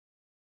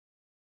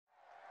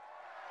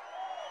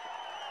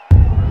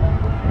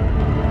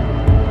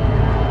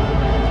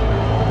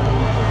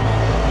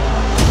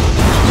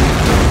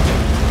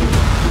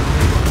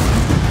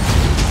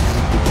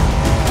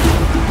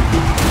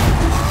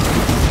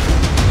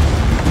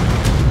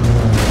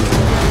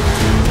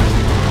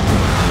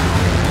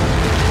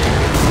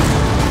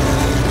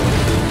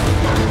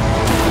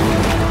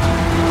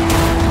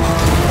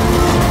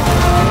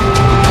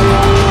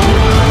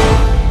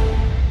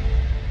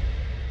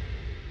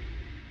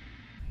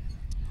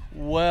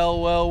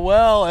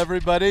Well,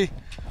 everybody.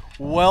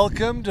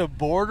 Welcome to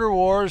Border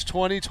Wars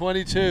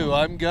 2022.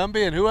 I'm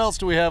Gumby, and who else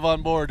do we have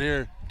on board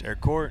here? Derek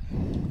Court.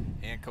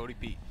 And Cody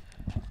Pete.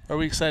 Are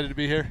we excited to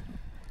be here?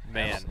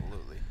 Man,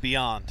 absolutely.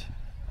 Beyond.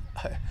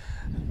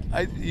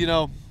 I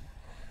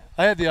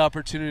had the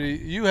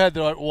opportunity. You had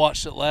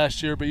watched it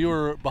last year, but you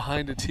were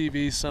behind a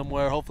TV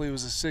somewhere. Hopefully it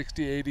was a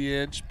 60, 80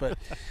 inch. But,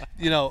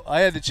 I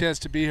had the chance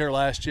to be here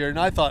last year, and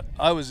I thought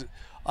I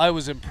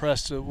was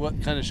impressed with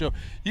what kind of show.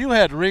 You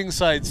had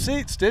ringside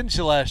seats, didn't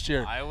you, last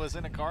year? I was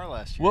in a car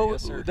last year.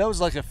 Yes, sir. That was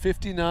like a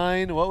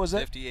 59, what was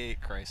that? 58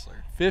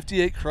 Chrysler.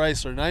 58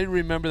 Chrysler. And I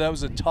remember that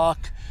was a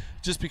talk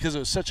just because it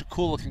was such a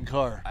cool-looking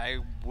car. I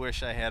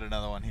wish I had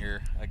another one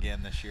here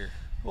again this year.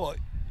 Well,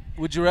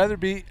 would you rather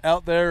be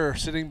out there or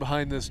sitting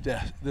behind this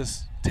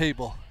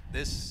table?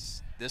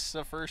 This is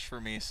a first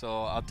for me,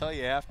 so I'll tell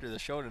you after the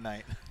show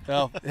tonight.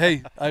 Well,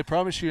 hey, I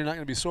promise you're not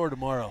going to be sore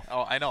tomorrow.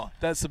 Oh, I know.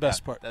 That's the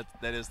best part.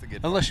 That is the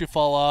good Unless part. you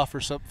fall off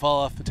or fall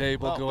off the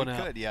table going we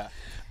out. could, yeah.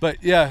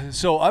 But yeah,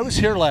 so I was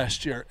here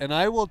last year, and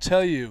I will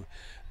tell you,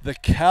 the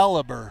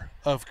caliber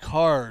of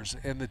cars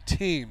and the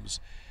teams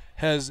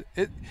has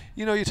it.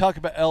 You talk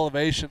about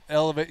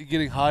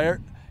getting higher.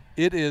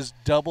 It is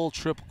double,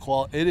 triple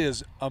quality. It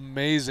is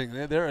amazing.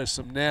 There are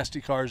some nasty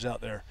cars out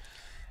there.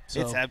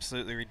 So. It's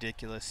absolutely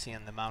ridiculous seeing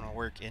the amount of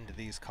work into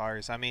these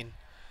cars. I mean,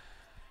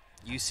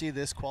 you see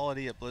this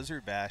quality at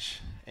Blizzard Bash,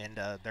 and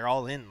they're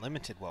all in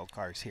limited weld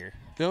cars here.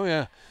 Oh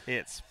yeah,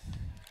 it's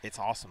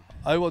awesome.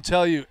 I will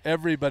tell you,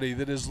 everybody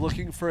that is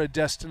looking for a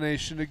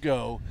destination to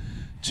go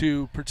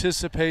to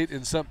participate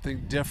in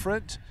something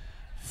different,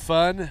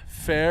 fun,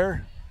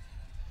 fair,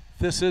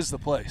 this is the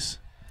place.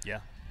 Yeah.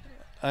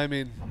 I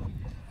mean,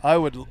 I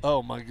would.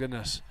 Oh my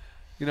goodness.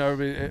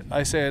 Everybody,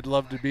 I say I'd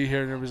love to be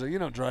here, and everybody's like, you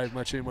don't drive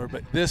much anymore.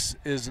 But this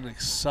is an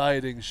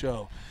exciting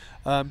show.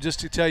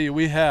 Just to tell you,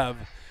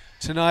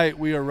 tonight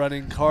we are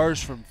running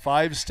cars from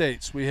 5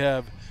 states. We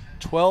have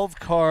 12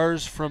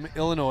 cars from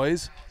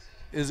Illinois.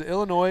 Is it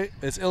Illinois?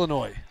 It's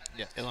Illinois.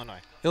 Yeah,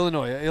 Illinois.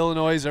 Illinois.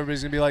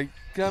 Everybody's going to be like,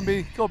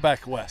 Gumby, go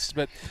back west.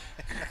 But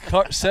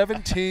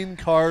 17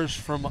 cars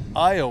from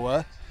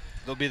Iowa.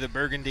 They'll be the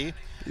burgundy.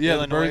 Yeah,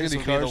 Illinois the burgundy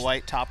will cars. be the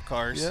white top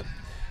cars. Yep.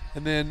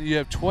 And then you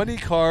have 20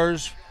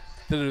 cars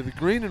that are the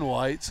green and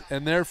whites,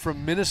 and they're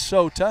from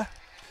Minnesota.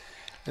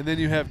 And then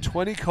you have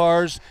 20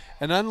 cars,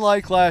 and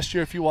unlike last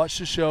year, if you watched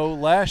the show,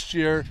 last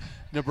year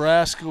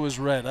Nebraska was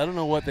red. I don't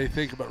know what they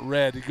think about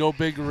red. You go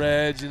big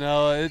red,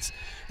 it's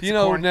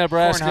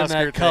Nebraska in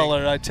that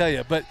color, I tell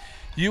you. But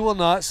you will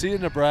not see a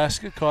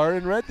Nebraska car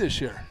in red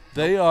this year.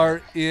 They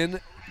are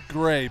in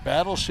gray,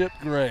 battleship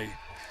gray.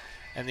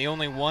 And the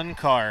only one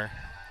car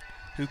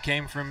who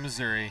came from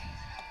Missouri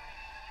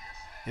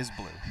is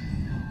blue.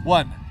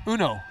 One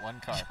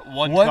car.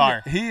 One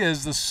car. He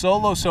is the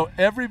solo. So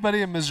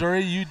everybody in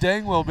Missouri, you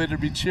dang well better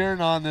be cheering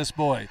on this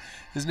boy.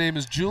 His name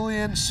is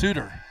Julian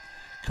Suter,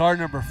 car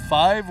number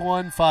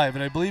 515,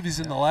 and I believe he's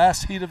in the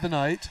last heat of the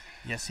night.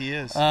 Yes, he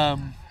is.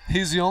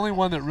 He's the only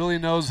one that really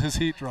knows his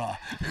heat draw.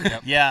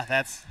 Yep. Yeah,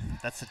 that's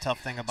the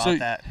tough thing about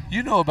that.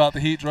 You know about the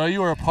heat draw.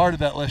 You were a part of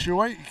that last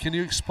year. Can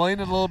you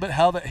explain it a little bit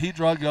how that heat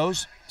draw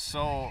goes?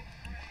 So,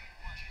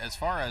 as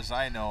far as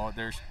I know,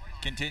 there's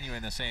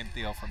continuing the same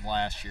deal from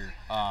last year.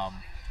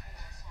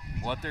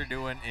 What they're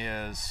doing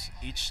is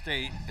each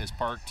state is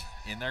parked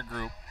in their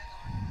group,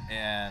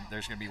 and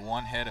there's going to be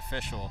one head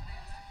official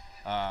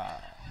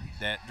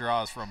that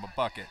draws from a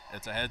bucket.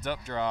 It's a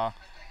heads-up draw.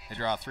 They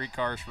draw 3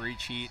 cars for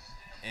each heat,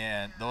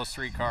 and those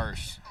 3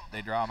 cars,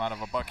 they draw them out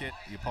of a bucket.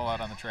 You pull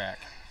out on the track.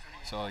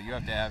 So you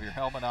have to have your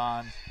helmet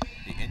on,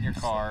 be in your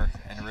car,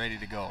 and ready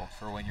to go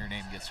for when your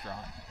name gets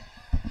drawn.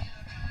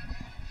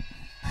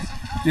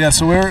 Yeah,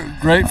 so we're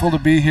grateful to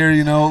be here.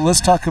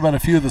 Let's talk about a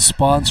few of the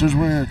sponsors.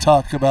 We're going to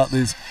talk about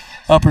these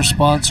upper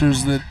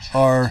sponsors that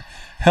are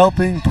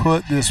helping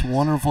put this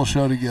wonderful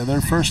show together.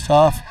 First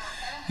off,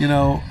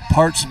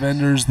 parts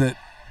vendors that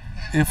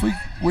if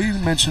we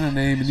mention a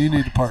name and you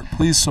need a part,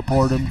 please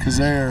support them because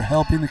they are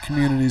helping the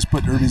communities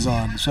put derbies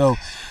on. So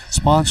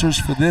sponsors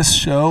for this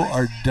show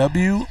are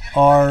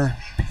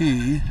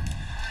WRP,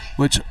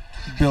 which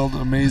build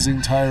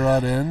amazing tie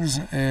rod ends,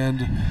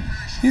 and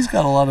he's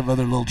got a lot of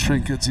other little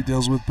trinkets he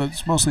deals with, but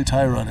it's mostly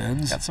tie rod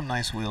ends. Got some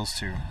nice wheels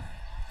too.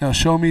 Now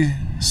Show Me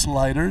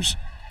Sliders.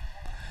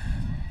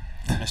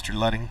 Mr.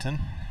 Luddington.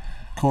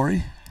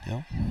 Corey.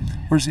 Yep.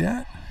 Where's he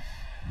at?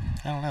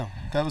 I don't know.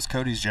 That was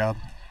Cody's job.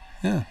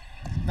 Yeah.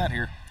 Not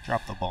here.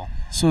 Drop the ball.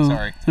 So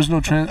sorry. There's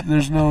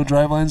no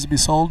drive lines to be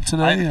sold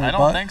today? I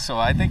don't think so.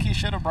 I think he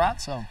should have brought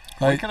some.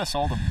 We could have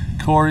sold them.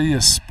 Corey, you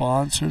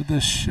sponsored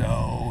the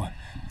show.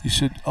 You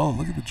should. Oh,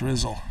 look at the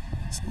drizzle.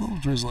 It's a little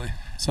drizzly.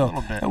 So a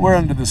little bit. We're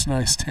under this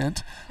nice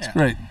tent. It's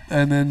great.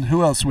 And then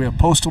who else? We have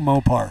Postal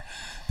Mopar.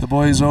 The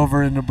boys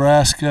over in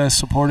Nebraska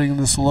supporting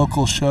this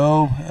local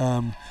show.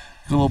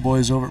 Good little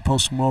boys over at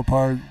Postal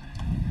Mopar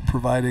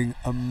providing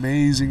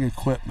amazing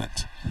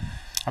equipment.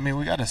 I mean,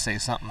 we got to say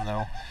something,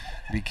 though,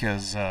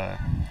 because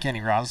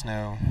Kenny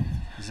Rosno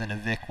is in a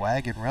Vic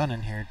wagon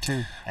running here,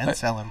 too, and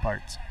selling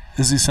parts.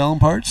 Is he selling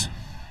parts?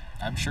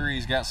 I'm sure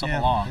he's got some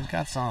Yeah, along. he's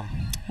got some.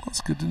 Well,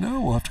 it's good to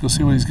know. We'll have to go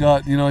see what he's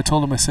got. You know, I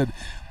told him, I said,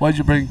 why'd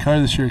you bring a car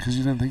this year? Because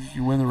you didn't think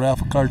you could win the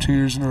raffle car 2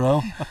 years in a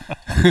row?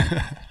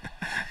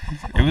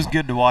 It was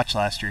good to watch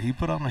last year. He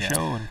put on a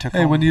show and took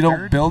Hey, home when you don't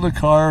third. build a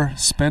car,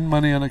 spend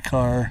money on a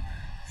car,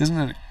 isn't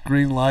it a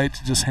green light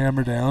to just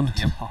hammer down?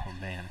 Yep. Oh,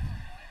 man.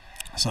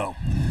 So,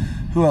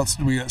 who else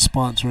do we got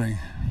sponsoring?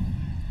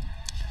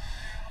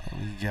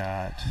 We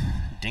got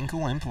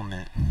Dinkle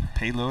Implement,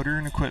 payloader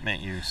and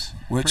equipment use.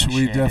 Which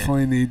we Appreciate it.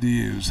 definitely need to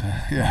use.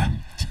 Yeah.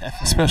 Definitely.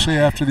 Especially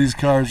after these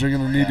cars, they're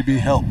going to need to be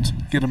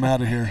helped. Get them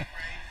out of here.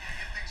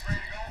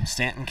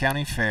 Stanton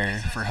County Fair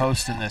for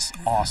hosting this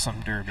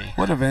awesome derby.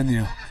 What a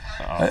venue.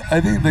 I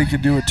think they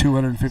could do a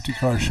 250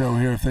 car show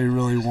here if they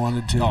really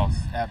wanted to. Oh,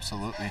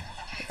 absolutely.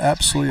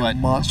 Absolutely a But-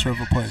 monster of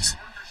a place.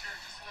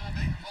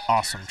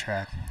 Awesome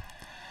track.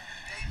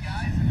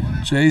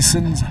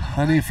 Jason's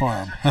Honey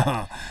Farm.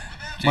 My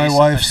Jason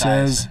wife Mathiasen.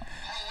 says,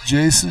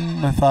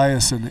 Jason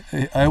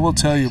Mathiasen. I will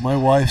tell you, my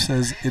wife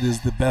says it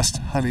is the best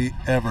honey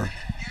ever.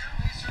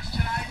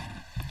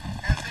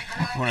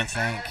 I want to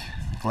thank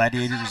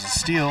Gladiators of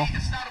Steel,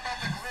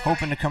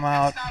 hoping to come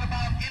out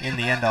in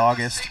the end of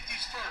August.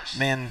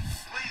 Man,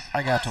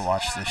 I got to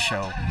watch this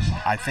show.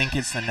 I think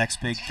it's the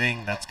next big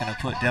thing that's going to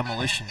put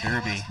Demolition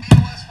Derby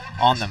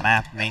on the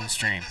map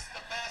mainstream.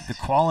 The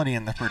quality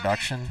and the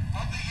production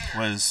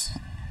was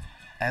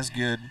as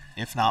good,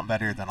 if not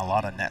better, than a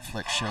lot of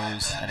Netflix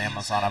shows and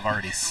Amazon I've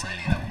already seen.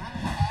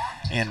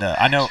 And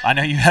I know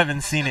you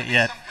haven't seen it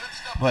yet,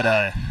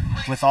 but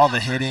with all the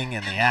hitting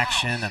and the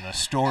action and the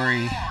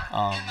story,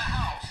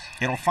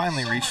 it'll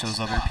finally reach those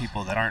other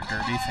people that aren't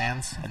Derby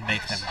fans and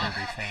make them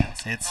Derby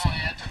fans.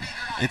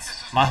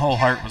 It's my whole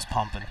heart was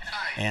pumping,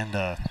 and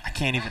I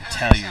can't even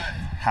tell you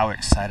how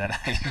excited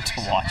I am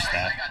to watch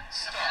that.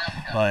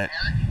 But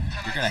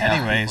You're gonna have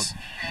anyways,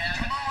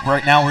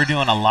 right now we're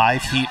doing a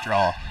live heat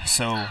draw,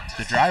 so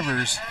the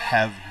drivers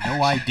have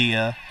no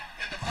idea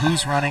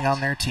who's running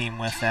on their team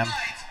with them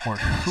or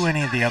who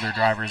any of the other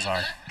drivers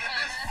are.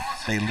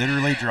 They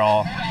literally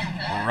draw,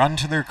 run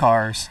to their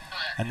cars,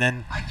 and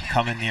then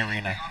come in the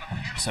arena.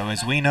 So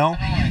as we know,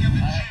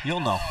 you'll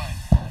know.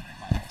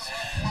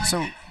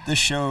 So this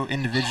show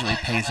individually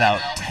pays out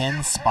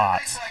 10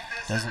 spots.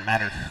 Doesn't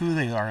matter who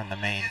they are in the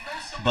main.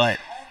 But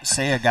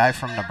say a guy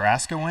from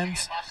Nebraska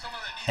wins,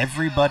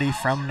 everybody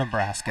from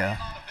Nebraska,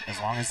 as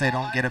long as they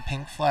don't get a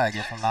pink flag,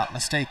 if I'm not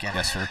mistaken,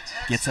 Yes, sir.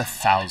 gets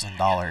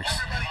 $1,000.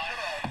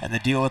 And the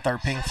deal with our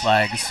pink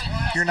flags,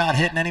 you're not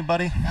hitting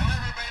anybody.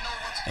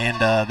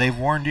 And they've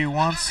warned you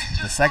once.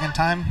 The second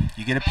time,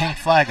 you get a pink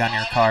flag on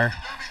your car,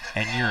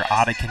 and you're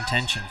out of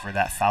contention for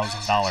that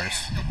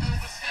 $1,000.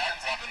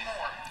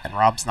 And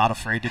Rob's not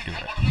afraid to do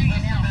it.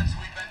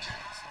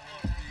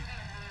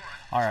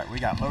 All right, we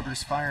got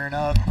motors firing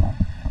up.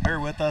 Bear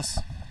with us.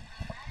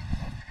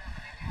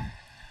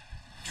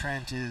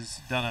 Trent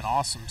has done an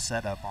awesome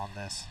setup on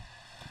this.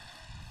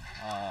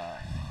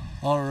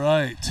 All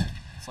right.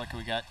 It's like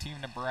we got Team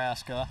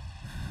Nebraska.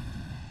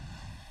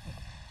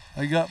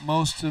 I got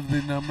most of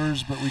the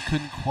numbers, but we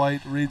couldn't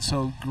quite read.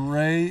 So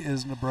gray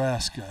is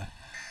Nebraska.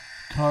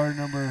 Car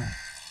number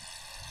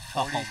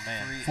Oh,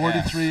 man.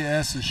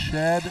 43S is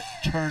Shad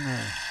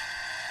Turner.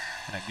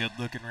 And a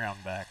good-looking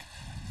round back.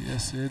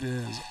 Yes, it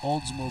is.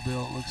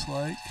 Oldsmobile, it looks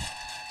like.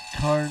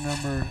 Car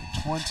number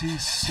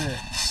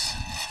 26.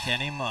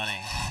 Kenny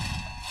Money.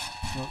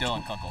 No,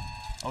 Dylan Kunkel.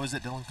 Oh, is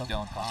it Dylan Kunkel?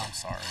 Dylan Kunkel. Oh, I'm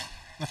sorry.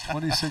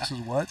 26 is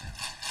what?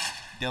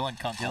 Dylan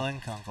Kunkel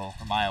Dylan Kunkel.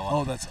 from Iowa.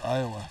 Oh, that's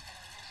Iowa.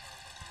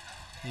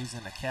 He's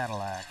in a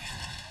Cadillac.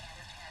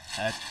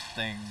 That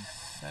thing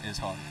is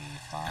hard.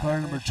 75-ish. Car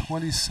number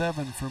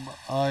 27 from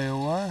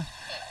Iowa,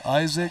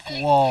 Isaac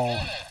Wall.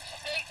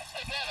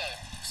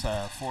 It's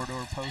a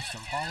four-door post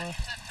Impala.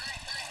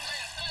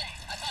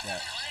 Yeah.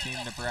 Team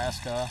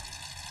Nebraska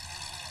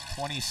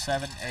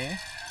 27A.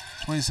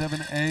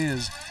 27A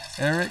is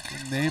Eric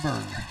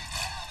Neighbor.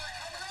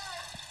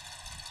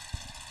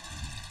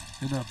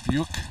 In a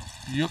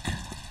Buick.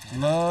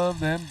 Love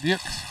them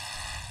Buicks.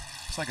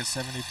 Looks like a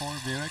 74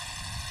 Buick.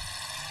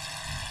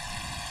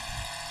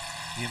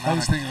 The I amount,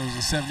 was of, thinking it was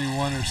a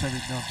 71 or 70.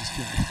 No, I'm just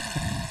kidding.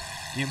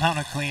 the amount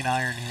of clean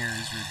iron here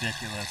is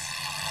ridiculous.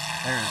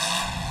 There's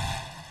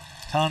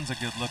tons of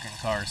good-looking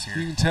cars You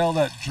here. can tell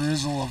that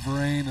drizzle of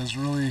rain is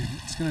really,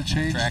 it's going to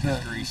change Track is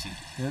the, greasy.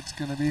 it's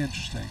going to be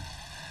interesting.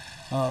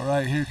 All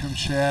right, here comes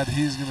Shad.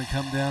 He's going to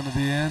come down to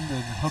the end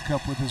and hook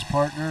up with his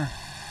partner.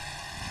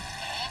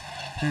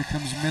 Here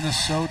comes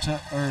Minnesota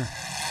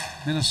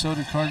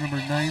car number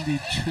 92.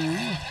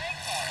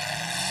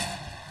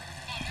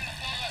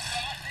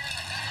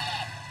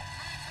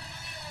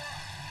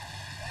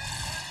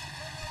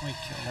 We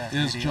kill that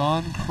Is video.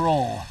 John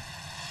Kroll.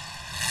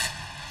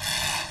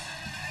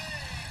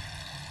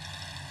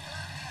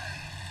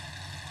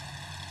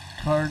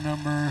 Car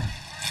number,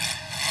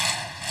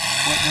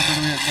 what number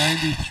do we have?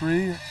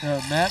 93.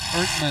 Matt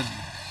Ertman.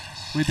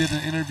 We did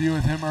an interview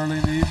with him early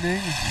in the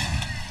evening.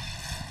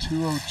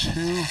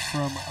 202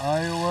 from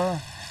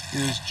Iowa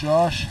is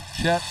Josh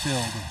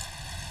Chatfield.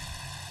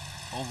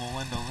 Oval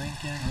window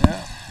Lincoln.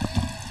 Yeah.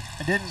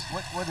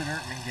 What did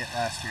Ertman get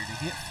last year? Did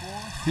he get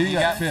 4th? He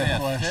got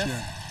fifth last Fifth?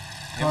 year.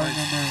 Car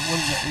number, what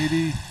is it,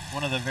 80?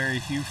 One of the very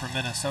few from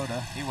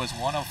Minnesota. He was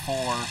 1 of 4,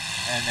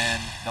 and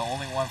then the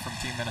only one from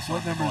Team Minnesota.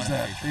 What number is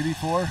that?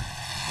 84?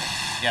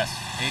 Yes,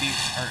 80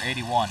 or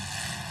 81.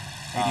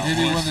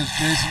 81 is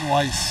Jason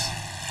Weiss.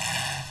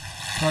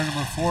 Car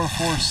number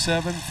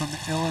 447 from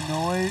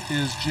Illinois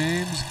is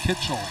James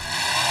Kitchell.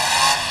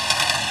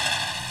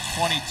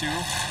 22.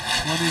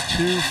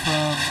 22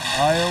 from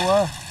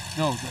Iowa.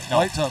 No,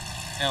 White Top.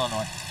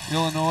 Illinois.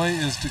 Illinois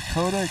is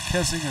Dakota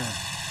Kessinger.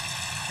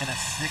 And a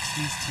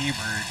 60s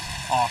T-Bird.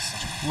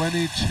 Awesome.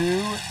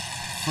 22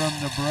 from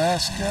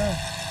Nebraska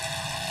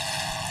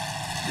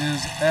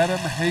is Adam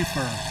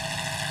Hafer.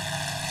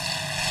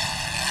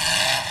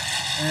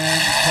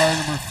 And car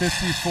number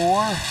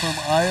 54 from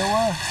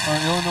Iowa, or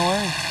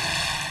Illinois,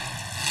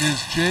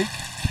 is Jake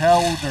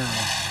Calder.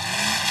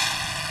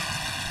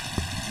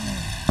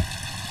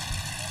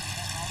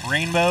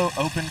 Rainbow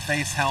open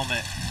face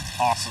helmet.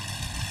 Awesome.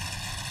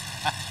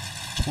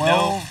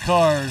 12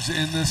 cars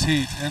in this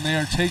heat, and they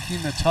are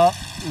taking the top,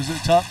 is it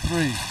top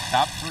 3?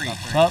 Top 3.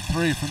 Top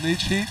 3 from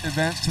each heat,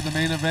 advance to the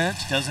main event.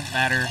 Doesn't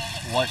matter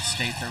what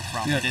state they're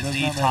from. Yeah, it is does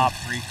the not top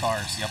matter. 3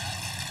 cars. Yep.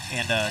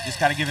 And just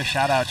got to give a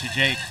shout out to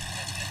Jake.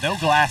 No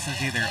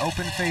glasses either.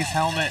 Open face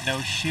helmet,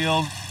 no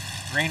shield,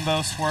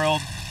 rainbow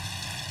swirled,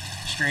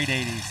 straight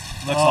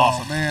 80s. Looks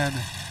awesome. Oh man,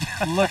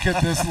 look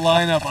at this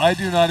lineup. I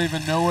do not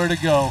even know where to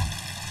go.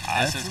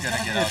 This is going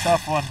to get a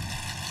tough one.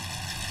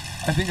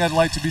 I think I'd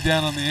like to be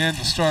down on the end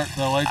to start,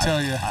 though, I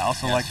tell you. I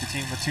also like the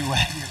team with 2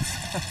 wagons.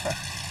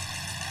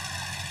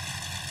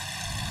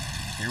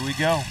 Here we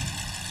go.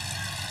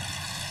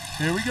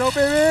 Here we go,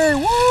 baby.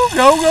 Woo,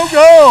 go, go,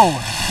 go.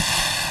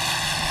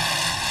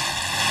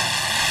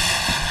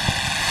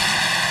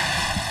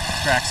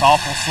 Track's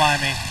awful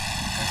slimy.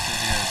 Yes,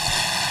 it is.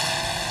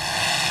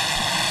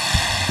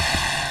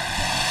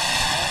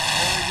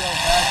 Here we go,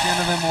 back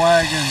into them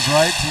wagons,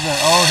 right to the,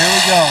 oh, here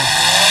we go.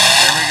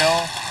 There we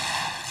go.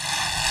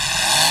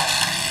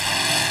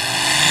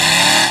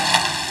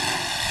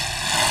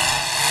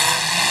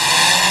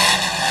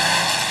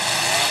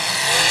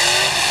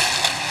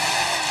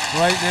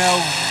 Right now,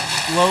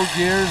 low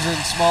gears and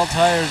small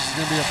tires is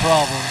going to be a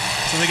problem.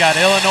 So we got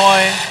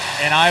Illinois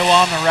and Iowa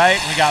on the right.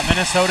 We got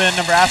Minnesota and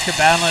Nebraska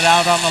battling it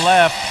out on the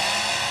left.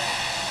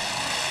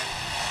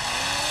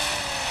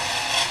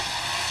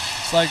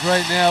 It's like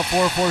right now,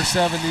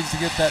 447 needs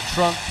to get that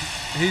trunk.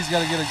 He's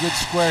got to get a good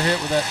square hit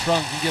with that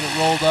trunk and get it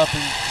rolled up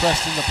and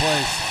pressed into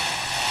place.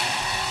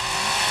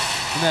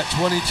 And that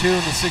 22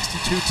 and the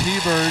 62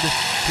 T-Bird,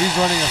 he's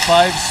running a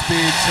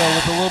 5-speed, so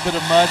with a little bit of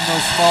mud and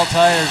those small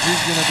tires,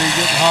 he's going to be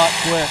getting hot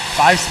quick.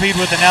 5-speed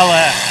with an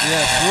LS.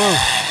 Yes, woo.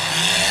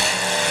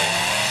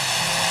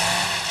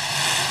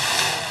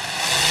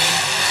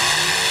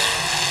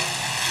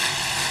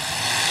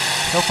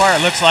 So far,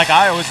 it looks like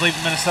Iowa's leaving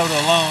Minnesota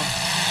alone.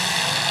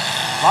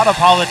 A lot of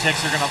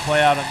politics are going to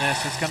play out in this.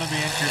 It's going to be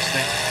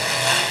interesting.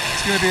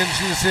 It's going to be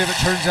interesting to see if it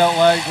turns out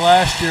like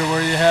last year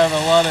where you have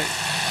a lot of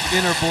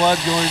inner blood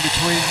going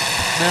between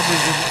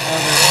members of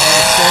the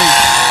state.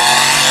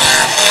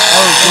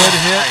 Oh, good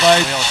hit by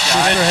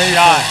Mr.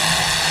 Hafer.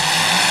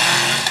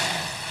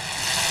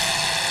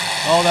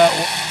 Oh, that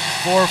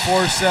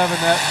 447,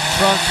 that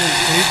trunk,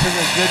 he took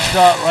a good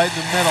shot right in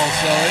the middle,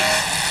 so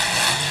it's...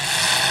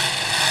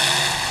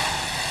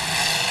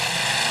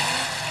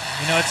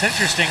 You know, it's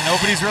interesting.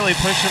 Nobody's really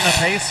pushing the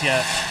pace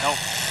yet.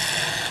 Nope.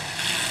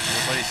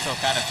 Everybody's still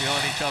kind of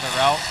feeling each other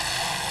out.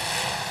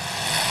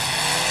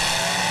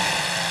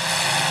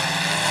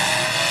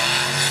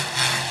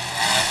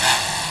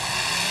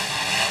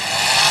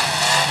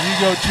 You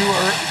go too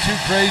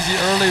crazy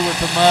early with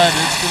the mud,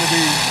 it's going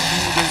to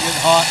get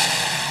hot.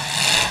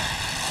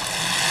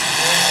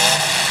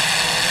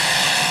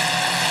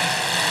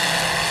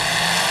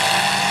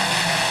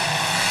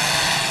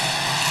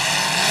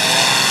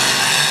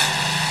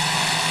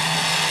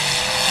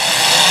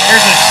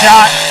 Here's a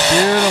shot.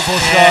 Beautiful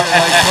shot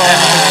by car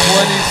number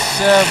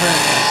 27,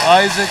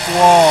 Isaac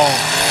Wall.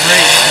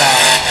 Great shot.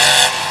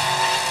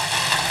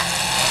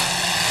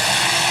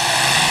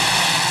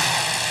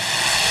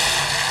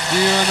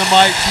 You and the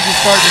mics, you can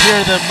start to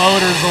hear the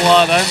motors a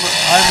lot.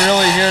 I'm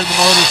really hearing the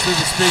motors through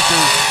the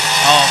speakers.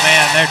 Oh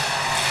man,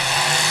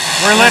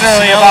 we're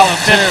literally about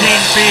 15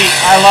 feet.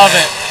 I love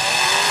it.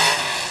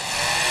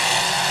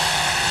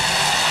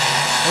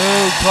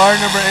 Ooh, car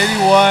number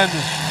 81,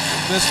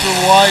 Mr.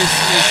 Weiss,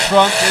 his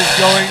trunk is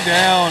going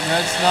down.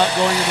 That's not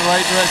going in the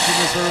right direction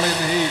this early in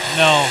the heat.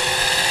 No.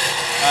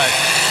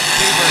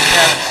 T-Bird's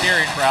having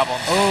steering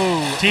problems.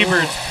 Oh,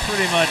 T-Bird's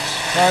pretty much.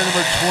 Car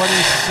number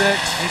 26.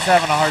 He's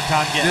having a hard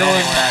time getting Dylan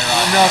anywhere.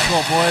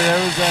 Knuckle, boy,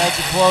 that's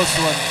a close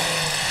one.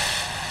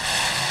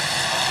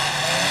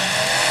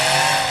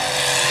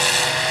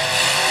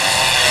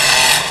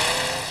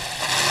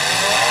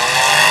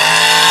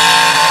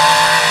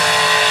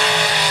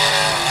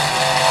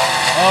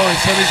 Oh, he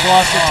said he's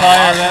lost a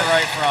tire. Lost the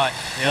right front.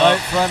 Yep.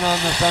 Right front on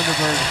the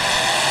Thunderbird.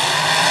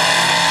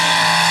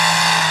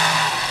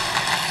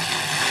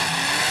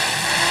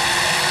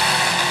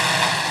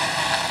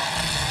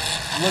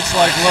 looks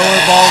like lower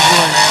ball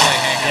joint.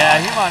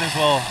 Yeah, he might as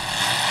well.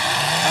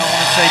 I don't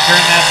want to say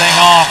turn that thing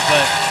off,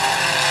 but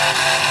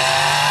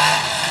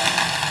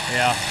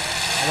yeah,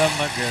 it doesn't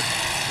look good.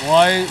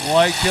 Why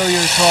kill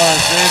your car?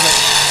 Save it.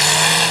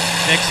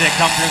 Fix it,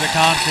 come through the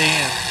Conti.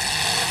 And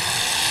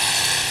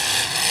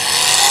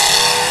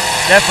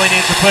definitely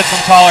needs to put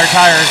some taller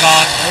tires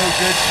on. Oh,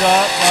 good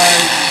shot by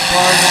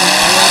car number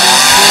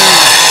 22.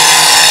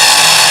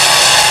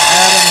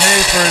 Adam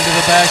Hafer into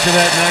the back of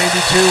that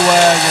 92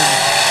 wagon.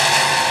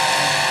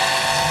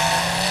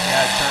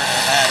 Yeah, Turner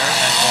had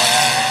Erman going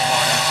out of the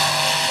corner.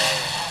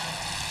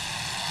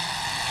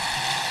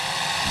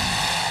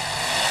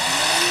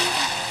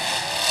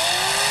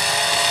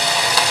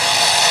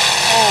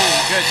 Oh,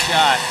 good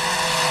shot.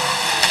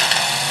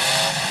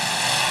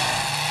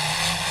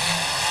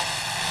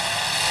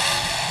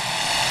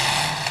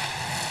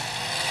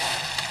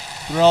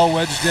 They're all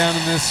wedged down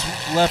in this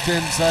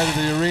left-hand side of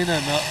the arena,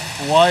 and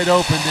wide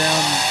open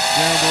down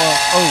below.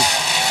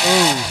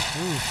 Oh,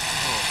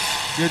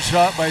 good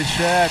shot by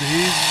Shad.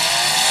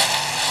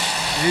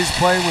 He's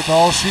playing with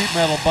all sheet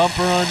metal,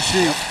 bumper on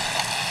sheet. Yep.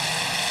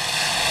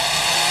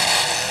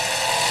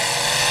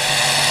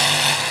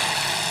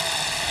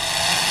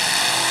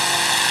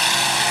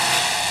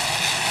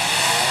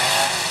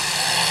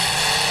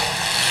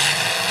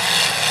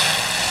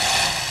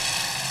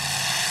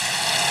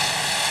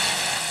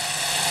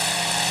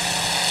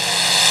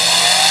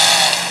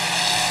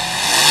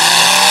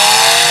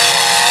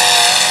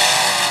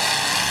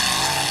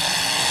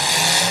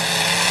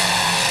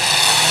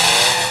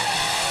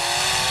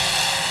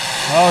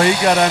 Oh, he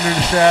got under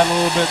the Shad a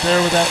little bit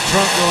there with that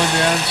trunk going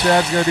down.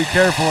 Shad's got to be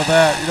careful with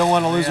that. You don't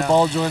want to lose a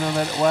ball joint on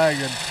that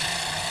wagon.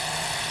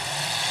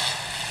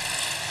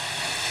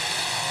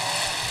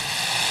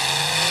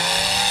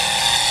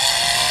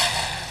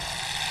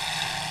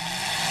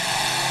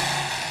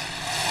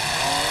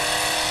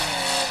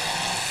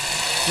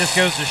 Just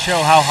goes to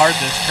show how hard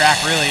this track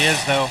really is,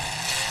 though.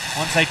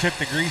 Once they took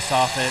the grease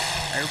off it,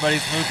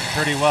 everybody's moving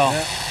pretty well.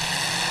 Yep.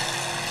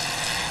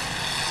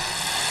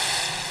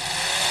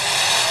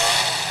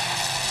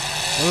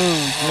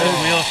 Ooh, good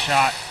wheel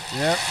shot.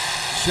 Yep.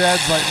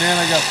 Shad's like, man,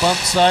 I got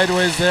bumped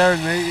sideways there,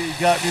 and they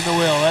got me in the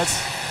wheel. That's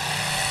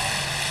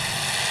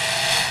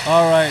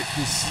all right.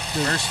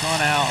 First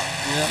one out.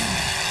 Yep.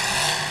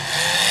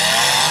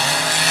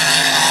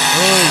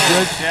 Oh,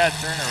 good. Shad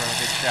Turner with a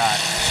good shot.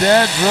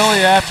 Shad's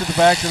really after the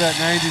back of that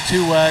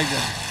 92 wagon.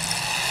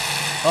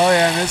 Oh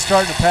yeah, and it's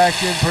starting to pack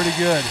in pretty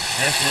good.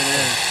 Yes, it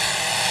is.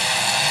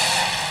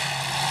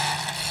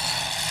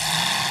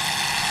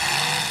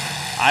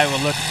 Iowa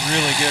looks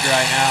really good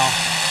right now.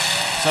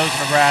 So's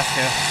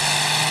Nebraska.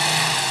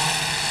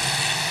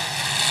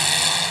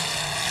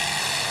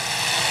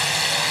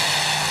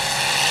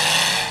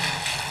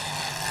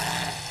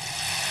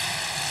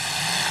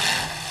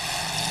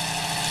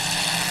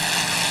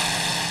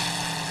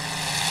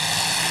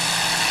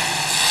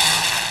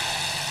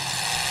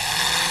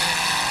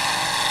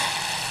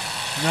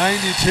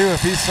 '92, if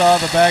he saw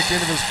the back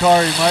end of his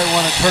car, he might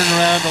want to turn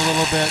around a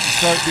little bit and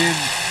start being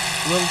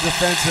a little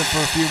defensive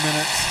for a few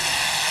minutes.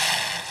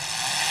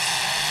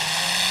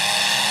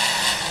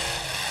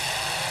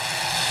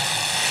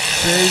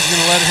 Shay's going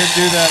to let him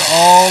do that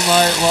all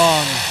night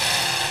long.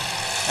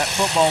 That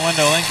football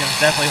window Lincoln's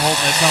definitely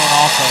holding its own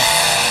also.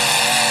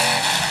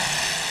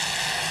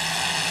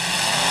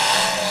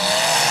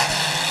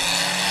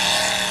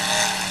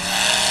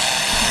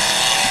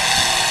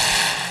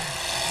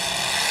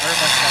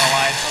 Urban's going to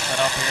line something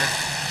up here.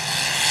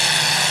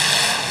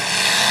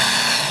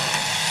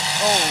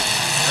 Oh,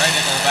 right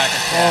into the back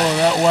of Shad. Oh,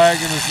 that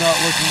wagon is not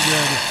looking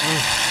good.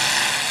 Ugh.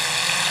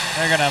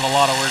 They're going to have a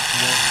lot of work to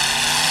do.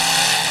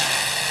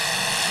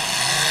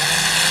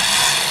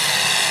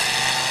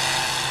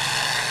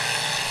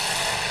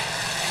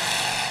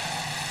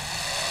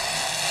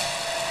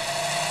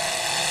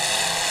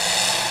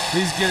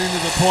 He's getting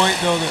to the point,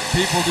 though, that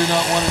people do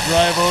not want to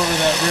drive over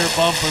that rear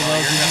bumper, though,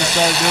 because you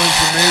start doing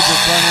some major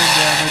front end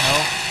damage.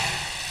 Nope.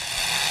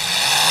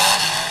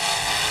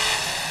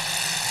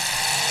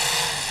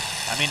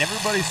 I mean,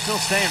 everybody's still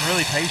staying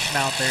really patient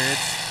out there.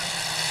 It's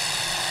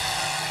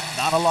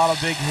not a lot of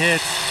big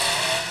hits.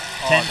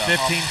 10,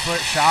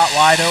 15-foot shot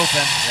wide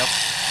open. Yep.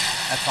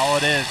 That's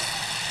all it is.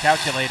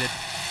 Calculated.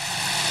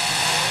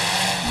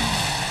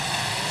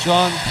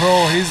 John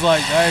Kroll, he's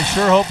like, I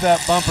sure hope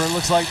that bumper, it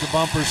looks like the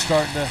bumper's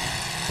starting to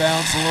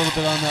bounce a little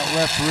bit on that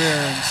left rear,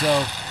 and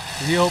so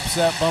he hopes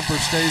that bumper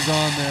stays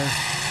on there.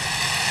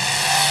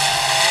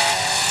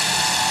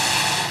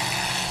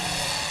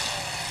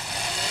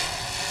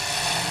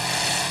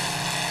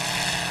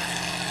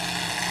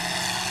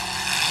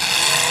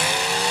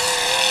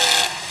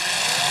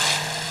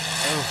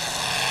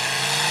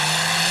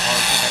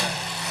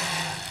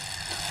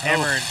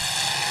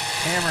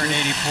 Hammered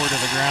 84 to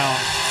the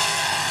ground.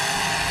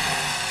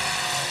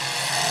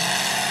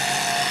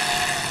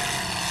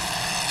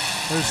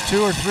 There's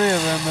 2 or 3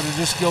 of them that are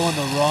just going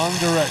the wrong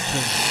direction.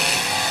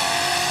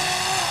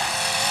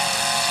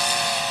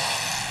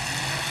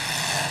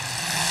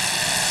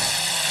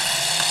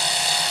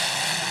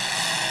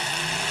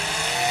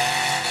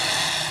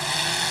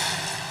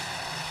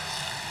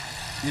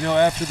 you know,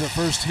 after the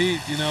first heat,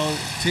 you know,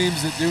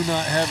 teams that do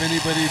not have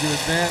anybody to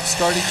advance,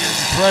 starting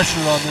getting pressure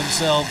on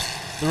themselves,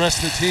 the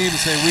rest of the team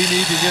say, we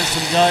need to get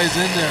some guys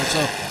in there. So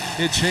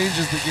it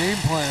changes the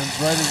game plans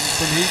right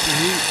from heat to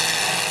heat.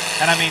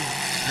 And I mean,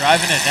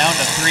 driving it down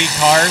to 3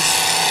 cars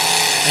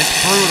is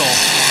brutal,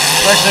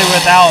 especially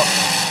without,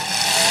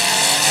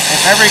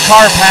 if every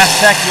car passed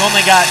tech, you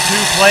only got 2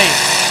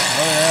 plates.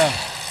 Oh, yeah.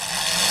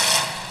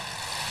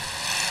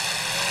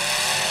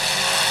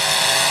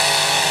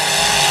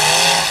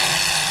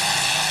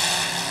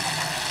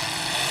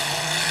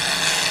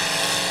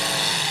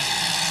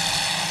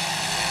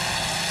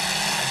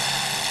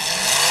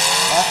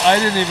 I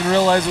didn't even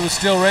realize it was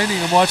still raining.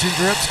 I'm watching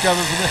drips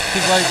coming from it.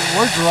 It's like,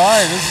 we're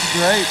dry. This is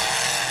great.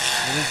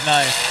 It is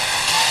nice.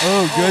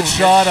 Oh, good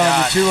shot on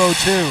the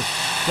 202.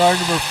 Car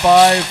number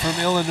 5 from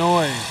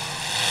Illinois.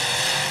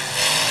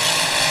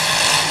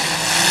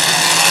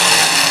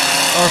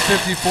 Or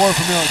 54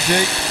 from Illinois.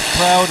 Jake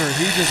Crowder.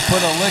 He just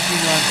put a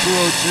licking on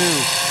 202.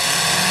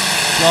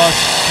 Josh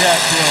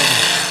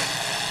Catfield.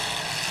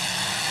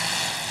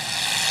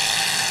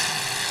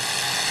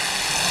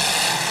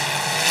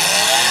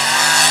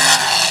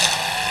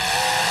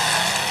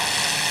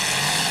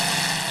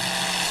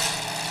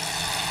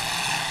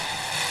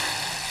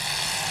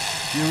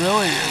 You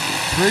really,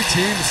 3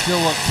 teams still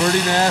look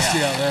pretty nasty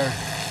out there.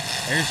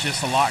 There's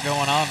just a lot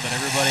going on, but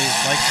everybody,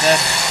 like I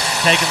said,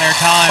 taking their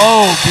time.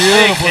 Oh,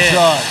 beautiful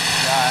shot.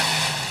 Shot.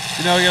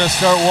 You know, we got to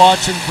start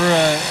watching for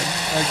a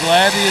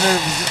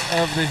Gladiators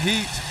of the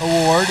Heat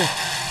award.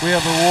 We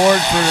have an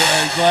award for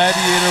a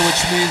Gladiator,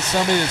 which means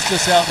somebody that's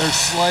just out there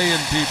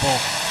slaying people.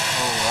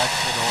 Oh, that's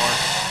the door.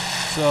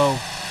 So.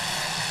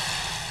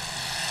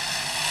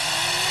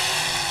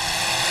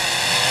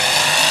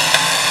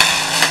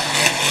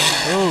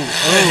 Ooh,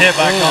 good hit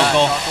by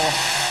Kunkel.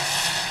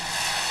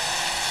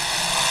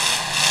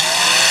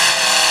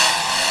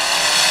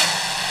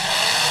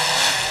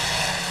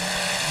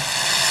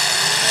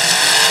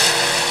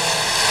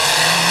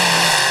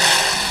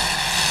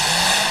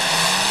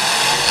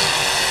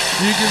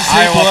 You can see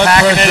Iowa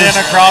packing it in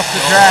across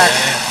the track.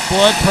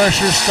 Blood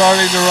pressure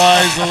starting to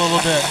rise a little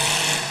bit.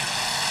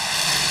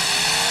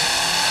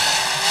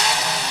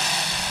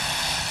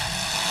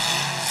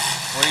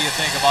 What do you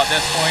think about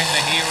this point in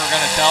the heat? We're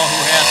going to tell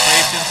who has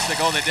patience to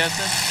go the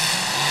distance.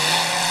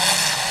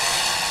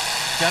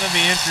 It's going to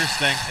be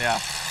interesting. Yeah.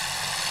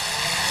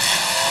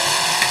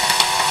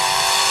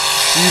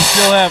 You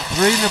still have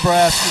 3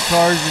 Nebraska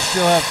cars. You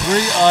still have 3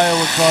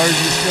 Iowa cars.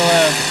 You still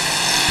have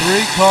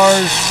 3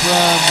 cars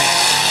from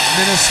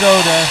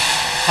Minnesota.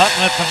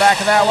 Hunting at the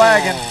back of that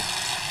wagon.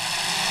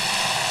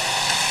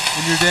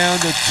 And you're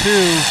down to 2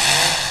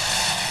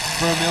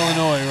 from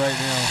Illinois right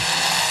now.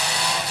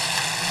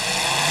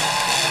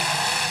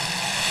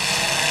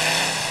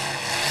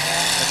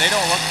 They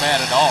don't look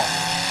bad at all.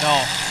 No.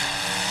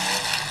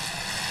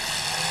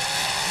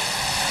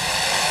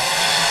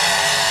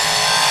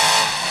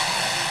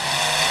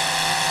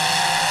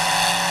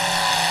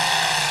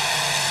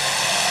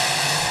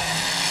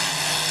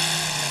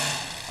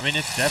 I mean,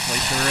 it's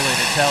definitely too early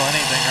to tell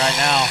anything right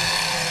now.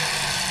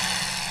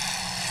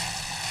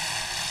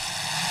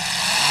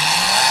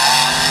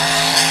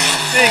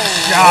 Big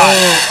shot.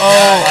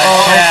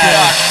 Okay.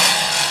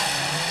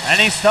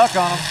 And he's stuck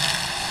on him.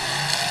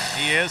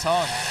 He is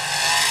hung.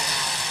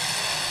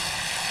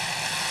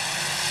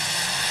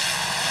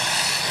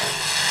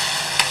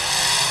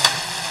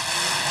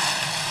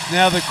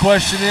 Now the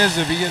question is,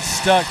 if he gets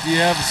stuck, do you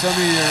have some of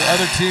your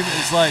other team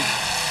is like,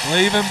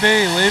 leave him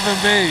be,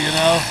 you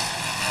know?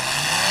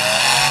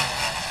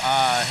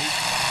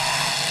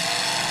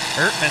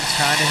 Ertman's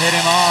trying to hit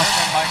him off.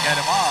 Ertman might get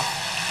him off.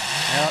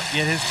 Yep,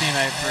 get his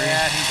teammate free.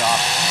 Yeah, he's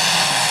off.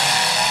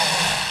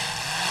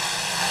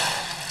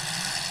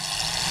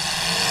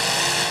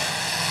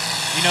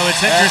 You know, it's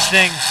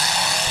interesting.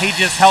 He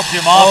just helped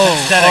him off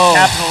instead of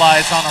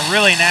capitalize on a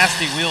really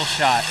nasty wheel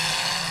shot.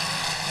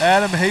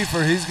 Adam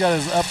Hafer, he's got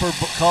his upper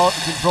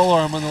control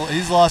arm on the.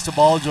 He's lost a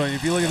ball joint.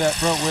 If you look at that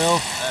front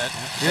wheel,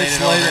 it's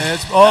laid.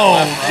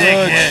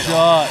 Good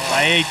shot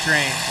by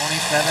A-Train,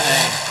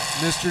 27A.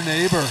 Mr.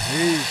 Neighbor,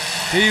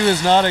 he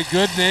was not a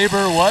good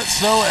neighbor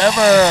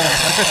whatsoever.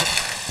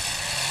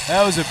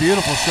 That was a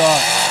beautiful shot.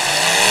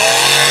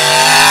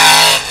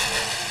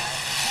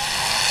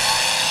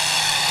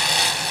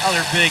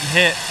 Another big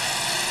hit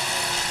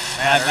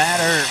by Matt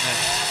Ertman.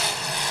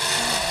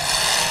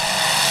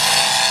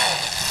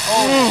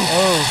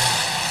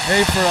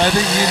 Hafer, I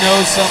think he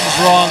knows something's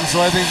wrong, so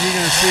I think you're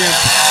going to see him.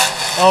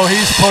 Oh,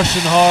 he's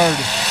pushing hard.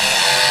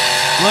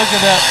 Look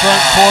at that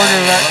front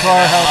corner of that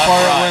car, how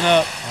far it went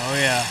up. Oh,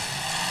 yeah.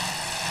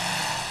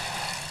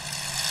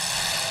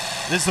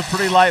 This is a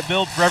pretty light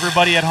build for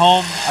everybody at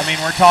home. I mean,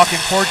 we're talking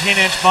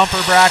 14-inch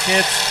bumper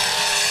brackets.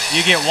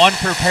 You get 1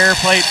 prepare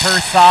plate per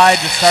side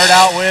to start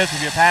out with if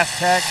you pass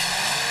tech.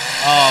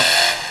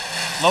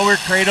 Lower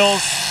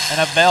cradles and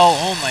a bell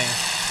only.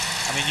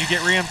 I mean, you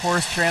get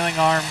reinforced trailing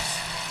arms.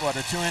 What,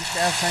 a 2-inch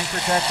gas tank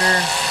protector?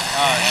 2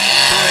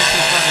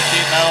 inches from the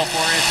sheet metal,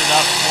 4 inches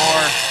off the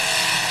floor.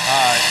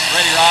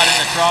 Ready rod in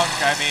the trunk.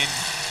 I mean,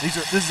 This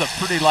is a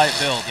pretty light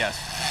build. Yes.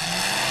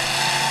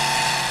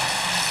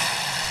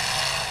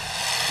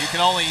 You can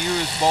only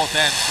use both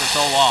ends for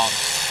so long.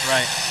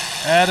 Right.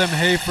 Adam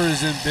Hafer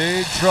is in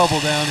big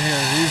trouble down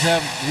here. He's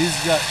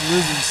got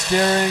losing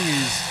steering.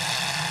 He's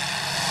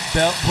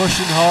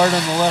pushing hard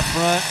on the left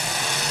front.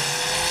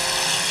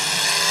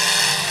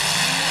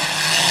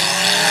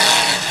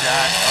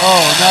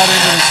 Oh, not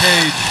into the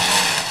cage.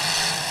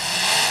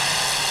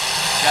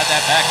 Got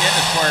that back end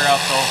to square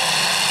up though.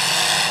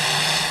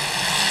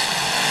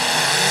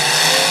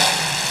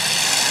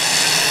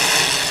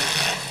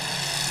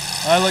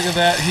 I look at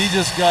that. He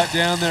just got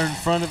down there in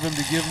front of him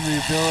to give him the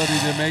ability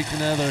to make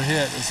another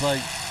hit. It's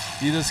like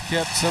he just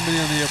kept somebody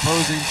on the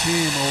opposing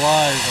team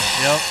alive.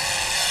 Yep.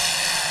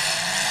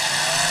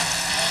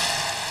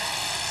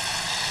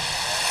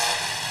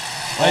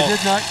 I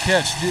did not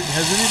catch.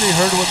 Has anybody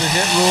heard what the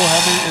hit rule?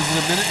 How many is it?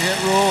 A minute hit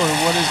rule or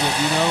what is it?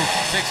 Do you know?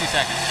 60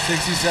 seconds.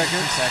 60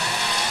 seconds. 60 seconds.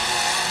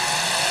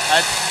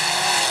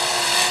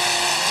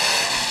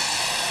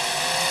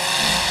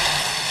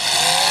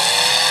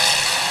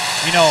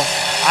 You know,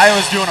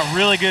 Iowa's doing a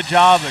really good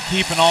job of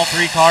keeping all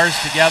three cars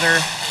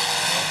together.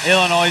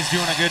 Illinois is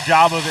doing a good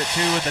job of it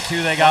too with the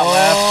two they got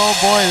left. Oh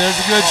boy, there's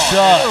a good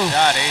shot. Good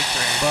shot,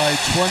 A-Train. By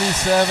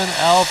 27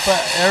 Alpha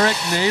Eric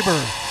Neighbor.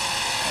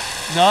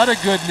 Not a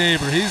good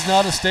neighbor. He's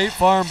not a State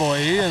Farm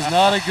boy. He is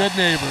not a good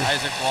neighbor.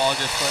 Isaac Wall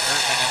just put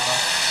Ertman in the.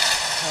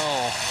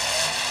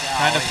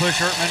 Trying to push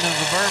Ertman into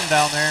the berm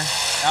down there.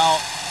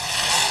 Now,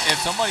 if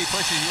somebody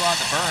pushes you on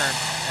the berm,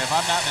 if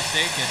I'm not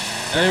mistaken,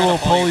 they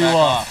will pull you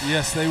off.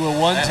 Yes, they will.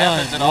 One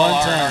time. One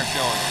time.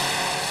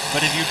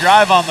 But if you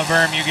drive on the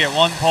berm, you get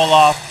one pull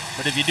off.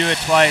 But if you do it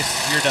twice,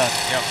 you're done.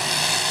 Yep.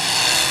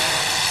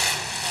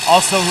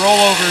 Also,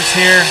 rollovers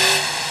here.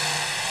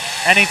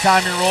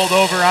 Anytime you're rolled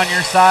over on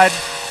your side,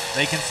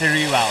 they consider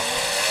you out.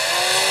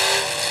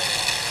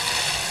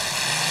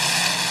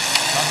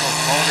 Knuckles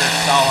motor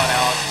stalling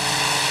out.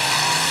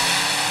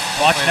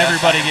 Watching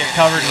everybody get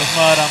covered with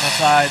mud on the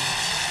side.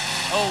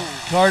 Oh.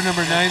 Car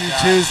number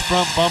 92's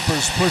front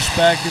bumper's pushed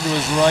back into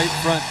his right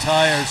front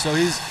tire, so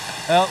he's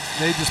out.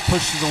 They just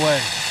pushed it away.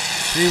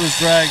 He was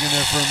dragging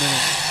there for a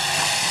minute.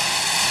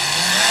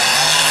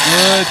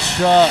 Good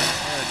shot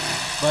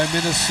by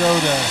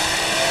Minnesota.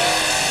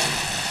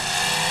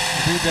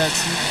 I think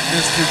that's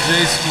Mr.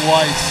 Jason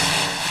Weiss.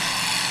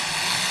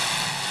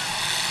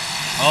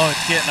 Oh,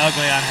 it's getting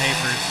ugly on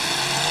Hafers.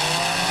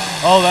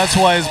 Oh, that's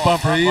why his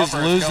bumper. He is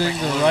bumper losing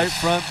the right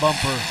front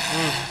bumper.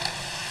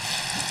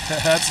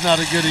 That's not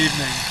a good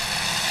evening.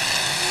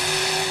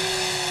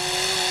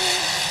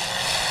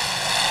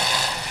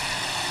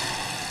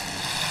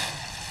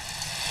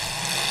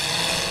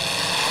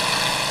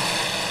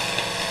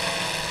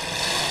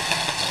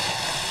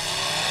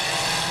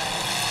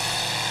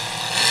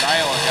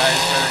 Iowa guys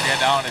better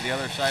get down to the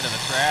other side of the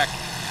track.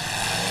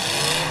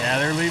 Yeah,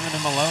 they're leaving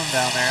him alone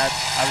down there.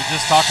 I was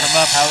just talking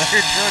about how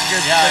they're doing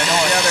good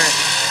together.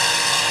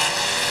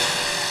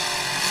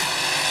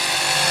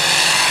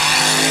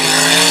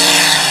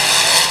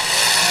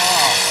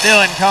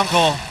 Dylan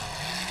Kunkel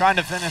trying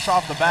to finish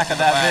off the back of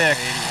that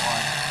Vic.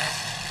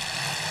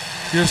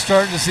 You're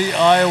starting to see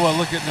Iowa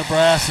look at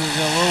Nebraska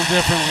a little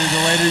differently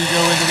the later you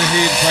go into the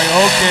heat. It's like,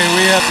 okay,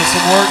 we have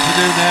some work to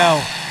do now.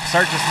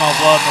 Start to smell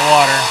blood in the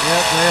water.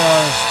 Yep, they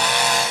are.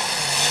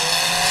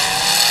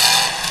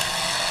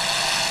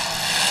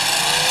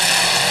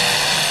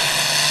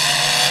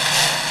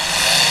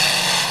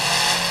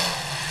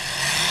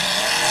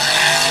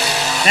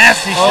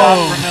 Nasty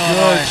shot from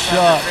Illinois. Good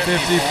shot,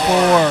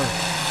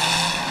 54.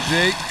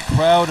 Jake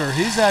Crowder.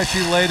 He's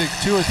actually laid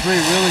 2 or 3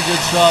 really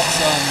good shots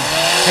on.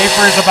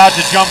 Hafer is about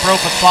to jump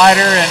rope a slider,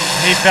 and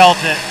he felt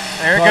it.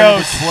 There it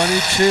goes.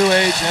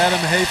 22H Adam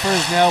Hafer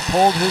has now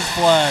pulled his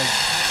flag.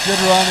 Good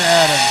run,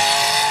 Adam.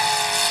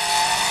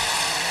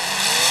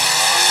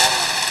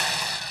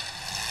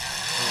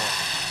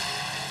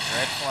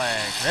 Red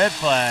flag. Red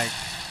flag.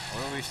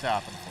 What are we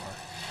stopping for?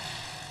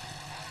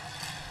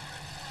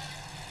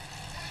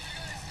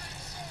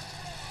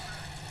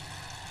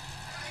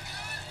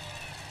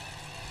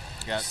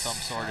 Got some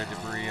sort of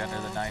debris under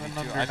the 92.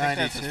 Number I think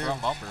that's 92. his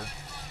front bumper.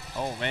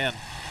 Oh, man.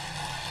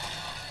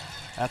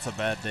 That's a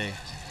bad day.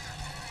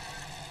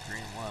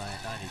 Green, white,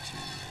 92.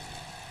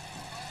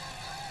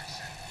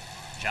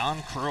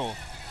 John Krull.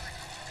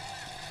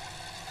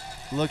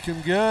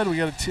 Looking good. We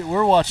got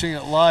we're watching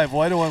it live.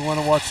 Why do I want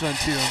to watch it on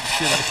TV? I'm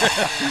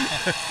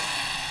just kidding.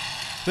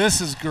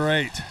 This is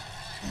great.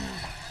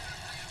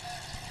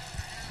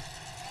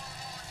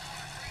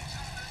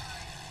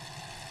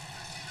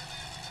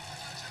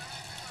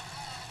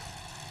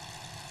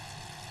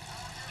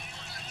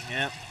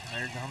 Yep,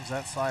 there comes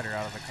that slider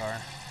out of the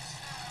car.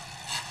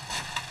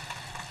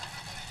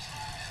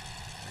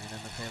 Bringing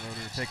in the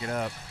payloader to pick it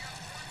up.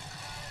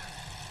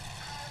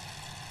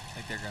 I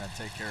think they're going to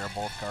take care of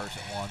both cars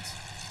at once.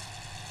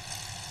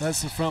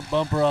 That's the front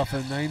bumper off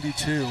of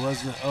 92,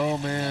 wasn't it? Oh,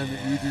 man,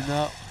 yeah. You do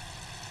not.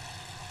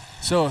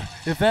 So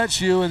if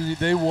that's you and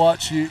they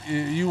watch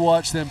you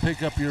watch them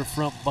pick up your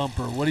front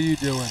bumper, what are you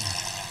doing?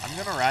 I'm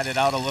going to ride it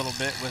out a little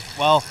bit with,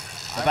 well,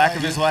 The back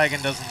of his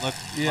wagon doesn't look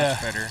Yeah.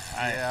 much better.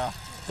 Yeah.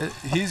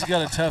 He's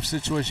got a tough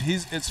situation.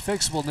 It's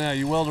fixable now.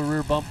 You weld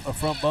a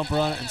front bumper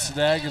on it and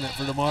sedagging it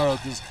for tomorrow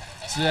because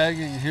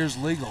sedagging here's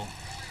legal.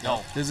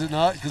 No. Is it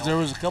not? Because there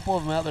was a couple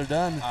of them out there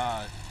done.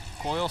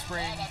 Coil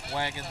spring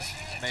wagons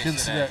may Can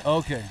sedag.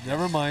 Okay,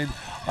 never mind.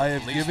 I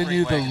have Leaf given spring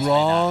you the wagons may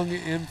wrong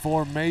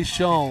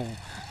information.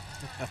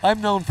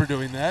 I'm known for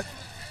doing that.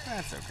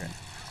 That's okay.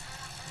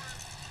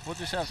 We'll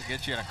just have to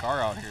get you in a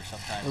car out here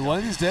sometime. One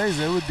of these days,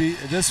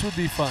 this would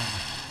be fun.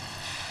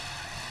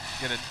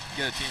 Get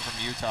a team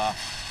from Utah.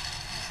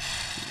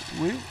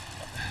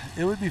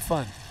 It would be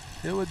fun.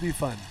 It would be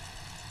fun.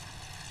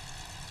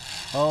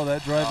 Oh,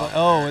 that drive.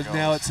 Oh, and there it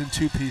now goes. it's in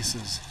 2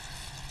 pieces.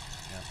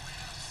 Yep.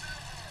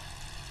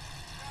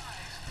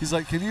 He's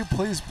like, can you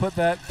please put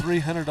that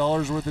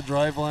 $300 worth of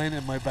drive line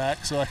in my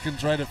back so I can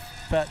try to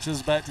patch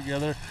this back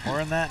together? More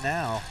than that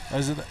now.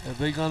 Have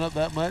they gone up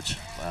that much?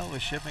 Well,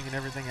 with shipping and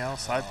everything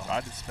else,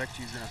 I'd expect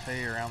he's going to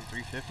pay around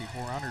 $350,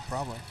 $400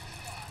 probably.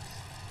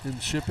 In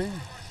shipping?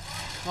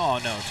 Oh,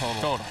 no,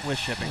 total. With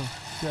shipping.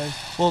 Okay.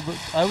 Well,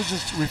 I was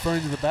just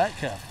referring to the back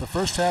half. The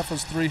first half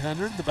was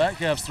 300. The back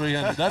half's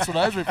 300. That's what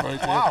I was referring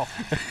to. Wow.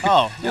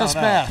 Oh, no, Yes,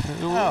 no. math.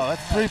 No,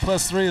 that's 3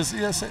 plus 3 is,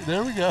 yes,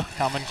 there we go.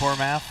 Common Core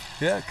math.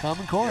 Yeah,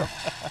 Common Core.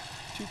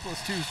 2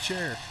 plus 2 is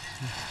chair.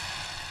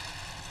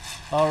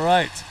 All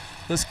right.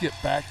 Let's get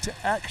back to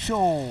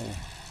action.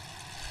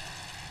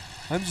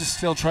 I'm just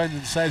still trying to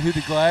decide who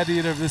the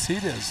gladiator of this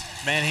heat is.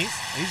 Man,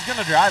 he's going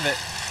to drive it.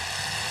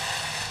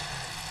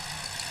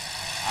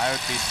 I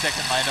would be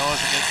sticking my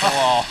nose against the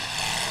wall.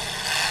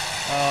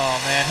 Oh,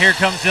 man. Here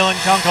comes Dylan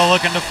Kunkel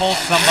looking to fold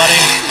somebody.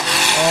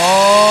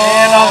 Oh.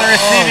 And on the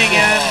receiving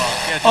end.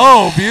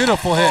 Oh,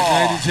 beautiful hit,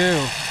 Oh.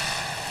 92.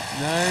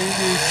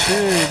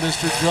 92,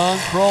 Mr. John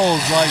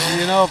Kroll's like,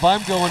 if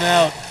I'm going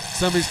out,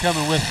 somebody's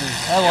coming with me.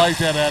 I like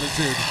that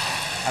attitude.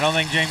 I don't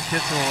think James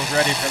Kitzel was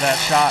ready for that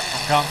shot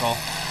from Kunkel.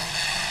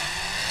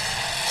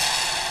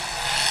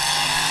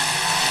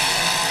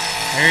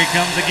 Here he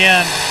comes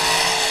again.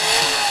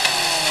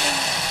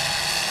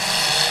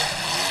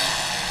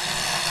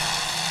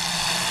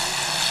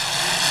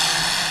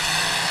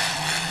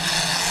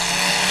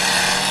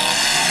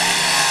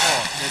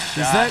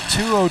 Is that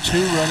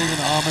 202 running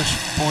an Amish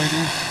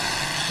pointy?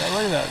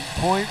 Look at that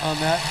point on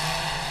that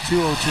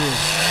 202.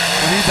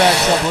 When he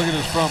backs up, look at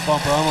his front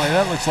bumper. I'm like,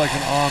 that looks like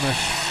an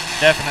Amish.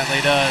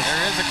 Definitely does.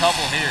 There is a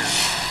couple here.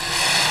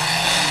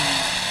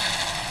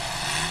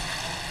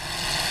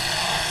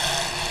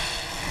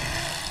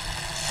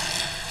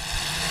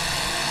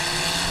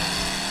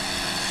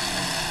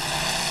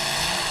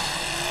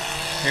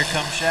 Here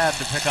comes Shad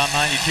to pick on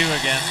 92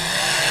 again.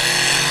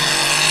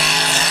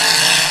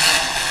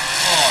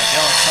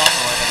 Dylan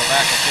Kunkel into the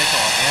back of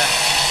Kitzel again.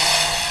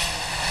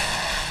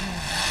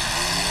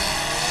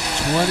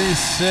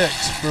 26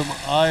 from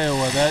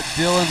Iowa. That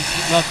Dylan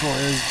Knuckle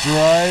is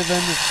driving.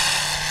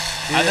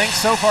 I think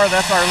so far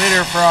that's our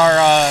leader for our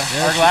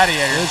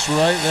Gladiators. It's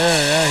right there.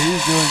 Yeah,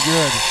 he's doing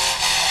good.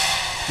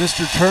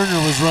 Mr. Turner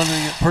was running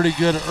it pretty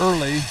good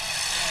early.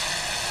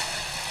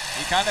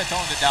 He kind of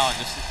toned it down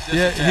just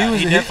Yeah, a tad.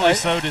 He definitely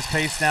slowed his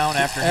pace down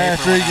after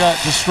Hafer he went got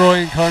out.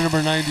 destroying car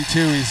number 92.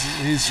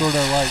 He's sort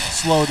of like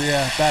slowed,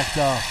 backed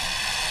off.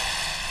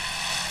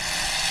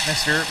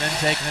 Mr. Ertman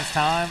taking his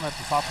time at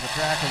the top of the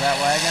track with that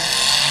wagon.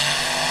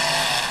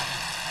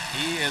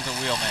 He is a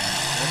wheelman.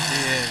 Yes,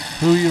 he is.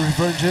 Who are you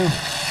referring to?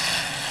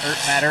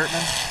 Matt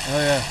Ertman. Oh,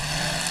 yeah.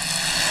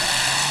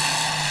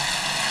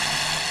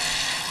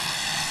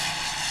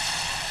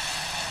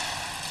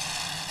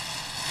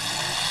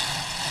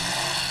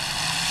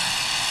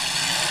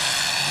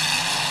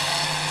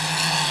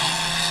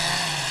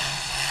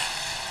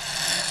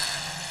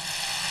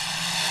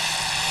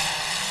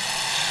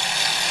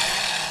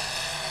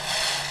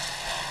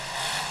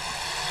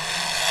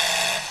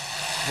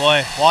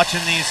 Boy,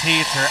 watching these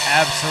heats are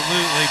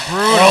absolutely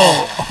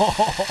brutal.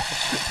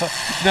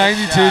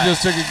 92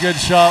 just took a good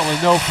shot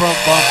with no front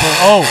bumper.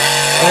 Oh,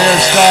 they are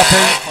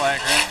stopping. Red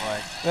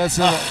flag. That's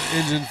an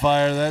engine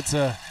fire.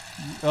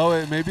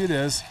 Maybe it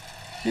is.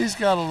 He's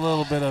got a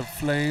little bit of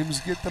flames.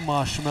 Get the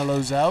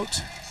marshmallows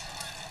out.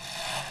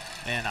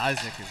 And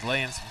Isaac is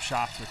laying some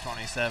shots with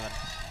 27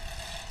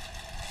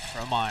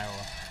 from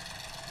Iowa.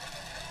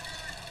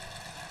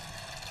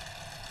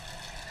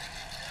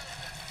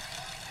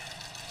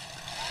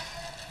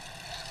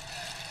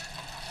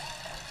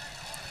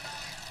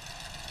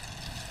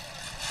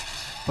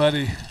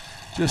 Buddy,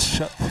 just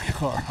shut the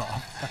car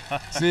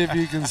off. See if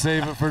you can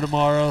save it for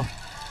tomorrow.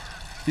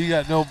 You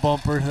got no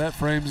bumper. That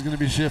frame's going to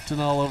be shifting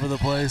all over the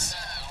place.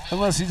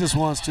 Unless he just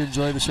wants to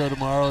enjoy the show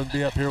tomorrow and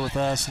be up here with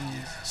us and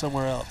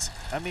somewhere else.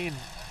 I mean,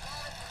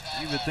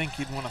 you would think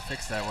you'd want to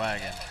fix that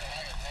wagon.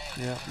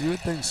 Yeah, you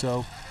would think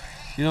so.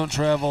 You don't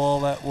travel all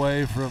that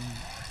way from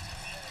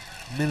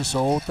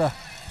Minnesota.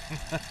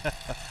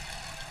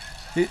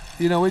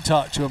 We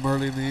talked to him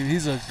early in the evening.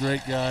 He's a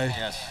great guy.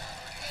 Yes.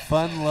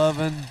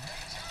 Fun-loving.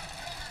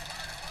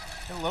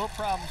 Had a little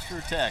problems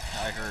through tech,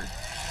 I heard.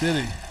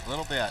 Did he? A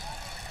little bit.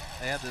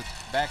 They had the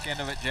back end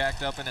of it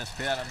jacked up in his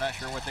pit. I'm not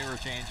sure what they were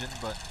changing,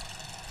 but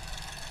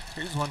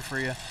Here's one for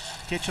you.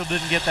 Kitchell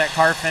didn't get that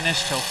car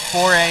finished till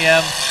 4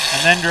 a.m.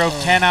 and then drove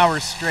 10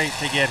 hours straight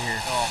to get here.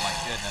 Oh my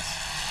goodness.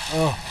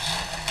 Oh.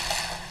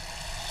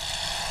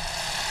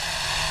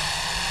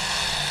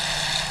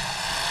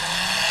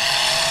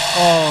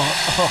 Oh,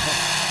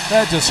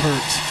 that just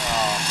hurts.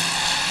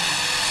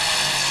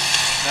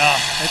 No,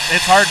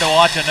 it's hard to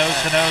watch a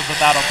nose-to-nose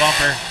without a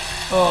bumper.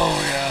 Oh,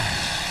 yeah.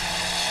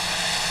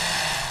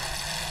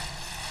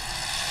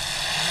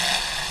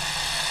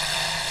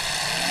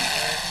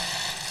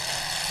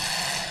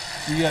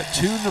 You got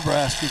 2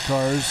 Nebraska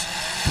cars,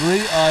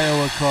 3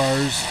 Iowa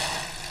cars.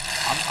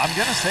 I'm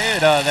going to say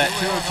it, that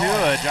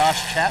 202, Josh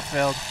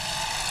Chatfield.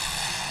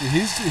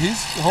 He's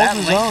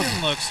holding his own. That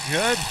Lincoln looks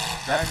good.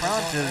 That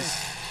front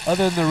is...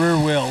 Other than the rear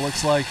wheel,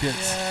 looks like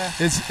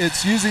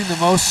it's using the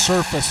most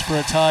surface for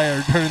a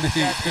tire during the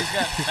heat. He's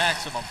got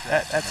maximum.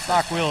 That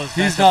stock wheel is.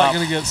 He's not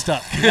going to get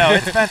stuck. No,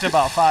 it's bent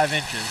about 5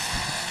 inches.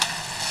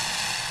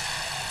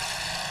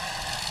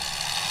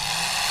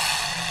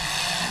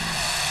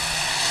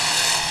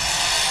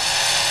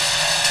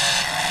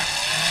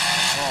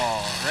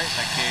 Oh, right in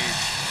the cage.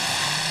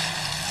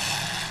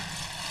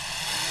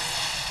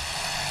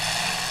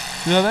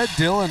 You know that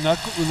Dylan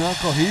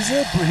Knuckle, he's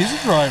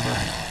a driver.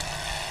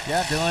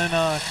 Yeah, Dylan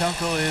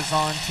Kunkel is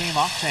on Team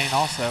Octane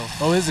also.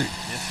 Oh, is he?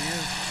 Yes, he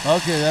is.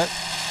 Okay,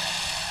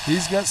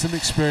 he's got some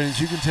experience.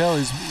 You can tell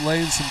he's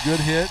laying some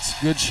good hits,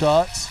 good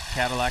shots.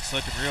 Cadillac's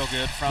looking real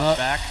good front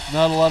back.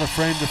 Not a lot of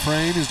frame to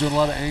frame. He's doing a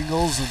lot of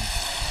angles and.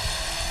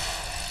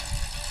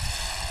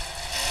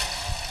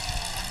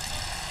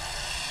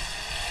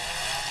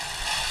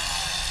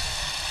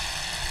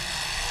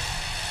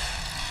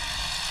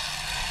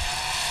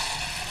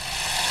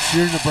 If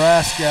you're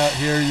Nebraska out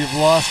here, you've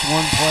lost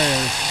 1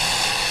 player,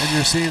 and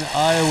you're seeing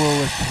Iowa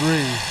with 3.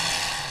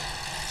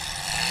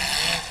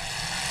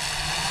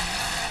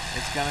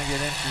 It's going to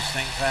get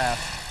interesting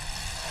fast.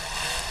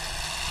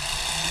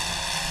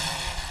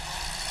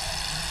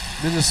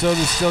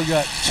 Minnesota's still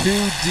got 2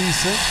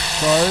 decent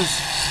cars.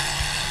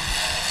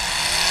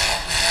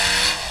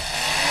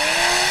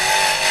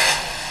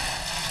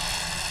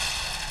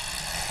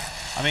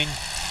 I mean,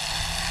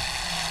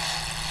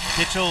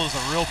 Kitchell is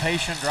a real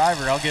patient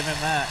driver. I'll give him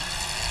that.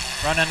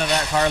 Front end of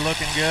that car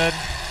looking good.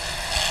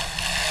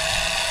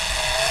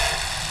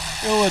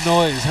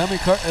 Illinois. How many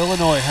cars from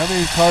Illinois?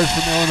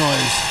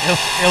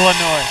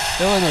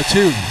 Illinois,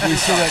 2. We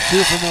still got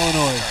 2 from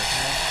Illinois.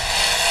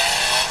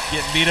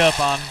 Getting beat up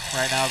on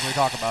right now as we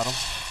talk about them.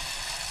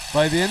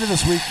 By the end of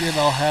this weekend,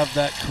 I'll have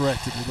that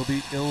corrected. It'll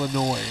be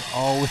Illinois.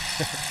 Always.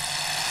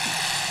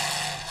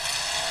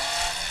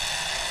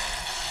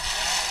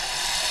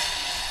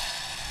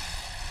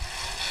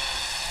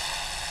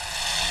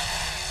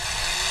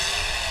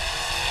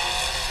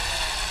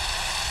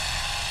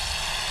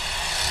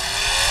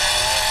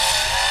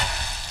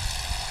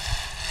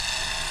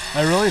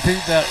 I really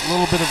think that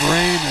little bit of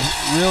rain is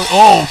really.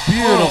 Oh,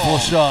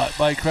 beautiful shot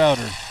by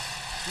Crowder.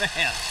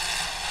 Man.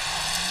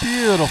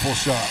 Beautiful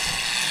shot.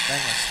 Thing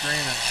was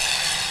screaming.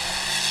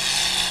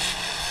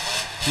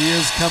 He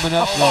is coming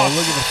up, though.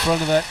 Look at the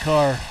front of that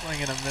car.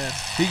 Swing and a miss.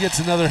 He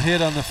gets another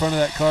hit on the front of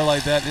that car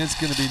like that, and it's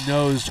going to be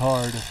nosed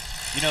hard.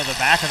 You know, the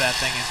back of that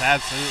thing is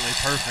absolutely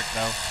perfect,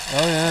 though.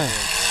 Oh, yeah.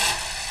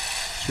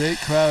 Jake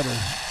Crowder.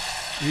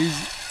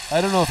 I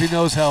don't know if he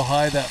knows how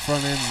high that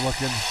front end's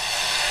looking.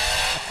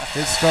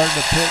 It's starting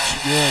to pitch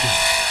good.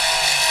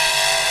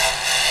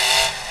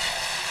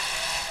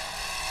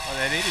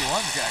 Well, that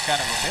 81's got kind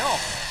of a bill.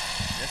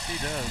 Yes, he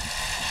does.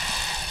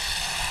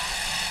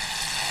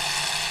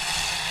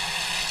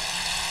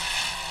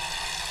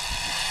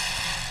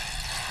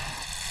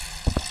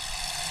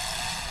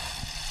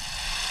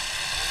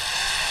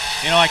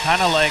 You know, I kind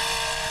of like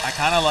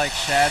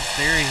Shad's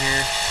theory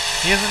here.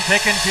 He isn't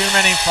picking too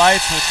many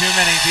fights with too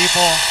many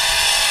people.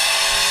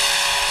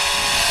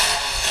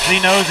 He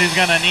knows he's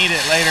going to need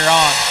it later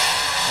on.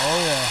 Oh,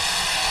 yeah.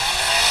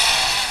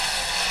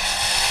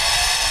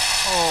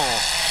 Oh.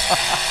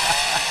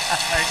 I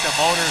think the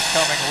motor's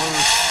coming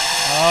loose.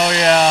 Oh,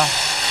 yeah.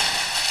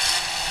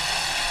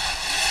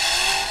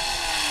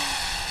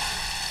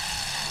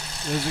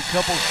 There's a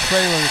couple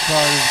trailer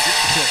cars.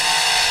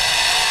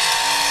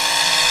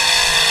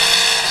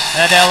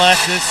 That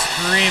LS is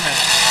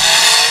screaming.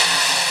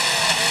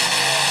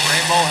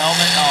 Rainbow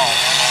helmet and all.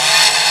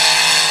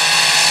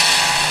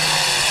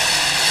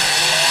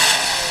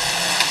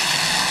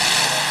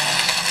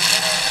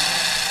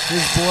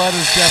 His blood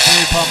is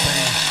definitely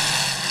pumping.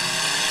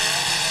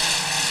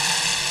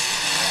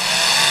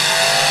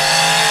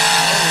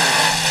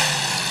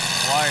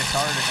 Wise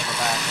Harding in the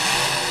back.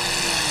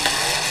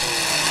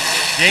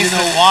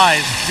 Jason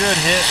Wise, good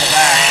hit in the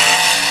back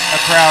of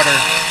Crowder.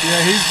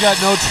 Yeah, he's got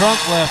no trunk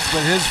left,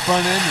 but his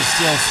front end is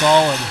still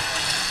solid.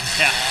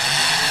 Yeah.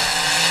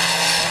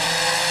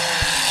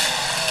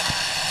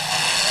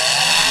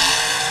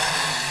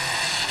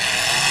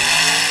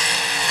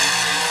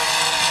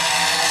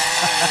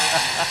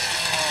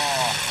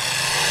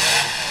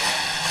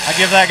 I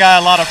give that guy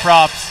a lot of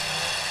props.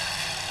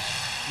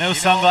 No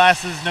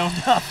sunglasses, no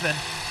nothing.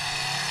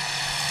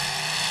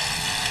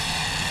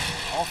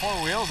 All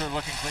 4 wheels are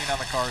looking clean on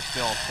the car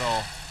still,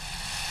 so.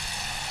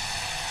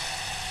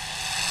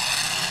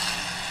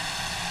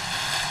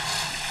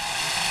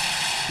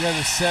 Yeah,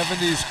 the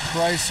 70s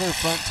Chrysler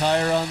front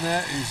tire on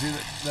that. You see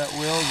that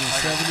wheel is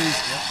the 70s?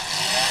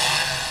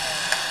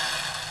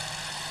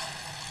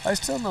 Yep. I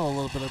still know a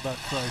little bit about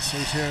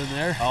Chryslers here and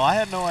there. Oh, I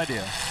had no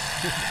idea.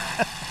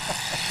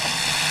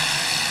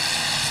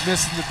 It's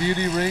missing the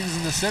beauty rings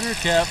and the center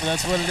cap, but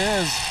that's what it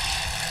is.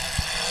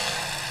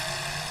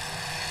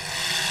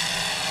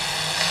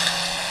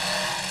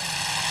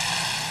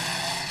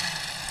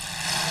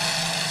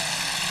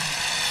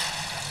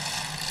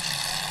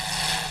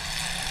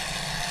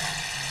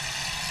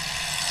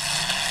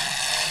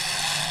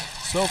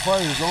 So far,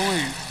 there's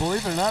only,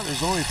 believe it or not,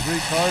 there's only 3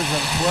 cars out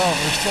of 12.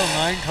 There's still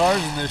 9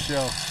 cars in this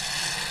show.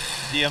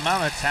 The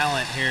amount of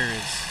talent here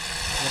is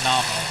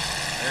phenomenal.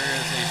 There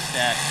is a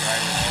stack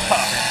driver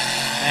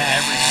in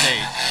every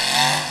state,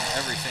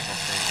 every single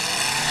state.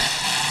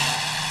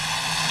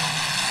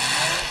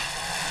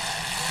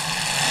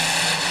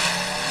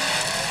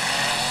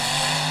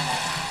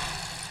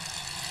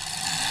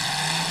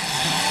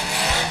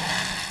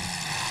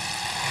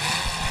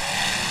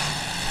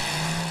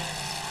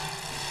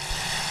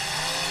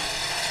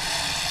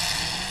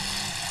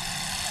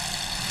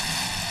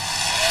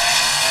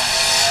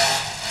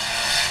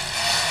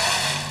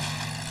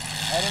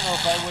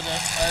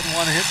 I'd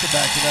want to hit the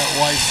back of that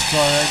Weiss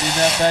car. I mean,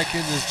 that back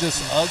end is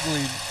just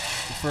ugly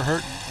for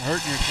hurting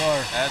your car.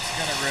 That's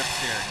gonna rip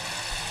steering.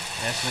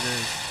 Yes, it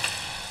is.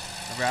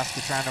 Nebraska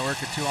trying to work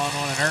a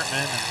 2-on-1 in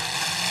Ertman. And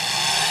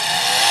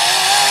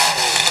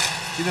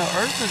you know,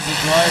 Ertman's a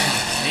driver.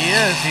 he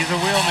is. He's a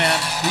wheelman.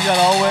 He got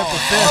all the way up to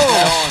 5th.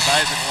 That was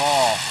Isaac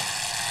Wall.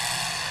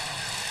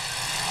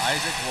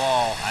 Isaac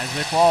Wall.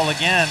 Isaac Wall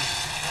again.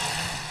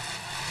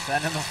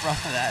 Send him in front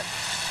of that.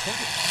 I think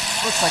it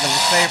looks like a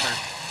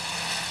LeFevre.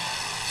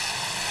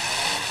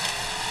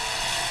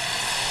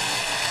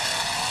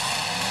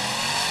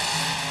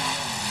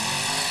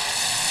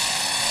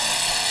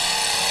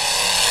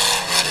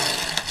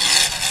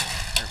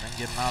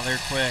 Getting out of there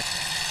quick.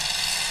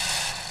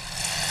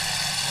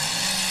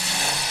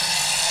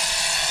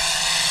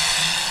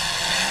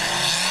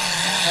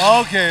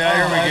 Okay,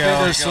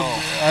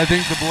 I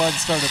think the blood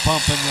started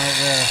pumping right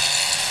there.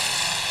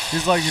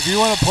 He's like, if you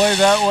want to play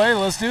that way,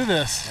 let's do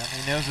this. Yep,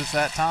 he knows it's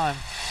that time.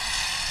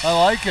 I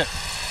like it.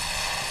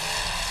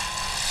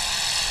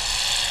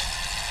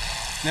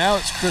 Now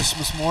it's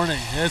Christmas morning.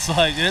 It's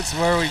like, it's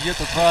where we get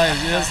the prize.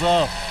 Yes,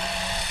 though.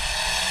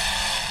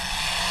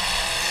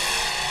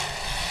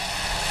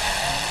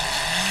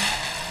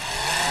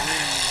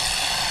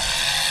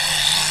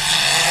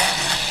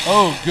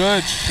 Oh,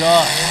 good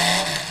shot.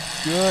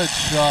 Good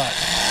shot.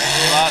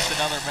 We lost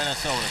another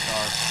Minnesota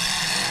car.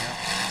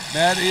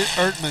 Matt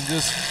Ertman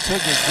just took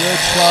a good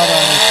shot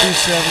on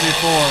his 274.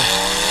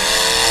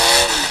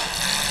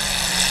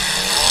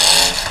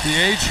 The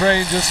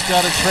A-Train just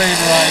got a train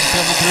ride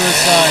coming through his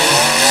side.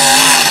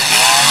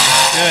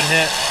 Good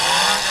hit.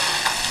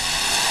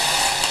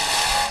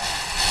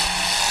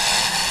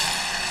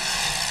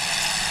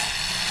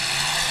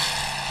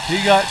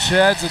 He got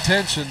Chad's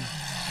attention.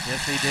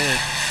 Yes, he did.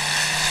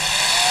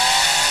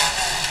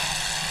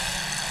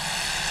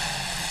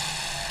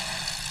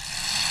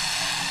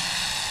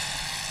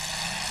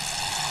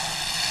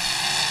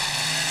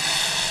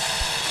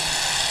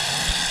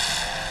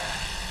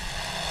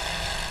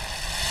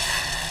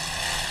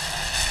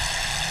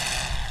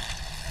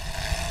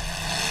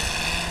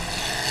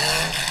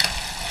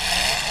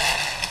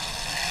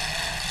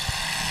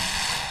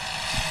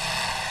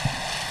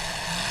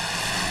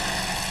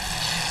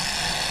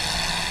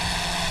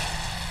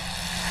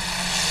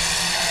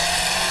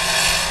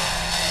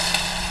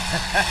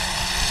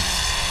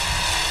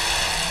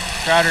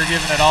 Crowder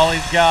giving it all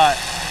he's got.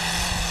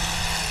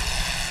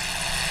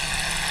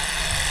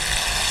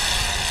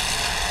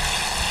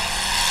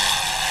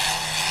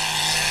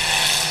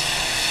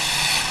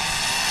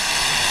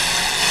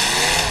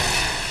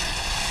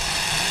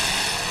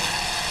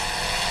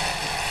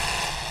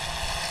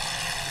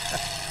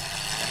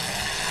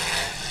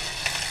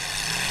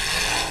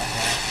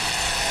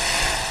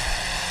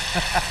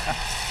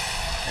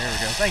 There we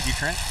go. Thank you,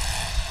 Trent.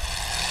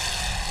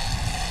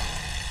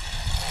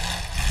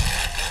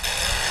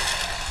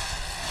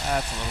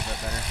 That's a little bit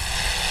better.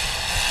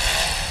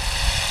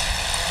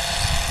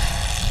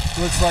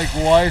 Looks like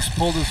Weiss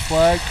pulled his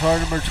flag. Car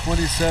number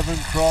 27,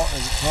 car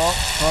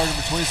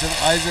number 27,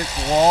 Isaac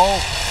Wall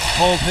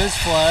pulled his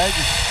flag.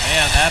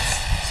 Man,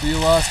 that's... So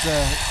you lost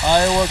an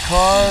Iowa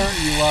car,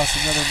 you lost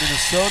another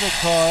Minnesota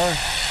car.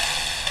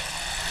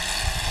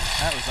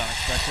 That was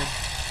unexpected.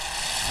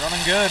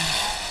 Running good.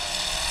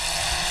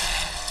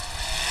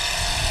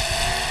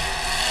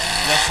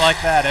 Just like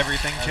that,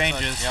 everything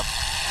changes. Yep.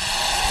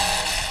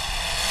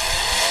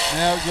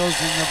 Now it goes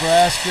to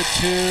Nebraska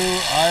 2,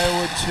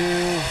 Iowa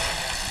 2.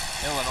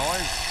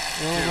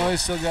 Illinois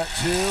still got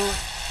 2.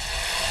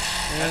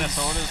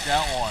 Minnesota's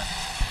got 1.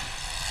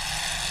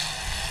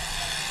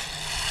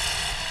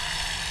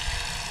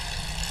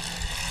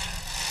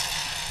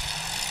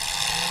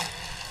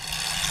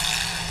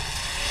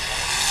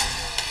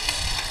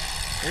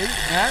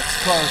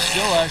 Matt's car is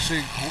still actually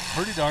in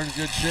pretty darn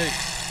good shape.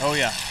 Oh,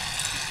 yeah.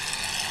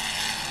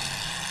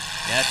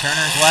 Yeah,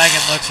 Turner's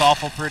wagon looks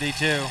awful pretty,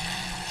 too.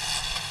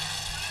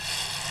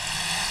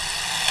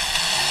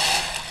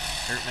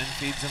 Kurtman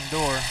feeds him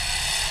door.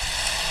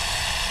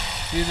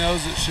 He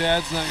knows that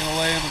Shad's not going to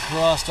lay him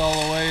across all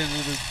the way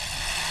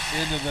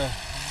into the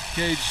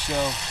cage,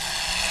 so.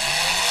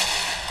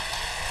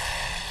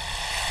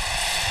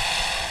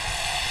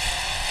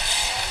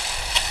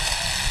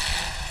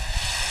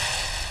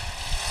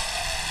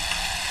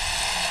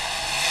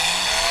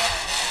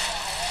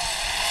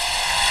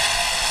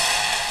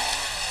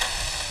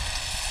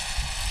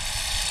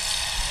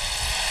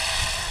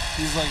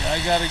 He's like, I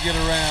got to get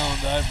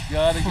around. I've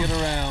got to get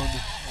around.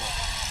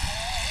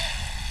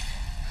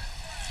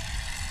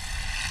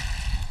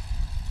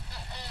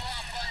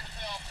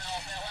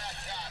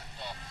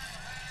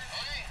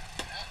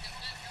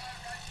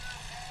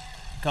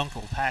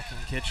 Kunkel packing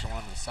Kitchell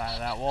on the side of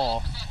that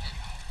wall.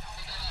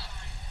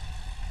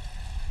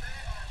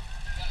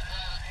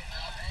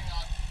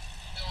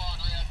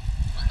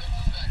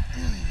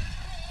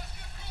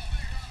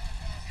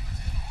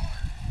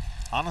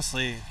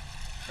 Honestly,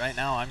 right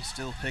now I'm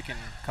still picking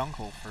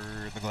Kunkel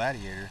for the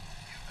Gladiator.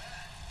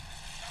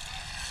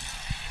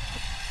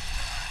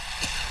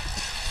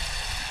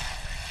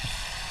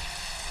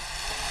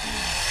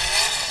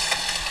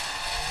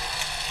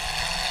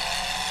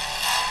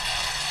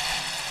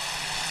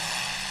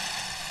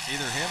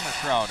 Either him or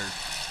Crowder.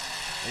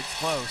 It's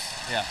close.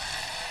 Yeah.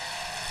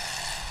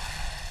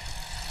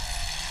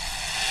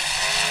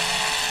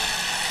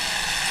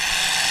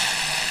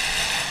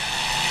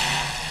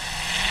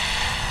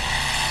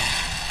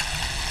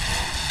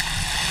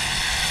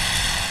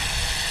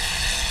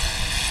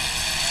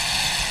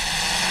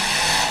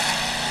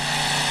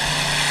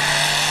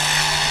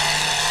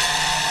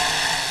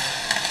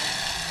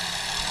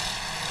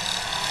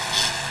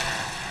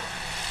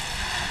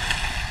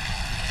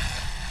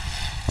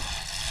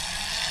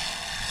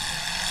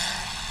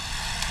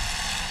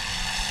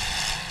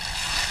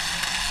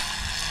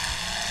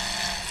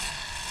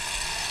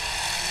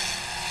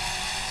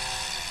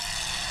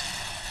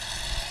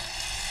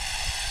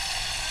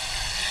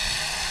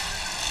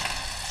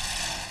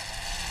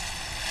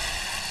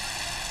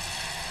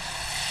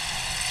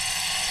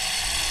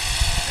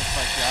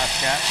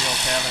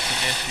 Catfield's having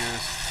some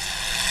issues.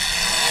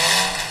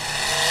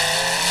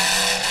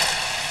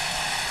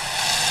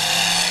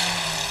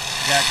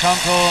 We got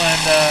Kunkel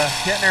and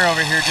Kittner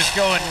over here just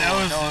going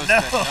nose to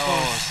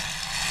nose.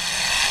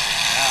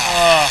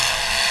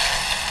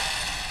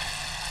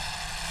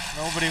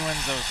 Nobody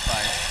wins those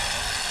fights.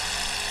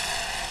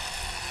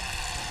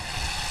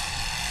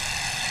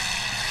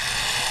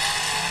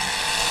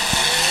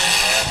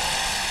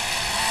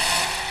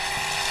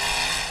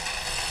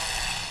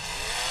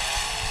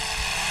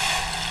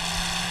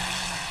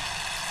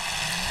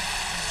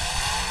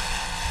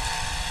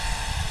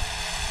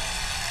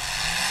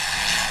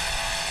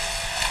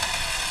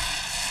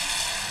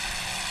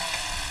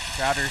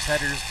 Crowder's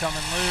header's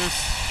coming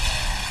loose.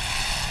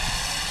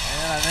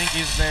 And I think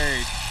he's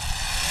buried.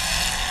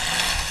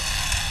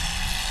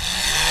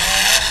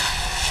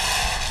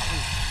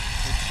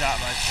 Good shot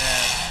by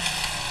Chad.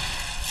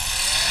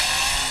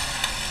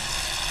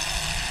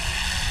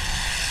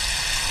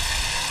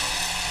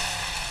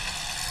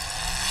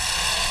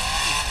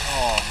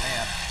 Oh,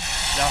 man.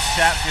 Josh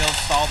Chatfield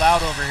stalled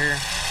out over here.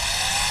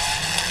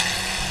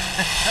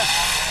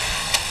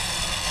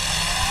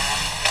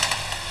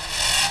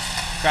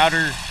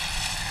 Crowder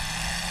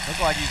looks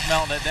like he's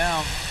melting it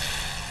down.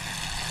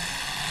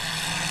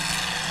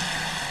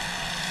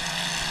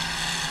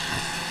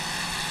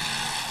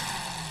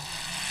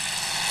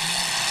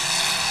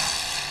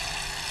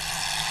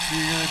 So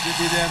you're going to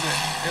be down to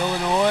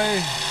Illinois,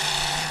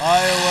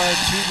 Iowa,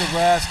 2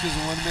 Nebraskas,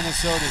 and 1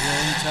 Minnesota here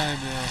anytime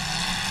now.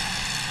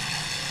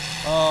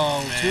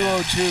 Oh,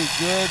 Man. 202,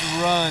 good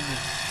run.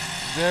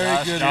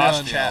 Very good Josh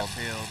run.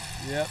 Chatfield.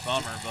 Yep.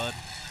 Bummer, bud.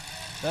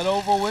 That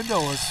oval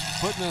window was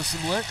putting us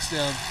some licks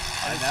down.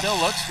 It still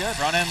looks good.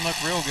 Front end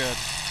looked real good.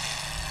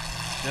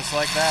 Just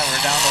like that,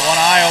 we're down to 1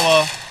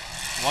 Iowa,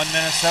 1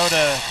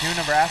 Minnesota, 2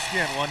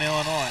 Nebraska, and 1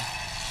 Illinois.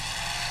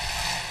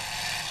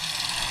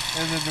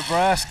 And then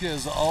Nebraska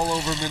is all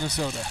over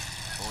Minnesota.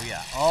 Oh,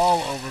 yeah.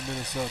 All over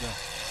Minnesota.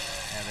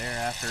 Yeah, they're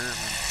after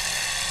Irvin.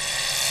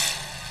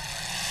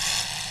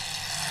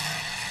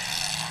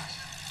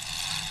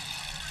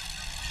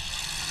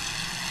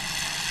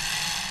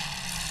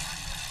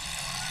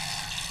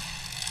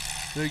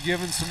 They're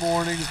giving some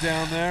warnings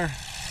down there.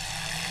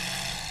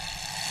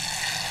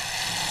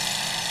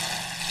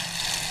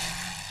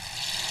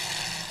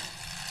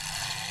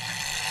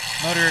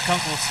 Motor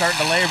Kunkel's starting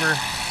to labor.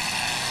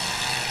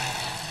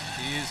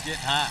 He is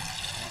getting hot.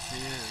 Yes, he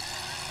is.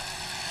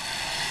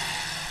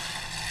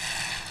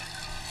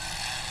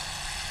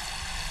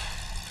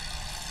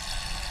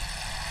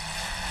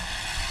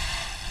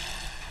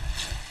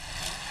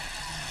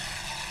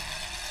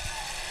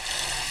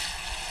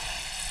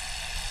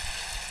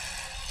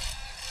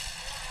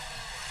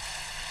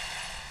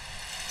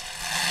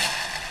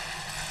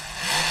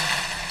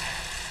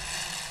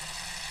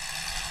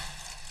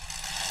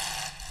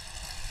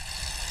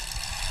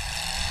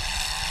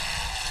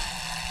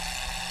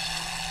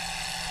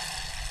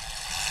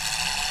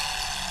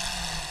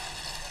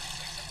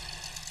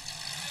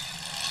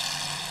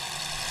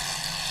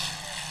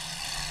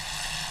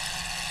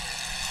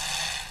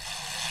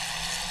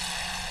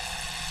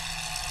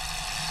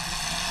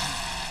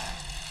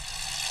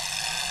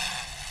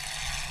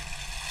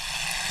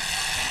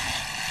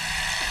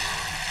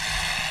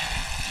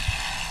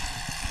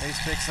 Pace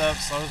picks up,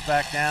 slows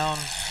back down.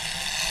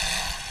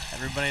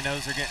 Everybody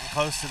knows they're getting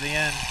close to the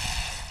end.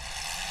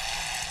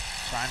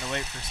 Trying to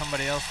wait for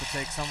somebody else to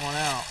take someone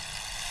out.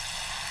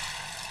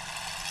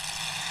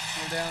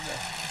 We're down to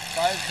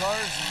 5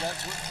 cars, and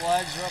that's what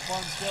flags are up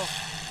on still.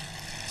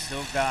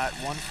 Still got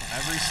 1 from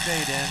every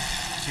state in,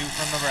 2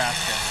 from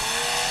Nebraska.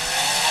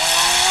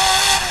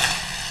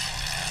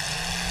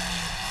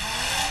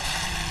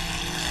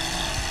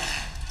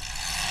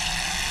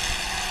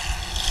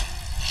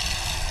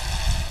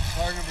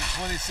 Car number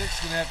 26 is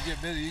going to have to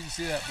get busy. You can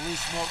see that blue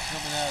smoke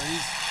coming out.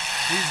 He's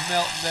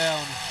melting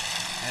down.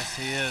 Yes,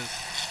 he is.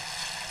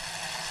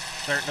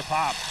 Starting to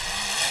pop.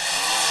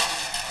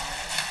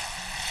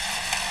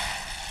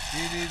 He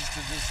needs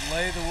to just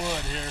lay the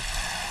wood here.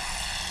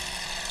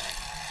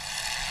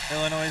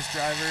 Illinois'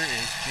 driver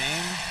is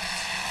James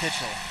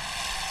Kitchell.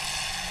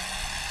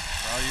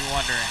 For all you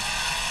wondering.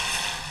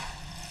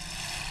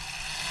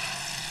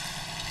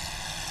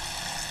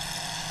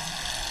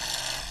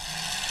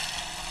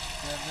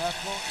 We have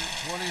Knuckle,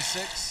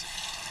 26.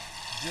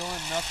 Dylan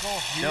Knuckle.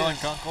 Dylan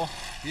Kunkel.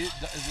 Is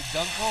it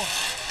Dunkel?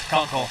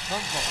 Kunkel.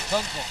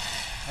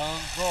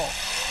 Kunkel.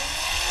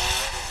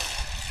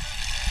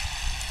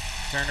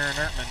 Turner and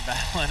Ertman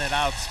battling it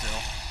out still.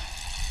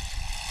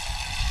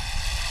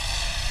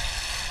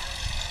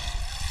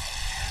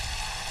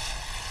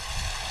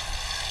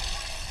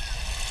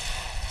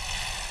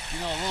 You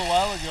know, a little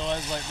while ago, I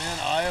was like, man,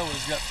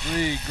 Iowa's got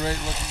 3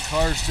 great-looking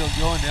cars still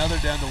going. Now they're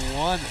down to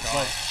 1. It's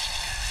like,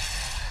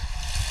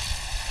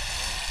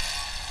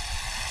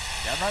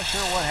 Yeah, I'm not sure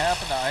what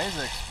happened to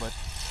Isaacs, but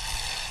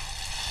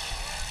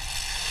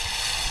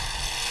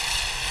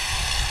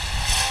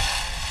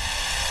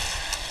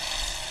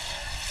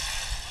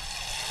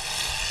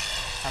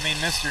I mean,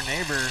 Mr.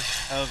 Neighbor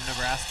of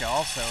Nebraska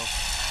also.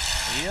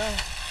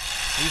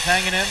 He's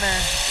hanging in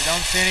there. You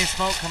don't see any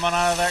smoke coming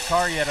out of that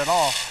car yet at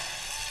all.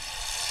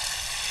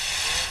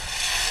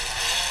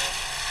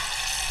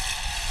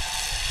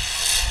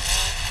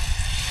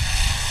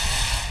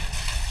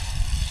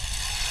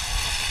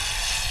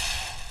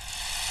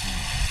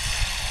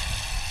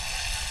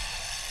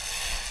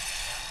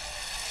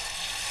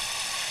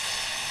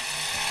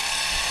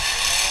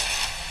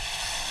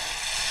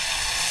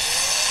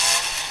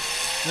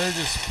 they're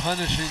just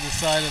punishing the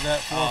side of that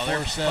 447. Oh,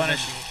 they're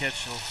punishing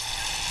Kitchell.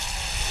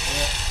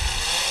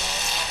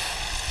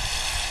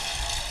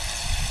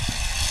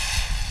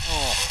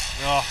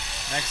 Oh,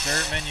 next to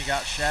Ertman, you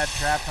got Shad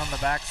trapped on the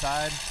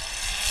backside.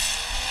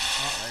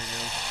 Oh, there he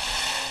goes.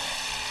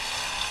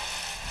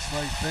 It's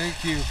like,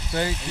 thank you,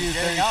 thank you, He's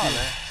getting thank out you. of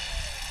there.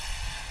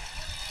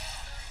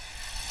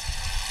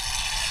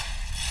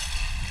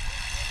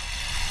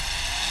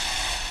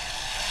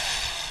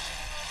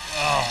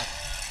 Oh,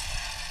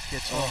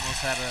 Kitchell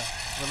almost had a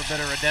little bit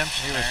of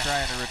redemption. He was there.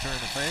 trying to return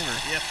the favor.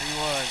 Yep, he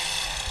was.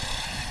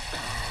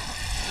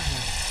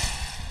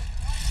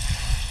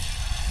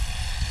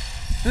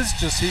 This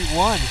is just heat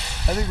 1. I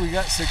think we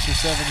got 6 or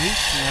 7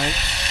 heats tonight.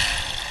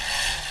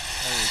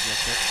 There he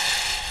gets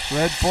it.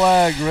 Red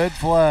flag, red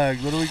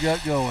flag. What do we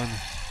got going?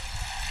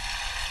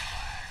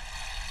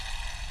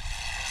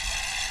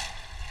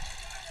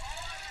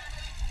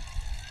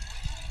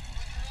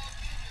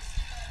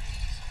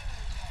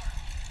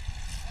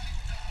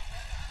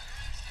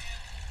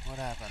 What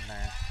happened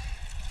there?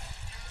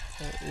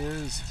 That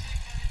is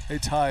a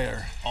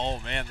tire. Oh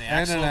man, the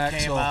And an axle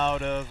came axle.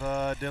 out of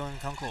Dylan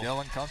Kunkel.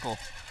 Dylan Kunkel.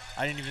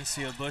 I didn't even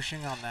see a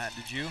bushing on that.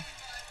 Did you?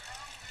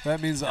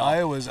 That means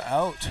Iowa's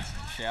out.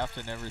 Shaft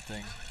and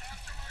everything.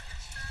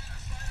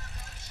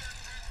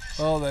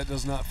 Oh, that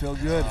does not feel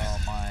good. Oh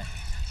my.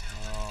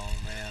 Oh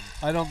man.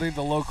 I don't think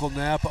the local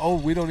Napa. Oh,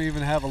 we don't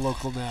even have a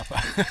local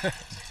Napa.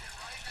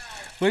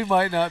 We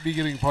might not be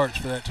getting parts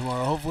for that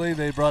tomorrow. Hopefully,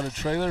 they brought a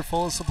trailer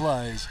full of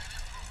supplies.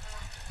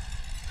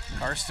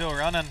 Car's still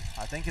running.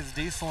 I think it's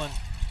dieseling.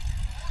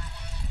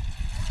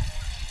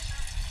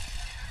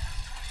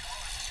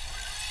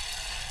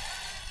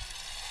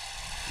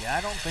 Yeah,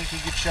 I don't think he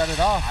could shut it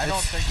off. I don't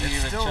think he it's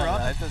even still shut it.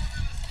 running. I just-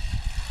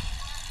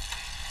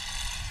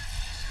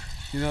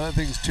 You know, that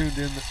thing's tuned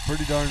in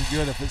pretty darn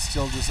good if it's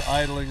still just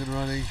idling and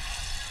running.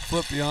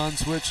 Flip the on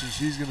switch and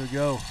she's going to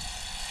go.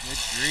 Good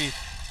grief.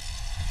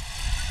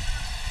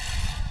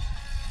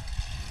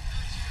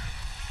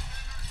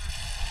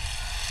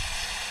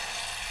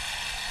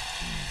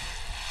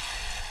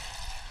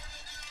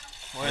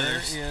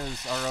 Where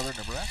is our other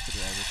Nebraska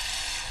driver?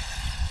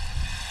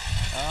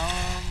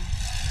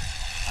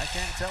 I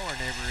can't tell where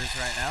Neighbor is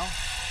right now.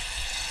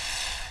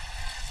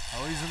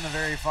 Oh, he's in the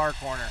very far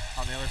corner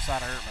on the other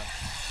side of Ertman.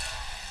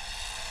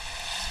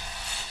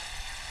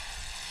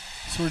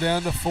 So we're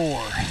down to 4.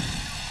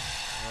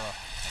 Ugh,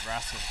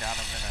 Nebraska's got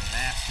him in a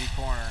nasty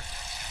corner.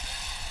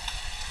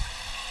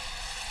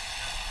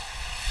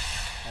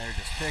 They're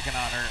just picking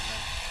on Ertman.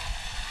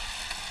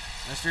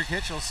 Mr.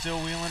 Kitchell's still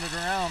wheeling it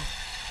around.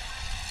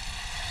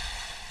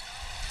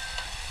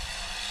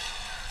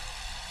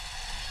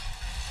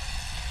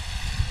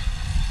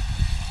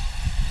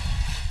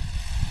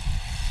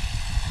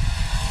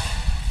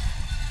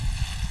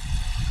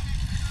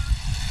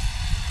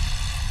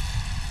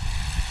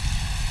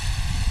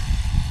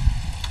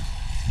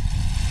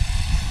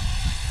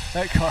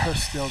 That car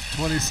is still,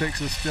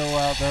 26 is still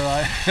out there,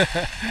 right?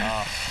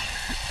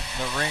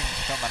 The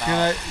ring's coming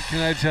out.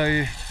 Can I tell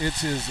you,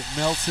 it is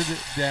melted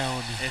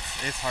down.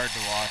 It's hard to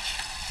watch.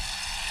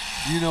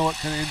 Do you know what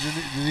kind of engine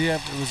did he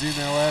have? Was he an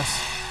LS?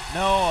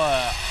 No,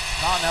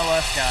 not an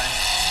LS guy.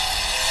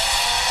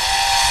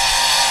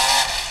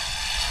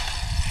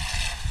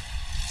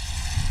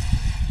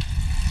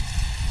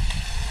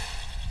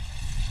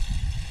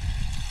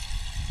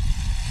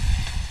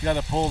 You got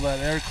to pull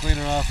that air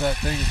cleaner off that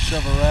thing and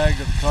shove a rag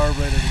to the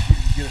carburetor to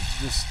get it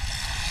just.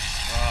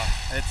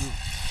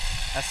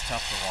 That's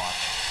tough to watch.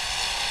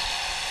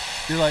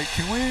 You're like,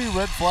 can we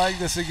red flag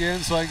this again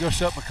so I can go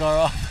shut my car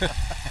off?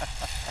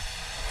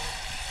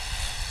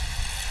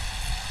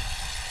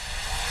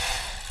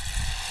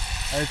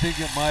 I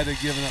think it might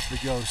have given up the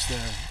ghost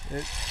there.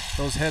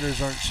 Those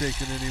headers aren't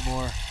shaking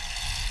anymore.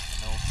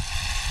 Nope.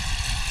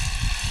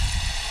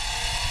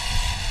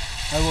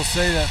 I will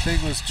say that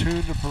thing was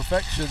tuned to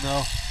perfection,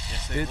 though.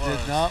 Yes, it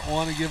did not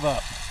want to give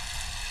up.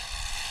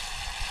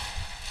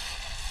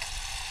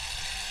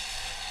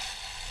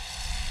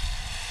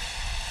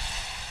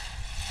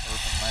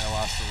 Urban might have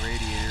lost the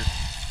radiator.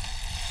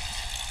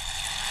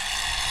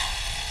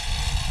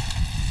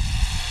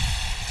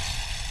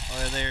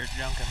 Oh, they're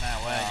junking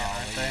that wagon,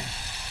 aren't they?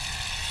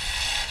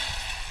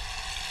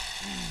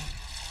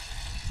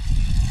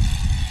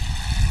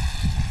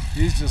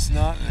 He's just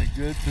not in a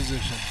good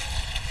position.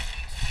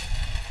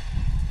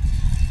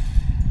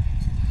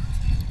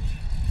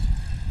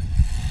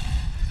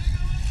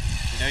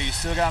 You know, you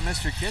still got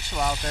Mr. Kitchell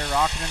out there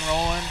rocking and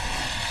rolling.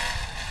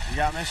 You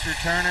got Mr.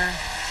 Turner,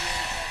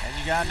 and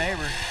you got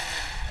Neighbor.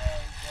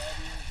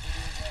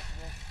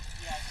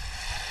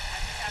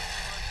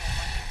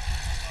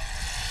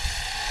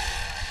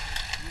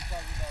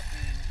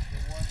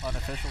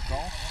 Unofficial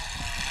call?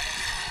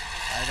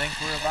 I think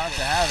we're about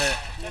to have it.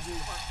 We'll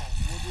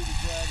do the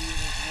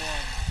Gladiators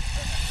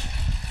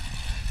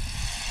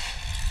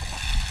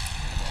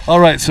 1. All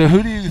right, so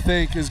who do you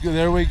think is good?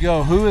 There we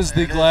go. Who is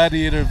the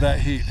gladiator of that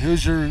heat?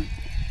 Who's your...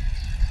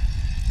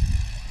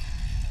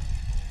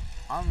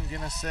 I'm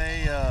going to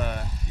say...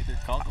 either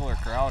Kunkel or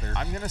Crowder.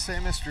 I'm going to say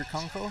Mr.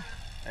 Kunkel,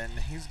 and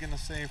he's going to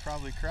say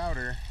probably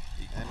Crowder.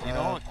 And you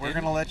know, we're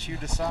going to let you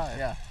decide.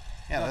 Yeah.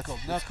 Knuckle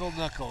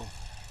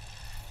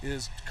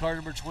is car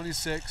number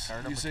 26. Car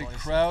You number say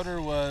 26. Crowder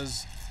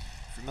was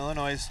From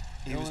Illinois,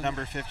 he was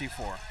number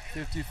 54.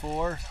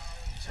 54.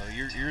 So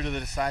you're the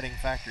deciding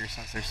factor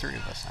since there's three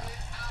of us now.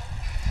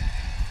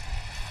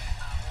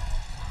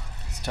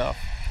 It's tough.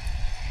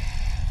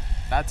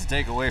 Not to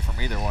take away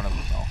from either one of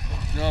them, though.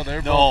 No,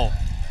 they're both. No,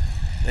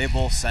 they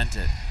both sent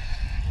it.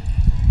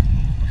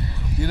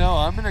 You know,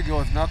 I'm going to go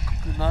with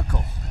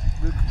Knuckle.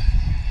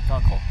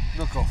 Kunkel.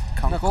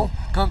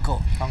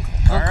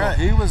 All right.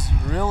 He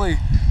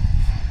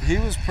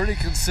was pretty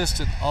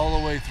consistent all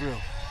the way through.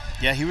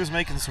 Yeah, he was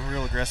making some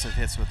real aggressive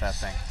hits with that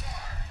thing.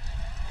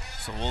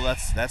 So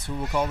that's who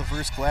we'll call the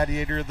first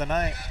gladiator of the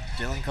night,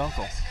 Dylan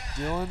Kunkel.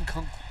 Dylan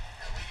Kunkel.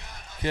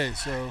 Okay,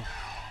 so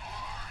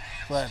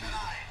gladiator.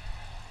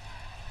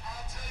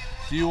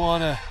 Do we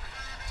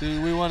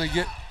want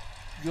to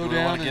go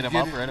down and get him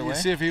up right away?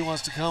 See if he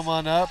wants to come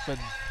on up, and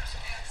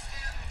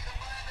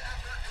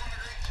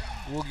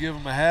we'll give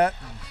him a hat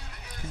and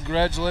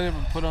congratulate him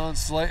and put on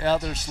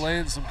out there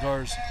slaying some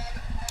cars.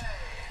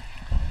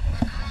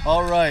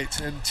 All right,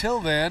 until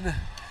then,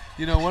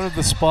 you know, one of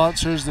the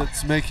sponsors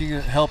that's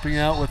helping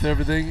out with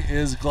everything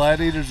is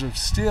Gladiators of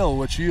Steel,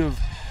 which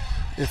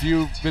if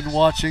you've been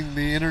watching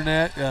the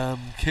internet,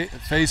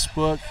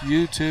 Facebook,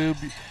 YouTube,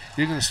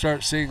 you're going to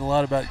start seeing a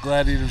lot about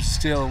Gladiators of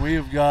Steel. And we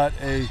have got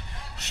a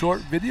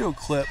short video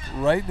clip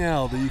right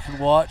now that you can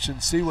watch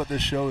and see what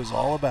this show is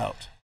all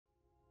about.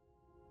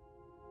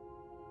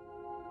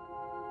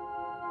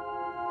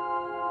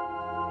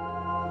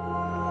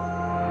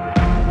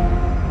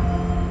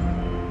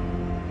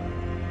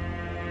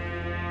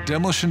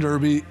 Demolition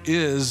Derby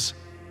is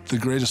the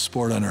greatest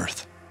sport on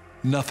earth.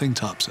 Nothing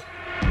tops it.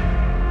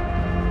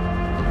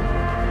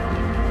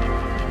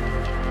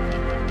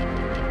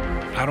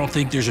 I don't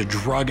think there's a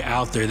drug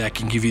out there that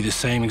can give you the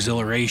same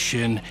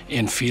exhilaration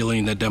and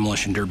feeling that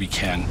Demolition Derby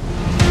can.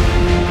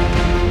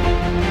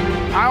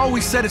 I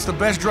always said it's the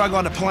best drug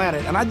on the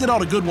planet, and I did all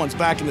the good ones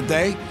back in the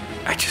day.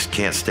 I just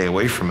can't stay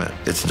away from it.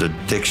 It's an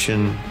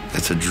addiction.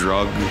 It's a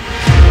drug.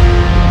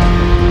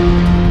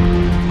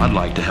 I'd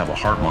like to have a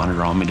heart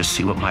monitor on me to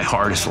see what my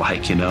heart is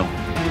like, you know?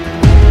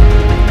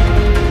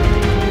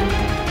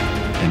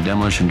 And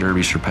Demolition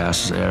Derby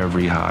surpasses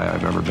every high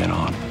I've ever been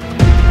on.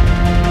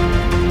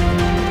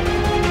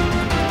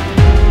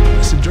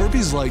 So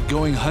Derby's like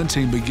going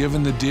hunting but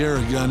giving the deer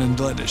a gun and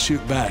letting it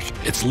shoot back.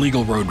 It's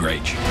legal road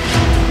rage.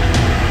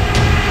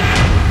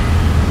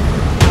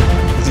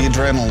 The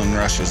adrenaline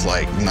rush is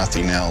like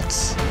nothing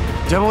else.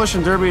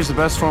 Demolition Derby is the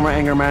best form of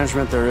anger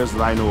management there is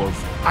that I know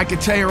of. I can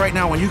tell you right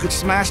now, when you could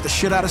smash the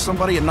shit out of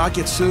somebody and not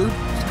get sued,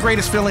 it's the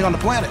greatest feeling on the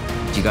planet.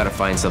 You gotta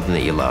find something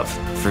that you love.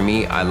 For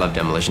me, I love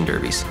demolition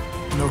derbies.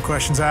 No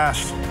questions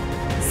asked.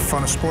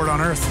 Funnest sport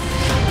on earth.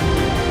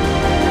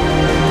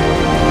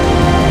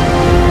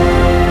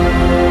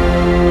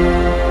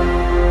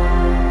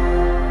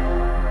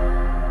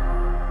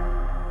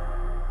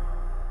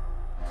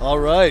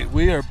 right,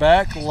 we are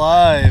back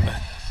live.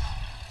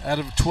 Out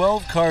of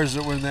 12 cars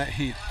that were in that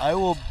heat, I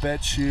will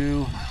bet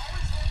you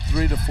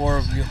 3 to 4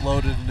 of them get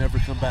loaded and never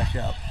come back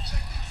out.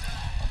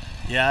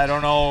 Yeah, I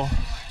don't know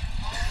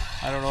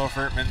if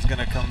Ertman's going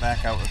to come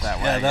back out with that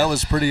wagon. Yeah, that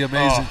was pretty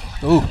amazing.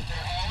 Ooh.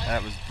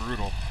 That was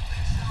brutal.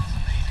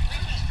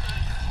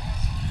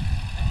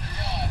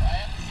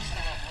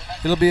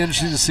 It'll be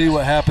interesting to see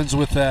what happens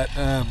with that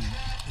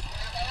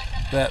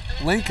that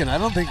Lincoln. I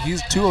don't think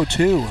he's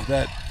 202.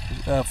 That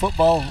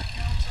football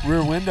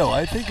rear window,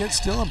 I think it's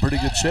still in pretty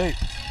good shape.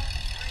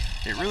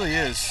 It really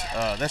is.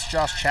 That's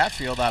Josh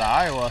Chatfield out of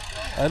Iowa.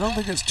 I don't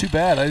think it's too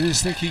bad. I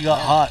just think he got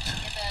hot.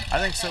 I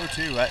think so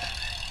too.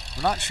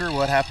 I'm not sure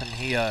what happened.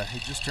 He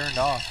just turned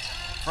off.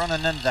 Front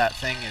end of that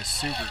thing is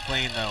super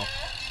clean though.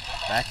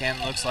 Back end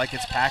looks like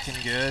it's packing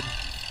good.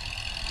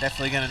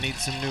 Definitely going to need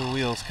some new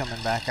wheels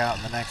coming back out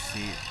in the next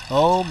heat.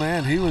 Oh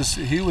man, he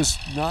was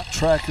not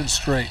tracking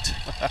straight.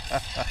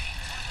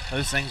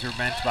 Those things are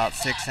bent about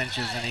 6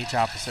 inches in each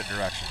opposite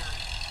direction.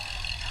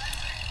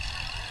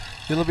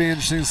 It'll be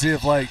interesting to see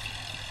if, like,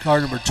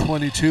 car number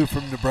 22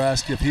 from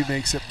Nebraska, if he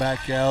makes it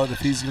back out, if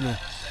he's going to,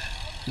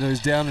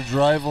 he's down the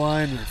drive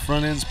line and the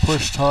front end's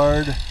pushed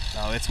hard.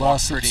 No, it's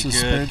lost some pretty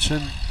suspension.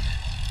 Good.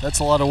 That's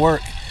a lot of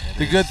work.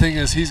 The good thing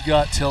is he's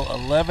got till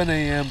 11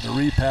 a.m. to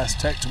repass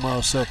tech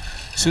tomorrow, so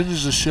as soon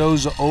as the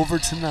show's over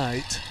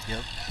tonight,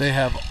 they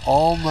have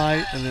all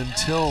night and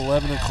until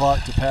 11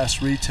 o'clock to pass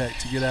retech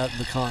to get out in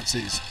the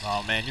consies.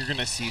 Oh man, you're going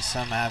to see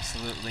some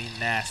absolutely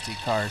nasty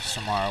cars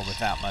tomorrow with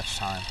that much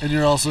time. And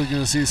you're also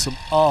going to see some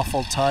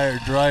awful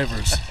tired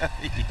drivers.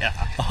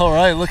 Yeah. All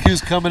right, look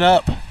who's coming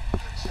up.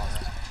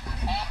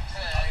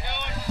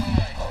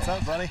 What's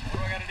up, buddy? What do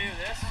I got to do,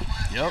 this?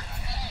 Yep.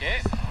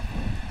 Okay.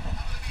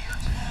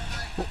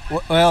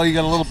 Well, you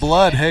got a little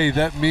blood. Hey,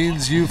 that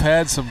means you've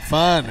had some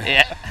fun.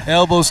 Yeah.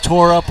 Elbows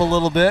tore up a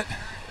little bit.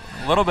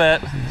 A little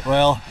bit.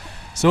 Well,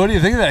 so what do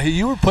you think of that?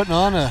 You were putting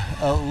on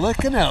a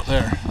licking out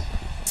there.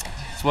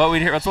 That's what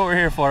we're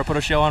here for. Put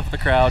a show on for the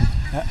crowd.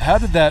 How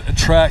did that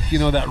attract,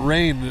 that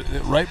rain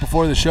right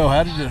before the show?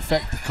 How did it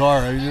affect the car?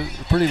 I mean, it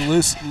was pretty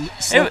loose.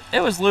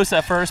 It was loose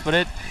at first,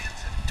 but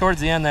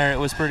towards the end there, it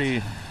was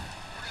pretty.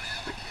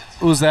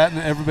 It was that,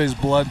 and everybody's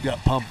blood got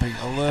pumping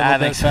a little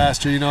bit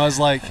faster. I was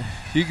like,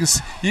 you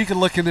can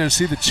look in there and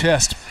see the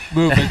chest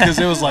moving because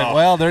it was like,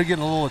 well, they're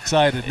getting a little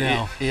excited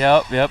now.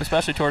 Yep,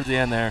 especially towards the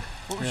end there.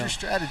 What was your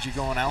strategy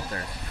going out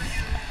there?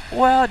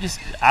 Well,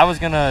 I was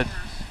gonna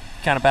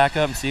kind of back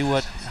up and see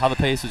how the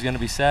pace was gonna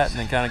be set, and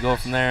then kind of go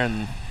from there.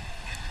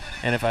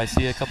 And if I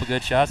see a couple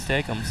good shots,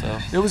 take them. So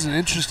it was an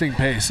interesting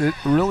pace. It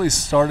really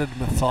started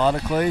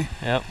methodically.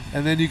 Yep.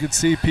 And then you could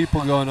see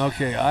people going,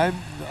 okay,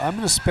 I'm going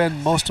to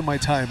spend most of my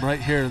time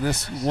right here in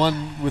this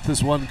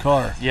one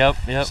car. Yep.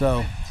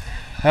 So,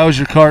 how was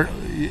your car?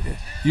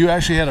 You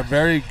actually had a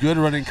very good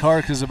running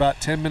car because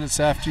about 10 minutes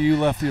after you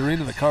left the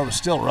arena, the car was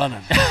still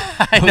running.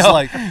 I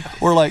know.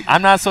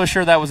 I'm not so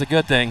sure that was a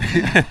good thing.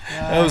 It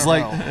was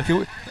like.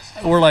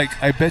 We're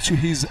like, I bet you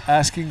he's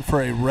asking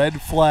for a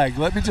red flag.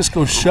 Let me just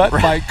go shut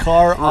my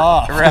car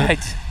off. Right.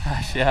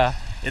 Gosh, yeah.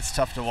 It's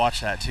tough to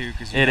watch that too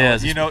because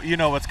you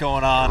know what's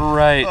going on.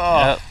 Right.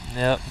 Oh.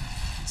 Yep.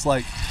 It's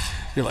like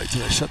you're like,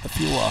 did I shut the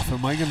fuel off?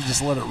 Am I going to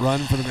just let it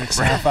run for the next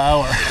half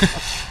hour?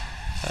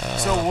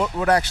 So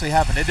what actually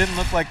happened? It didn't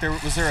look like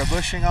was there a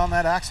bushing on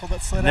that axle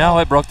that slid out? No,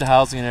 it broke the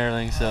housing and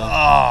everything. So.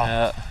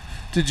 Yeah.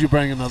 Did you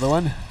bring another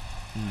one?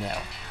 No.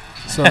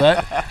 So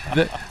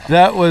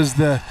that was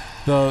the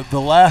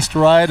last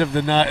ride of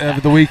the night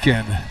of the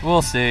weekend.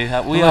 We'll see.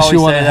 We always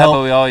say that,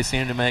 but we always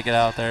seem to make it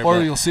out there.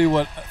 Or you'll see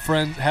what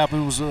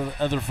happens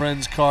with other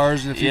friends'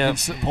 cars, and if you can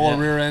pull a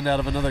rear end out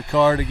of another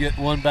car to get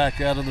one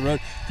back out on the road,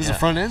 because the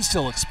front end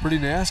still looks pretty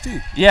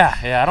nasty.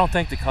 Yeah. I don't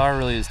think the car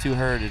really is too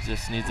hurt. It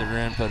just needs a rear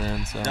end put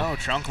in. So. No,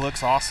 trunk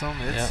looks awesome.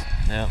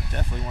 Yep.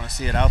 Definitely want to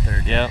see it out there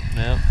again.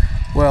 Yep.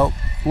 Well,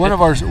 one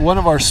of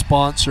our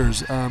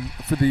sponsors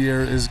for the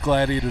year is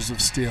Gladiators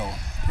of Steel,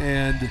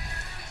 and.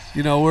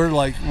 We're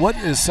like, what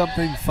is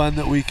something fun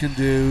that we can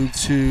do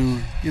to,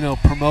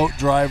 promote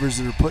drivers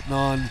that are putting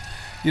on,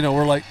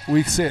 we're like,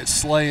 we say it's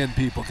slaying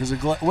people. Because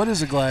what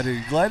is a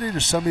gladiator? Gladiator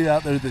is somebody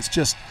out there that's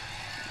just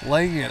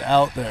laying it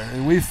out there.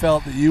 And we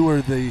felt that you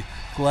were the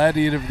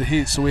gladiator of the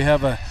heat. So we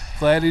have a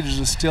Gladiators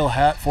of Steel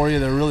hat for you.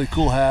 They're really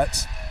cool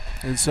hats.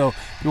 And so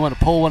if you want to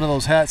pull one of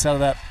those hats out of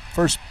that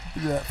first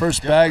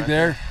bag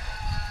there,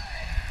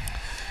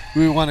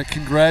 we want to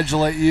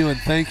congratulate you and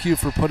thank you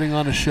for putting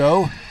on a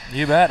show.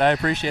 You bet. I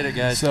appreciate it,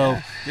 guys. So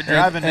good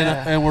driving.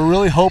 And we're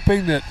really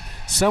hoping that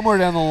somewhere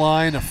down the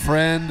line, a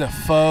friend, a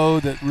foe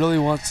that really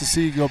wants to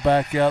see you go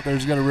back out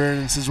there's got a rear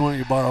end and says, why don't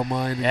you borrow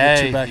mine and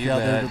get you back out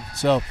there.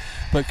 So,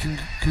 but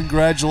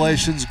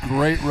congratulations,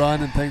 great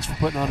run, and thanks for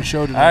putting on a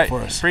show tonight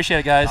for us. Appreciate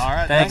it, guys. All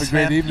right, thanks. Have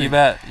a great evening. You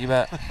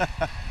bet.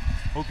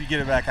 Hope you get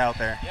it back out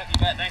there. Yep, you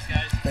bet. Thanks,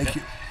 guys. Thank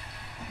you.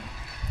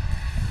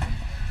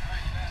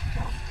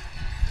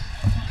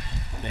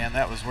 Man,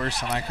 that was worse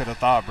than I could have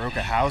thought. Broke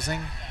a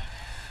housing.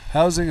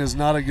 Housing is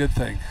not a good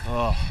thing.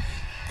 Oh.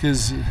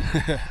 Because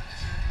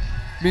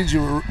Means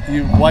you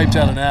wiped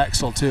out an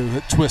axle too.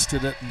 It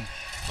twisted it. And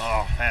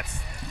oh,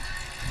 that's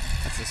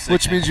a sick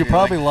which means you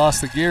probably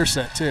lost the gear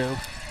set too.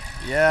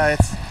 Yeah,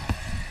 it's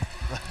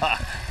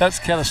that's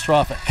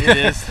catastrophic. It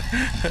is.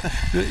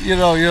 You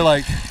know, you're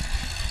like,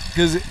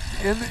 because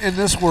in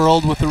this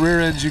world with the rear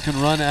ends you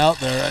can run out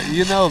there,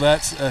 you know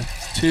that's a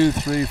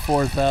 $2,000, $3,000,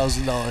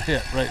 $4,000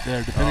 hit right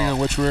there, depending on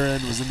which rear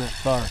end was in that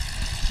car.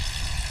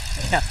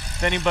 Yeah,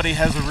 if anybody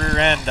has a rear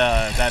end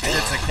that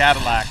fits a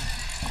Cadillac,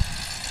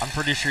 I'm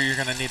pretty sure you're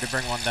going to need to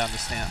bring one down to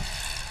stand.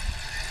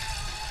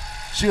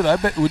 Shoot, I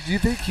bet. Would you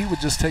think he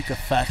would just take a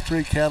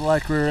factory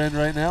Cadillac rear end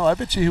right now? I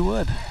bet you he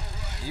would.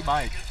 He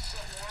might.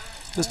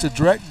 Just a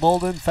direct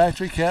bolt-in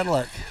factory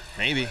Cadillac.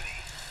 Maybe.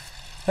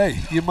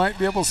 Hey, you might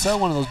be able to sell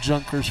one of those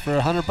junkers for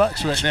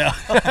 $100 right now.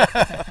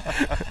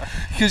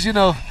 Because, you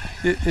know,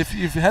 if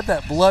you've had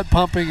that blood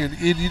pumping and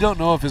you don't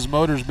know if his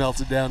motor's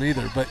melted down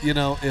either, but, you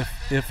know,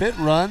 if it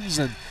runs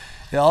and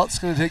all it's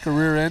going to take a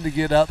rear end to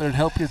get out there and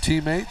help your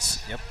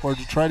teammates or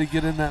to try to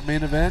get in that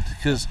main event.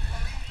 Because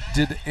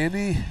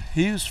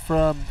he was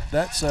from,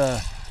 that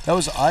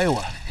was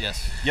Iowa.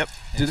 Yes. Yep.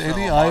 Did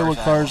any Iowa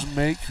cars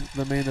make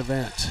the main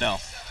event? No.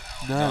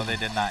 No, they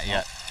did not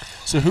yet.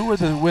 So who were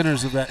the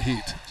winners of that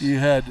heat? You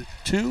had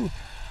two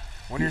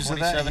winners of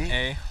that heat.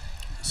 27A.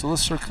 So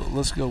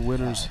let's go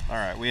winners. All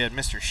right, we had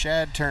Mr.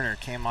 Shad Turner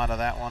came out of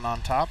that one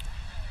on top.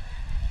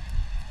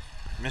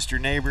 Mr.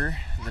 Neighbor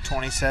in the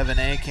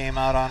 27A came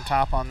out on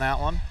top on that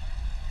one.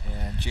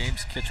 And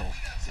James Kitchell.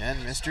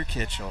 And Mr.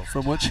 Kitchell.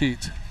 From which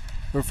heat?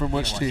 Or from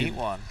which team? Heat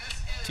 1.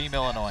 Team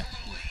Illinois.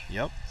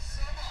 Yep.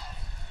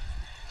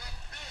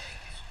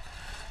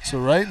 So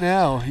right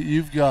now,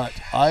 you've got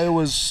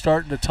Iowa's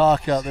starting to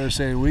talk out there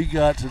saying, we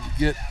got to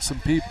get some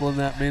people in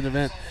that main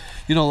event.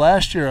 You know,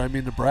 last year, I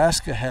mean,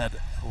 Nebraska had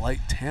like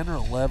 10 or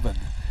 11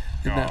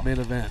 in that main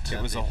event.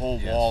 It was a whole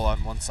wall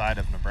on one side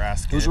of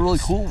Nebraska. It was a really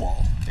cool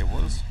wall. It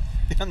was.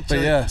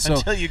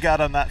 Until you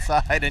got on that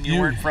side and you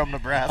weren't from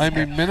Nebraska. I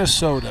mean,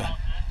 Minnesota,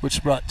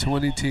 which brought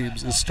 20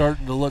 teams, is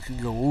starting to look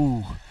and go,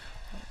 ooh.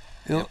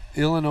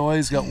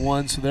 Illinois got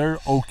one, so they're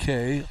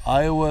okay.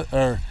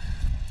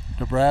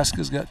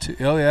 Nebraska's got two.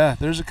 Oh yeah,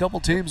 there's a couple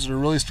teams that are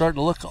really starting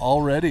to look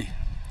already.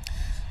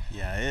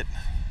 Yeah,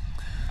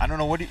 I don't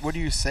know. What do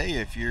you say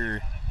if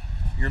you're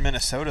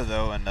Minnesota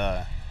though, and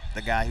the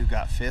guy who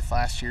got 5th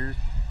last year,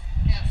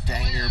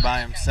 dang near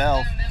by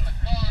himself,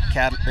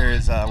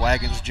 his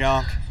wagon's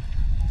junk,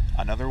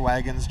 another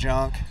wagon's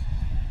junk.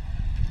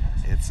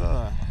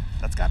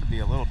 That's got to be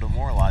a little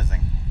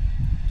demoralizing.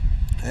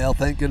 Well,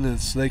 thank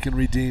goodness they can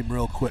redeem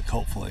real quick,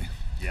 hopefully.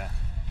 Yeah.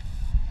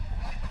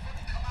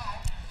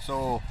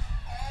 So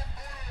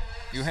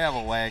you have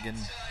a wagon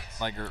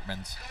like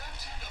Ertmann's.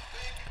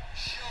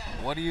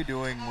 What are you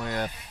doing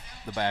with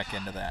the back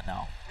end of that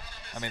now?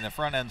 I mean, the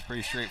front end's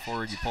pretty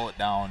straightforward. You pull it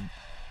down,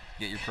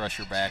 get your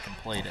pressure back, and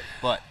plate it.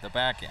 But the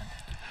back end.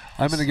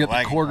 I'm going to get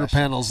the quarter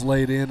panels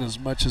laid in as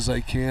much as I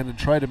can and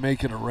try to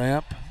make it a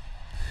ramp.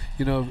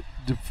 You know,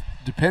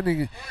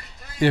 depending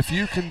if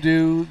you can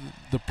do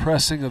the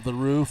pressing of the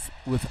roof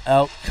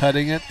without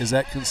cutting it, is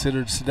that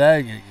considered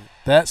snagging?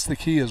 That's the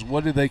key, is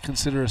what do they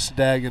consider a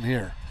snag in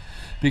here?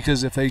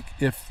 Because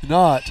if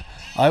not,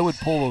 I would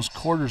pull those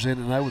quarters in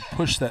and I would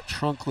push that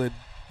trunk lid,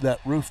 that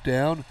roof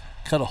down,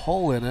 cut a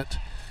hole in it,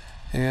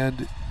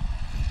 and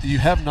you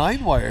have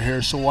 9-wire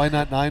here, so why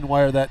not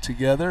 9-wire that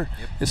together?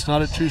 It's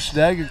not a true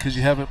snagging because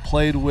you haven't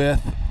played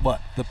with,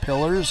 the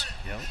pillars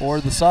or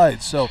the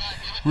sides. So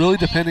really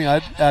depending,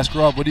 I'd ask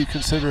Rob, what do you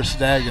consider a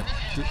snagging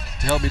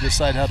to help me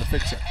decide how to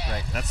fix it?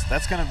 Right,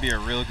 that's going to be a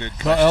real good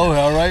question. Oh,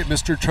 all right,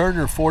 Mr.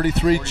 Turner,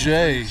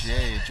 43J.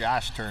 43J,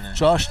 Josh Turner.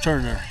 Josh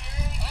Turner.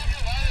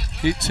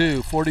 Heat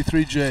 2,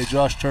 43J,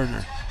 Josh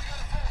Turner.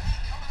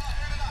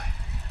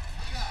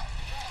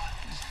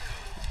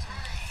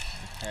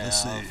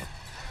 Let's see. All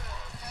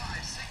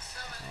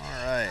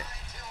right.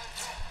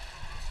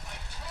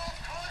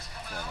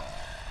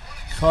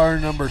 Car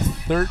number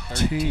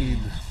 13.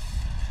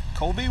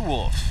 Colby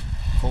Wolf.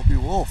 Colby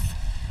Wolf.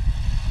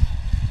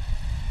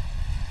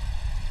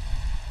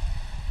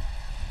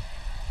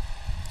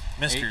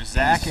 Mr.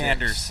 Zach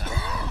Anderson.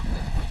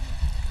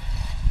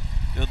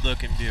 Good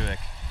looking Buick.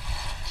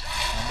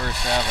 Number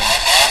 7.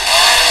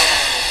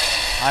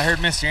 I heard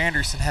Mr.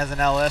 Anderson has an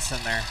LS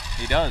in there.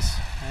 He does.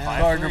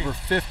 Car number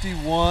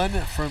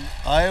 51 from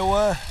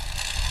Iowa.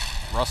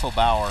 Russell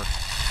Bauer.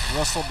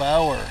 Russell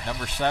Bauer.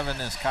 Number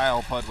 7 is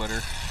Kyle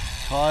Pudwitter.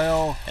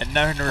 Kyle. And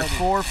number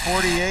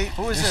 448.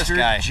 Who is Mr. this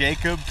guy?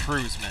 Jacob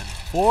Prusman.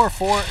 4.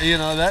 You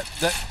know that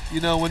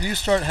when you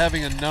start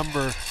having a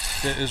number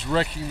that is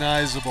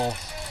recognizable,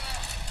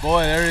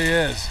 boy, there he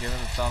is. Give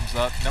him a thumbs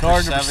up.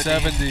 Car number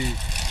 70.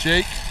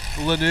 Jake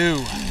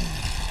Lanou.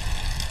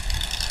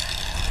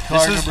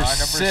 Car number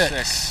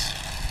 6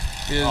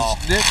 is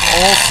Nick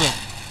Olson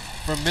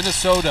from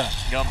Minnesota.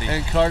 Gumby.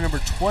 And car number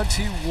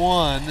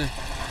 21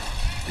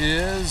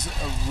 is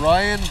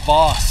Ryan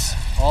Boss.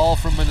 all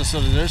from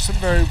Minnesota. There's some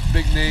very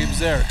big names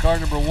there. Car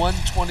number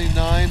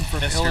 129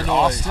 from Mr. Illinois.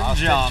 Austin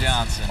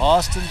Johnson.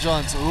 Austin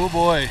Johnson. Oh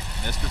boy.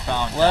 Mr.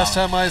 Pound Last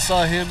Town. time I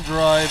saw him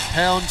drive,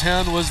 Pound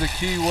Town was the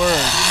key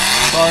word.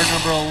 Car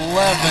number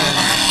 11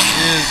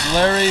 is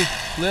Larry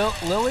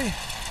Lyerly.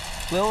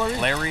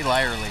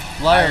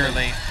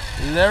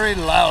 Larry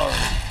Lauer.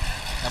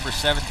 Number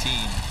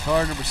 17.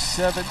 Car number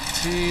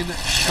 17,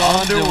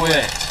 Sean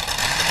DeWitt.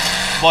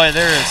 Boy,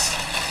 this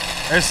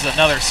is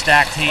another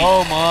stacked heat.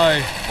 Oh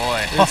my.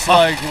 Boy. It's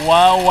like,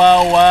 wow,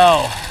 wow,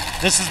 wow.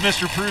 This is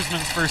Mr.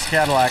 Prusman's first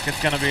Cadillac. It's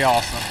going to be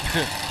awesome.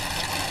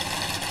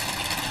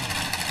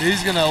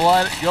 He's going to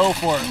let it go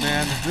for it,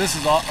 man. This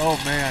is, oh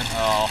man.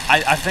 Oh,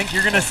 I think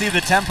you're going to see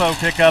the tempo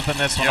pick up in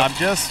this one. Yep.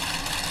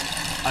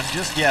 I'm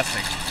just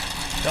guessing.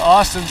 The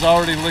Austin's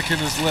already licking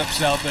his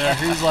lips out there.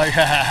 He's like,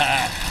 ha ha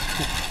ha.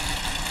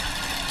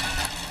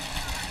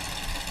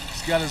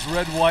 He's got his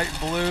red, white, and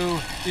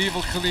blue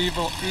Evil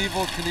Knievel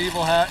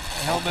hat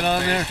helmet on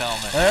there.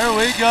 Helmet. There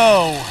we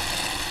go.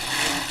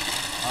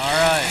 All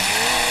right.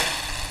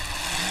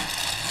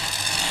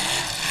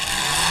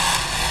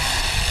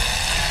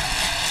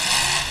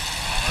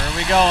 Where are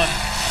we going?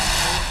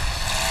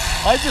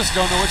 I just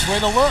don't know which way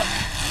to look.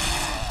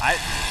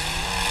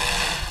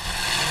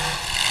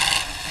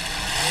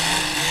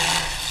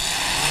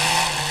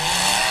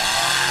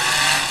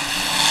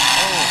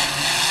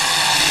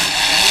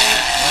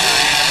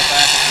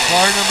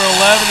 Car number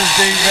 11 is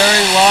being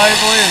very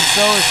lively, and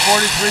so is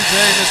 43J,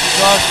 Mr.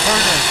 Josh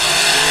Turner.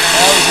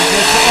 That was a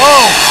good.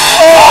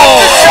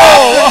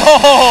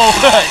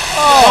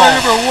 Car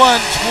number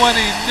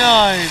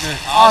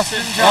 129.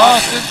 Austin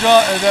Johnson.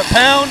 The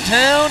Pound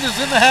Town is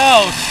in the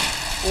house.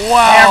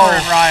 Wow.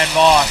 Cameron Ryan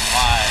Boss.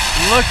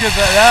 Look at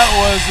that. That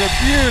was a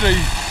beauty.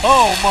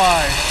 Oh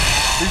my.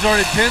 He's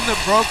already bent the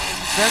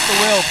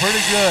wheel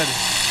pretty good.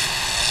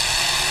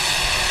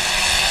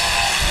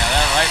 Yeah,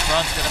 that right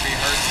front's going to be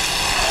hurting.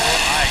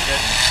 My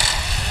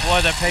goodness. Boy,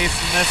 the pace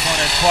in this one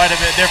is quite a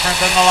bit different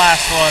than the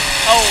last one.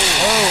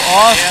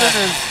 Austin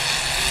is.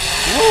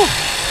 Woo.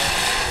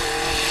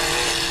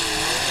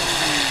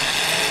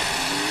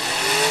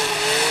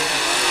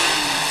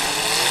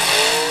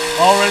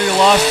 Already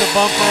lost a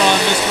bumper on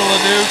Mr.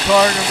 Lanou.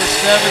 Car number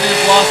 7,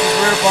 he's lost his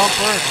rear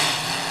bumper.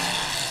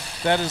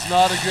 That is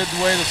not a good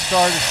way to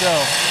start a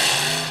show.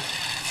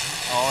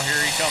 Oh,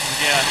 here he comes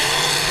again.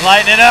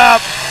 Lighten it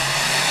up.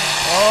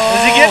 Oh.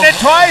 Is he getting it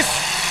twice?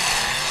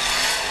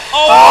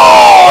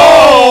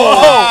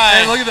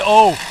 And look at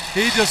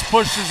he just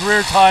pushed his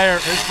front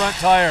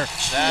tire.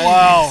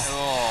 Wow.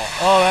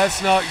 Oh,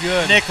 that's not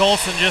good. Nick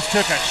Olson just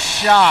took a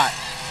shot.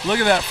 Look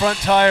at that front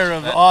tire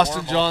of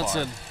Austin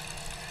Johnson.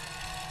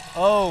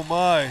 Oh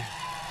my.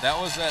 That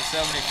was that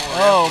 74.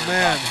 Oh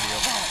man.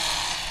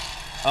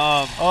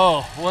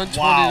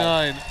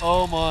 129. Wow.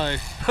 Oh my.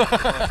 Look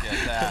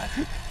at that.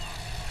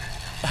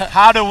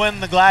 How to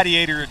win the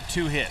Gladiator in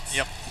 2 hits.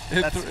 Yep.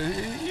 It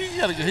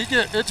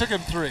took him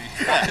 3.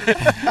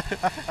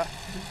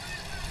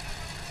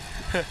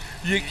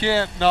 You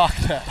can't knock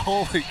that.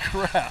 Holy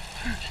crap.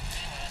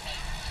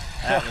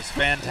 That was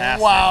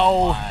fantastic.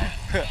 Wow.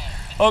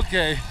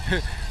 Okay.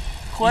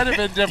 Quite a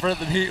bit different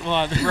than Heat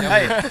 1.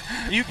 Right.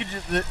 You could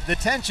just, the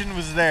tension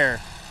was there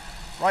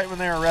right when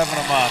they were revving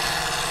them up.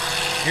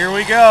 Here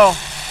we go.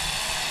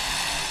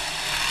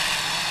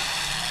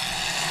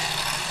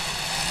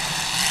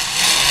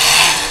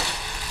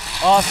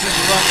 Austin's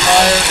front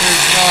tire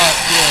is not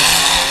good.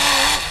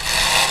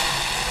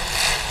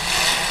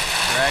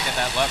 Dragging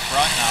that left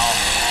front now.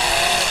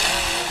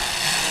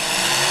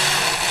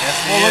 Yes,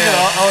 well, look at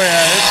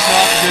it's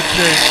not in good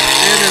shape.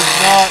 It is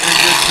not in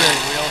good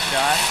shape. Wheel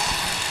shot.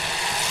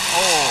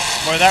 Oh,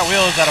 boy, that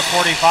wheel is at a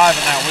 45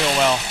 in that wheel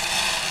well.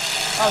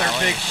 Another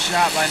big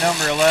shot by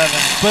number 11.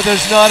 But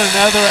there's not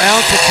another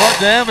ounce of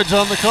damage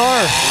on the car.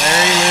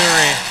 Larry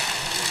Leary.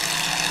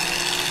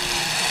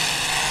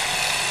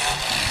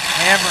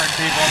 Hammering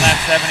people in that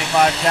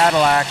 75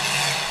 Cadillac.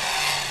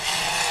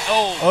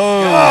 Good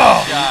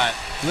shot.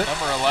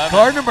 Number 11.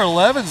 Car number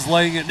 11's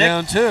laying it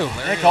down too.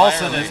 Nick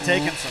Olson is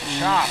taking some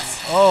shots.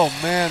 Oh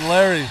man,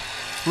 Larry.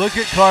 Look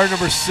at car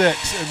number 6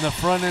 and the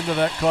front end of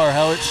that car,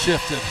 how it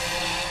shifted.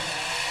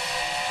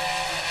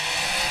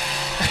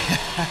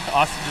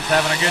 Austin just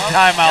having a good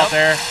time out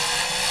there.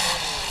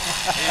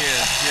 He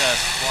is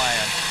just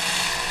flying.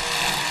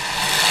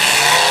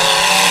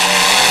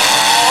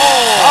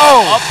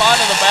 Up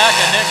onto the back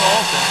of Nick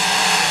Olson.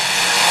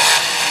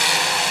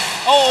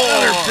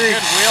 Another big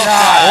good wheel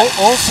shot.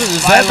 shot. Olson,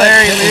 is that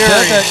that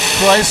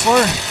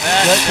Chrysler?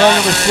 That car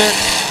number 6?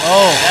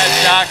 That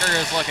shocker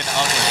is looking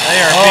ugly. They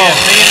are being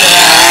mean to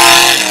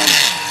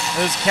that.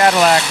 Those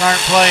Cadillacs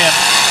aren't playing.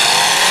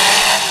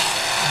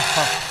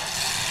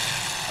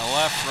 The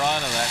left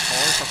front of that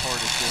core support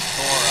is just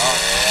tore up.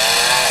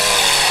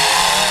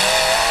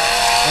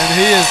 And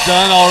he is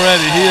done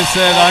already. He has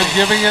said, I'm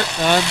giving it,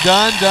 I'm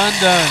done.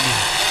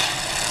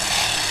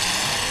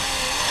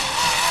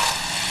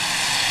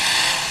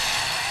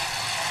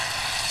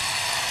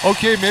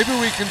 Okay, maybe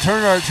we can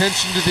turn our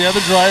attention to the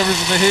other drivers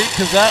of the heat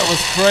because that was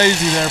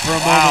crazy there for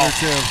a moment or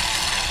two.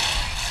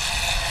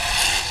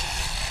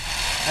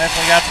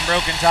 Definitely got some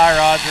broken tie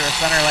rods or a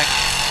center link.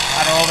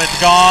 I don't know if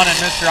it's gone in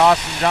Mr.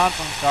 Austin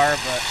Johnson's car,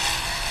 but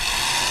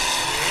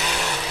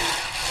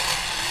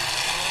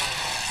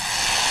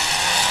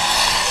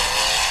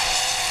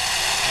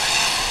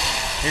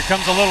here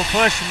comes a little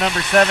push from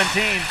number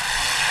 17.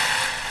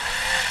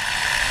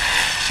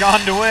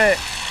 Sean DeWitt.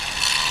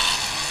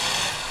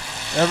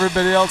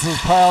 Everybody else is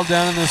piled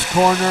down in this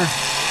corner.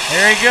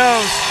 There he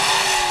goes.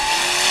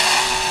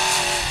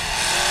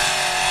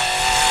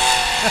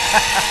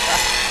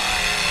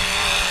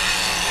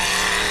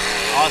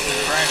 Austin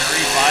trying to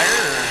refire?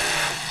 Or?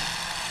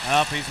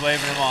 Nope, he's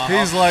waving him off.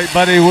 He's like,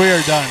 buddy, we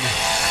are done.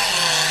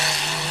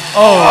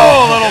 Oh,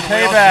 a little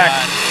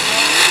payback.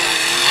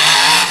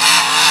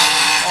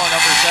 Oh,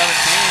 number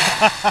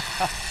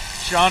 17.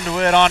 Sean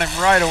DeWitt on him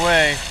right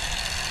away.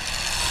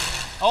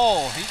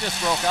 Oh, he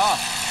just broke off.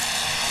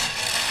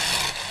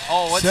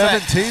 Oh, what's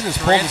 17 that? is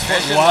pulled his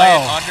foot. Transmission Wow.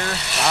 laying under.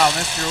 Wow,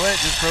 Mr. Witt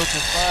just broke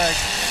his flag.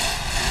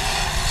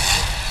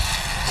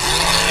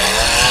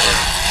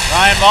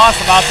 Ryan Moss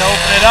about to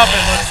open it up,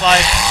 it looks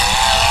like.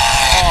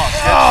 Oh,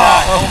 good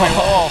shot. Colby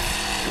Wolf.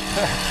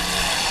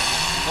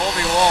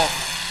 Colby Wolf.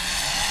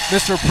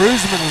 Mr.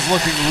 Prusman is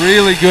looking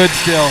really good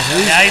still.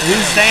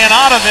 He's staying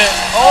out of it.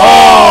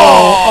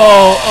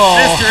 Oh.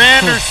 Mr.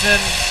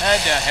 Anderson.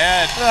 Head to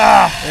head.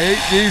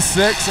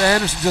 8D6.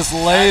 Anderson just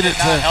laid it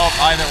That did to. not help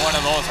either one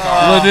of those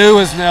cars. Lanu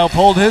has now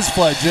pulled his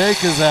flag.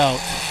 Jake is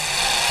out.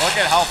 Look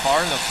at how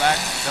far the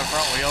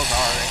front wheels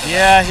are.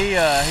 Yeah,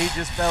 he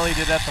just bellied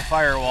it at the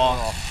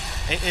firewall.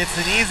 It's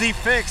an easy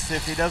fix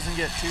if he doesn't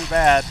get too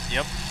bad.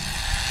 Yep.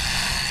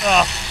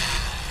 Ugh.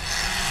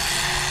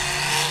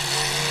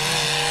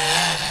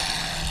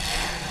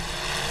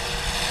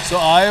 So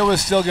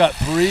Iowa's still got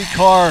 3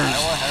 cars.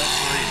 Iowa has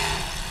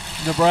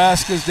 3.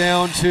 Nebraska's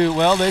down to,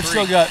 well, they've 3.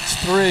 still got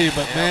 3,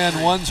 but Yeah, man,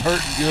 3. one's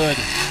hurting good.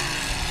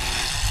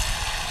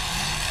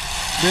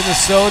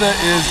 Minnesota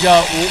is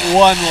got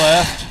 1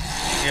 left.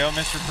 There you go,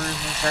 Mr.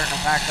 Prusman starting to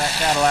pack that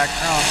Cadillac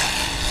trunk.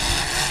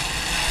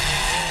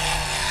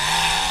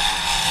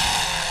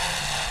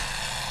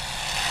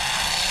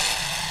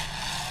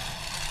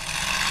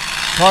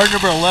 Car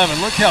number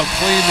 11. Look how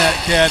clean that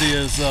caddy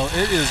is, though.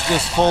 It is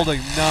just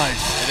folding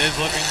nice. It is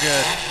looking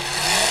good.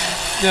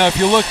 Now, if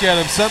you look at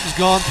him, something's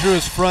gone through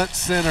his front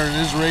center, and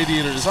his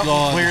radiator is Something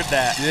gone. cleared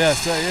that.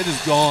 Yes, it is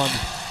gone.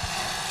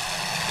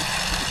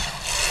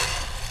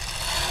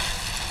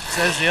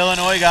 Says the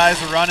Illinois guys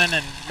are running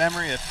in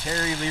memory of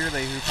Terry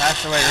Learley, who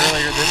passed away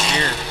earlier this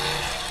year.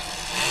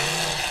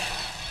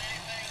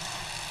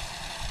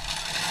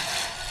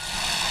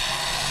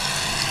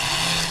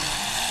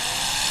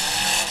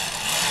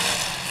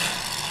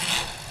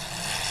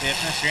 See if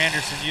Mr.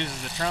 Anderson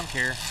uses the trunk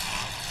here.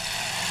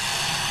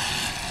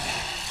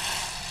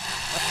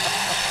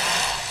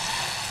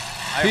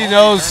 He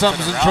knows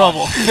something's in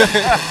trouble.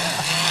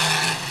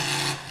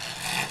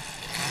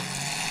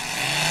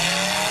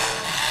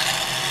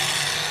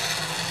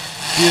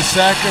 Do you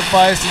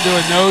sacrifice and do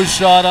a nose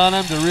shot on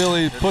him to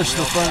really push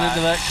the front end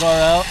of that car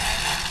out?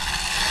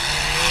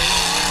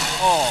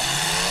 Oh,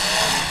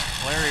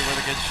 Larry with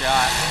a good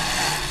shot.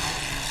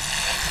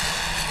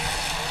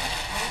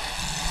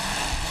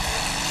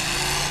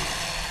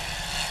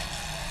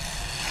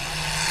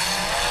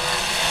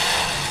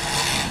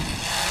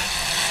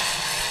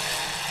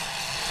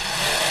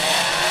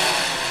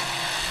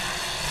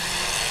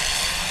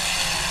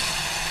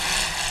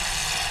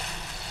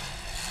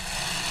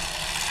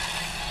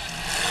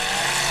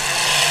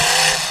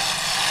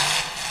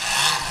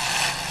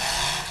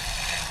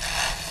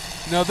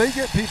 No, they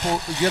get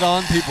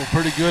on people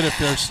pretty good if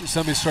there's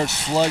somebody starts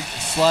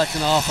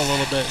slacking off a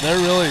little bit. They're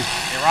really.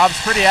 Yeah,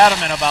 Rob's pretty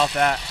adamant about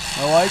that.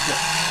 I like it.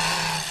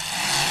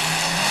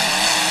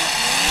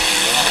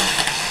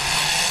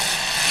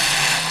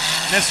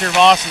 Mr.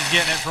 Voss is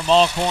getting it from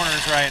all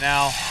corners right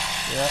now.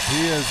 Yeah,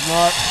 he is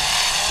not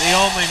the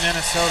only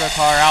Minnesota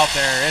car out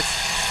there. It's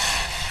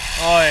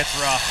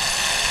rough.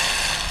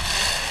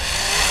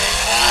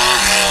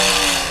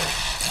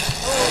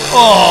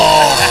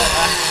 Oh.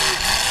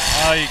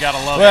 Oh, you gotta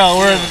love it. Well,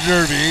 we're in the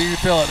Derby. You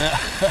can feel it now.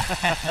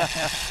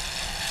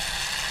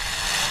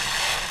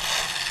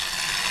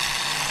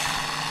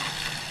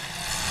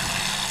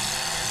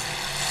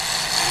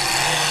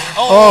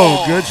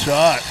 Oh, good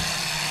shot.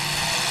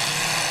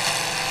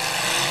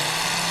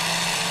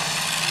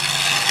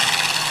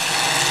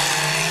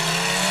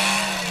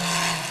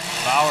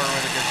 Bauer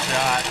with a good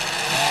shot.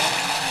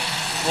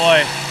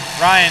 Boy,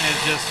 Ryan is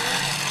just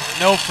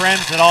no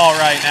friends at all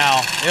right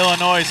now.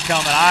 Illinois is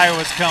coming.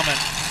 Iowa's coming.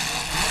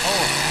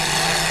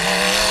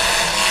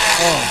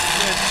 Oh,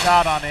 good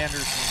shot on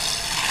Anderson.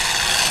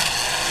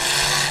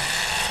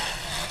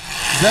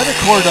 Is that a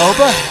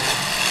Cordoba?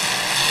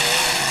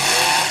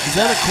 Is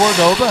that a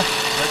Cordoba?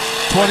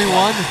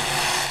 21?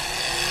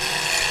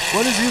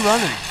 What is he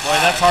running? Boy,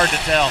 that's hard to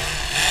tell.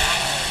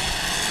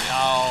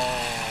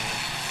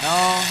 No,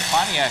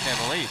 Pontiac, I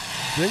believe.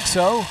 Think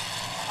so?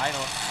 I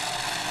don't.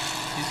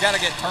 He's got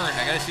to get turned.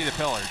 I got to see the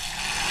pillars.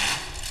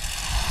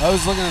 I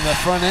was looking at the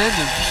front end,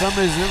 and for some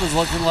reason it was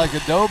looking like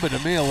a Doba to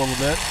me a little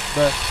bit,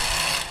 but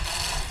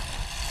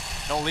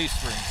No leaf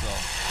springs, though.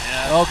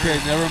 Yeah, okay,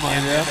 never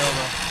mind. Yeah.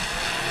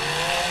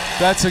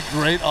 That's a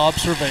great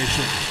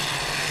observation.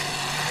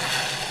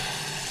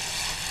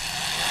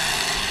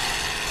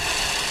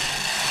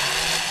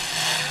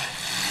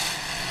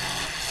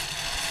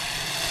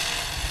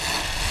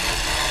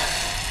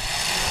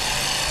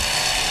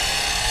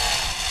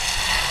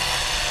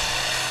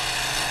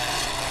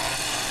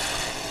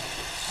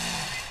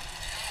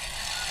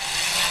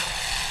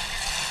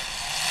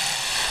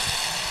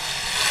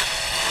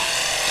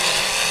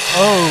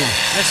 Oh,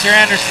 Mr.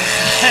 Anderson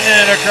sending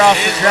it across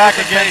the track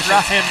against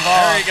Ryan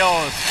Vaughn. There he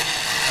goes.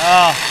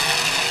 Oh,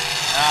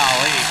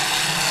 golly.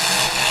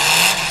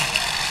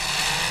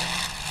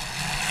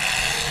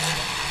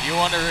 You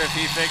wonder if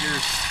he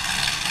figures,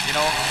 you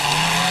know,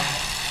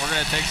 we're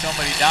going to take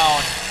somebody down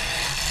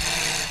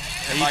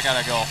if I got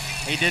to go.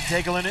 He did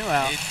take Lanu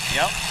out.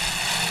 Yep.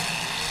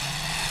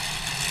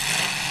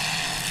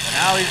 And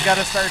now he's got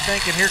to start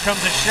thinking, here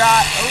comes a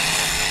shot.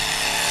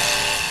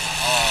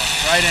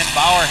 Right in.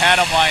 Bauer had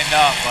him lined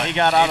up, but he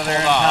got out of there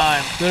in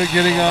time. They're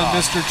getting on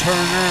Mr. Turner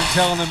and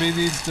telling him he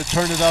needs to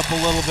turn it up a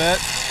little bit,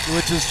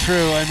 which is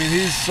true. I mean,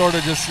 he's sort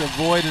of just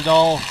avoided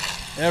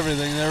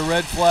everything. They're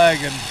red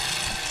flagging.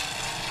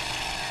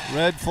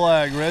 Red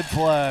flag, red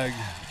flag.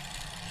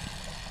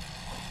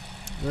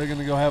 They're going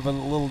to go have a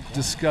little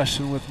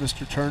discussion with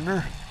Mr.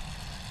 Turner.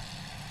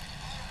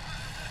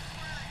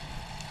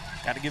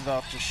 Got to give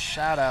a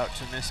shout out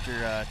to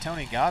Mr.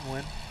 Tony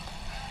Godwin,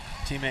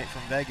 teammate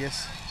from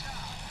Vegas.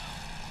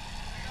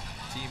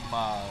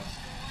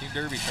 Team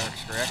Derby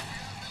Sharks, correct?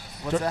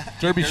 What's that?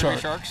 Derby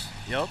Sharks.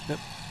 Yep.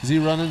 Is he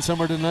running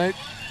somewhere tonight?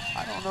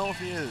 I don't know if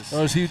he is.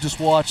 Or is he just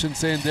watching,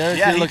 saying, Derek,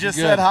 yeah, you're he looking just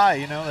good. said hi,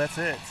 you know, that's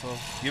it. So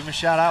give him a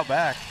shout out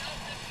back.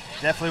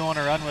 Definitely want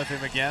to run with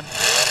him again.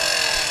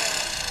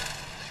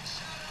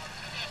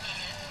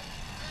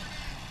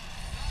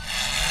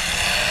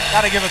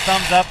 Got to give a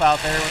thumbs up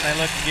out there when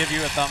they look to give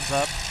you a thumbs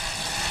up.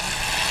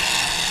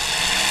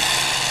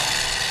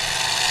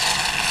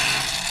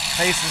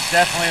 Pace is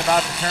definitely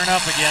about to turn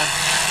up again.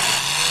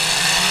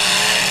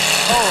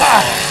 Oh,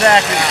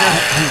 Zach is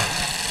just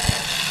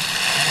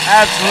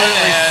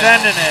absolutely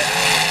sending it.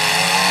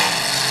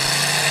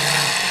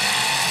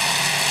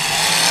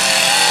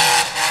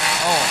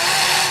 Oh.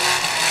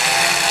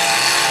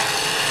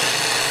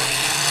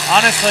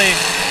 Honestly,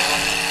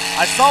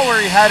 I saw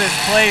where he had his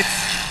plates,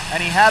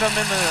 and he had them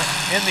in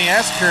the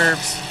S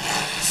curves.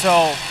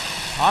 So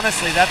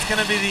honestly, that's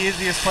going to be the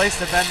easiest place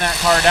to bend that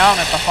car down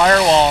at the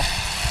firewall.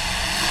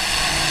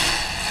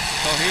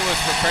 So he was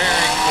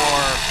preparing for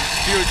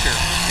future.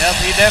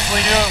 Yep, he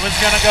definitely knew it was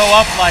going to go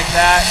up like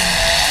that.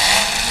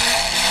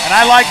 And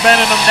I like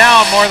bending them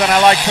down more than I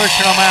like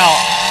pushing them out.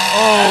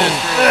 Oh,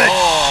 good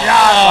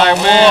shot by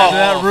man,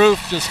 that roof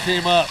just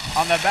came up.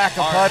 On the back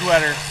of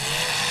Budwetter.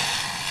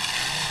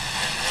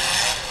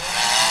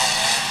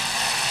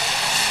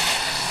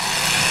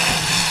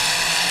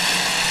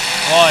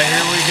 Boy,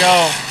 here we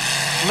go.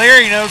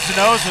 Leary nose to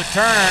nose with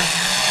Turner.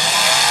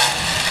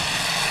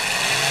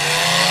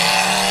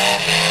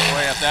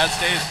 Boy, if that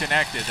stays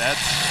connected,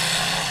 that's...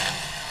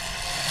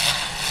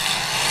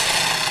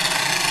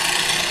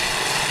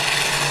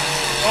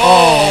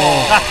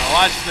 Oh!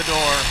 Watch the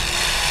door.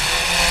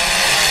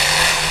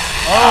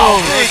 Oh,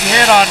 big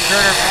hit on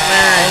Turner from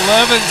Leary.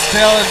 11's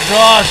telling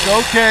Josh,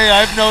 okay,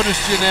 I've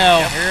noticed you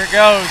now. Yep, here it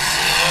goes.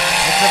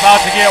 It's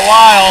about to get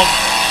wild.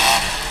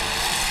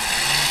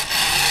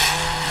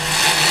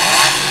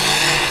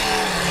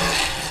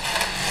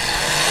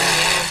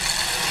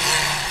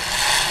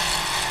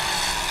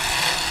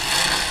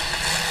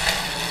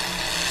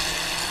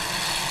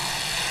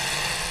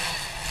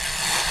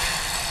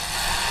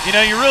 You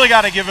know, you really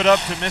got to give it up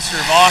to Mr.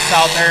 Voss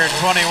out there at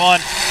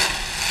 21.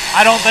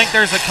 I don't think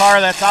there's a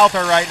car that's out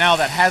there right now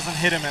that hasn't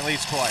hit him at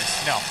least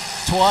twice. No.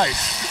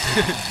 Twice.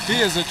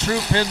 He is a true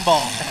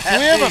pinball. Do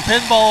we have a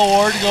pinball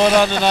award going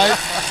on tonight?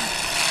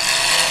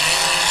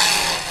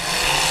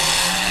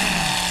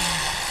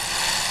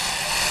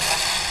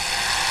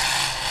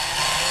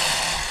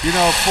 You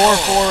know,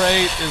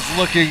 448 is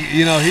looking,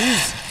 you know,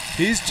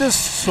 he's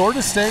just sort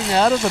of staying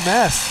out of the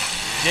mess.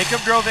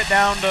 Jacob drove it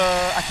down to,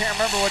 I can't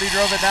remember what he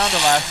drove it down to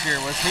last year.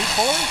 Was he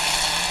fourth?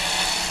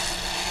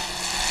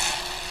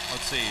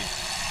 Let's see.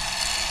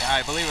 Yeah,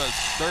 I believe it was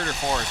third or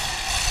fourth.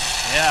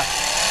 Yeah.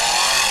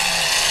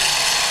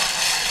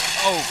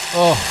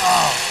 Oh,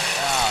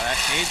 that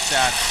gauge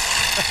shot.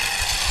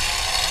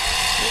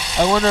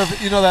 I wonder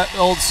if, you know that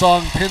old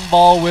song,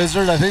 Pinball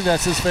Wizard? I think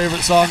that's his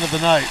favorite song of the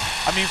night.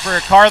 I mean, for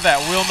a car that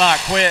will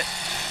not quit.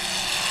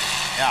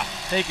 Yeah.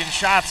 Taking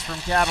shots from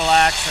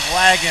Cadillacs and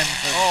wagons.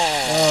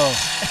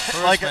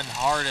 And like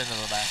hard into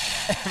the back of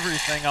that.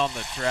 Everything on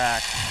the track.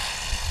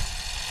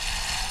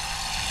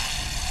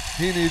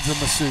 He needs a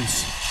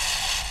masseuse.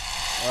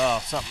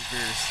 Oh, something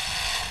fierce.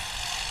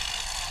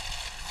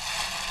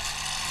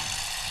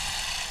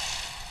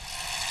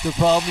 The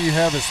problem you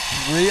have is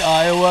 3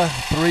 Iowa,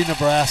 3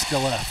 Nebraska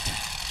left.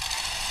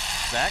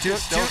 Zach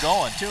is still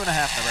going. 2.5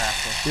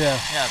 Nebraska. Yeah.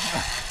 Yeah.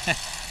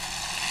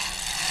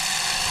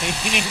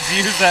 He needs to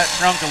use that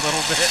trunk a little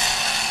bit.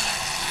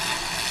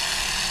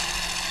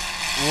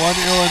 one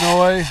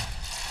Illinois,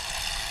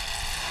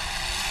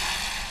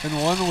 and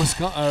one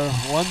Wisconsin,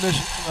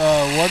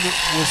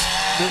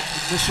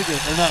 Michigan,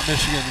 or not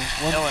Michigan,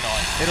 one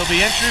Illinois. It'll be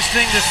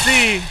interesting to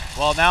see.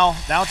 Well,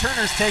 now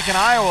Turner's taking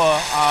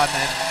Iowa on,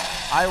 and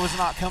Iowa's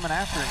not coming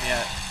after him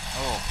yet.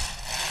 Oh,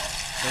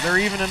 so they're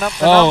evening up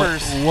the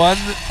numbers. One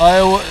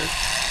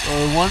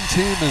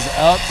team is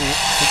out from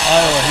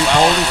Iowa. He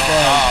pulled his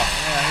flag.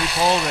 Yeah, he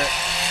pulled it.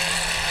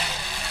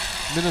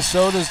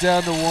 Minnesota's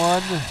down to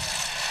one.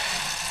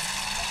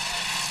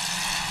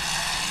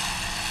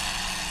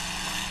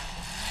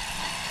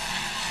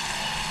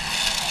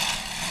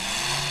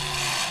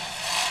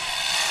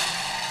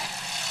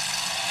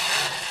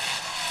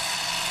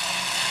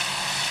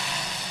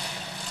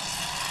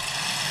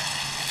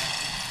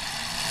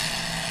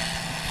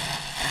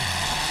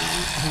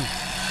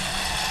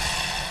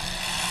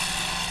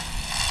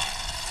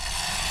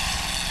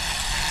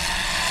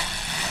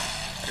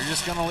 They're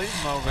just going to leave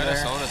him over there.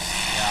 Minnesota's,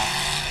 yeah.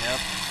 Yep.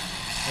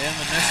 Him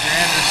and Mr.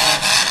 Anderson.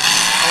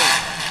 Oh,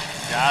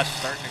 Josh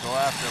starting to go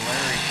after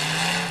Larry.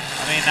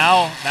 I mean,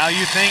 now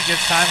you think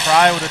it's time for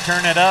Iowa to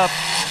turn it up.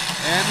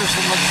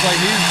 Anderson looks like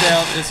he's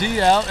down. Is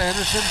he out,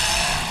 Anderson?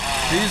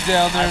 He's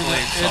down there in the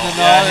Yeah,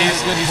 not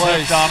he's good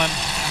hooked place. on him.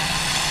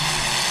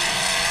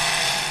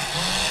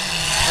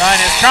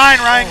 Ryan is trying.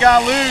 Ryan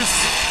got loose.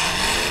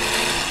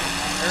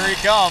 There he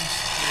comes.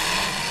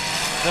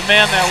 The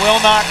man that will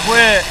not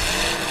quit.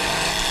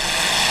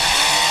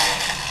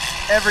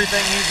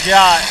 Everything he's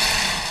got.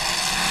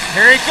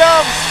 Here he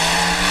comes.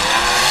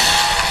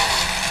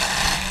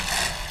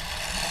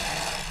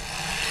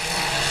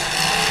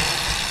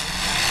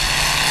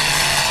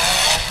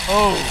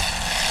 Oh.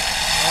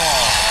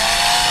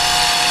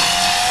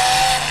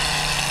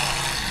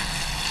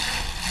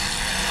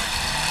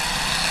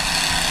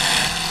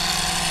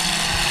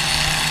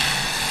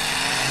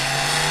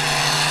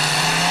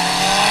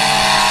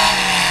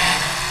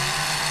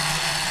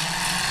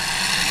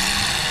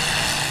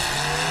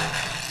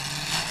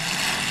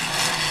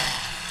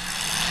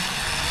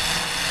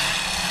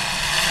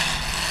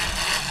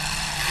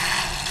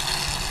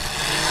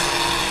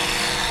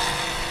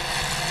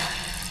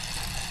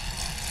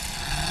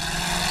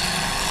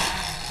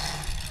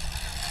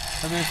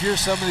 I mean, if you're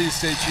some of these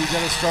states, you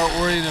got to start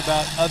worrying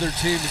about other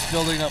teams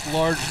building up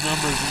large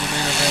numbers in the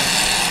main event.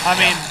 I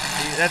mean,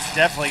 that's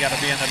definitely got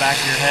to be in the back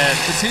of your head.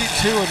 It's Heat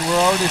 2, and we're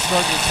already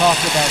starting to talk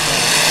about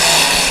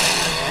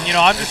that. And, you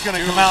know, I'm just going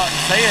to come out and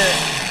say it.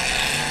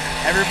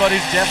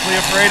 Everybody's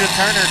definitely afraid of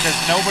Turner because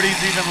nobody's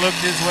even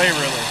looked his way,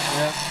 really.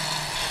 Yeah.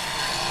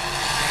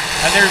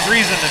 And there's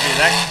reason to be.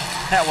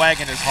 That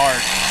wagon is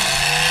hard.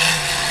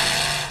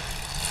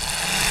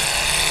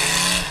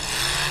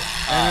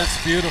 And it's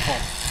beautiful.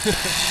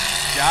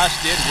 Josh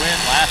did win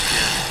last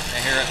year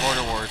here at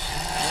Border Wars.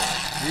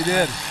 He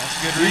did. That's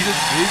good He's reason.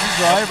 He's a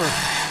driver.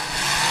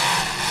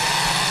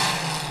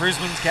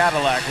 Brisbane's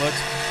Cadillac looks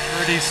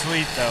pretty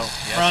sweet, though.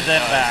 Yes, front it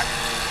and does. back.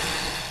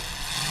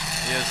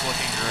 He is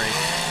looking great.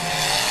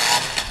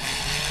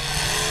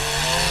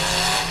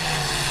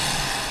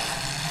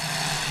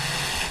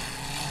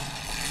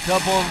 A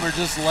couple of them are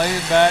just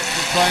laying back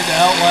and trying to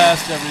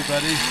outlast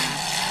everybody.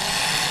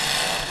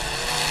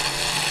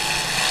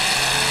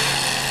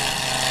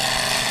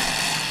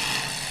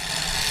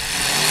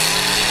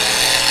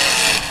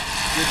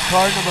 Did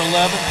car number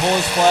 11 pull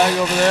his flag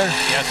over there?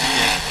 Yes, he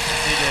did.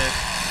 He did.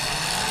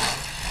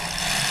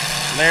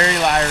 Larry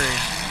Lyrie.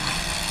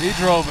 He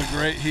drove a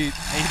great heat.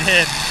 He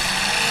did.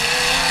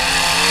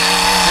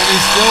 And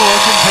he's still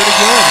looking pretty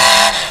good.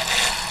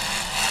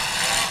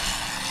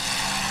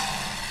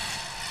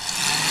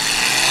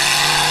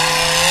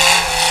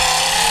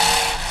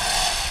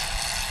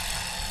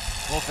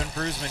 Wolf and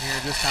Prusman here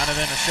just kind of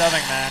in a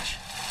shoving match.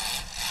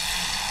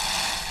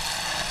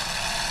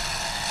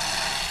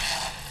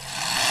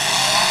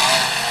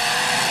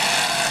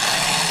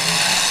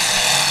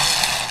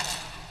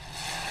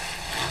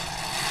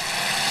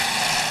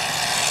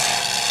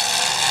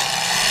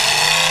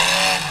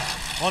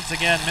 Once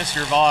again,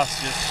 Mr. Voss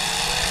just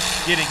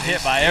getting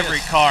hit by every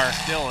car.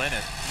 Still in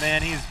it.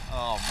 Man, he's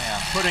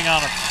putting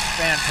on a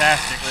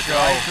fantastic the show.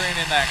 drivetrain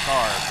in that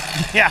car.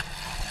 Yeah.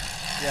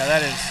 Yeah,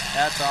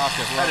 that's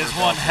awesome. That is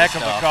one heck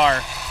of a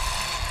car.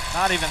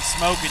 Not even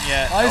smoking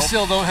yet. I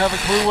still don't have a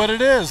clue what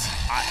it is.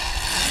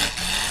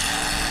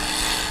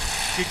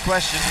 Good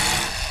question.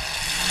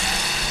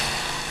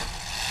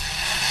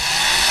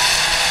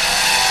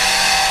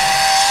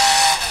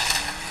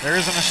 There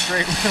isn't a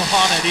straight wheel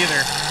on it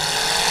either.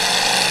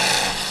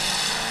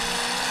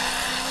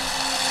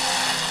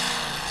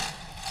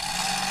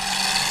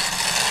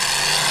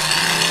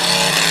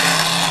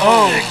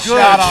 Oh, Big good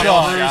shot on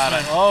shot.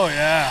 Prusman. Oh,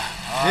 yeah.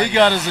 He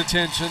got his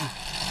attention.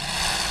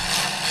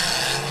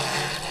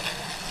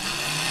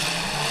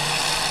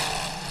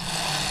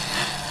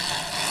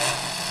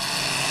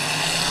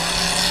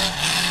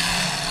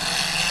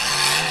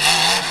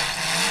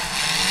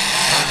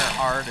 Turner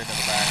hard into the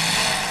back.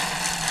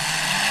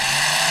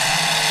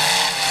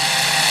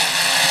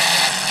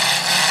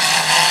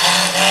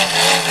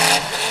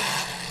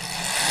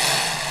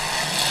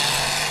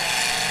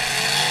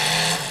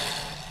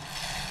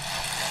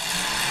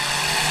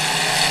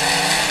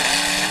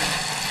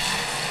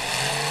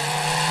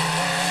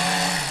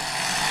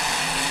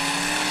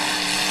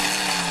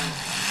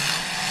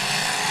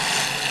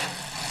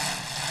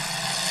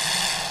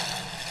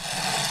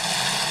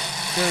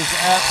 there's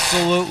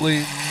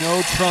absolutely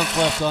no trunk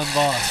left on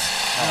Voss.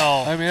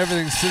 No. I mean,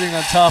 everything's sitting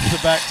on top of the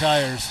back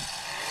tires.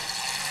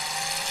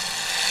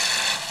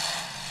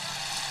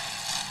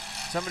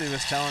 Somebody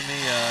was telling me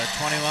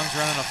 21's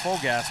running a full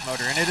gas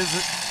motor, and it is,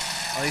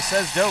 well, he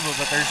says Doba,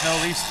 but there's no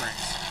leaf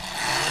springs.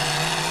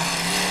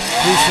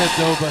 Who said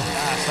Doba?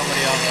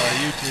 Somebody on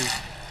YouTube.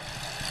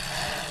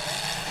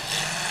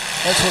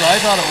 That's what I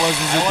thought it was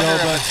a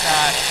Doba. If it's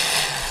not.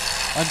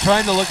 I'm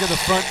trying to look at the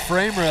front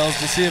frame rails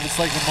to see if it's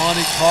like a Monte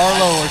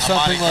Carlo or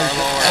something like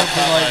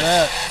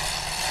that.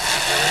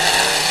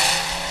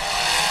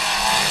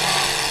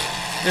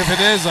 If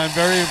it is, I'm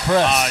very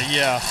impressed.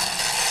 Yeah.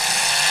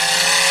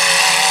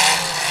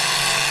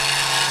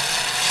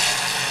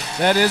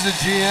 That is a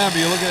GM.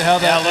 You look at how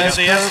that look at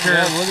the S-curve.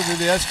 Yeah, look at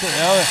the S-curve.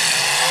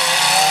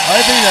 I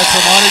think that's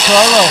a Monte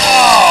Carlo.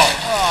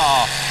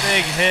 Oh,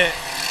 big hit.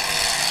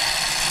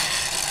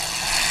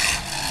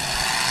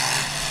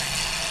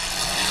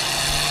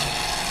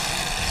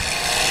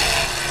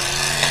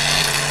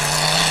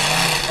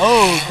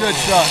 Oh, good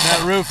shot. And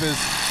that roof is.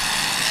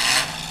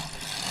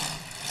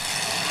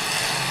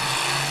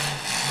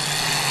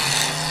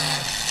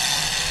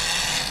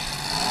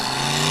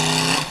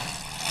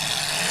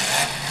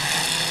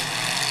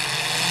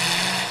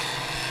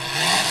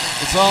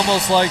 It's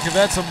almost like if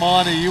that's a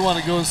Monty, you want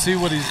to go and see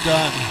what he's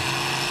done.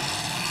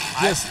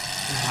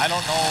 I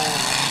don't know.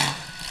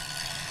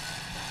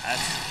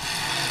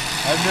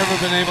 I've never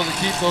been able to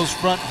keep those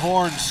front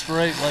horns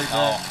straight like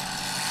that.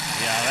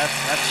 Yeah,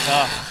 that's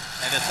tough.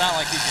 And it's not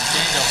like you can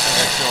change them for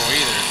the show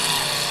either.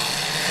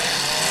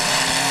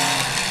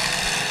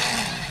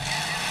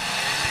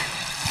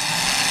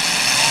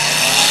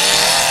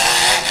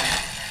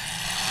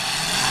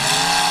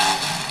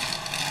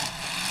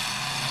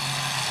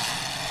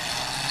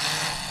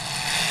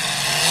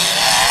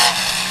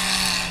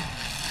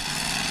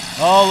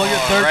 Oh, look at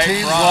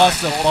 13's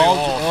lost the ball.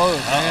 Oh,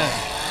 man.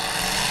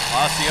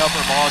 Lost the upper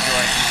ball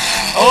joint.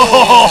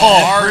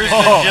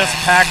 Bruceman just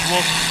packed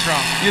Wilson's trunk.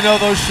 You know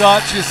those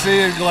shots you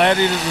see in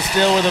Gladiators of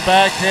Steel where the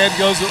backhand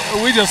goes,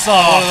 we just saw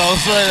one of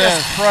those right there.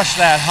 Just crushed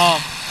that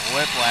hump.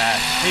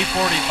 Whiplash.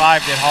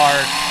 P45 did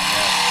hard.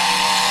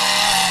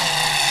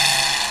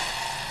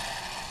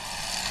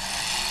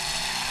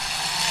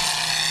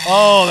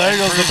 Oh, there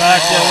goes the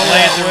backhand.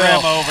 Laid the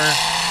rim over.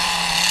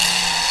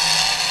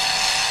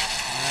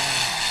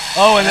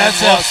 Oh, and that's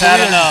it.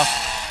 Had enough.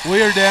 We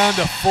are down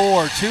to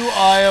 4. 2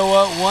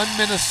 Iowa, 1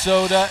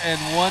 Minnesota,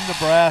 and 1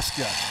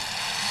 Nebraska.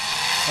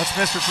 What's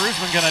Mr.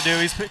 Bruceman going to do?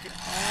 He's picking.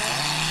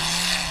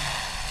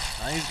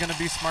 He's going to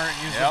be smart and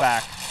use the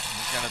back.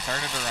 He's going to turn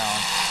it around.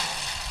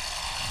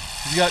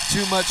 He's got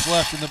too much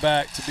left in the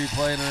back to be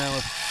playing around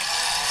with.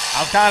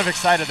 I was kind of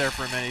excited there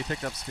for a minute. He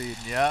picked up speed.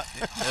 Yeah,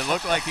 it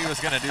looked like he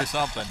was going to do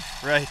something.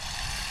 Right.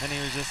 And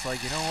he was just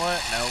like, you know what?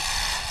 Nope.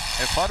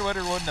 If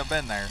Pudwitter wouldn't have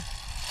been there.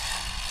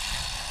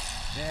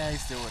 Yeah, he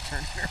still would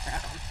turn it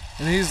around.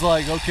 And he's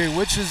like, okay,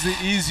 which is the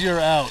easier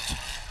out?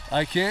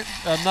 I'm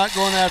not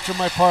going after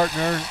my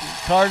partner.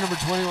 Car number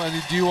 21,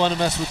 do you want to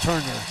mess with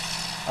Turner?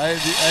 I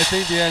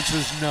think the answer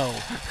is no.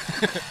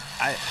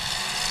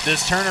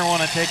 Does Turner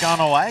want to take on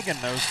a wagon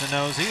nose to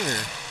nose either?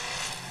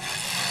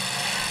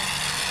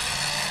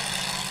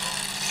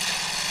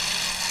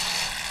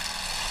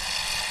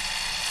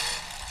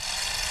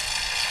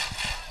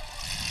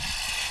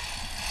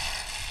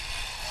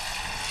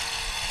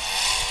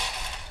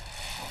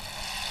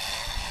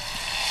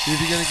 If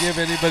you're going to give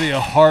anybody a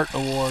Hart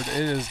Award,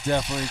 it is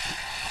definitely.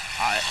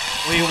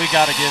 We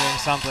got to give him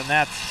something.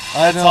 That's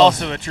know.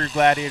 Also a true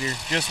gladiator.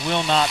 Just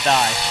will not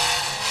die.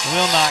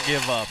 Will not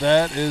give up.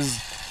 That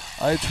is,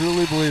 I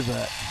truly believe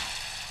that.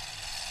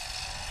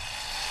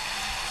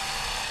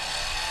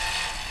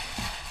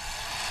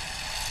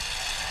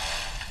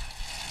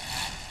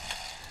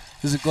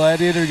 Is the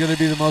Gladiator going to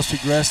be the most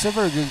aggressive,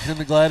 or can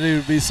the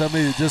Gladiator be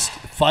somebody that just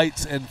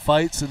fights and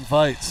fights and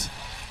fights?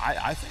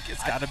 I think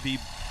it's got to be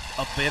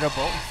a bit of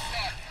both.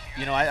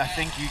 You know, I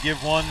think you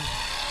give one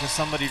to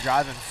somebody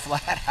driving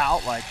flat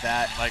out like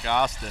that, like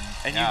Austin,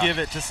 and you give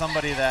it to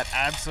somebody that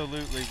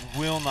absolutely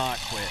will not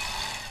quit.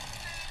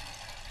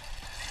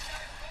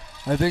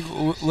 I think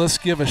let's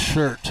give a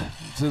shirt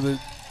to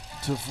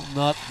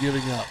not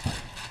giving up.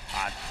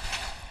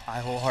 I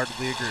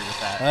wholeheartedly agree with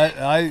that.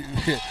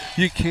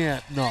 You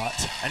can't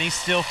not. And he's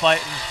still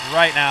fighting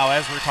right now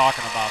as we're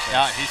talking about this.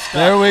 Yeah, he's stuck.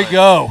 There we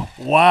go.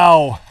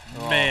 Wow.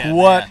 Man.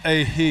 What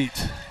a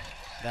heat.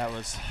 That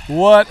was.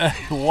 What a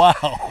wow.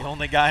 The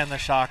only guy in the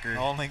shocker.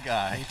 Only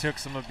guy. He took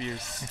some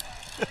abuse.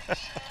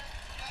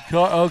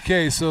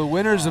 Okay, so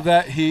winners of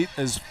that heat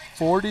is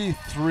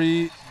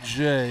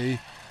 43J.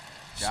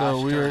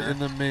 So we are in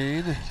the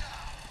main.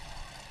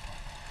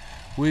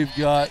 We've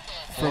got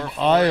from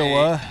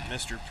Iowa,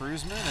 Mr.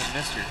 Prusman and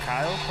Mr.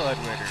 Kyle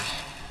Pudwitter.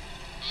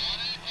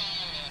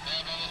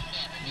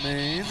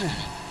 Maine.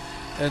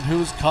 And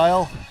who's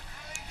Kyle?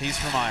 He's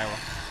from Iowa.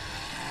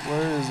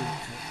 Where is it?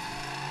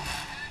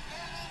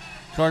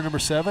 Car number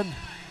 7?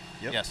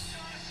 Yep. Yes.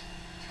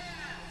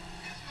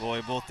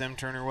 Boy, both them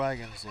Turner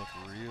wagons look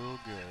real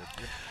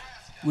good.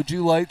 would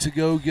you like to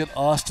go get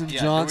Austin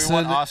Yeah, Johnson, do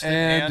we want Austin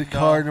and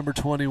car number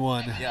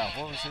 21? Yeah,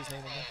 what was his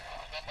name again?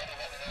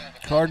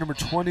 Car number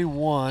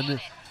 21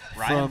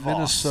 from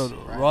Minnesota.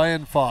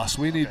 Ryan Foss.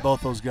 We need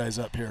both those guys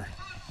up here.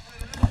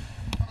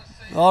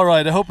 All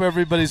right, I hope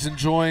everybody's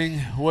enjoying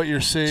what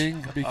you're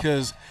seeing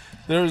because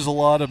there's a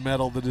lot of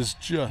metal that is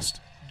just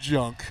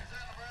junk.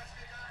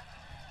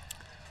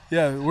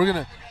 Yeah, we're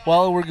gonna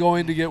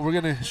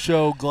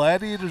show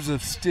Gladiators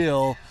of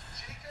Steel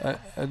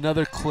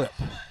another clip.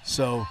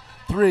 So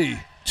 3,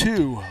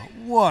 2,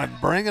 1,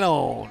 bring it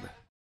on.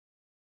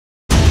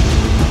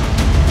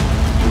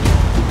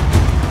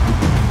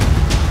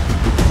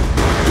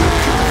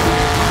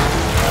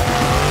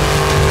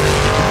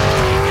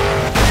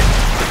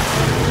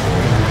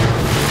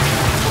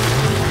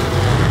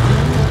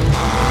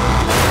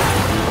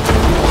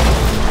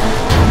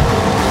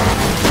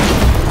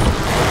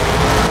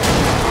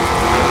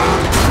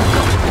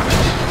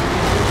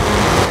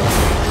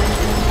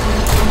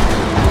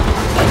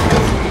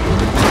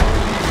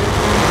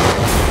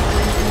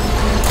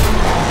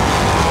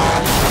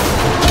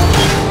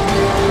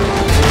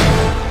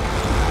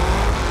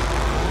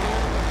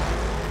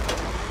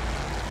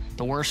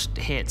 The worst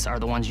hits are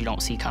the ones you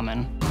don't see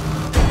coming.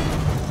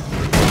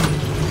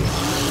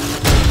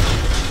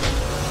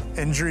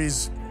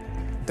 Injuries,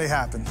 they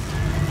happen.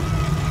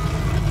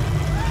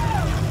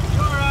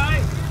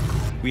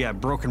 We have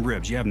broken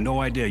ribs. You have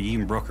no idea you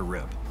even broke a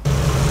rib.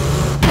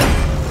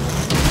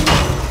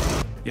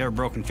 You have a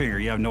broken finger.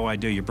 You have no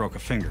idea you broke a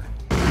finger.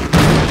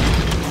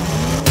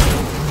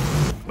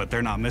 But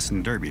they're not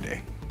missing Derby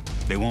Day.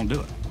 They won't do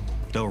it.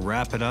 They'll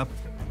wrap it up.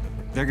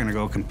 They're going to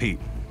go compete.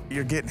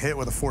 You're getting hit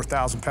with a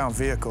 4,000-pound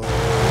vehicle.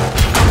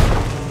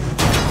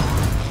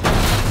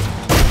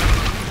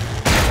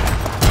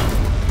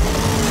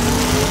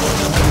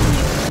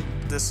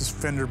 This is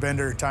fender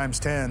bender times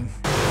 10.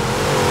 I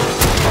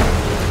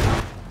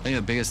think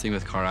the biggest thing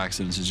with car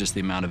accidents is just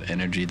the amount of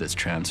energy that's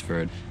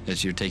transferred.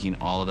 That you're taking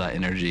all of that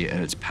energy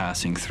and it's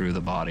passing through the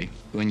body.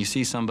 When you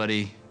see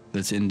somebody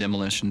that's in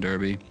demolition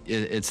derby,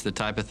 it's the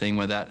type of thing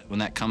where when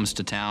that comes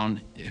to town,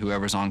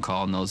 whoever's on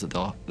call knows that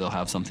they'll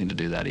have something to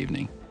do that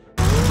evening.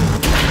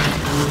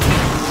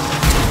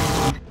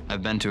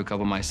 I've been to a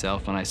couple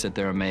myself, and I sit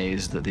there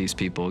amazed that these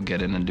people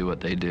get in and do what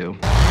they do.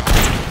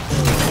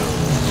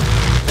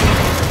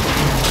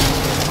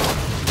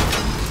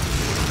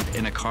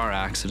 In a car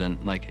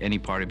accident, like any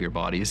part of your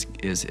body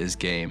is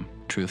game,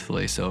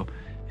 truthfully. So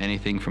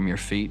anything from your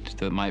feet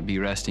that might be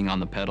resting on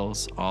the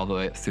pedals, all the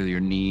way through your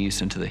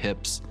knees into the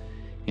hips,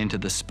 into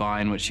the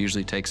spine, which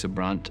usually takes a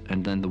brunt,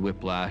 and then the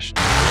whiplash.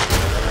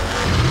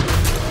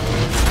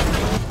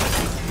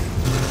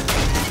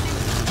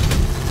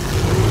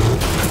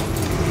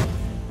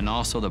 And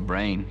also the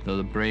brain, though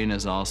the brain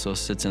is also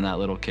sits in that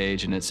little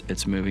cage and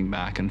it's moving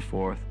back and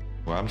forth.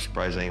 Well, I'm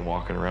surprised I ain't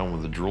walking around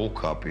with a drool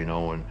cup, you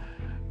know, and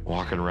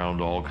walking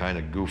around all kind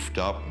of goofed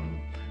up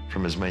and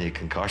from as many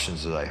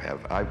concussions as I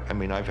have. I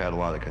mean, I've had a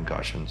lot of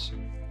concussions.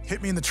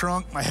 Hit me in the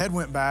trunk, my head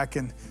went back,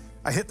 and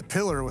I hit the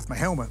pillar with my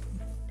helmet.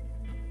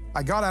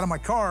 I got out of my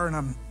car, and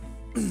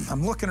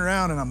I'm looking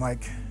around, and I'm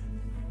like,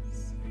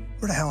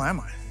 where the hell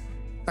am I?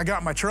 I got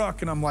in my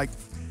truck, and I'm like,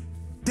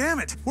 damn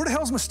it, where the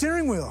hell's my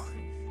steering wheel?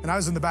 And I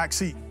was in the back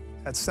seat.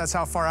 That's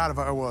how far out of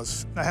it I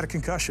was. I had a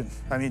concussion.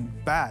 I mean,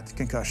 bad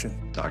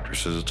concussion. Doctor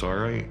says it's all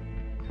right.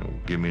 You know,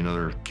 give me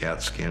another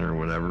CAT scan or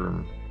whatever,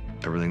 and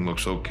everything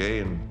looks okay,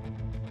 and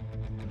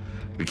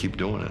we keep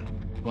doing it.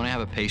 When I have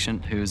a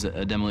patient who's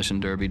a demolition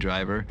derby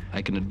driver,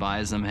 I can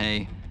advise them,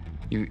 hey,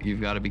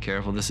 you've got to be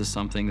careful. This is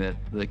something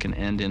that can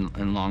end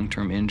in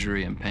long-term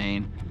injury and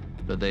pain.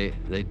 But they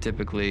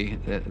typically,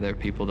 they're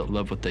people that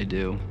love what they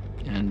do.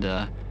 And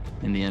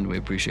in the end, we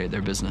appreciate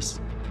their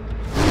business.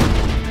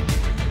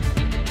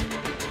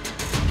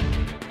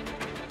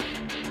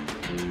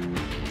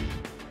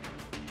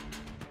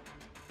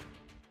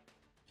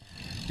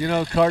 You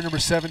know, car number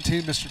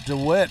 17, Mr.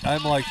 DeWitt,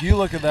 I'm like, you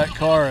look at that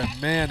car,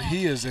 and man,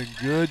 he is in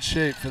good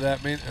shape for that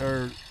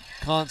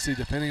consi,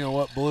 depending on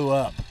what blew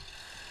up.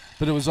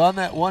 But it was on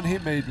that one, he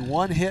made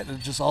one hit,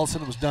 and just all of a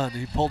sudden it was done.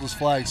 He pulled his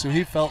flag, so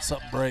he felt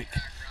something break.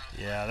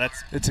 Yeah,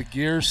 it's a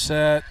gear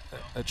set,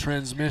 a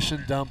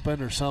transmission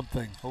dumping, or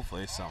something.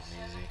 Hopefully it's something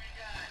easy.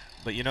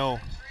 But you know,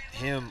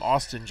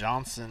 Austin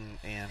Johnson,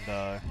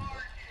 and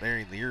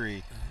Larry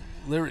Leary.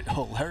 Larry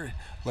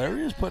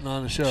is putting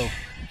on a show.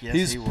 Yes,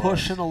 He's he was.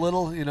 pushing a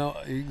little, you know,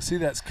 you can see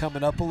that's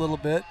coming up a little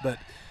bit, but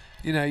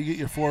you know, you get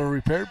your 4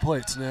 repair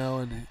plates now,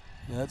 and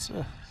that's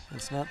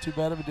not too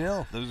bad of a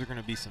deal. Those are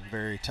going to be some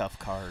very tough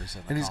cars.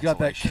 And he's got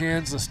that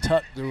Kansas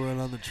tuck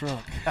doing on the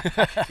trunk.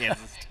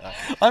 Kansas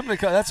tuck.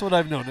 That's what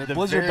I've known. At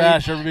Blizzard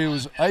Bash,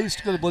 I used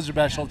to go to Blizzard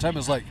Bash all the time. It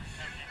was like,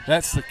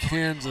 that's the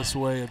Kansas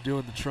way of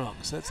doing the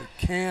trunks. That's the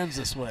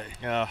Kansas way.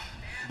 Yeah.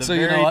 So,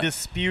 very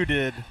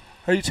disputed.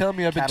 Are you telling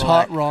me I've been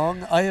Cadillac. taught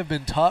wrong? I have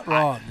been taught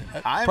wrong.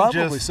 I'm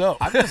Probably so.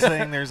 I'm just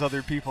saying there's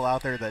other people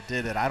out there that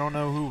did it. I don't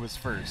know who was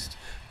first.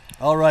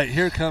 All right,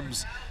 here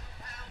comes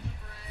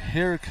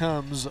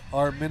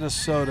our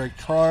Minnesota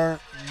car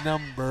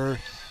number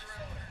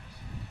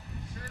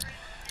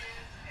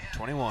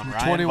 21,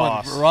 Ryan 21,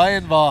 Voss.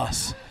 Ryan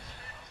Voss.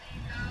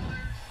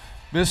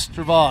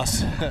 Mr.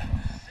 Voss.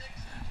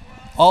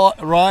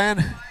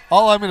 Ryan,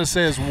 all I'm going to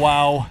say is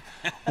wow.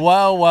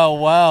 Wow, wow,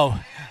 wow.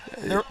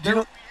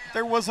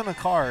 There wasn't a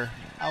car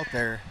out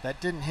there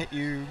that didn't hit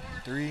you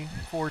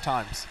 3-4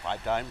 times.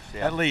 5 times,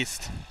 yeah. At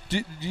least.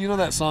 Do you know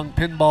that song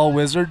Pinball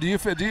Wizard?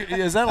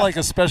 Is that like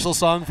a special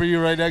song for you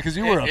right now? Because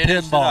you were a It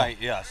is pinball. tonight,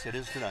 yes, it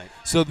is tonight.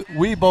 So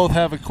we both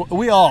have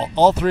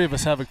all three of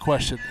us have a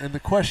question. And the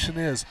question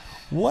is,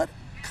 what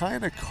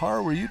kind of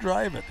car were you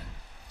driving?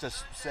 It's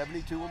a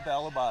 72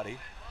 Impala body.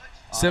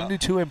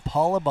 72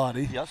 Impala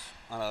body. Yes,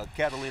 on a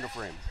Catalina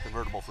frame,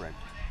 convertible frame.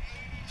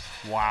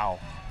 Wow.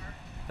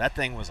 That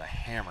thing was a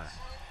hammer.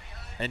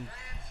 And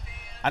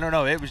I don't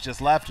know, it was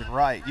just left and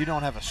right. You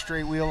don't have a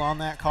straight wheel on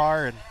that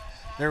car, and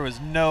there was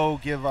no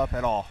give up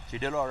at all. She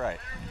did all right.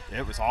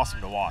 It was awesome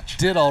to watch.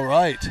 Did all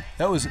right.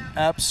 That was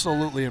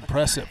absolutely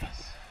impressive.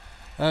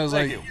 I was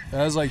Thank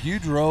like you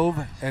drove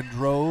and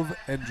drove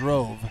and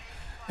drove,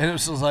 and it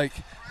was just like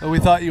we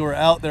thought you were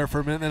out there for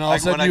a minute, and all of a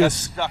sudden when you I got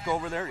stuck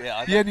over there,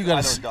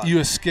 and you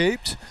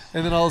escaped,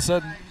 and then all of a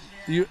sudden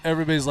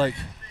everybody's like,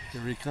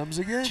 here he comes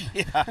again.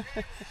 Yeah.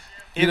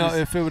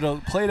 If it would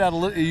have played out a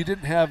little, you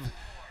didn't have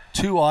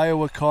 2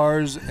 Iowa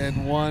cars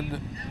and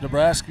 1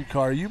 Nebraska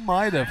car. You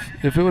might have,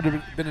 if it would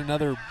have been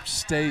another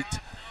state,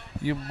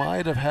 you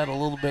might have had a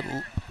little bit.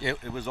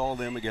 It was all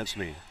them against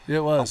me. It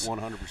was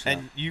 100%.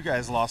 And you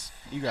guys lost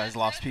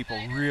people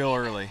real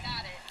early.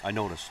 I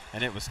noticed,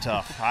 and it was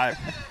tough.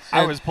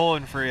 I was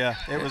pulling for you.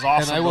 It was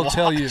awesome. And I will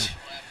tell you, watch.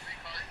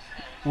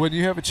 when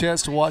you have a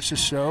chance to watch the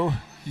show,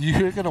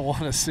 you're going to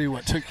want to see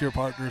what took your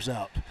partners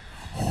out.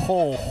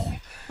 Oh,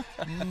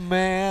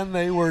 man,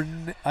 they were.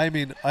 I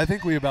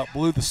think we about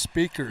blew the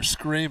speakers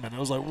screaming. It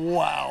was like,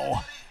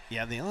 wow.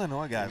 Yeah, the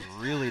Illinois guys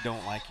really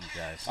don't like you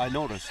guys. I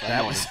noticed.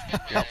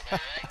 Yep.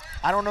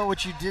 I don't know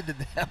what you did to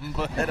them,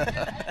 but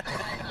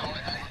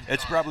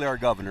it's probably our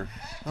governor.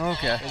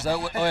 Okay. Is that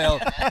what? Well,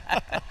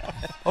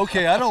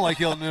 okay, I don't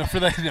like Illinois for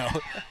that, no.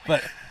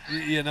 But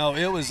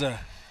it was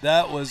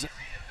that was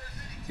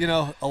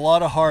a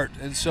lot of heart.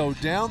 And so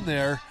down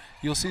there,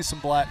 you'll see some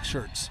black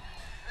shirts.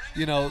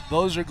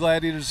 Those are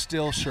Gladiators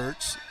Steel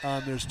shirts.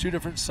 There's 2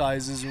 different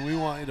sizes, and we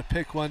want you to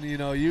pick one.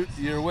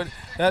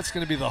 That's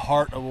going to be the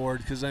Heart Award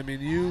because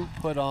you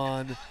put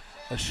on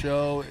a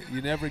show.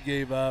 You never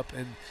gave up,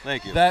 and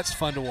thank you. That's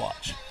fun to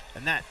watch.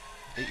 And that,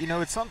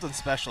 it's something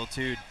special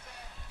too,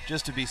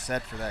 just to be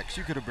said for that. Because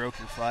you could have broke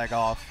your flag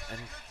off and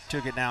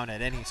took it down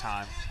at any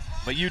time,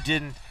 but you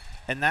didn't,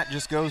 and that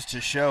just goes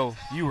to show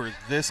you were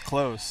this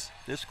close.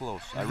 This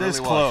close. I really was.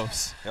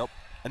 Close. Yep.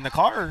 And the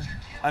car,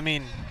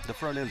 the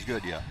front end's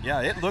good, yeah.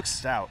 Yeah, it looks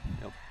stout.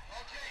 Yep.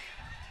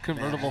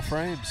 Convertible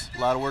frames.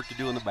 A lot of work to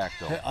do in the back,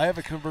 though. I have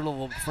a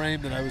convertible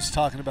frame that I was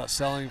talking about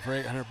selling for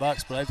 $800,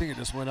 but I think it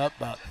just went up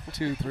about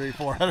 $200,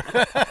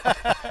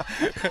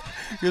 $300,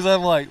 because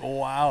I'm like,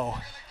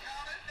 wow.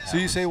 So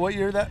you say what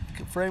year that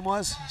frame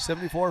was?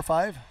 74 or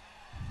 5?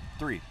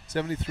 3.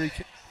 73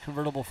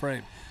 convertible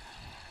frame.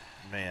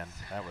 Man,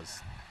 that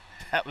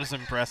was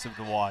impressive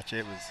to watch.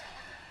 It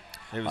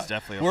was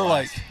definitely a We're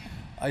blast. like,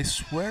 I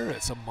swear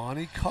it's a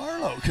Monte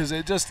Carlo because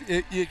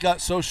it got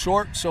so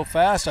short so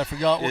fast I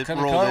forgot what kind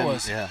of car it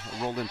was. Yeah,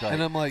 it rolled in tight.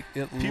 And I'm like,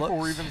 people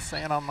were even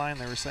saying online,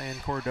 they were saying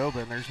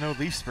Cordoba, and there's no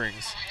leaf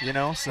springs,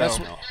 So that's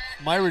what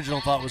my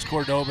original thought was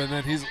Cordoba, and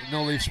then he's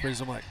no leaf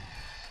springs. I'm like,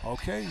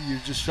 okay, you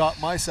just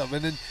shot myself.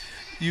 And then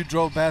you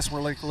drove past, and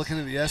we're like looking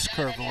at the S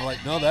curve, and we're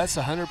like, no, that's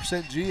 100%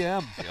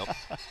 GM.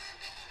 Yep.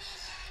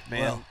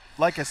 Man,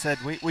 like I said,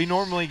 we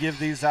normally give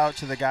these out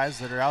to the guys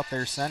that are out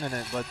there sending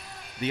it, but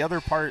the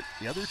other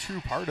true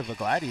part of a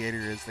Gladiator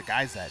is the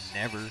guys that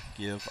never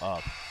give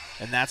up.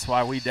 And that's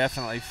why we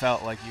definitely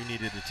felt like you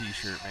needed a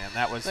T-shirt, man.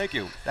 Thank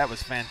you. That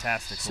was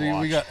fantastic to See,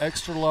 watch. we got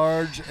extra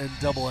large and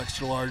double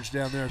extra large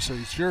down there, so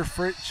it's your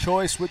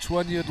choice which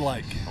one you'd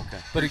like. Okay.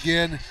 But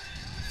again,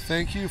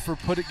 thank you for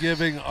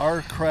giving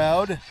our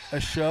crowd a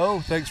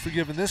show. Thanks for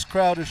giving this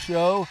crowd a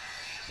show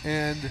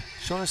and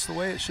showing us the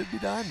way it should be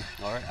done.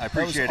 All right. I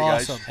appreciate it,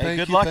 awesome. guys. Hey,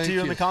 good luck to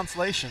you in the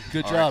consolation.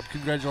 Good job. Right.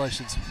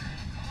 Congratulations.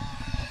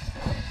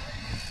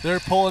 They're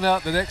pulling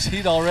out the next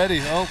heat already.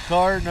 Oh,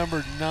 car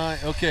number 9.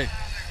 Okay.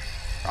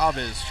 Rob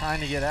is trying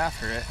to get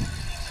after it.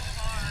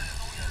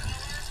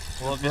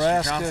 Well,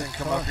 Mr. Johnson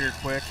come up here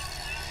quick.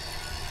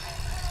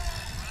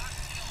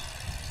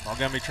 While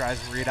Gumby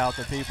tries to read out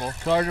the people.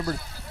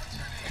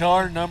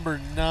 Car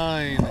number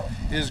 9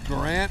 is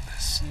Grant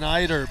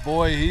Snyder.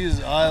 Boy,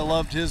 I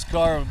loved his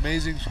car.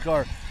 Amazing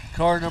car.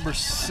 Car number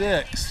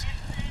 6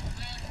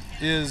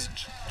 is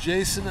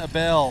Jason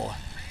Abell.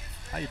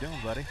 How you doing,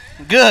 buddy?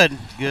 Good.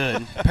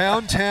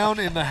 Pound Town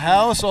in the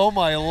house. Oh,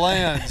 my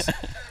lands.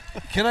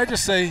 Can I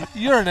just say,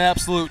 you're an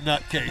absolute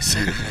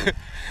nutcase.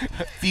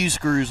 Few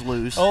screws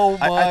loose. Oh,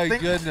 my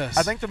goodness.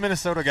 I think the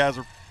Minnesota guys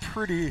are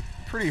pretty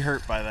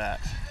hurt by that.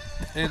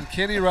 And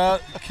Kenny in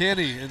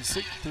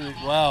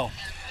 6-3. Wow.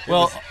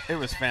 It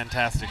was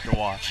fantastic to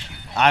watch.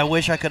 I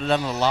wish I could have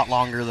done it a lot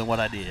longer than what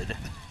I did.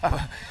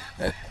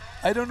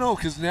 I don't know,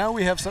 because now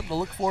we have something to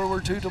look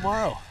forward to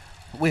tomorrow.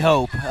 We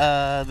hope.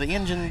 The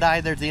engine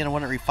died there at the end and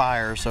wouldn't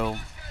refire, so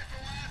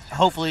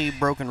hopefully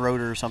broken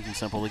rotor or something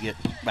simple to get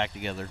back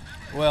together.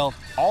 Well,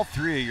 all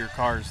 3 of your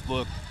cars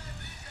look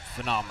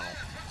phenomenal.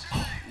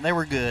 They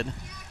were good.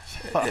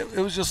 It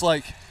was just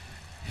like,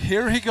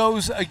 here he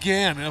goes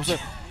again. And I was like,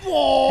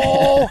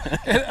 whoa!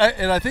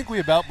 and I think we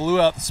about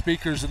blew out the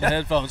speakers in the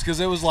headphones because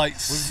it was like...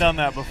 We've done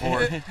that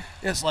before.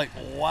 It's like,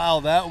 wow,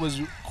 that was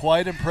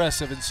quite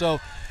impressive. And so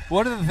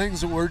one of the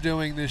things that we're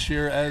doing this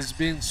year as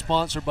being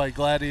sponsored by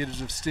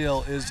Gladiators of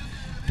Steel is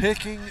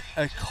picking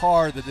a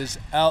car that is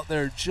out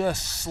there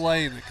just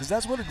slaying it, because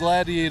that's what a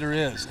gladiator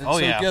is. And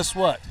guess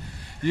what?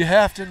 You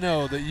have to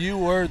know that you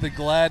were the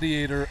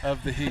gladiator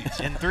of the heat.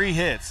 In 3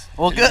 hits.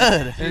 Well,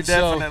 good. You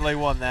definitely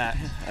won that.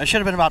 I should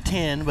have been about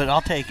 10, but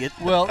I'll take it.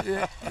 Well,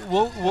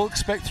 we'll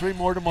expect 3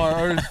 more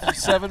tomorrow, or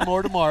 7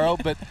 more tomorrow.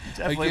 But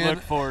definitely again,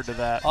 look forward to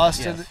that.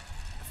 Austin,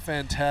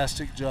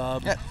 fantastic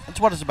job. Yeah, that's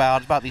what it's about.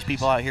 It's about these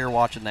people out here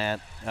watching that.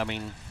 I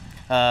mean,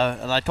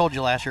 and I told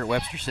you last year at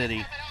Webster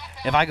City,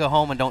 if I go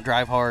home and don't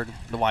drive hard,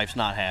 the wife's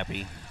not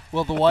happy.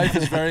 Well, the wife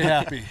is very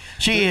happy.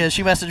 She is.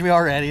 She messaged me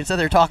already and said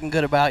they're talking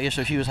good about you,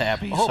 so she was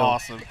happy. Oh, so.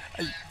 Awesome.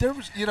 There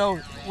was,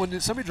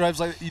 when somebody drives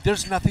like that,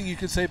 there's nothing you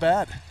can say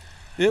bad.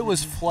 It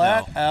was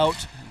flat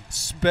out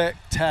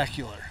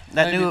spectacular.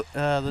 That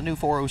the new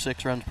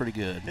 406 runs pretty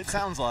good. It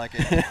sounds like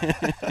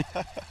it.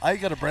 I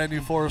got a brand new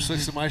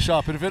 406 in my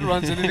shop, and if it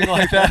runs anything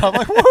like that, I'm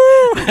like,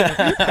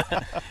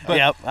 woo!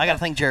 Yeah, I got to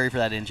thank Jerry for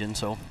that engine,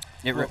 so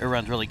it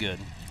runs really good.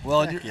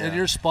 Well, and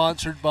you're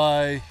sponsored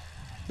by,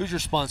 who's your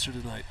sponsor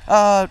tonight?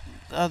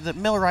 The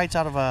Millerites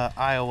out of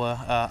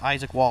Iowa,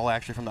 Isaac Wall,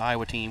 actually, from the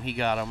Iowa team. He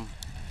got them.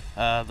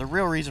 The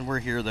real reason we're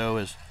here, though,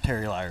 is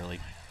Terry Lyerly.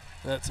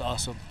 That's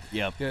awesome.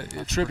 Yep.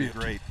 Yeah, tribute.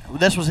 Great.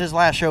 This was his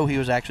last show he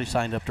was actually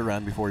signed up to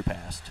run before he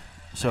passed.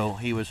 So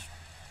he was,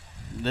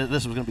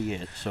 this was going to be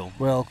it. So.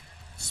 Well,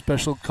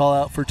 special call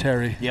out for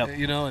Terry. Yep.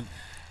 And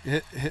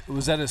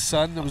was that his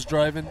son that was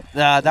driving?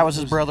 That was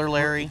his brother,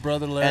 Larry.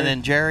 Brother Larry. And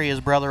then Jerry, his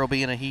brother, will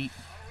be in a heat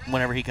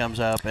whenever he comes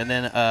up. And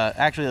then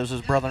actually there was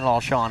his brother-in-law,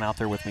 Sean, out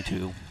there with me,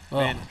 too.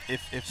 Man,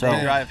 if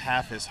they drive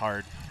half as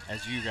hard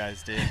as you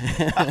guys did,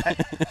 I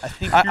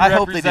think I you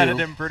hope they represented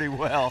do. him pretty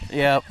well.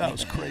 Yep. That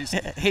was crazy.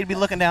 He'd be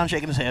looking down,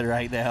 shaking his head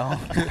right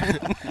now.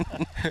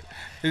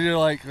 And you're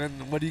like,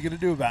 what are you going to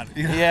do about it?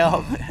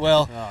 Yeah.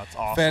 Well, it's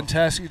awesome.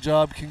 Fantastic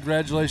job.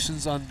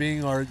 Congratulations on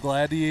being our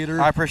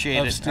gladiator. I appreciate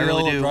of it. Steel, I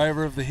really do.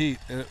 Driver of the heat.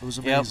 It was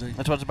amazing. Yep.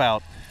 That's what it's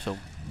about. So.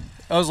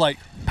 I was like,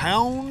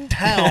 Pound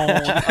Town.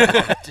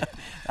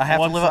 I have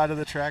one to live side of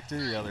the track to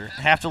the other.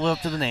 Have to live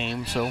up to the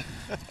name. So.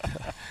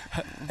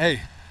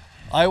 Hey,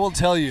 I will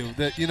tell you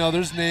that,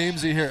 there's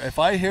names you hear. If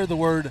I hear the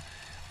word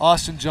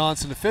Austin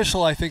Johnson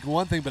official, I think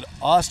one thing, but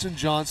Austin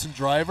Johnson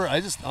driver,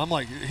 I'm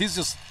like, he's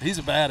a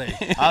baddie.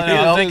 I don't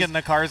know, I'm thinking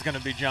the car's going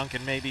to be junk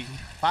in maybe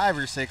 5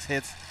 or 6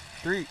 hits.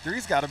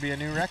 Three's got to be a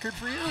new record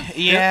for you.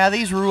 Yeah,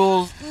 these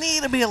rules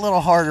need to be a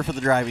little harder for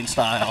the driving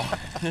style.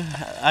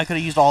 I could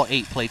have used all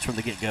 8 plates from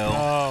the get-go.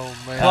 Oh,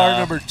 man. Car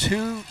number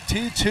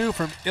T2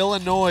 from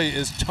Illinois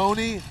is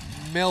Tony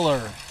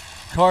Miller.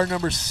 Car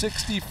number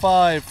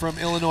 65 from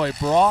Illinois,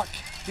 Brock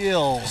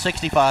Hill.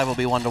 65 will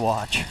be one to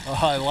watch.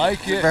 I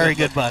like it. Very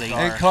good, buddy.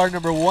 And car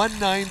number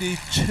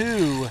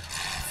 192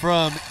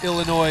 from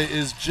Illinois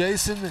is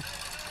Jason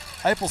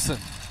Eipelson.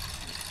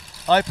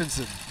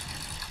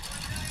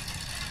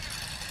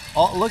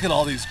 Look at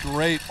all these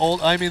great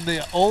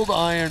the old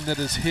iron that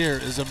is here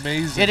is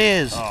amazing. It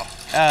is. Oh.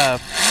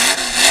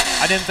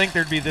 I didn't think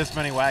there'd be this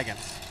many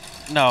wagons.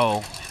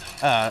 No.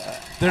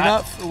 They're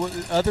not,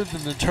 other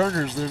than the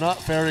Turners, they're not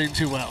faring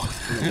too well.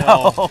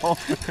 No.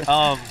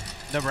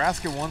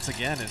 Nebraska, once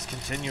again, is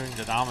continuing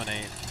to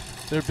dominate.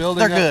 They're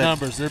building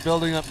numbers. They're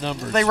building up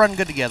numbers. They run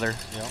good together.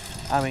 Yep.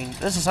 I mean,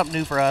 this is something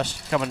new for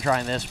us, coming and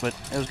trying this, but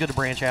it was good to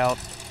branch out,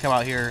 come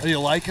out here. Are you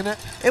liking it?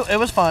 It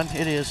was fun.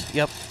 It is.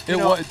 Yep.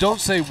 Don't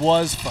say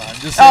was fun.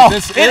 Just say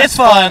this is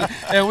fun.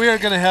 And we are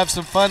going to have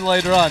some fun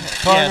later on.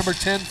 Car number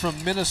 10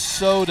 from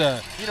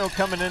Minnesota.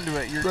 Coming into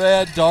it,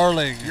 Brad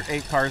Darling. You're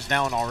 8 cars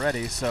down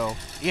already, so.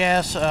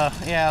 Yes,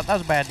 that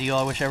was a bad deal.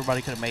 I wish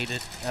everybody could have made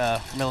it.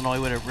 From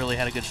Illinois would have really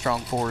had a good,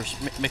 strong force.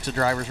 Mix of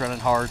drivers running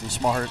hard and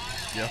smart.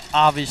 Yeah.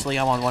 Obviously,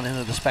 I'm on one end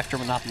of the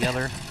spectrum and not the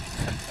other.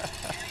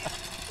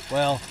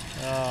 Well,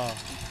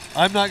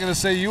 I'm not going to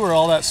say you were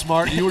all that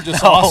smart. You were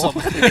just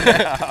awesome.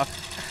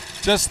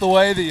 Just the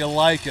way that you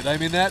like it. I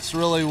mean, that's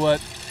really what,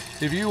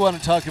 if you want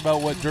to talk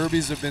about what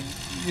derbies have been,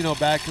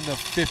 back in the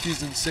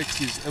 50s and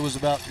 60s, it was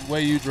about the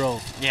way you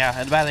drove. Yeah,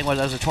 and the bad thing was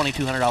that was a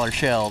 $2,200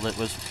 shell that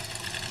was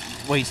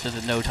wasted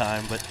in no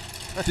time. But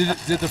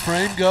did the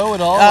frame go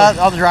at all?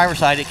 On the driver's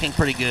side, it came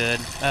pretty good.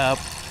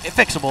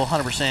 Fixable,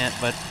 100%,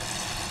 but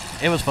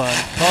it was fun.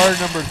 Car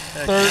number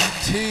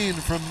 13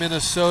 from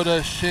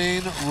Minnesota,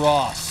 Shane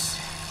Ross.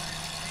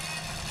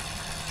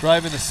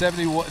 Driving a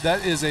 71.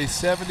 That is a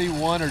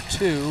 71 or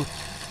 2.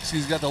 So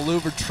he's got the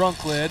louvered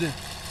trunk lid.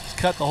 He's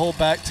cut the whole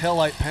back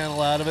taillight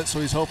panel out of it, so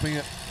he's hoping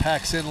it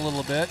packs in a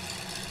little bit.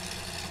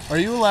 Are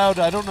you allowed,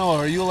 I don't know,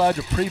 are you allowed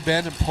to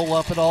pre-bend and pull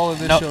up at all in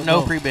this show?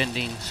 No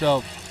pre-bending.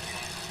 So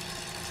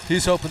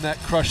He's hoping that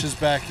crushes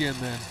back in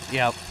then.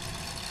 Yep.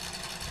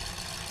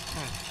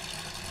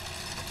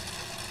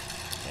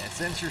 Yeah, it's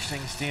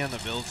interesting seeing the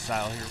build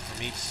style here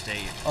from each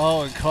state.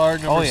 Oh, and car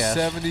number yes.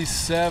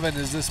 77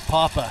 is this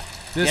Papa.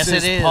 Yes,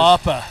 This it is.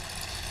 Papa.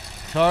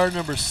 Car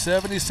number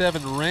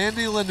 77,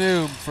 Randy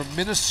Lanoum from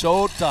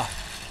Minnesota.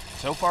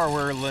 So far,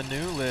 we're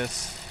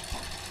Lanouless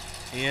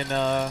in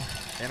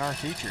our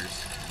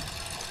features.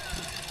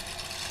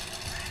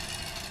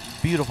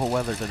 Beautiful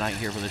weather tonight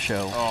here for the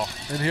show. Oh,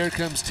 And here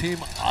comes Team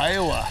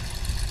Iowa.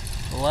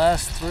 The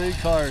last 3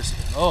 cars.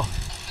 Oh.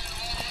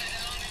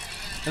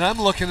 And I'm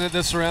looking at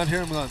this around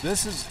here. I'm going,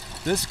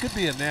 this could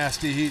be a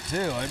nasty heat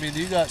too. I mean,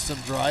 you got some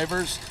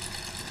drivers.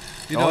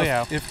 You know,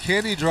 yeah. if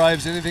Kenny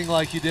drives anything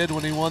like he did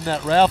when he won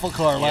that raffle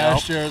car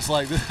last year, it's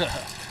like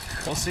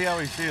we'll see how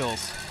he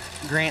feels.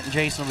 Grant and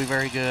Jason will be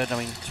very good. I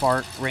mean,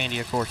 smart. Randy,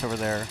 of course, over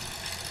there.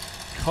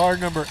 car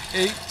number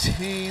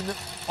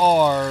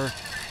 18R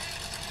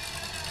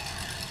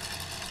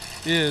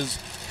is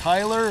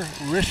Kyler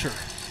Risher.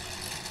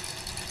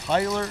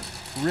 Kyler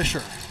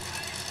Risher.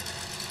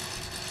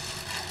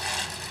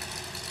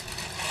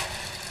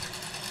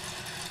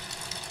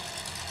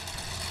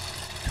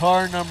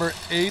 Car number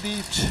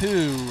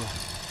 82.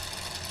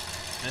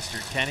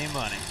 Mr. Kenny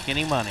Money.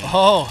 Kenny Money.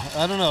 Oh,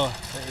 I don't know.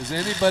 Is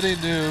anybody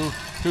knew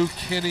who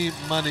Kenny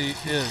Money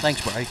is?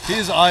 Thanks, Bryce.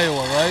 He's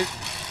Iowa, right?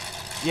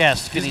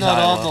 Yes, he's Kenny's not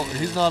Iowa. on the.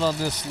 He's not on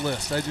this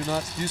list. I do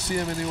not. Do you see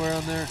him anywhere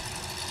on there?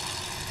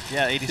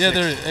 Yeah, 86. Yeah,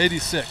 there it is.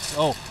 86.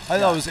 Oh, I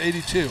thought it was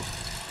 82.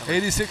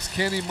 86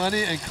 Kenny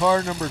Money and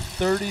car number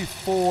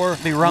 34.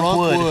 Be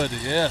Runkwood.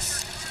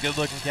 Yes. It's a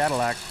good-looking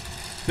Cadillac.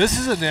 This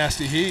is a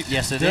nasty heat.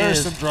 Yes, it there is.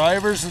 are some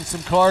drivers and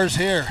some cars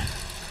here.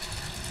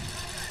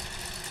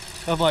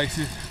 I'm like,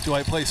 do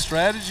I play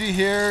strategy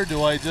here?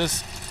 Do I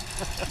just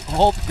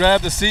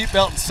grab the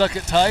seatbelt and suck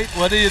it tight?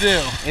 What do you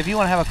do? If you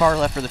want to have a car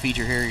left for the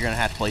feature here, you're going to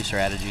have to play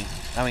strategy.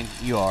 I mean,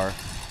 you are.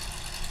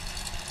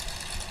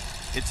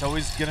 It's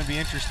always going to be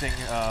interesting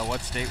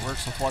what state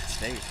works with what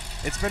state.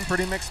 It's been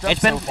pretty mixed up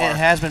so far. It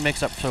has been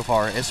mixed up so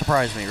far. It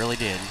surprised me. It really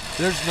did.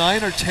 There's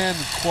 9 or 10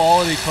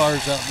 quality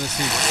cars out in this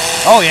heat.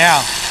 Oh,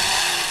 yeah.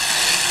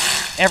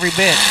 Every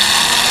bit.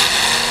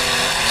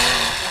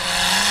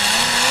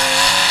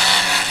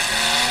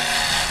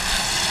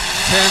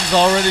 Ken's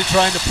already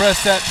trying to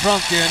press that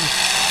trunk in.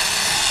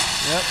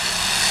 Yep.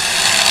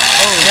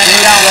 Oh, Kenny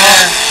down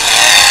there.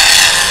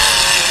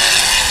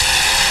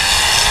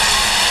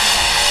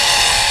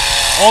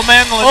 Old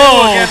man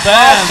Lanoux against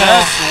Bosco.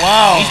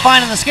 Wow. He's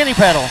finding the skinny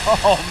pedal.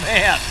 Oh,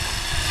 man.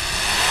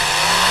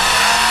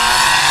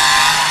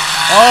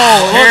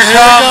 Oh, look,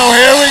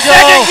 here we go.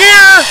 Second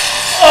gear.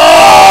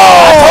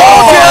 Oh!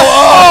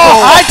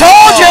 I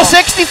told you,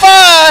 65.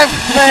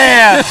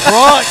 Man.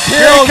 Brock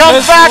Here he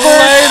comes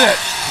backwards.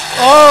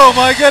 Oh,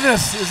 my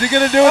goodness. Is he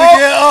going to do it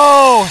again?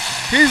 Oh,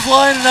 he's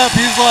lining up.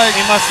 He's like.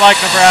 He must like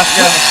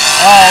Nebraska.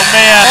 Oh,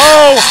 man.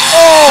 Oh.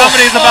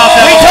 Somebody's about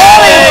to. We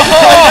told him.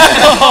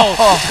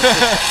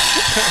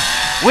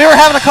 We were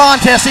having a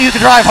contest, see who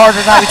could drive harder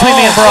tonight between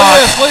me and Brock.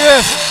 Look at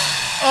this.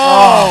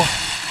 Oh.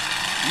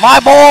 My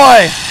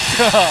boy.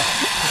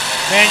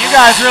 Man, you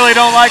guys really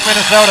don't like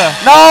Minnesota.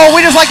 No,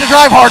 we just like to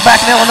drive hard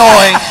back in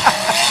Illinois.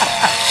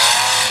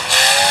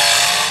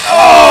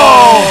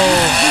 Oh!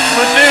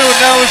 Lanoux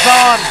nose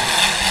on.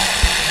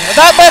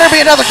 That better be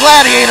another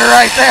Gladiator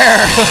right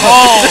there.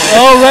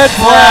 Oh, red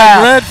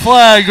flag, red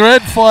flag,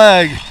 red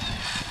flag.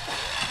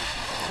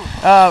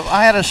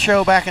 I had a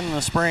show back in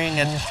the spring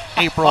in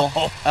April.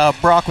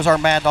 Brock was our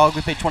mad dog.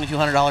 We paid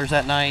 $2,200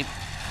 that night.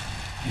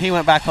 He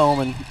went back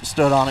home and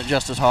stood on it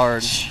just as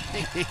hard.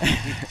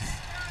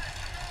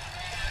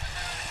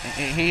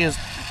 He is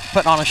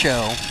putting on a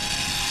show.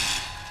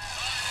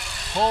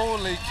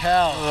 Holy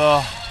cow.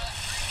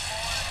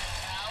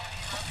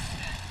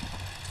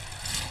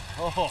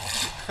 Oh.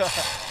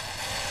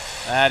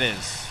 That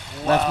is.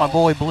 That's my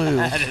boy Blue.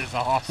 That is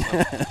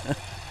awesome.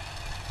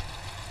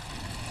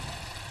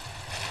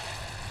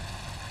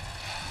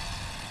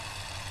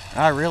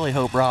 I really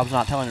hope Rob's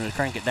not telling him to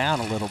crank it down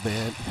a little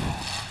bit.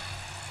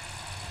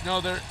 No,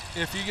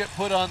 if you get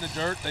put on the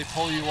dirt, they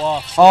pull you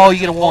off. So you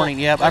get a warning.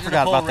 Yep, I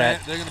forgot about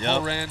that. They're going to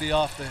pull Randy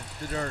off the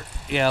dirt.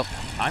 Yep.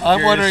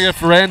 I'm wondering if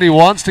Randy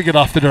wants to get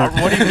off the dirt.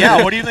 What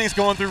do you think is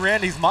going through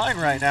Randy's mind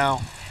right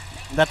now?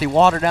 That the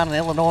water down in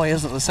Illinois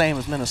isn't the same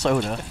as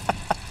Minnesota.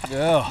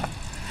 Yeah.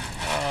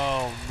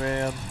 Oh,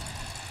 man.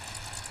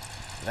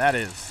 That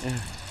is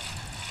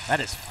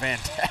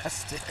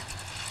fantastic.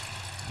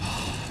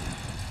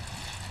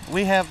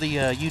 We have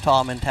the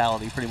Utah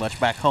mentality pretty much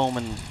back home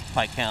in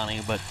Pike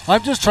County, but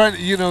I'm just trying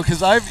to,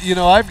 because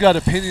I've got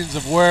opinions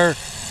of where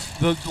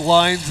the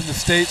lines in the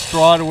states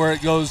draw to where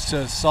it goes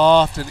to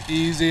soft and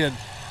easy, and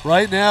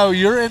right now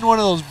you're in one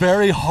of those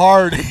very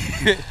hard.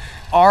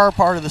 Our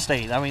part of the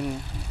state. I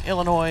mean,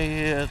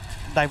 Illinois,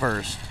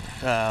 diverse.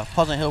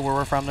 Pleasant Hill, where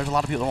we're from, there's a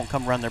lot of people that won't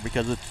come run there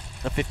because it's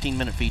a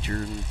 15-minute feature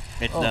and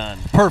it's done.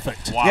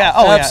 Perfect. Wow. Yeah.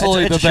 Oh,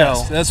 absolutely yeah. It's the a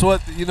best.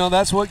 show.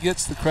 That's what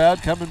gets the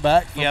crowd coming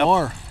back for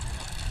more.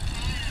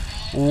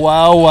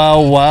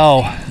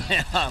 Wow!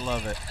 I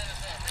love it.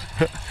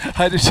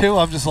 I do too.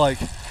 I'm just like,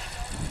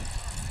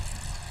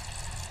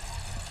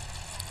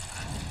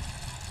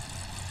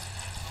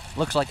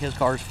 looks like his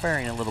car's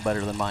faring a little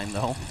better than mine,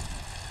 though.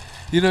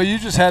 You know, you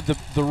just had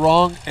the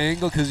wrong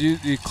angle because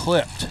you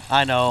clipped.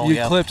 I know.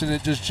 You clipped and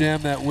it just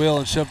jammed that wheel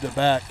and shoved it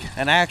back.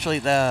 And actually,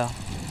 the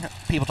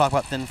people talk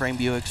about thin frame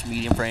Buicks,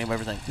 medium frame,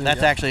 everything.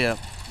 That's actually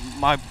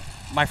my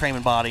frame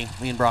and body.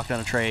 Me and Brock done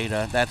a trade.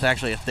 That's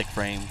actually a thick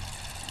frame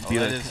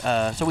Buick.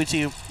 So we'd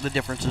see the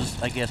differences,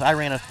 I guess. I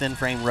ran a thin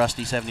frame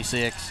Rusty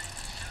 76.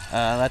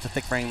 That's a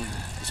thick frame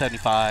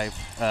 75,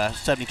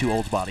 72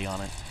 Olds body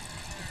on it.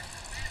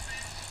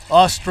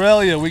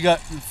 Australia, we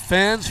got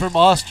fans from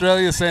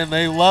Australia saying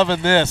they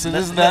loving this, and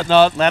isn't that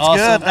not That's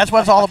awesome? good. That's what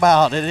it's all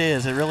about. It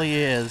is. It really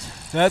is.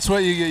 That's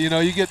what you get. You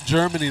know, you get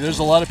Germany. There's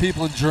a lot of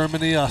people in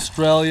Germany,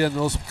 Australia, and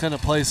those kind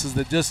of places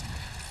that just.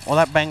 Well,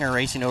 that banger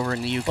racing over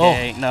in the UK.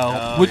 Oh,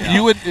 no.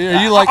 You would?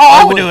 Are you like?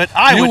 I would do it.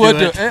 I would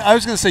do it. I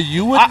was going to say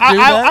you wouldn't do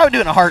that. I would do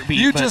it in a heartbeat.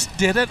 You just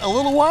did it a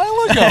little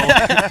while ago.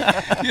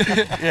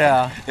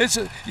 Yeah. It's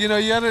you know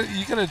you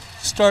gotta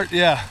start.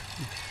 Yeah.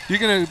 You're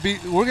gonna be.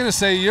 We're gonna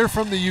say you're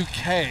from the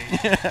UK.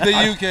 The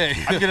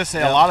UK. I'm gonna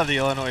say a lot of the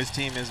Illinois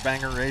team is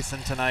banger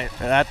racing tonight.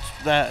 That.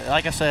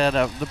 Like I said,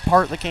 the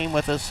part that came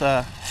with us.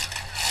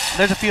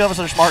 There's a few of us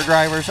that are smart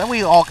drivers, and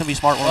we all can be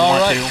smart when we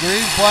want to.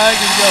 Green flag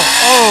and go.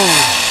 Oh,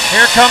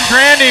 here comes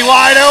Randy,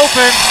 wide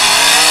open.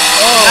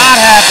 Oh. Not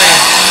happy.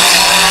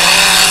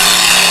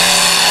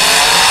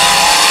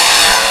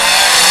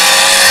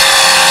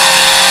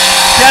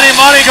 Kenny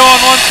Money going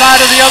one side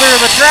or the other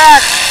of the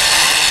track.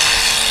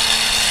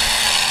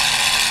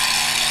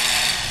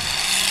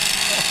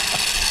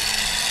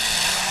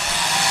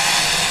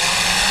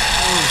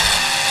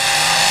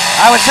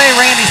 I would say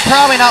Randy's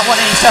probably not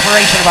wanting any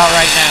separation about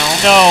right now.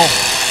 No.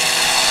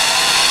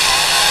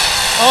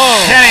 Oh.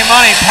 Kenny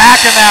Money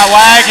packing that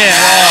wagon.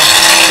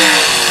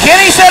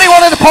 Kenny said he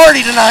wanted to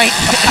party tonight.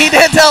 He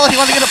did tell us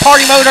he wanted to get a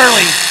party mode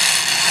early.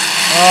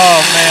 Oh,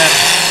 man.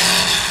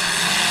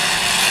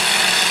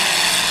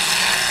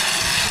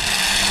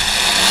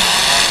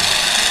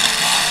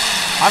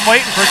 I'm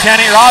waiting for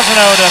Kenny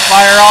Rosano to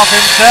fire off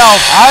himself.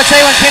 I would say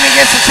when Kenny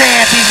gets a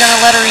chance, he's going to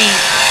let her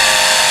eat.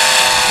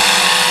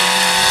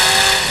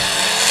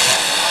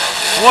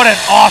 What an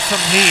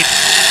awesome heat.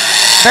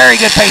 Very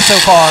good pace so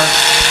far.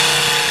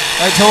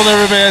 I told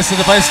everybody, I said,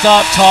 if I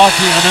stop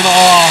talking, I'm in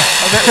awe.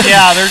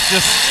 Yeah, there's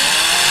just...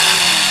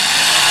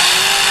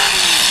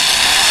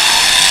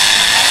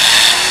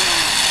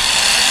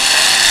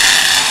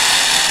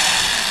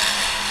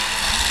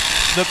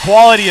 The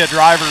quality of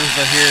drivers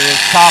here is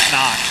top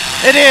notch.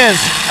 It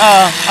is.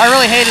 I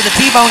really hated the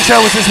T-Bone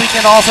show was this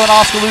weekend also in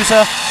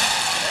Oskaloosa.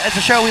 It's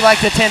a show we like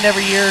to attend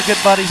every year,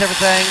 good buddies,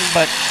 everything,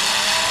 but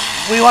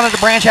we wanted to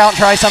branch out and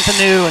try something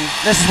new, and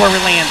this is where we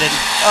landed.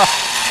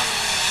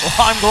 Well,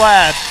 I'm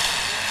glad.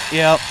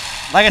 Yep.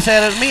 Like I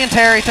said, it was me and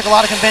Terry. Took a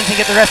lot of convincing to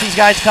get the rest of these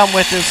guys to come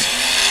with us.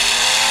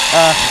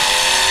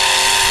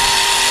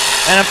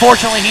 And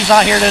unfortunately, he's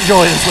not here to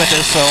enjoy this with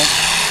us, so.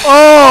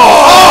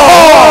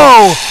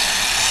 Oh!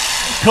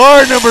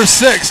 Car number 6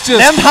 just.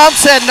 Them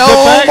humps said no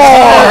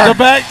more. The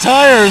back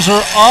tires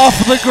are off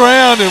the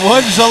ground, and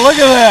look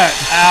at that.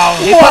 Ow.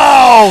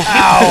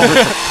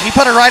 He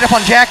put it right up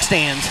on jack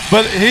stands.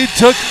 But he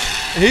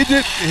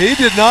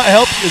did not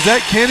help. Is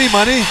that Kenny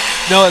Money?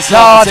 No, it's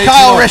not. No, it's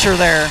Kyle Risher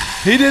there.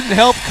 He didn't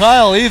help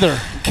Kyle either.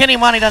 Kenny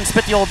Money done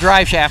spit the old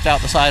drive shaft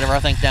out the side of her, I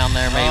think, down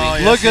there maybe. Oh,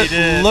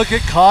 yes, look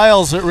at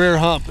Kyle's rear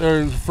hump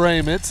or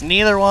frame. It's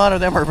neither one of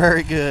them are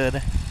very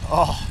good.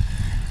 Oh.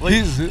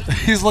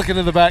 He's looking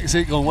in the back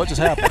seat going, what just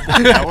happened?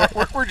 Yeah,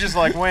 we're just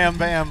like wham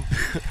bam.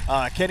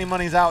 Kenny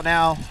Money's out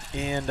now,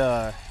 and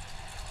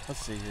let's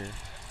see here.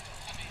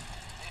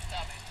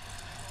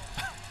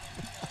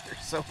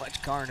 There's so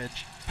much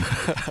carnage.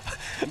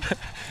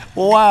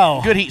 Wow.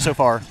 Good heat so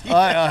far.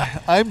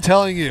 I'm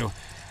telling you,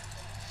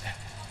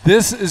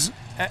 this is,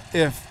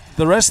 if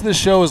the rest of the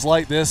show is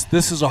like this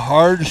is a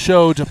hard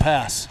show to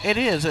pass. It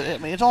is. I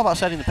mean, it's all about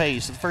setting the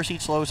pace. The first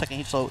heat slow, second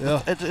heat slow.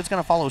 Yeah. It's going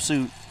to follow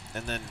suit.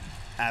 And then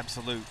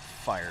absolute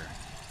fire.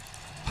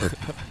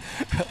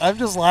 I'm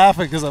just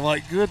laughing because I'm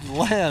like, good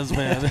lands,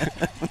 man.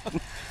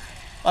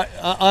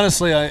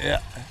 Honestly,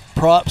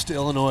 props to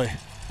Illinois.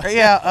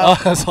 Yeah.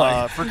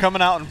 For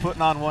coming out and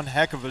putting on one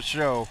heck of a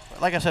show.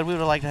 Like I said, we would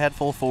have liked to have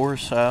full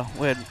force.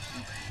 We had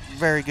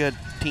very good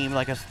team,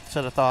 like I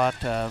said, I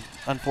thought.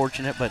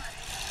 Unfortunate, but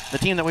the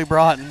team that we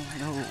brought,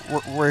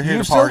 we're here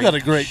You've to party. still got a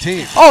great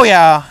team. Oh,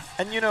 yeah.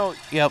 And, you know,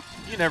 yep.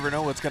 You never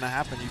know what's going to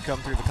happen. You come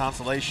through the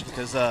consolation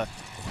because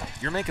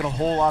you're making a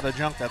whole lot of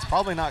junk that's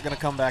probably not going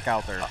to come back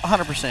out there.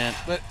 100%.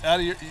 But out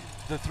of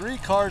the 3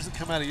 cars that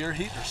come out of your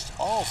heat are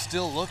all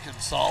still looking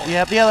solid.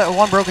 Yeah, the other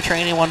one broke a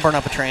tranny, one burned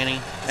up a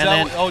tranny, and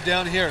then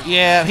down here.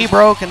 Yeah, he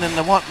broke, and then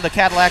the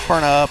Cadillac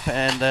burned up,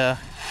 and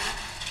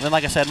then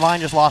like I said,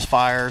 mine just lost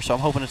fire. So I'm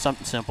hoping it's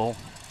something simple.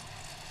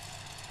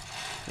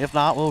 If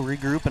not, we'll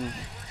regroup and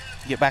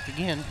get back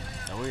again.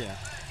 Oh yeah.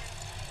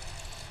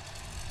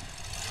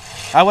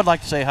 I would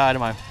like to say hi to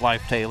my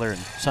wife Taylor and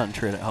son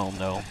Trid at home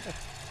though.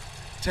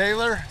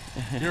 Taylor,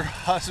 your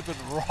husband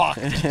rocked.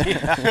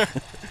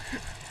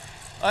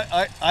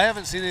 I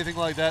haven't seen anything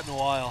like that in a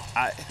while.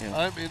 I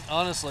mean,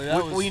 honestly,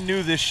 we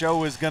knew this show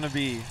was going to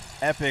be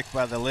epic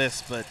by the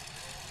list, but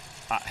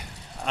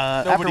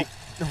nobody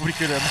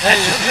could have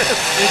imagined this.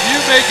 If you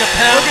make a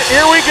pound,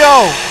 here we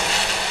go.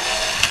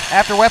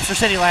 After Webster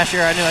City last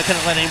year, I knew I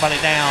couldn't let anybody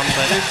down.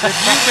 But if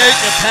you make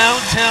a Pound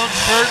Town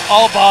shirt,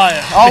 I'll buy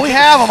it. Oh, we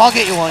have them. I'll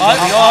get you one. I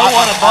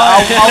want to buy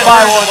it. I'll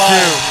buy one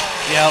too.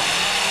 Yep.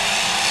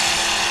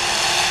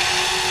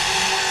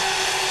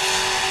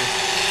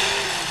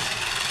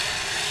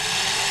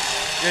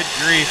 Good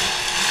grief.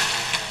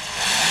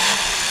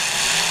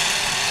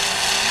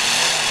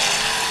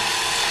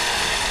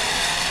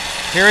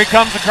 Here he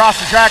comes across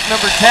the track,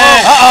 number 10.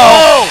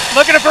 Uh-oh.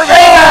 Looking for me.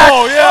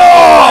 Oh,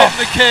 yeah. Right in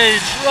the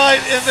cage.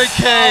 Right in the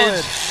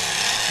cage.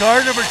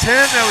 Car number 10,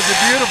 that was a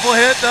beautiful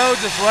hit, though,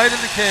 just right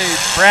in the cage.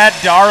 Brad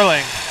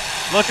Darling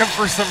looking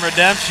for some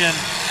redemption.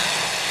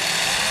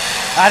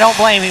 I don't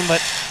blame him,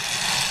 but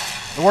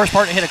the worst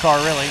part to hit a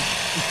car, really.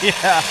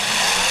 Yeah.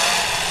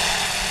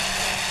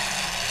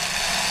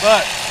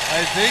 But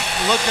I think,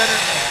 look at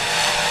it.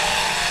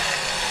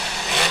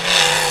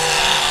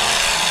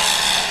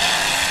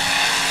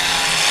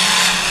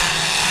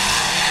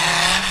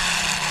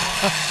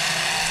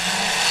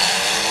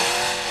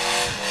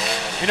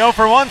 You know,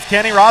 for once,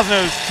 Kenny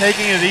Rosno's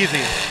taking it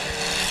easy.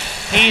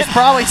 He's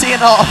probably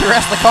seeing all the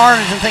rest of the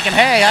carnage and thinking,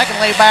 hey, I can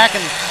lay back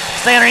and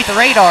stay underneath the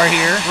radar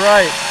here.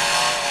 Right.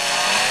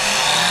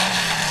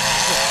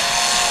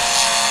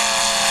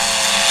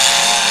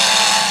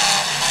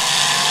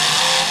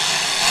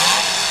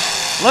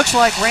 Looks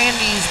like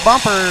Randy's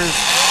bumper's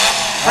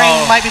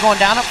frame might be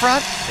going down up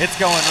front. It's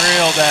going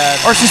real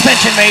bad. Or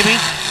suspension, maybe.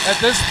 At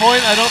this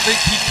point, I don't think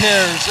he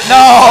cares.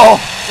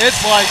 No. It's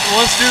like,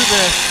 let's do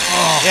this.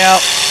 Oh. Yep.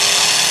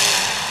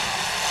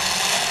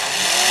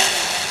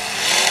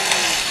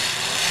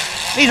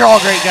 These are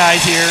all great guys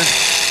here.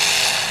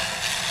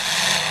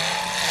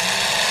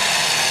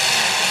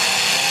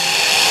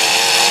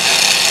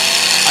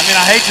 I mean,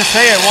 I hate to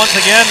say it once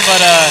again,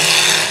 but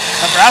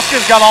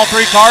Nebraska's got all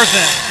 3 cars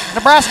in.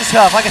 Nebraska's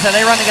tough. Like I said,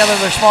 they run together.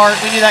 They're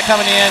smart. We knew that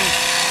coming in.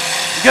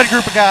 Good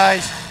group of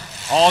guys.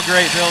 All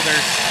great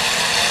builders.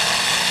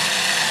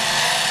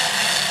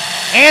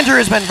 Andrew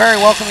has been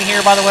very welcoming here,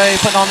 by the way,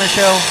 putting on this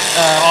show.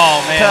 Oh,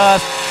 man. To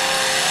us.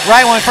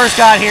 Right when we first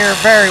got here,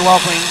 very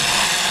welcoming.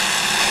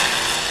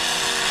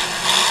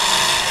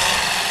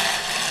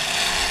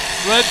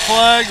 Red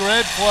flag,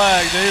 red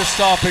flag. They are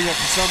stopping it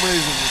for some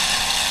reason.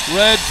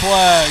 Red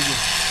flag.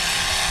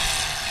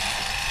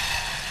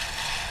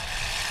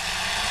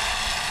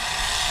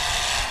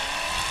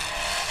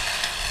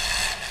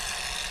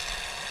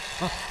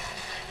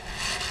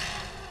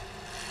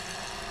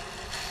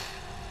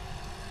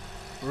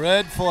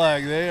 Red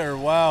flag. They are,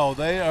 wow,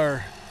 they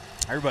are.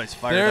 Everybody's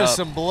fired up. There's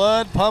some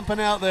blood pumping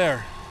out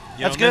there.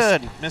 That's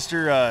good.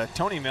 Mr.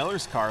 Tony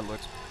Miller's car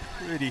looks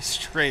pretty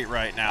straight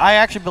right now. I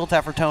actually built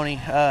that for Tony.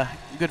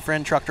 Good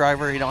friend, truck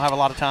driver. He don't have a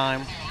lot of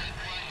time.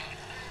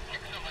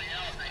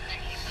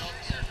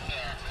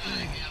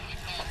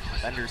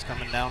 Fender's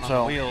coming down on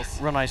the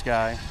wheels. Real nice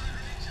guy.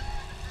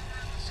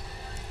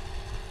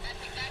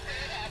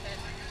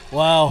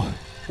 Wow.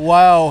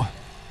 Wow.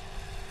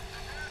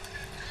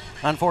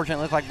 Unfortunately,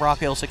 it looks like Brock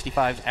Hill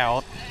 65's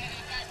out.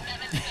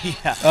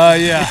 Yeah.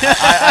 Yeah.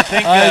 I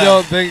think. I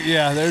don't think.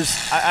 Yeah. There's.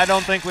 I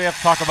don't think we have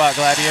to talk about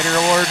Gladiator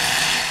Award.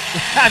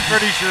 I'm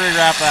pretty sure he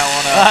wrapped that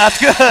one up. That's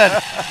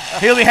good.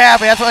 He'll be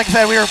happy. That's like I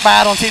said. We were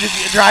battling to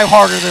drive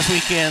harder this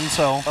weekend.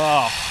 So.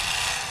 Oh.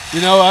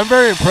 You know, I'm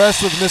very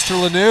impressed with Mr.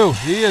 Lanou.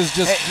 He is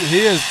just,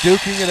 he is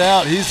duking it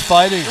out. He's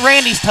fighting.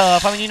 Randy's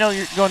tough. I mean, you know,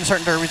 you're going to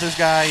certain derbies. There's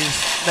guys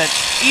that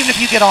even if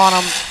you get on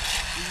them,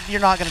 you're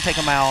not going to take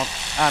them out.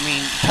 I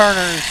mean,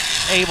 Turner's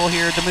Abel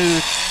here,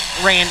 DeMuth,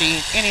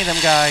 Randy, any of them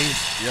guys.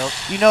 Yep.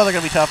 You know they're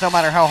going to be tough. No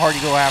matter how hard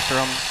you go after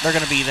them, they're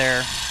going to be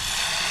there.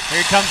 Here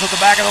he comes with the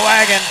back of the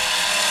wagon.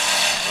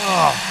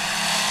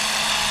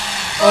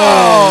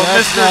 Oh,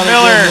 Mr.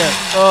 Miller.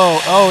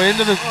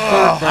 Into the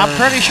third burn. I'm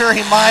pretty sure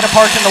he might have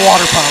parked in the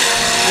water pump.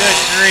 Good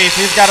grief.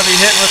 He's got to be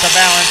hitting with the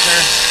balancer.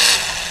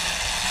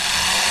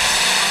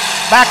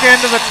 Back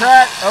into the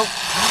track. Oh.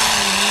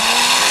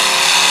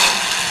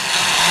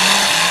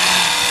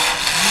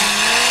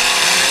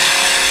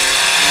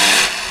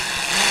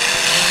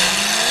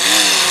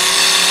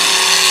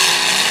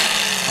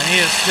 And he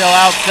is still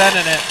out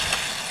sending it.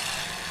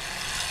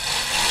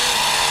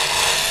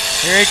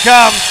 Here he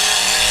comes.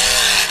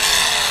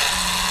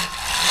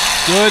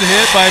 Good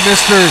hit by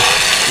Mr.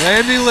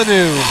 Randy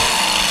Lanou.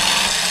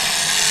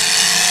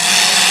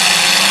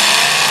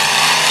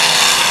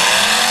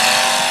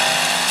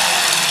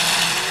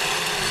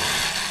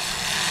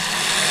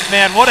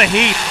 Man, what a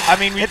heat. I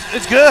mean,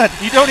 it's good.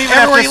 You don't even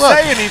Everywhere have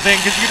to say anything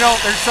because you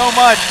don't, there's so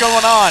much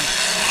going on.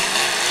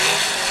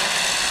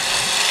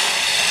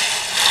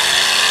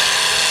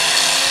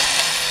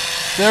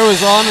 There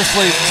was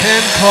honestly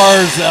 10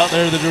 cars out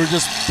there that were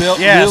just built,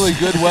 really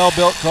good,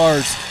 well-built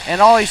cars. And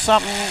always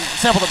something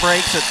simple that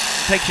breaks that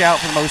takes you out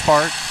for the most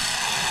part.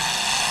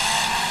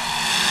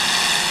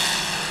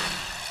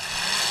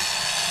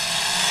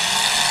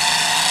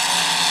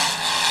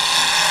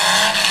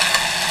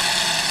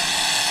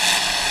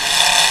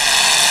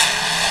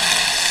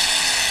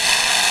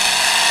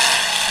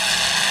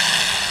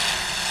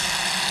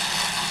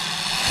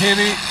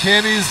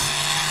 Kenny's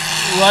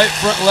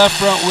left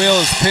front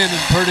wheel is pinning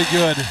pretty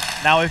good.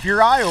 Now, if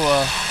you're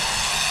Iowa,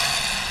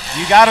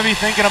 you got to be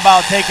thinking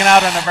about taking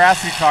out a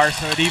Nebraska car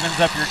so it evens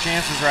up your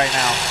chances right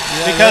now.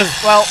 Yeah, because,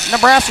 well,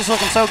 Nebraska's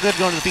looking so good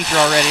going to the feature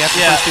already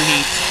after the first 2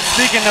 heats.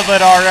 Speaking of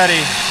it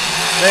already,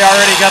 they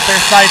already got their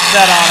sights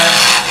set on it.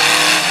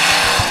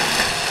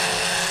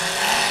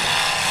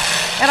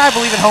 And I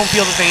believe in home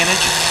field advantage.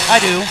 I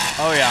do.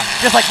 Oh, yeah.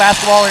 Just like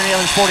basketball or any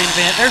other sporting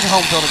event, there's a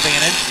home field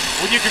advantage.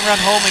 When you can run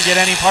home and get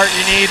any part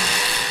you need.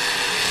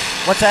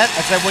 What's that?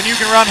 I said when you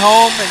can run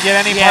home and get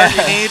any part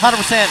you need. 100%.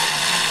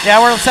 Yeah,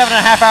 we're 7.5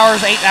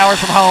 hours, 8 hours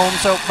from home,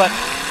 so, but.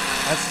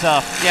 That's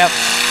tough. Yep.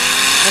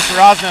 Mr.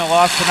 Rosno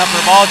lost an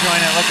upper ball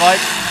joint, it looked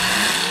like.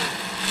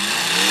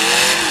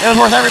 It was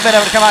worth every bit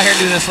of it to come out here and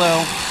do this,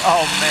 though.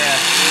 Oh, man.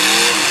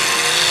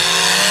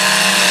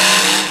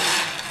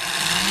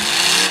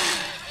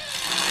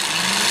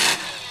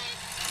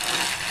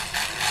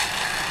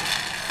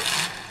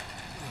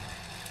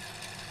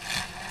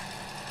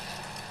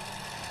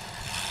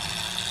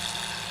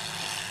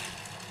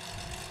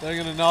 They're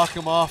going to knock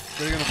him off.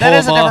 They're going to pull That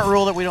is him a different off.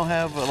 rule that we don't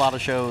have a lot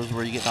of shows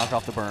where you get knocked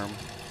off the berm.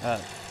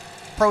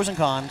 Pros and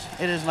cons.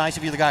 It is nice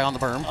if you're the guy on the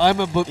berm. I'm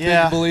a big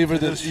believer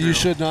that you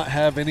should not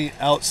have any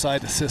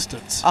outside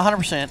assistance.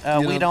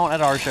 100%. We don't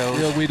at our shows.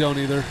 Yeah, we don't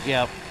either.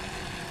 Yep.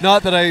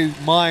 Not that I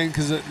mind,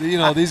 because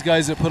these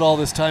guys that put all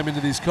this time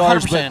into these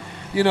cars, 100%.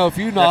 but if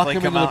you knock Definitely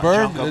them come into the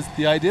out and berm,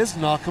 the idea is to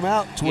knock them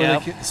out to where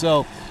Yep. they can.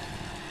 So,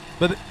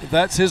 but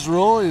that's his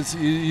rule. Is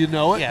you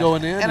know it Yeah.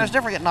 going in. And it's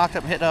different getting knocked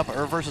up, hit up,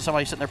 or versus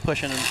somebody sitting there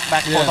pushing and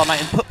back and forth Yeah. all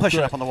night and pushing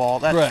Correct. up on the wall.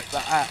 That's,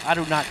 Correct. I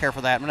do not care for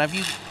that. I mean, if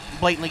you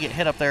blatantly get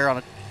hit up there on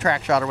a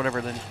track shot or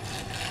whatever, then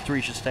it's where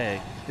you should stay.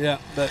 Yeah,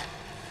 but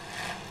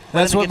But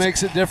that's then it what gets-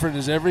 makes it different.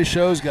 Is every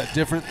show's got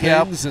different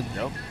Yep. things, and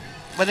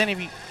But then if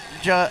you,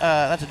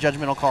 that's a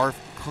judgmental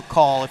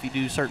call if you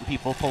do certain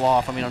people pull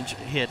off. I mean, on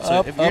hits. So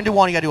if you're into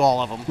one, you got to do all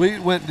of them. We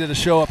went and did a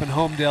show up in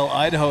Homedale,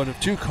 Idaho, and if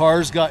 2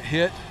 cars got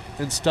hit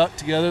and stuck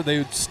together, they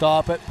would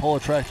stop it, pull a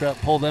tractor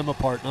out, pull them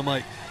apart. And I'm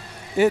like,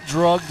 it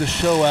drugged the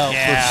show out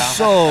for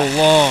so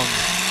long.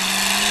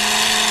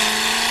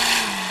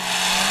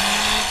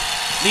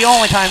 The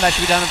only time that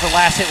should be done if the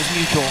last hit was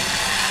mutual.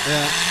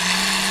 Yeah.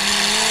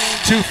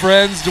 2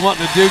 friends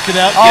wanting to duke it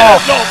out. Oh. Get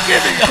up, no,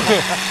 give me.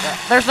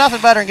 There's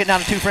nothing better than getting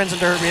down to 2 friends in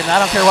Derby, and I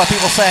don't care what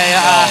people say.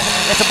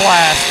 It's a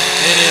blast.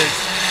 It is.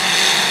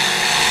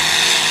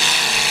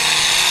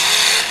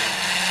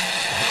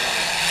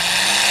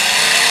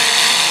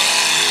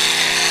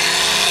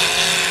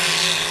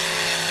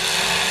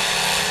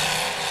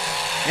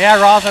 Yeah,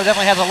 Rosno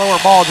definitely has a lower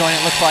ball joint,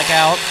 it looks like,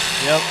 out.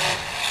 Yep.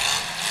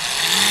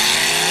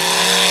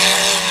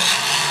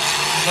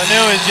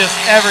 Lanu is just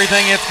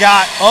everything it's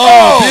got.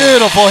 Oh,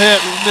 beautiful hit,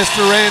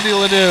 Mr. Randy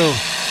Lanu.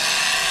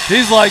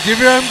 He's like, if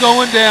I'm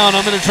going down,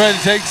 I'm going to try to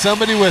take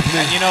somebody with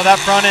me. And that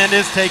front end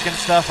is taking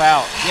stuff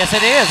out. Yes,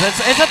 it is.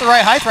 It's at the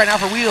right height right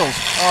now for wheels.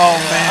 Oh,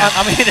 man.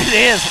 I mean, it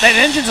is. That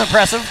engine's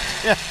impressive.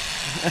 Yeah.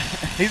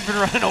 He's been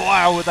running a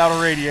while without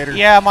a radiator.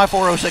 Yeah, my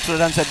 406 would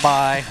have done said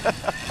bye.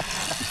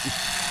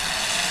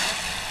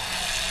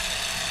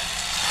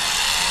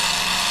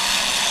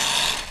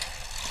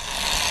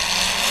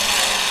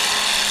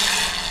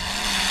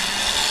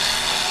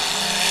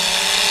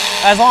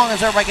 As long as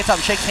everybody gets out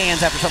and shakes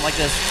hands after something like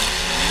this,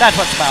 that's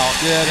what it's about.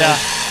 Yeah.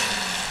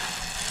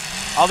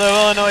 Although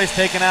Illinois is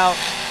taking out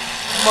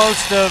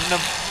most of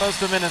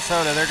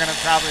Minnesota, they're going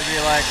to probably be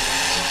like.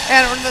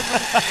 And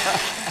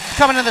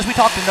coming into this, we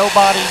talked to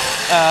nobody.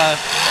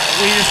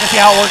 We just gonna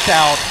see how it works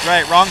out.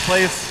 Right, wrong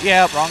place.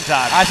 Yeah, wrong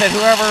time. I said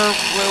whoever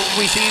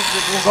we see,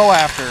 we'll go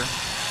after.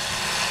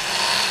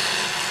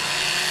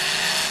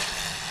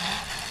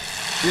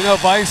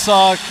 If I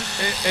saw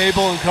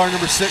Abel in car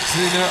number 6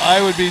 in there, I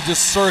would be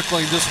just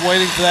circling, just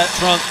waiting for that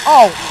trunk.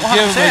 Oh, 100%.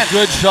 Give him a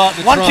good shot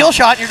in the One trunk. kill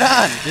shot, and you're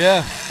done.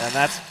 Yeah. And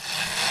that's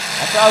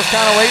what I was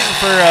kind of waiting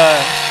for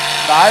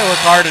the Iowa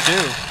car to do.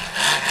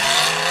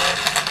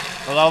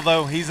 Well,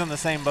 although he's in the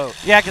same boat.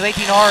 Yeah, because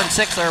 18R and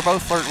 6 are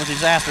both flirting with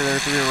disaster there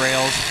through the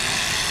rails.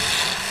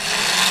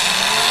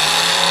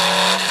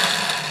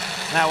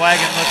 That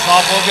wagon looks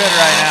awful good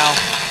right now.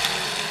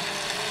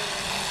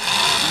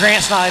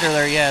 Grant Snyder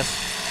there, yes.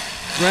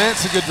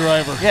 Grant's a good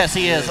driver. Yes,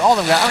 he is. All of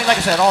them guys. I mean, like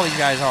I said, all these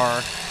guys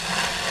are.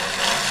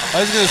 I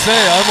was going to say,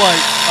 I'm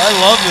like, I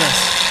love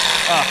this.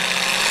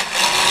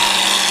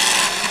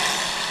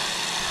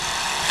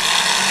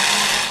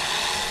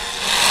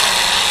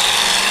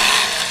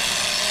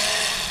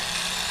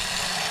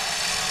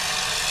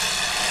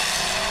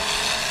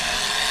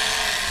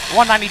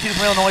 .192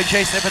 from Illinois,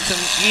 Chase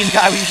Nippenson. He's a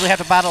guy we usually have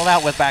to battle it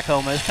out with back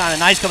home. It's kind of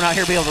nice coming out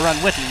here to be able to run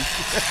with him.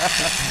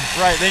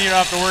 Right, then you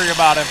don't have to worry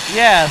about him.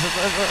 Yeah,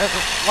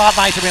 it's a lot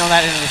nicer being on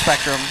that end of the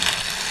spectrum.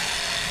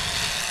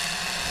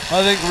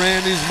 I think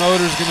Randy's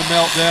motor's going to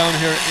melt down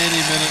here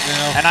any minute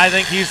now. And I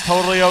think he's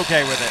totally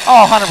okay with it.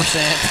 Oh, 100%.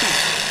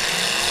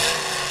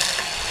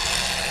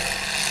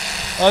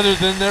 Other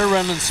than they're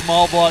running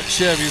small block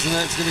Chevys, and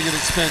that's going to get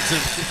expensive.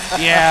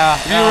 Yeah.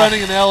 If you're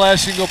running an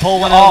LS, you can go pull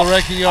one out of the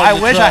wrecking yard. I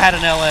wish I had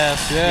an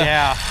LS.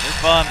 Yeah.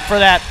 It's fun. For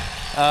that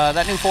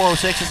That new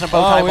 406 is a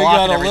bow tie we block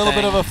got and a everything.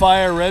 little bit of a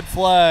fire, red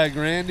flag.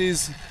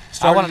 Randy's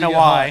starting I want to know get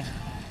why.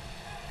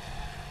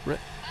 hot.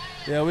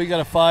 Yeah, we got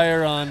a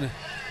fire on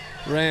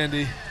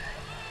Randy.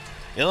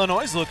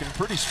 Illinois is looking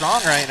pretty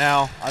strong right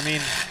now. I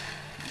mean,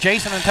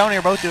 Jason and Tony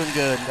are both doing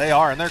good. They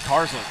are, and their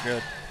cars look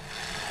good.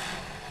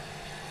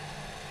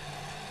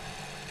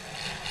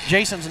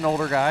 Jason's an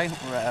older guy,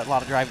 a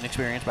lot of driving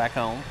experience back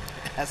home.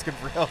 Asking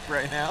for help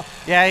right now.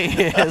 Yeah,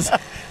 he is.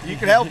 You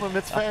can help him,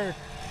 it's fair.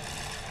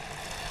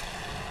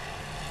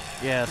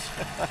 Yes.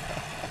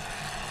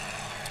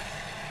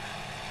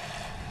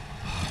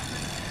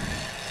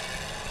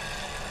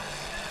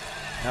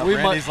 Now We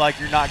Randy's like,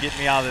 you're not getting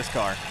me out of this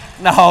car.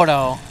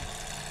 No.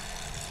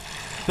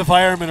 The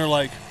firemen are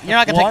like, you're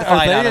not going to take the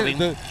fight out of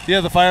him.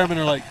 The firemen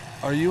are like,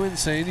 are you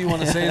insane? You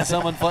want to say to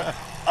someone,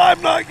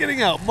 I'm not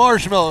getting out.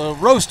 Marshmallow,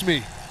 roast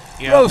me.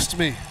 Yeah. Roast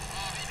me.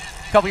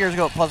 A couple years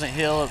ago at Pleasant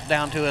Hill,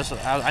 down to us,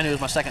 I knew it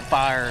was my second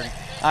fire. And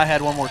I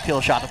had one more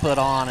kill shot to put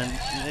on, and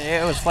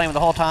it was flaming the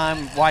whole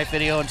time, wife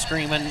video and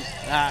screaming.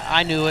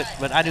 I knew it,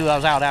 but I knew I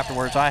was out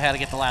afterwards, so I had to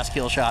get the last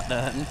kill shot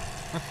done.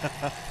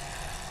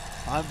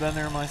 I've been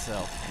there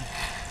myself.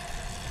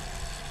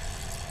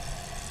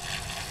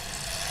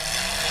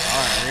 All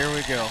right, here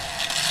we go.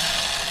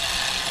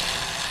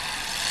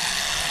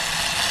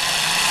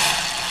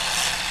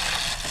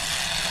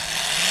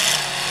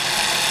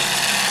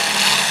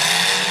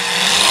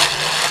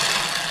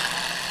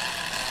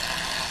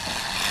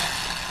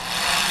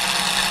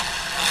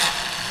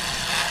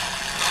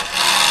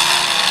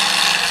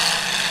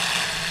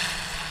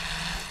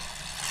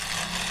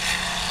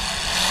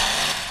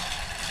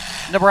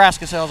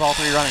 Nebraska sells all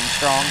three running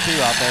strong too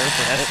out there,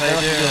 so yes, they're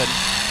looking good.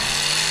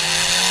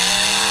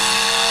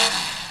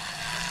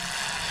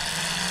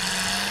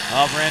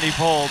 Oh, Randy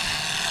pulled.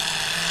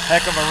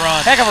 Heck of a run.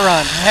 Heck of a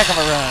run. Heck of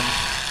a run.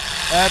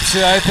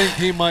 Absolutely, I think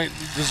he might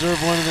deserve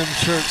one of them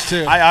shirts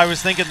too. I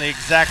was thinking the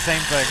exact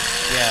same thing.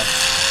 Yeah.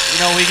 You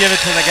know, we give it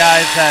to the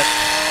guys that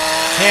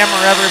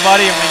hammer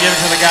everybody, and we give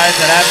it to the guys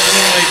that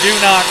absolutely do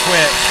not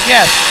quit.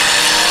 Yes.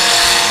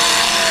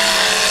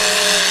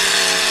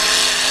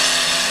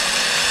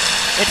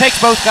 It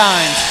takes both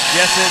kinds.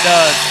 Yes, it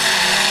does.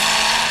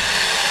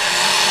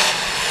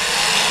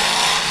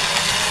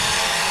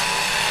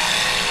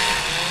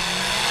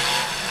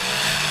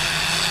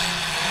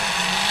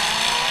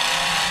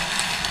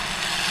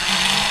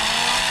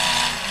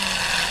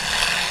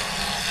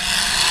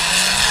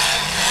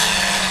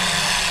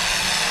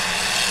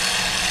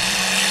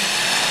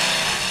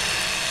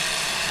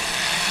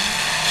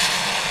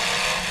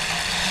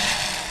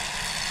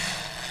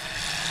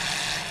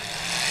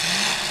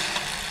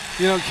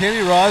 You know, Kenny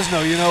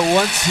Rosno, you know,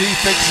 once he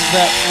fixes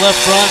that left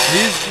front,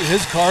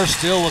 his car's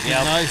still looking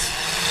nice.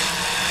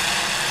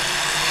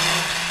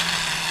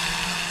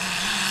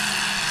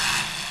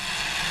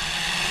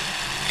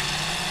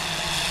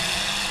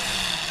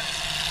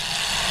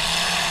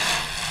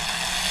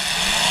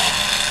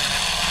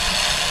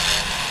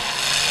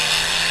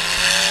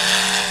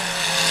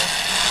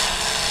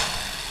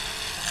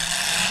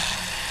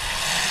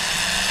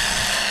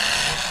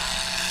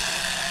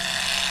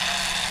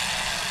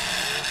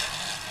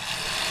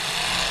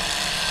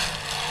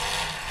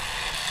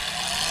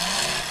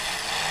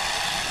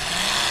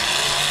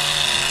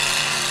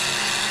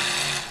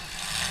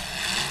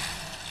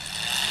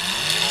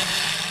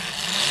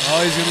 Oh,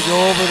 he's going to go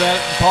over that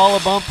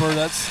Impala bumper.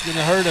 That's going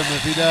to hurt him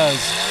if he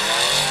does.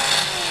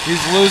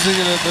 He's losing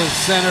it at the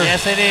center.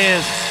 Yes, it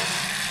is.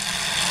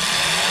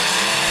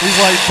 He's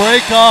like,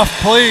 break off,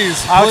 please.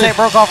 I would say it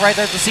broke off right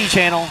there at the C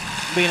channel,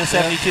 being a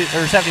 72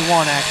 or 71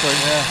 actually.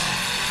 Yeah.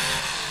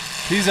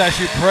 He's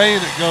actually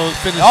praying it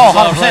finishes off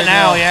 100% right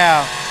now,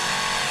 yeah.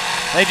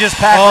 They just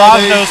packed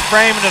Rosno's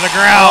frame into the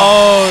ground.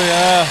 Oh,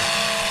 yeah.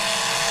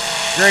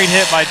 Great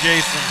hit by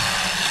Jason.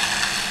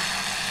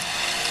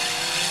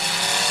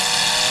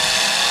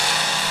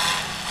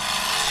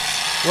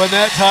 When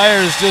that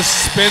tire is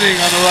just spinning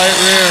on the right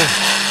rear.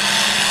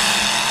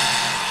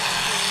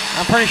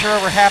 I'm pretty sure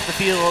over half the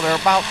field, or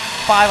about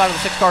 5 out of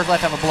the 6 cars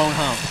left, have a blown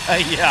hump.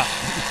 Yeah.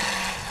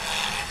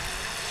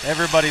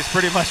 Everybody's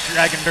pretty much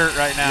dragging dirt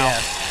right now.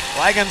 Yes.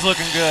 Wagon's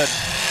looking good.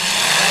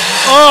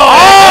 Oh!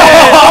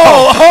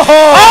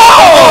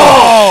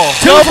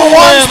 2 for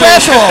 1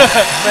 special.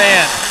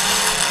 Man.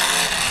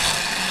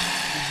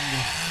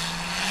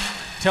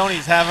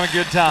 Tony's having a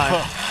good time.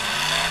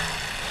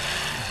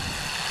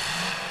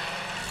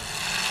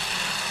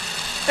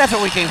 That's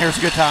what we came here. It's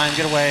a good time.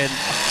 Get away and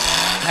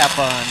have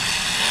fun.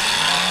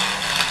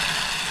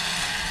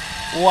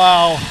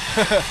 Wow.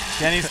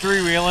 Kenny's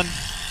three-wheeling.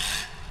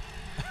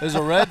 There's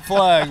a red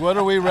flag. What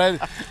are we red?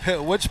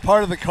 Which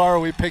part of the car are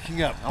we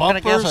picking up? I'm going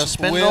to guess a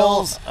spindle,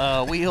 wheels,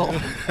 wheel,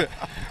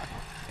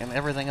 and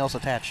everything else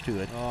attached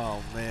to it.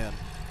 Oh, man.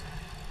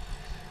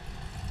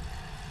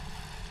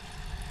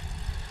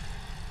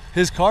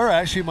 His car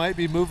actually might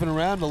be moving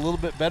around a little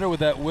bit better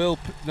with that wheel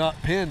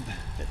not pinned.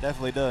 It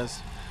definitely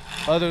does.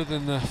 Other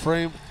than the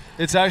frame,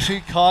 it's actually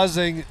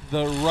causing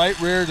the right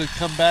rear to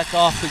come back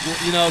off the,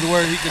 to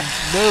where he can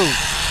move.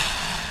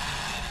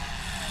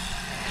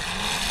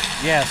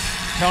 Yes.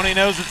 Tony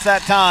knows it's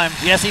that time.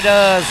 Yes, he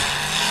does.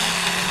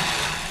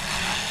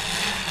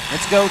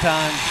 It's go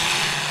time.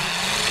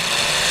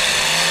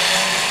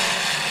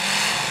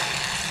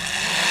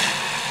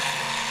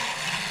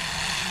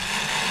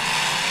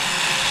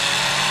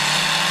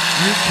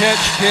 You catch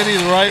Kenny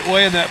the right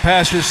way in that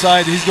passenger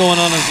side, he's going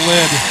on his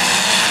lid.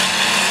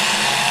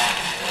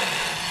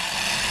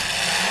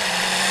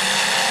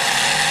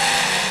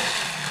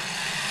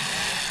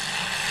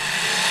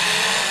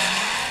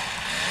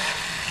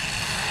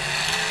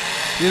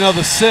 You know,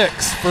 the 6,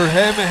 for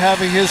him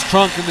having his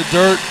trunk in the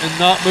dirt and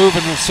not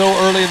moving so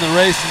early in the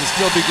race and to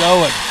still be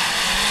going.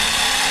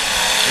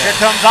 Here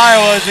comes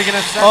Iowa. Is he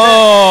going to send it?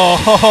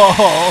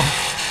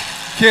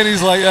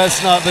 Kenny's like,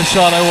 that's not the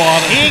shot I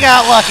wanted. He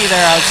got lucky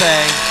there, I would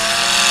say.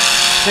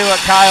 See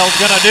what Kyle's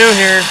going to do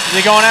here. Is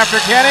he going after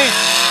Kenny?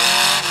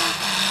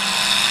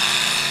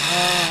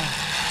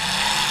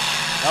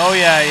 Oh,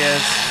 yeah, he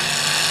is.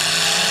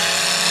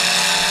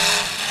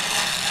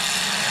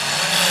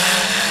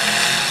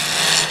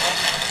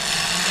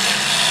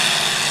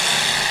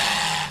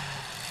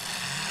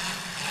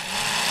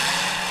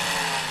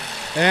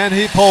 And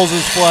he pulls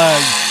his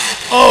flag.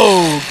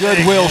 Oh, good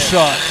wheel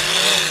shot.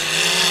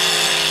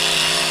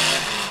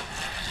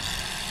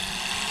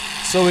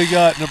 So we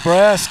got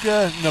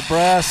Nebraska, to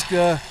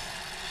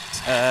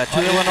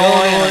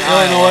Illinois,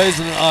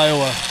 and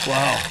Iowa.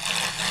 Wow.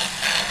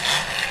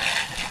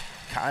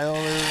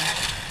 Kyler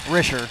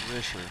Risher.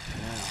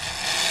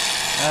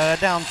 Yeah.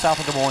 Down south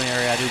of Des Moines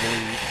area, I do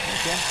believe.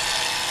 Okay.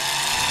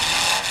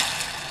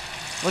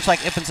 Looks like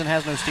Ippenson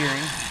has no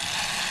steering.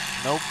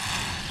 Nope.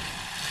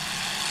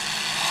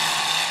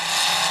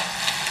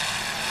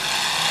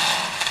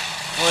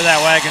 Boy,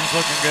 that wagon's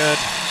looking good.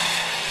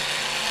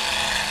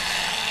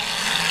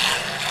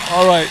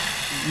 All right,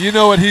 you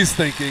know what he's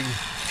thinking.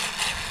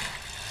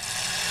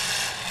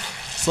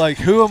 It's like,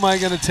 who am I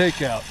going to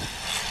take out?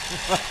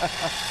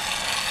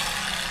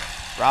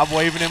 Rob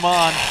waving him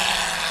on.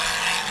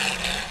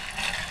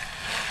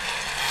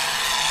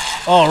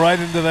 Oh, right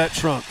into that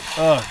trunk.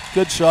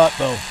 Good shot,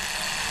 though.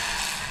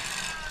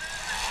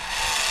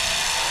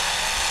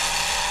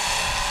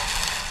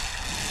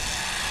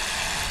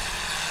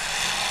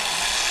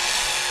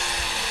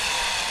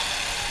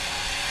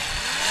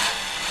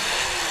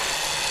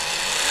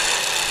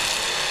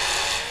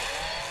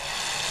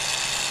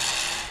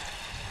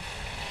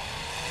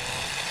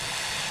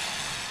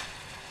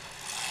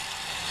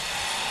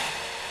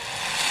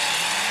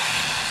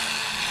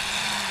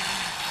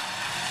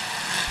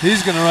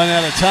 He's going to run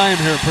out of time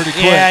here pretty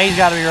quick. Yeah, he's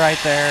got to be right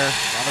there.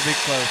 Got to be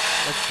close.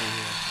 Let's see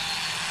here.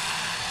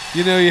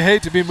 You know, you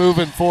hate to be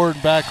moving forward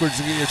and backwards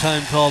and get your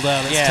time called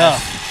out. It's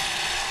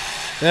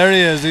tough. There he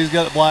is. He's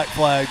got the black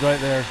flag right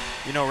there.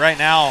 You know, right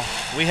now,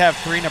 we have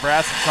 3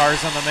 Nebraska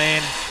cars on the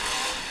main,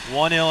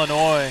 1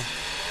 Illinois,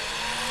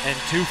 and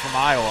 2 from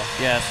Iowa.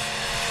 Yes.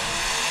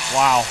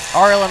 Wow.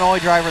 Our Illinois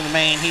driver in the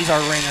main, he's our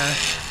ringer.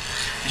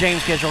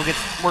 James Kitchell gets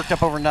worked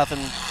up over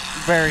nothing.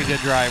 Very good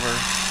driver.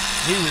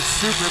 He was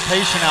super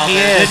patient out he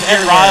there. Is,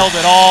 didn't get riled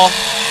at all.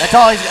 That's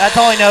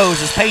all he knows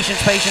is patience,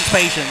 patience,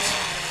 patience.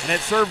 And it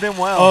served him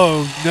well.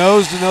 Oh,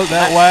 nose to nose.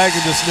 That wagon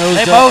just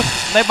nosed up.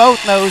 They both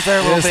nosed there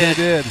a little Yes, bit.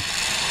 they did.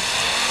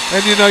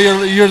 And you know,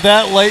 you're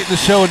that late in the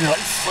show, and you're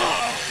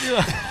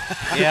like,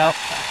 Yep.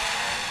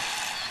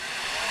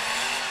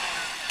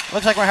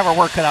 Looks like we're gonna have our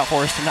work cut out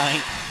for us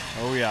tonight.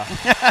 Oh yeah.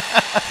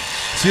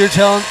 So you're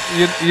telling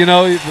you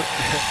know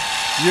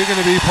you're going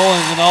to be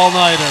pulling an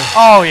all-nighter.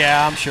 Oh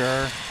yeah, I'm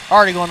sure.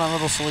 Already going on a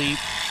little sleep.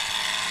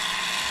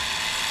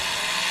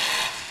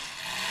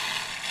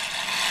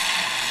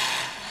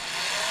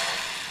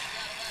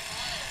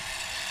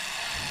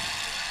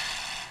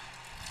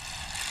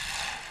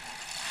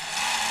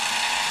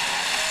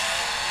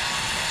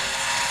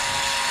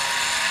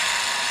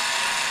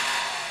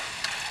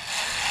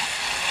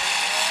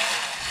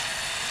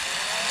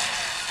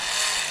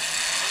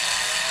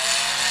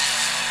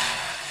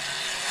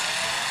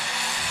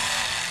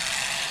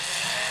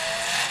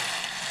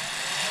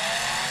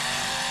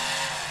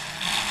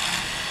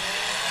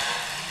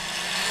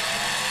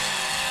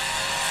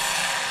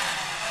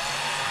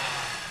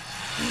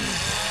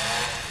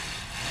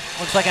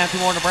 Looks like I have 2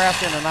 more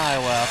Nebraska and an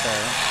Iowa out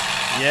there.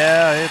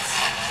 Yeah, it's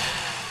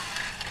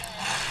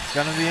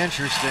going to be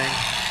interesting.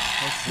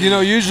 You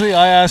know, usually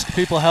I ask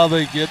people how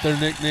they get their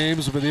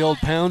nicknames, but the old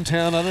Pound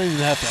Town, I don't even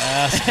have to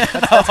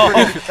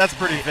ask. That's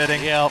pretty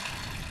fitting. Yep.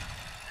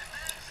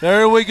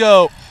 There we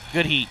go.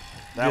 Good heat.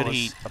 That Good was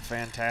heat. a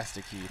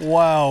fantastic heat.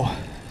 Wow.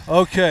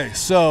 Okay,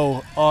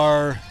 so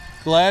our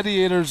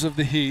gladiators of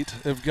the heat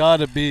have got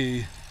to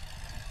be,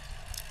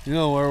 you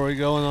know where we're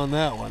going on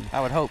that one. I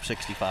would hope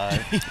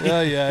 65.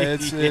 Yeah,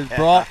 it's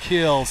Brock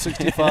Hill,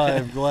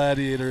 65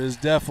 Gladiator is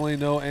definitely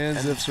no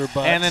ands, ifs, or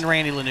buts. And then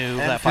Randy Lanou.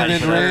 And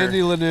then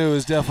Randy Lanou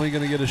is definitely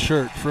going to get a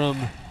shirt from.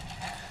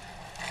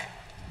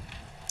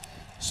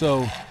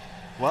 So,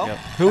 well,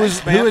 who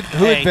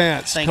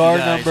advanced? Car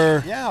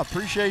number. Yeah,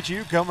 appreciate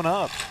you coming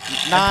up.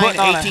 9,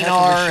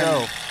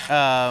 18R,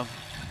 and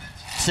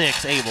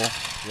 6, Abel.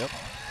 Yep.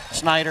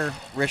 Snyder,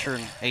 Risher,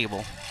 and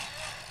Abel.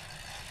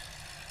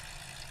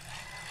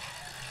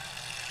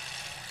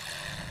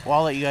 Well,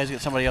 I'll let you guys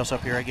get somebody else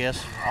up here, I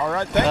guess. All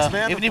right, thanks,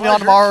 man. If you need me on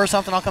tomorrow or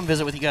something, I'll come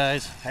visit with you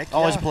guys. Heck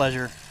Always yeah. a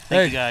pleasure.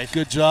 Thank you guys.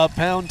 Good job,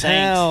 Pound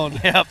Town.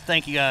 Thanks. Yep,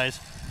 thank you guys.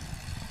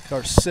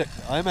 Car 6.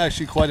 I'm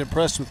actually quite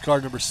impressed with car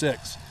number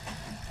 6.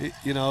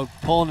 You know,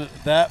 pulling it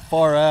that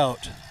far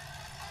out.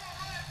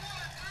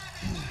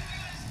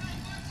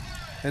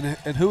 And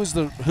who was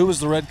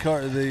the red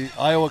car, the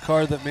Iowa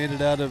car that made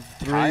it out of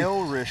 3?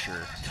 Kyle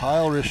Risher.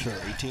 Kyle Risher.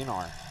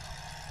 18R.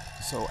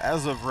 So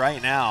as of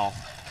right now,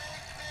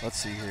 let's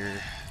see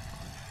here.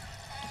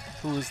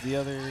 Who was the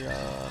other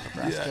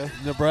Nebraska?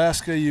 Yeah,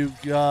 Nebraska, you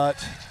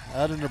got,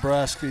 out of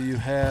Nebraska, you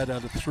had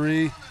out of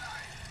 3,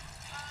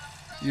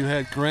 you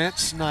had Grant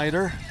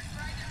Snyder.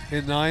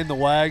 In 9, the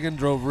wagon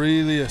drove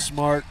really a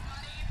smart.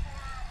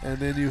 And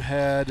then you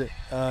had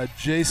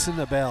Jason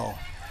Abell.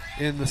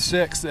 In the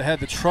 6, that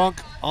had the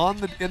trunk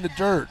in the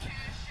dirt.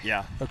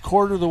 Yeah. A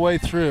quarter of the way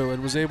through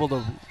and was able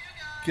to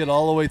get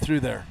all the way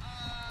through there.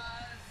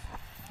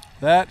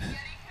 That.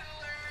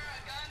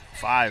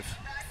 5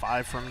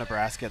 from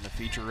Nebraska in the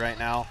feature right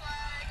now.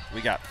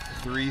 We got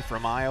 3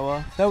 from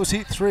Iowa. That was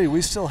heat 3.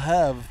 We still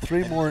have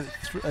 3 more.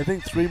 I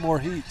think 3 more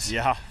heats.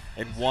 Yeah,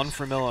 and 1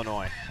 from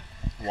Illinois.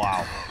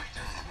 Wow.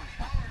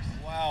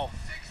 Wow.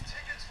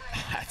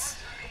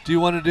 Do you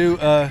want to do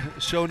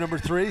show number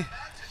 3?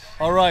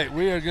 All right,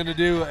 we are going to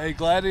do a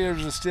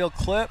Gladiators of Steel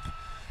clip,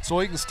 so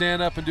we can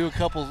stand up and do a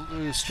couple,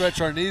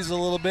 stretch our knees a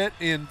little bit.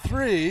 In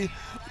 3,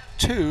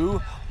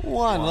 2,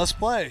 1. Let's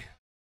play.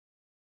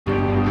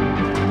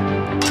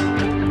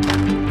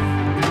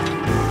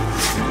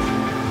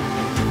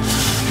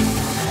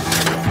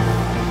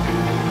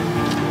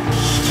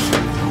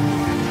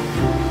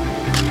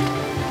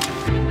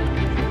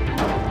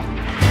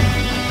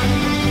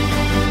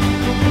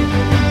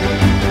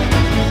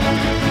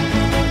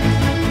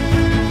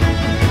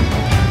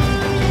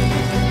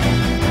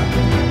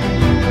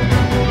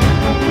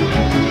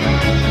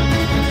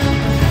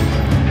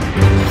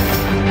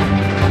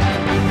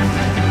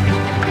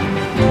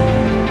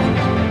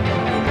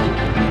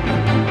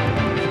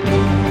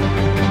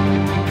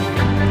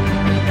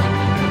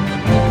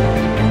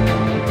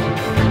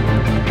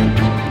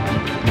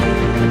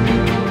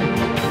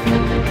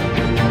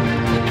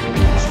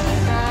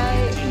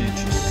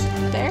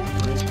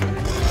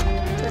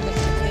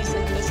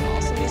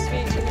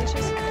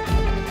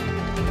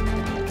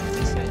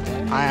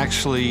 I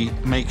actually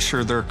make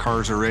sure their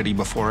cars are ready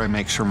before I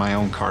make sure my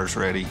own car's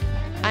ready.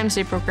 I'm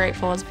super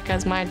grateful is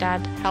because my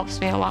dad helps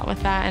me a lot with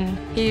that, and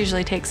he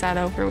usually takes that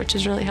over, which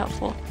is really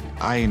helpful.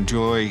 I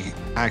enjoy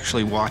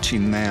actually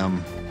watching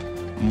them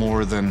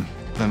more than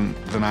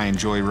I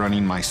enjoy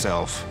running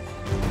myself.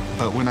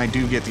 But when I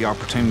do get the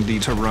opportunity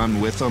to run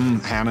with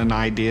them, Hannah and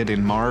I did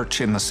in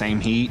March in the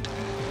same heat,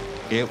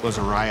 it was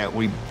a riot.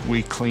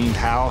 We cleaned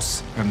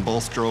house and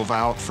both drove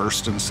out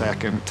first and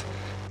second.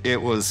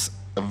 It was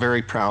a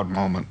very proud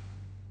moment.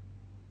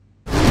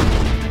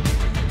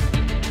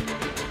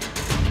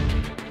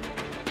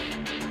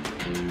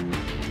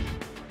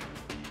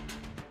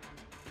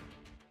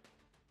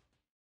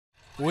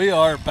 We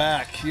are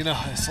back. You know,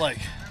 it's like,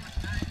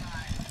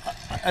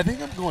 I think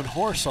I'm going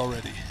hoarse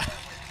already.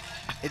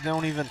 I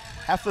don't even,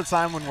 half the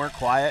time when we're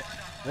quiet,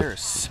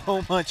 there's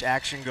so much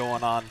action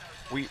going on.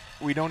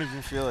 We don't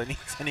even feel it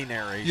needs any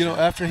narration. You know,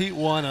 after heat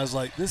 1, I was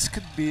like, this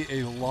could be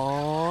a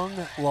long,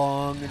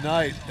 long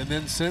night. And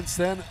then since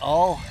then,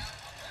 all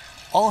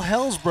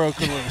hell's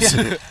broken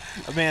loose.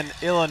 Man,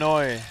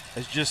 Illinois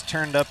has just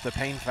turned up the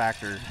pain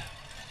factor.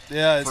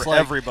 Yeah, it's for like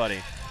everybody.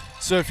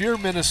 So if you're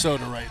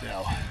Minnesota right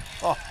now,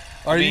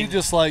 I you mean,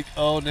 just like,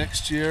 oh,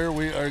 next year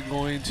we are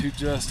going to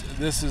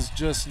this is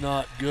just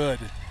not good?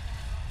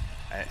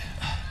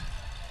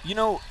 You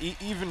know,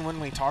 even when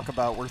we talk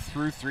about we're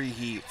through 3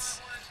 heats,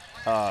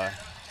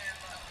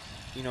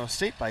 you know,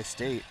 state by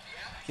state,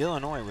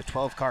 Illinois with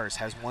 12 cars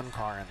has 1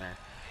 car in there.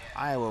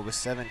 Iowa with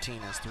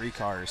 17 has 3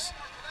 cars.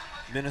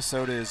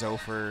 Minnesota is 0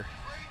 for,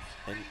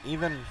 and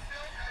even,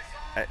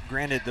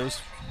 granted,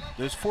 those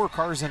 4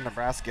 cars in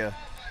Nebraska,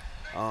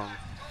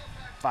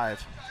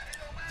 5,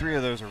 3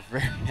 of those are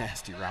very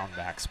nasty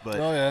roundbacks,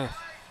 but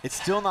it's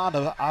still not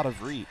out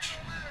of reach.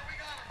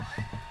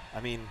 I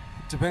mean,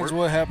 depends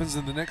what happens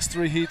in the next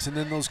 3 heats, and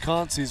then those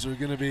consies are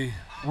going to be.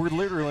 We're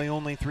literally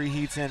only 3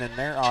 heats in, and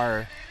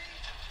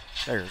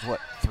there's what,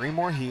 3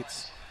 more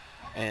heats,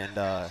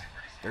 and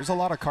there's a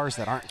lot of cars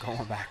that aren't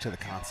going back to the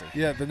consi.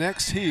 Yeah, the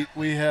next heat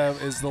we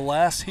have is the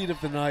last heat of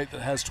the night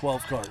that has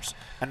 12 cars.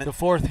 And the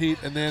 4th heat,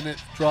 and then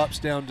it drops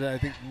down to, I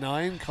think,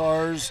 9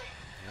 cars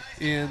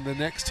in the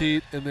next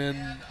heat, and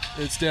then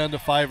it's down to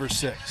 5 or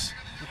 6.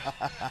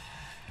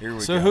 Here we go.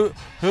 So who?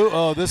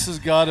 Oh, this has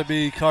got to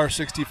be car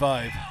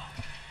 65.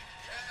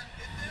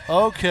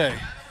 Okay.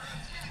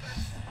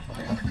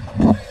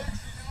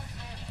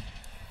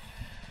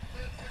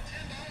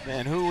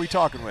 Man, who are we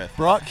talking with?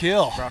 Brock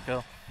Hill. Brock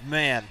Hill.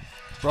 Man.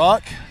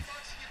 Brock.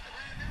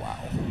 Wow.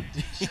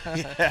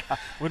 Yeah.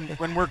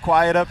 When we're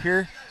quiet up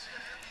here,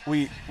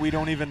 we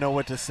don't even know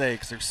what to say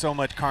because there's so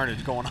much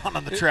carnage going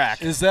on the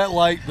track. Is that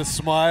like the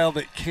smile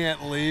that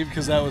can't leave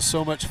because that was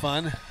so much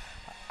fun?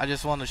 I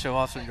just wanted to show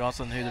Austin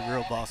Johnson who the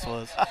real boss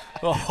was.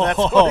 That's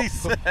what he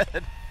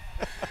said.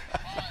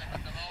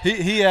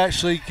 He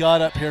actually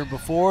got up here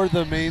before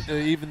the main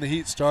even the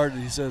heat started.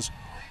 He says,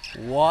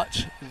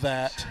 "Watch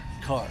that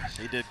car."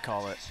 He did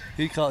call it.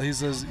 He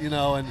says, you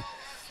know, and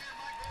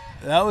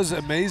that was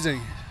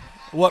amazing.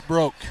 What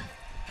broke?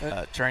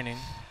 Training.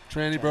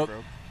 Training broke.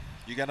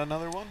 You got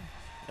another one?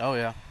 Oh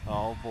yeah.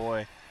 Oh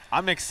boy.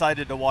 I'm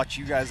excited to watch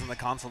you guys in the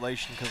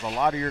consolation because a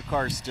lot of your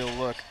cars still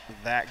look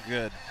that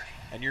good,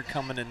 and you're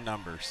coming in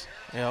numbers.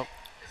 Yep.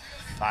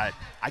 I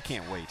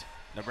can't wait.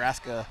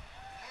 Nebraska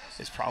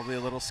is probably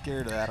a little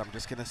scared of that. I'm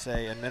just going to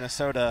say, in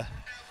Minnesota,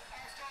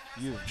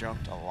 you have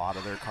junked a lot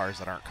of their cars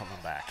that aren't coming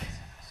back.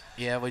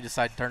 Yeah, we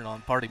decided to turn it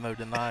on party mode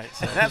tonight.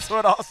 So. That's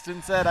what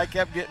Austin said. I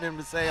kept getting him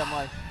to say, I'm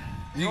like,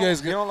 you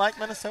don't like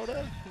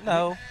Minnesota?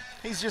 No.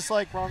 He's just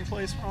like, wrong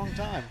place, wrong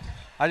time.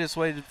 I just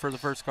waited for the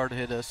first car to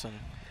hit us, and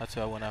that's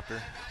who I went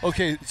after.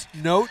 Okay,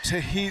 note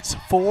to heats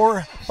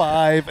 4,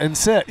 5, and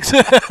 6.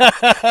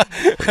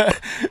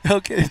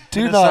 Okay,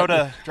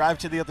 Minnesota, drive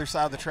to the other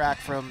side of the track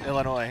from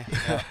Illinois.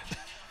 Yeah.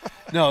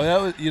 No,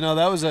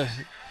 that was a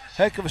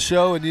heck of a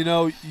show, and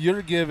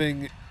you're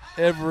giving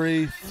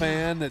every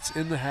fan that's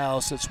in the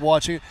house that's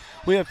watching.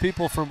 We have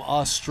people from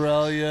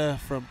Australia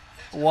from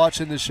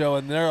watching the show,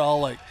 and they're all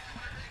like,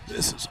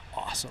 "This is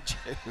awesome."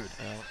 Dude.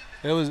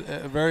 It was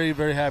a very,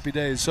 very happy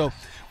day. So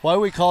why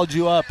we called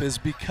you up is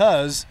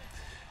because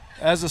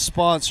as a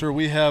sponsor,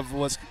 we have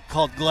what's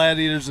called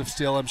Gladiators of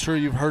Steel. I'm sure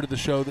you've heard of the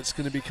show that's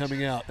going to be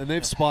coming out. And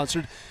they've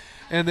sponsored,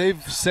 and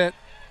they've sent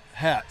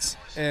hats.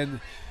 And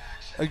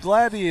a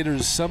gladiator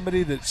is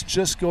somebody that's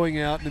just going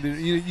out.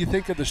 And you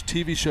think of the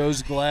TV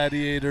shows,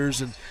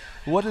 Gladiators, and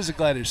what is a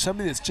gladiator?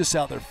 Somebody that's just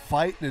out there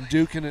fighting and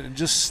duking it and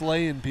just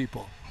slaying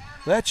people.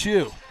 That's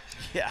you.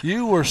 Yeah.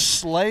 You were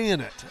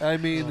slaying it. I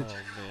mean,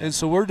 and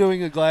so we're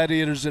doing a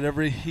Gladiators at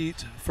every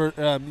heat for,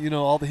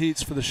 all the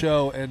heats for the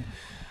show, and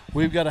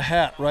we've got a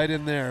hat right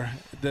in there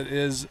that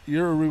is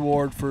your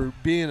reward for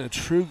being a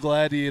true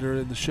gladiator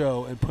in the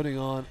show and putting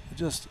on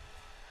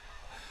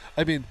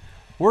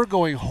we're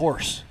going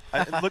horse.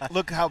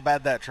 Look how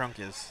bad that trunk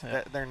is.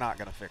 Yeah. They're not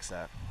going to fix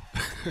that.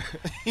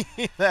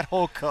 That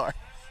whole car.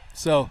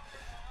 So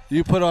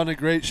you put on a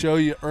great show.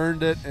 You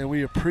earned it, and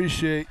we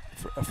appreciate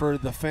for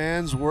the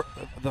fans. We're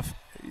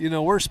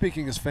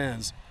speaking as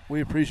fans. We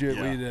appreciate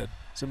what you did.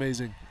 It's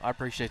amazing. I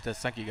appreciate this.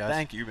 Thank you, guys.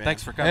 Thank you, man.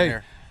 Thanks for coming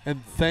here.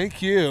 And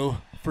thank you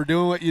for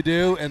doing what you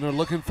do, and we're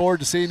looking forward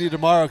to seeing you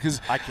tomorrow. Because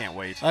I can't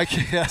wait.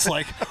 It's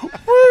like,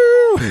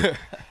 woo!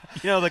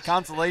 The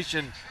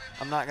consolation,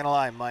 I'm not going to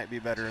lie, might be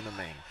better in the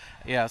main.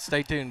 Yeah,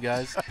 stay tuned,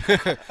 guys.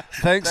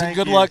 Thanks and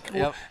good luck.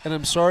 Yep. And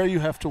I'm sorry you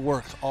have to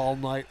work all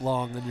night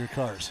long in your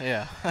cars.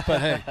 Yeah. But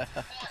hey.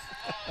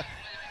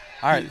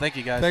 All right, thank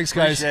you, guys. Thanks,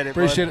 guys.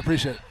 Appreciate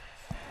it.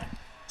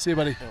 See you,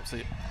 buddy. Yep, see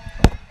you.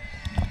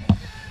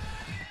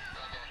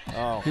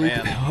 Oh,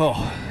 man.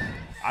 Oh.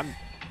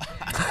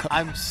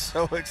 I'm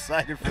so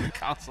excited for the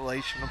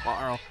consolation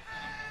tomorrow.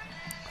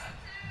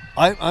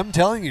 I'm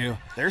telling you.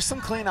 There's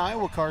some clean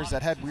Iowa cars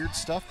that had weird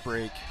stuff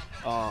break.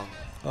 Oh,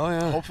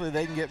 yeah. Hopefully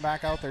they can get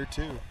back out there,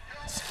 too.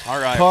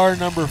 All right. Car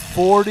number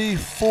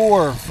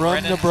 44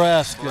 from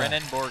Nebraska.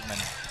 Brennan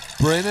Borgman.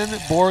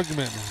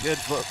 Good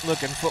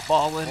looking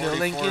football into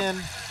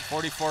Lincoln.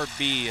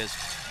 44B is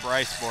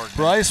Bryce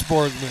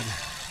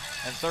Borgman.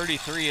 And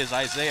 33 is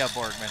Isaiah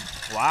Borgman.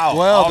 Wow.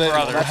 Well,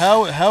 brothers.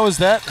 How is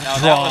that No, draw?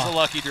 that was a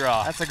lucky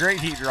draw. That's a great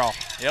heat draw.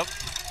 Yep.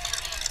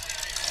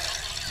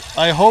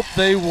 I hope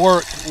they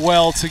work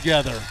well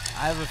together.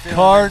 I have a feeling.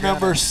 Car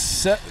number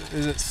 7.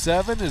 Is it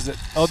 7? Is it?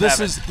 Oh,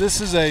 Seven.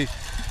 this is a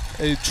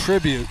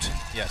tribute.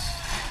 Yes.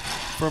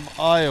 From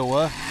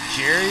Iowa.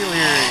 Gary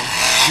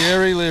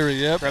Leary,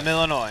 yep. From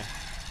Illinois.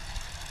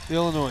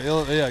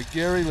 Yeah,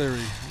 Gary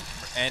Leary.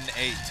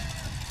 N8.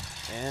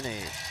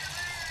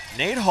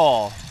 Nate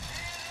Hall.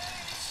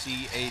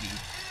 C80.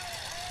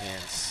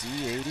 And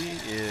C80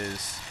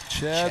 is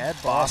Chad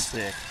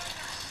Bostic.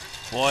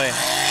 Boy,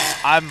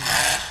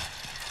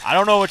 I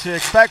don't know what to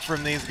expect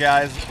from these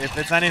guys if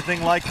it's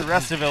anything like the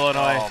rest of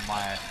Illinois. Oh,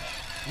 my.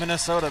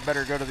 Minnesota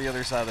better go to the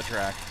other side of the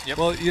track. Yep.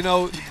 Well,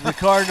 the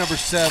car number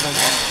 7,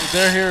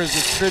 they're here as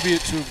a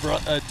tribute to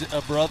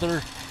a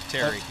brother,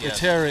 Terry. Yes.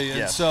 Terry.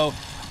 And so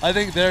I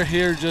think they're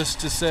here just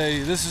to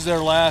say, this is their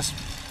last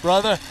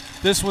brother.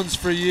 This one's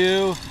for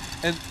you,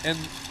 and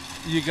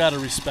you got to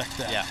respect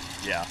that.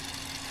 Yeah.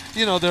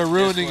 They're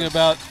ruining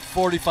about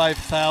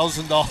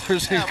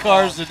 $45,000 in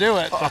cars to do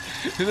it.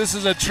 This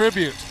is a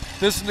tribute.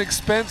 This is an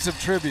expensive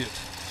tribute.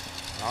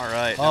 All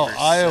right. Oh,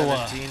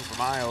 Iowa. 17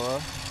 from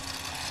Iowa.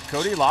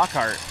 Cody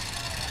Lockhart.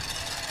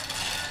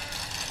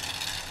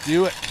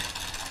 Buick.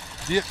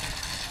 Good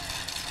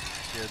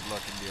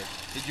looking Buick.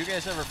 Did you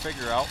guys ever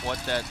figure out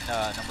what that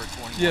number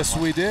 21 Yes,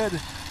 was? we did.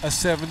 A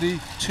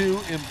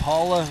 72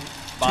 Impala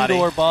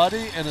two-door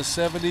body and a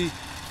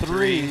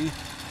 73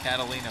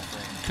 Catalina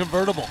frame.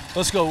 Convertible.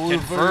 Let's go.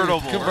 Convertible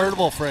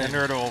frame.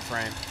 Convertible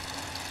frame.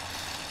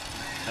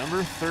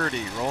 Number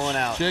 30 rolling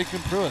out.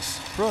 Jacob Pruis.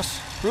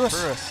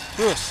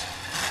 The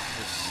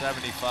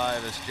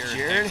 75 is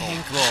Jared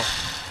Hinkle.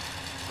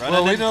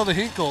 Well, we know the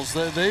Hinkles.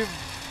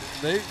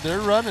 They're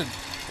running.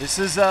 This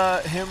is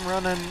him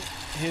running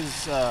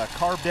his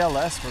carved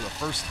LS for the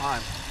first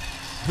time.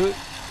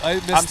 I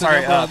missed I'm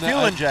sorry, the number on that. fuel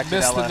I injected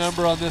missed the LS.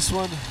 number on this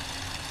one.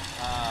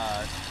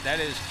 That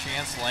is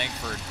Chance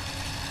Langford.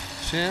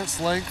 Chance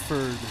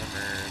Langford.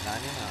 Number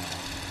 99.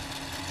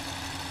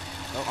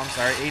 Oh, I'm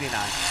sorry,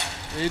 89.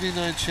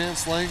 89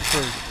 Chance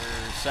Langford.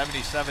 Number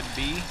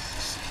 77B.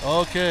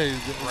 Okay,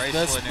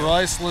 that's Lanou.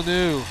 Bryce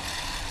Lanou.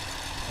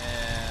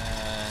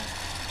 And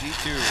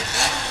G2,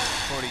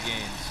 Cody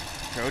Gaines.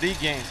 Cody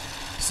Gaines.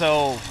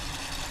 So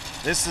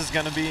this is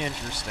going to be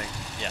interesting.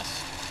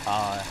 Yes.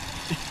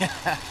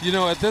 You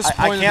know, at this point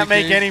I in can't the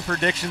make game, any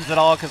predictions at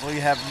all because we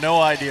have no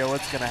idea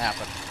what's going to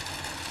happen.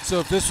 So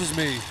if this was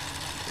me,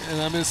 and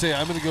I'm going to say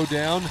I'm going to go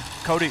down.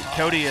 Cody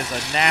is a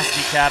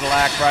nasty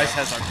Cadillac. Bryce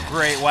has a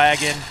great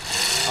wagon.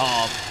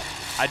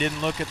 I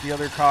didn't look at the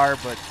other car,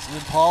 but it's an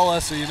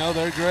Impala, so you know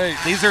they're great.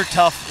 These are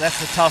tough.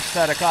 That's a tough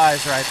set of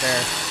guys right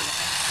there,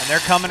 and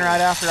they're coming right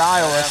after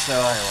Iowa.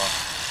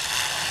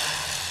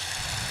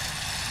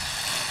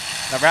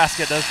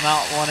 Nebraska does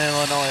not want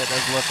Illinois. It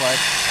does look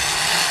like.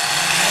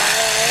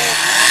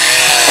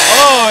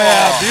 Oh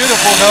yeah,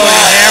 beautiful.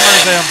 Cody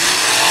hammers him.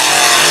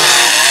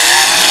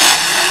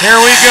 Here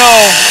we go.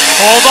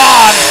 Hold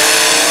on.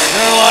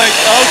 They're like,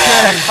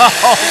 okay.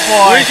 Oh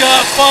boy. We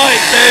got fight,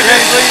 baby.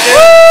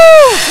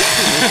 Woo!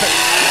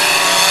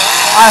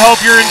 I hope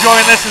you're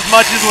enjoying this as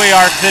much as we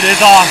are, because it is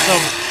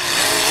awesome.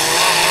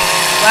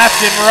 Left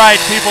and right,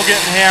 people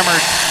getting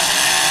hammered.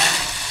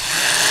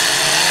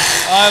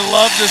 I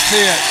love to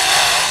see it.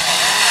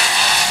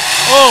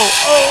 Oh.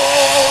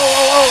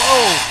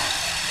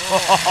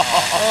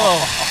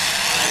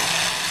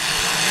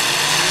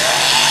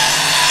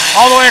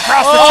 All the way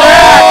across the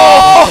track.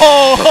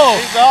 Oh,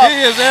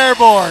 he is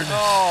airborne.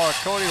 Oh,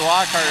 Cody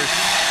Lockhart is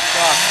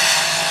stuck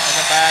in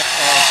the back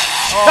of,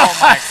 oh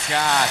my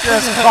God.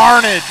 Just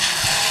carnage.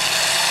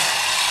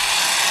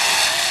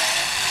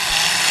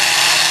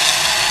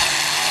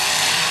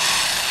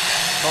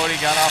 Cody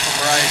got off of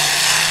Bryce.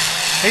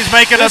 He's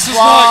making This a is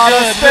not lot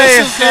good. of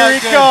space. This is Here not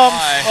he good.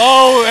 comes.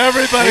 Oh,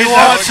 everybody He's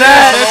wants it.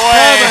 upset. It's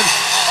coming.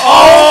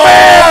 Oh,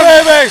 man.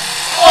 baby.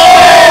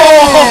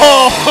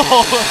 Oh!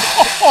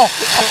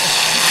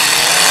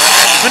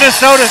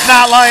 Minnesota's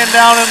not lying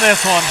down in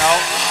this one.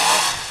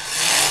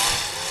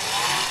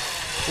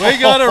 We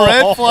got a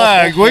red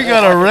flag. We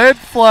got a red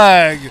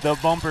flag. The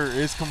bumper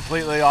is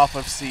completely off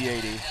of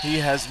C80. He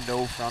has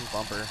no front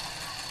bumper.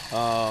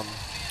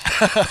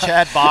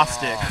 Chad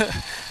Bostic.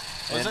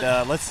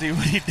 And let's see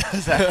what he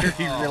does after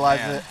he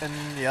realizes it. And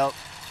yep.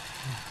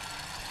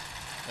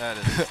 That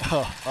is.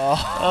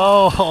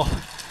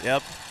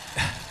 Yep.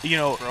 You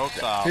know,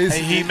 off.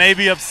 He may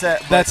be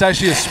upset. But That's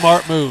actually a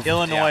smart move.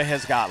 Illinois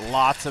has got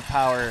lots of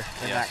power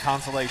in that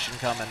consolation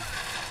coming.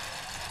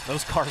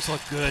 Those cars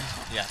look good.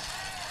 Yeah.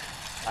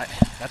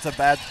 That's a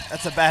bad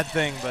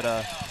thing, but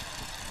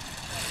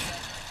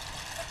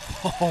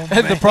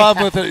And the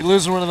problem with it,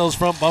 losing one of those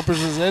front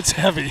bumpers is it's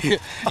heavy.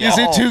 You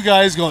see two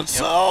guys going,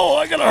 so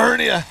I got a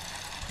hernia.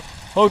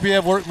 Hope you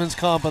have workman's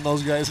comp on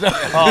those guys.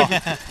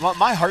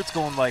 My heart's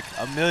going like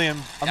a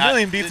million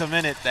beats a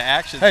minute. The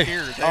action's Hey,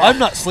 here. I'm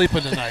not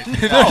sleeping tonight.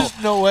 There's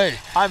no way.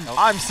 I'm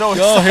so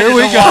excited. Oh, here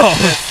we to go. watch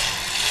this.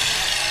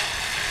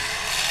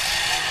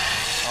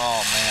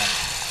 Oh man.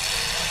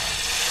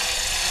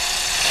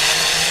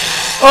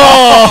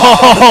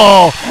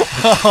 Oh!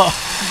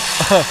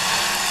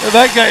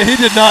 That guy, he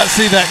did not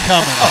see that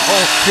coming.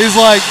 He's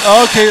like,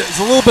 okay, it's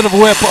a little bit of a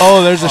whip.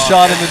 Oh, there's a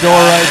shot in the door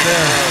right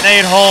there.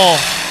 Nate Hull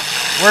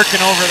working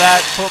over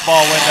that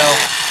football window.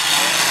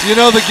 You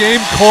know the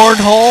game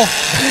cornhole?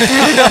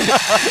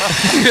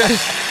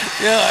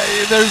 Yeah,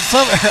 there's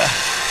some.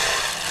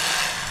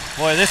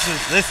 Boy, this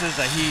is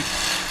a heat.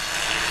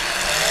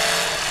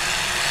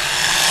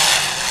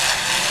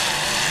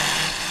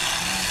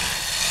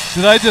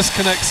 Did I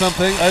disconnect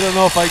something? I don't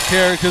know if I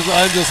care because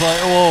I'm just like,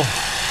 whoa.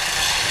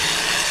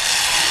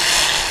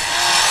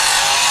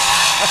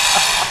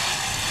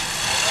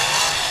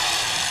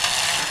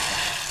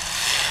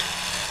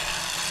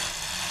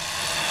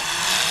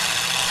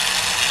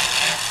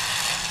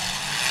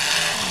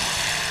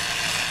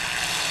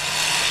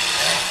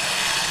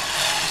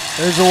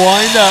 There's a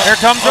wind up. Here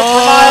comes up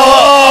from Iowa.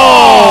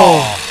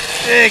 Oh!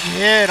 Big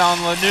hit on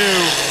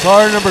Lanou.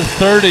 Car number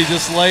 30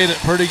 just laid it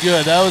pretty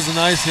good. That was a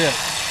nice hit.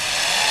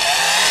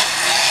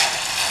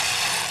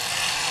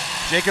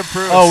 Jacob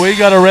Pruitt. Oh, we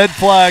got a red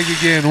flag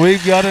again.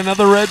 We've got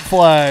another red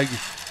flag.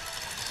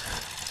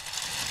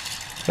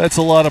 That's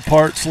a lot of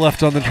parts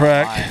left on the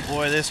track.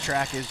 Boy, this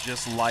track is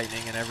just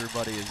lightning, and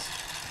everybody is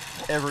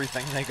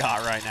everything they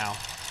got right now.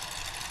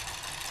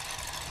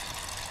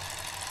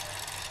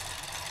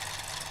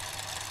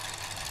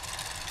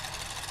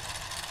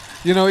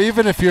 You know,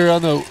 even if you're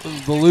on the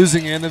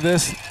losing end of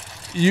this,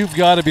 you've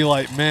got to be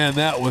like, man,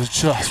 that was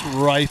just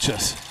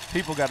righteous.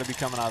 People got to be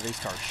coming out of these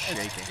cars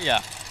shaking.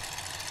 Yeah.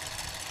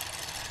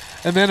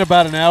 And then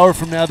about an hour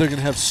from now, they're going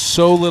to have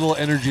so little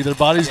energy, their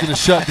body's going to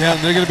shut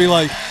down. They're going to be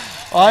like,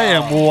 I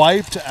am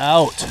wiped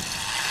out.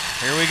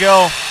 Here we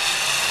go.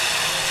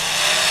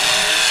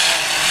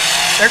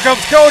 There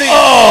comes Cody.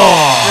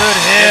 Oh! Good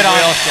hit on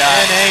wheel shot.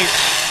 N8.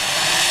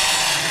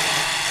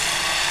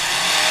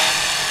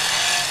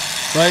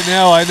 Right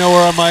now, I know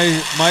where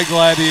my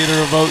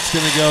Gladiator vote's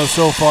going to go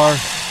so far.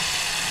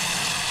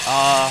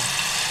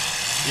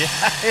 Yeah.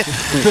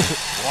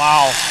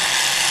 Wow.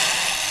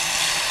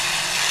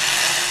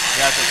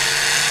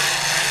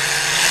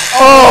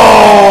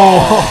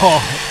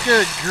 Oh!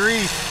 Good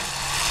grief.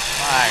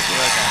 My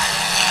goodness.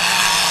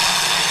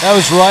 That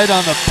was right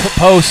on the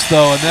post,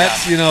 though, and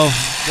that's, you know.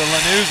 The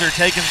Lanús are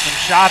taking some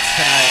shots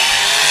tonight.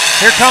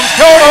 Here comes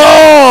Cody.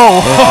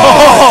 Oh!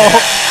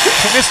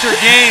 Mr.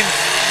 Gaines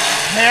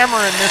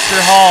hammering Mr.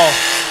 Hall.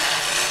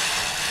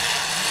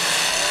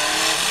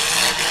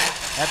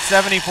 That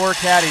 74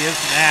 caddy is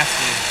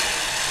nasty.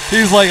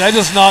 He's like, I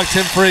just knocked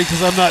him free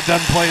because I'm not done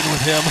playing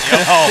with him.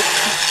 Oh,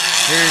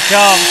 here he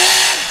comes.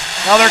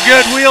 Another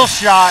good wheel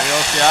shot.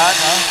 Wheel shot,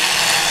 huh?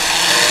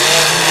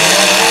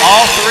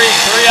 All three,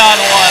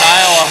 3-on-1,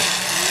 Iowa.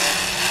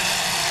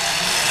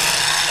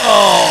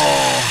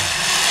 Oh.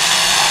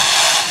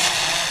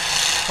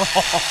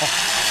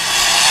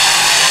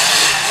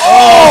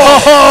 Oh.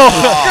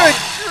 Good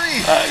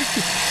grief.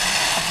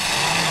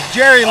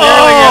 Jerry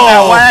literally in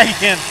that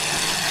wagon.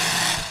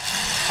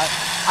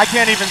 I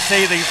can't even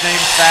say these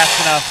names fast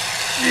enough.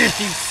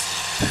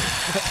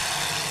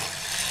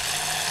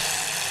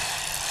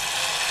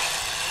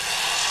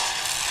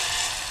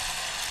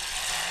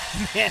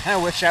 Man, I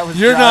wish I was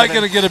You're driving. not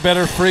going to get a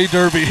better free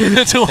derby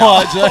to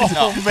watch.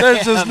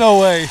 There's just no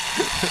way.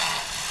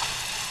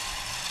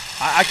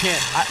 I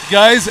can't.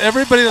 Guys,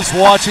 everybody that's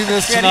watching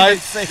this can't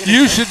tonight, even say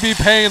you anything. should be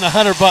paying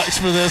 $100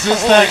 for this.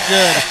 It's that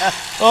good.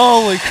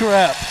 Holy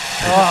crap.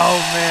 Oh,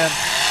 man.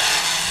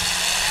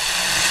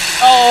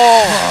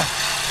 Oh.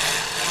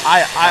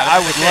 I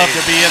would love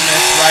to be in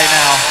this right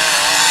now.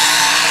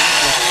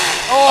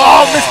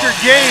 Oh, Mr.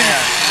 Gaines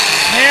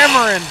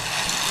hammering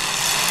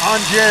on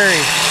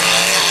Jerry.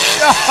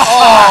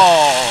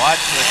 Oh,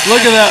 watch this.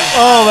 Look at that.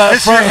 Oh, that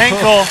Mr. front.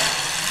 Henkel,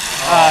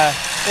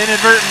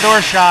 inadvertent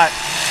door shot.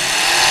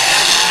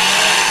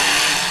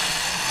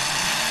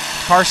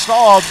 Car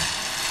stalled.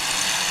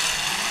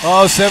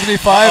 Oh, 75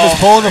 is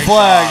pulling the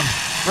flag.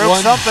 Broke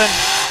something.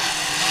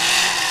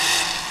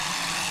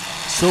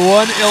 So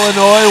one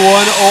Illinois,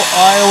 one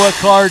Iowa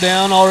car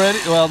down already.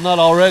 Well, not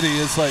already.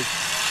 It's like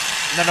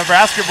The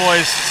Nebraska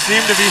boys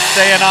seem to be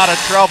staying out of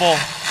trouble.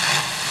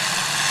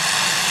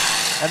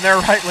 And they're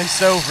rightly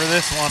so for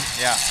this one.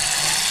 Yeah.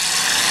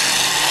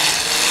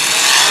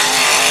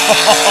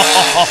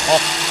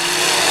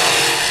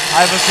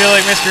 I have a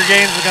feeling Mr.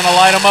 Gaines is going to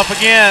light him up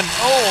again.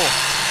 Oh.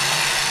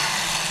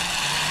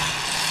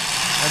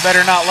 I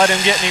better not let him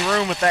get any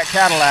room with that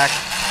Cadillac.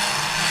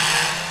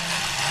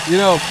 You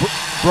know,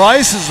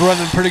 Bryce is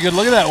running pretty good.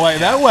 Look at that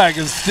wagon. That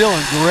wagon's still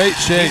in great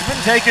shape. He's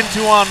been taking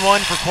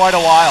 2-on-1 for quite a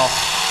while.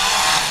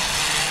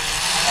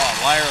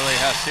 Oh, Lyerly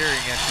has steering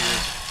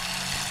issues.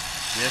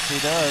 Yes,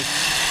 he does.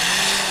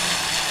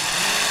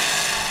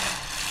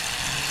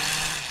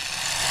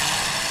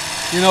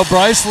 You know,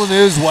 Bryce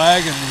Lanú's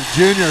wagon,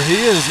 Jr.,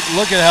 he is,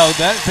 look at how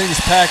that thing's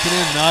packing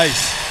in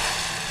nice.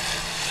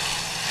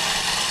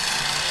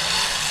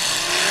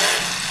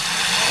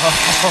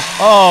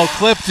 Oh,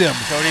 clipped him.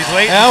 Cody's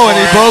waiting now when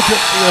for he it. broke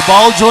the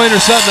ball joint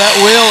or something, that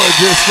wheel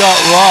just got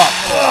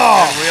rocked.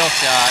 Oh. Good wheel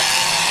shot.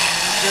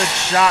 Good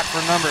shot for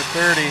number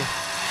 30,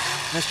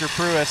 Mr.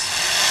 Pruis.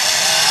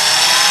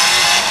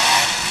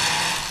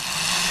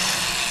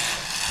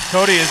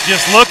 Cody is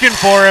just looking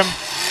for him.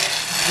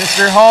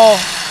 Mr. Hall.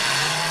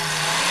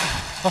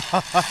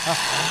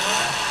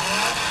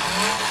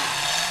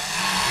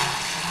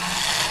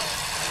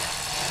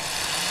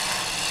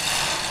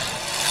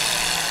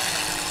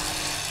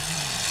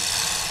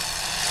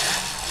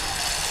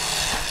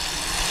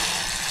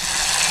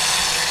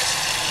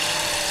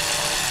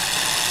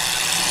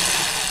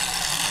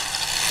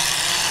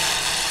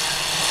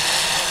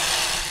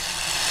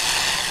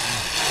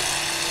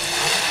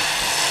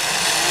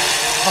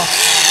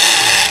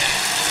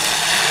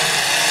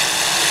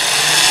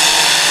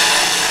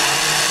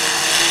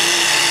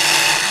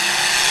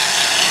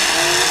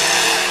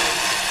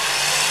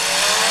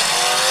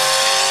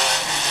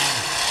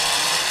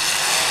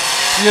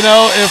 You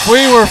know, if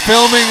we were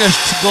filming a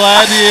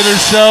Gladiator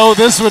show,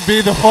 this would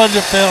be the one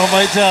to film,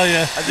 I tell you.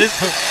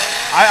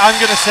 I'm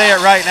going to say it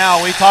right now.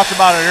 We talked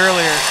about it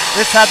earlier.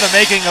 This had the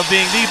making of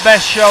being the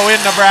best show in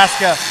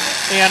Nebraska.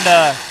 And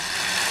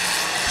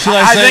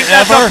I think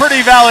that's a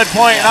pretty valid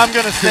point, and I'm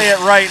going to say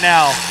it right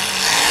now.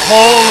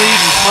 Holy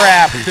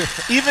crap.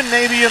 Even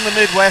maybe in the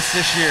Midwest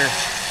this year.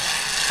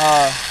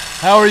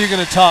 How are you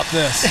going to top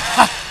this?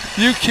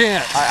 You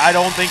can't. I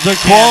don't think the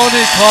quality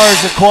cars,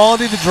 the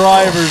quality of the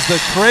drivers,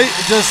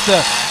 just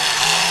the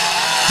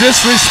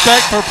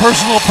disrespect for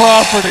personal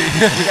property.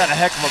 We got a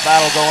heck of a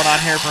battle going on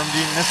here from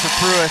Mr.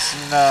 Pruis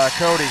and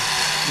Cody.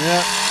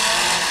 Yeah.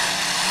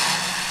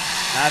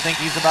 And I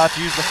think he's about to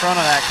use the front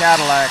of that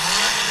Cadillac.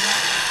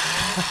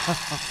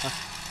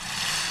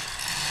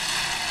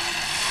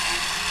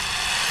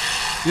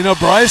 You know,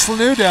 Bryce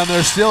Lanú down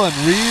there still in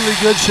really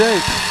good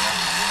shape.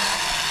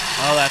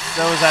 Oh, that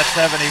was that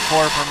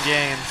 74 from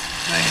Gaines.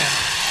 Man.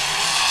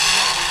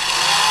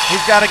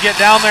 He's got to get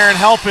down there and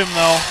help him,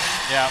 though.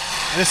 Yeah.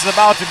 This is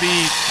about to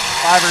be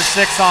 5 or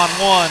 6 on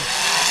 1.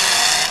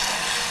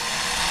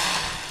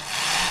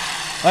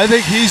 I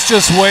think he's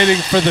just waiting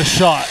for the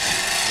shot.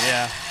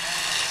 Yeah.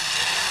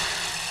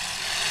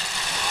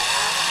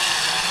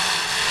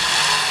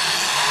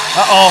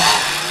 Uh-oh.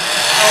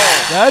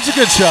 That's a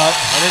good shot.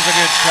 That is a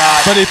good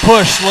shot. But he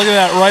pushed. Look at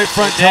that right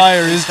front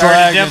tire. He's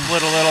started dragging. to dimple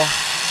it a little.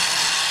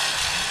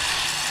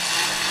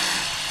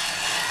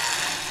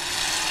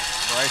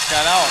 Bryce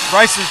got out.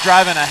 Bryce is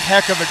driving a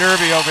heck of a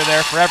derby over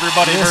there for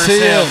everybody Yes, versus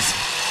he him. is.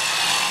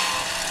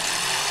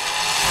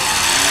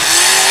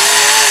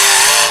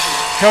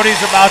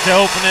 Cody's about to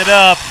open it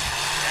up.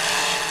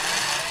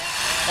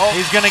 Oh,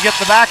 he's going to get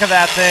the back of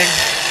that thing.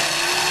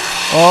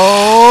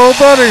 Oh,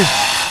 buddy.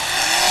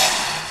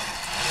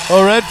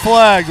 Oh, red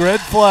flag,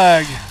 red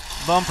flag.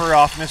 Bumper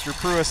off Mr.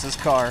 Pruis's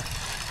car.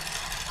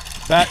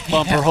 Back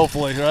bumper,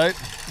 hopefully, right?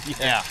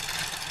 Yeah.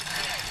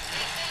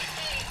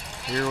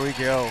 Here we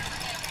go.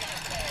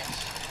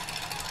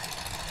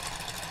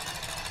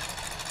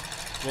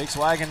 Jake's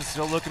wagon's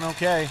still looking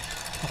okay.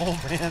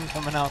 Old man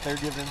coming out there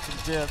giving him some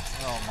tips.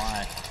 Oh,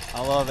 my. I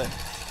love it.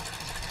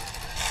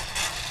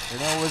 Or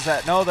no, was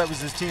that? No, that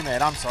was his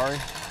teammate. I'm sorry.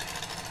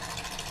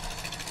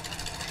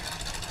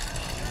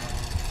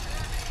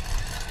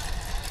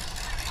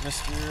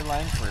 Mr.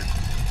 Langford.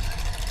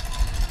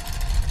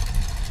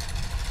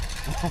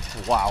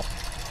 Wow.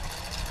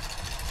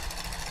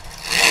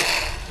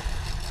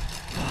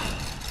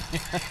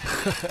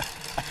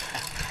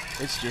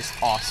 It's just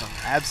awesome.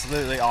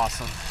 Absolutely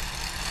awesome.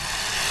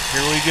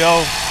 Here we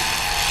go.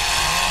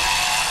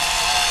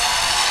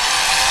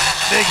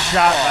 Big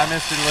shot by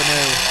Mr.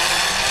 Lanou.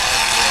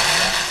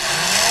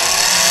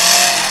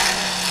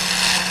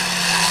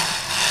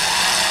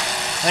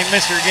 I think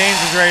Mr.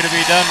 Gaines is ready to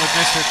be done with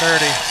Mr.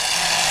 30.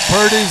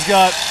 Purdy's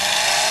got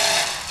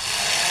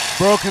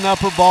broken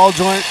upper ball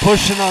joint,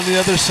 pushing on the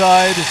other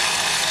side.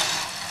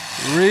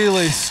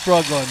 Really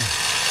struggling.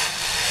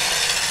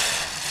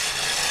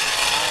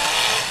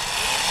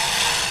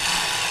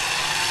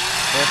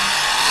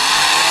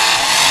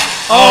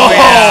 Oh,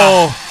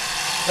 yeah.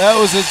 That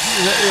was a,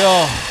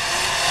 oh.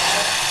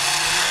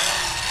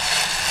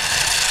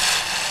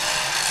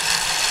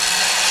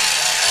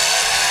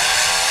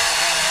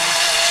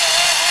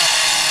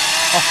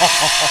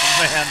 Oh,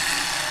 man.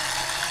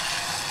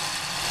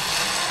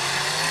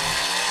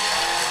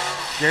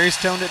 Gary's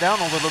toned it down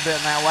a little bit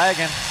in that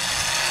wagon.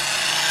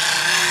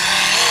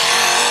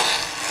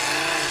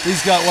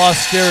 He's got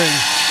lost steering.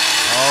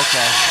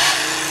 Okay.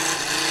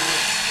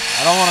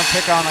 I don't want to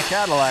pick on a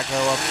Cadillac,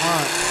 though, up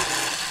front.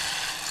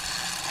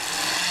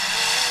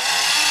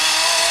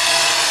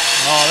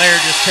 Oh,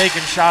 they're just taking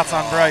shots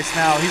on Bryce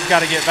now. He's got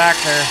to get back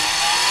there.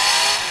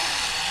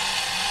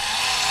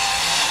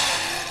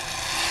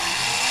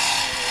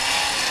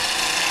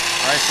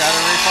 Bryce got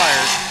it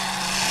refired.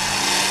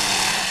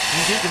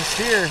 He can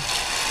steer.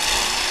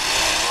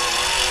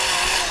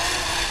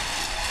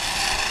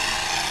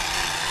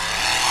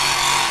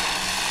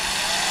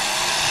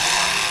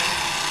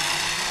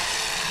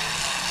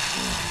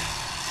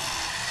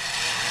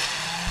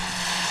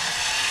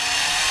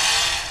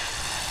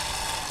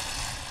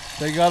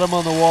 They got him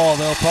on the wall.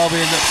 They'll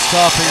probably end up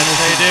stopping.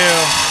 Yes, they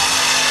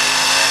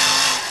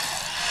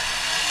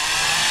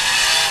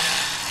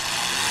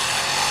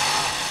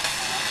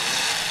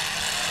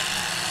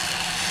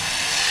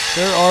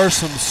do. There are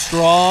some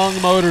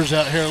strong motors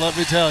out here, let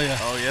me tell you.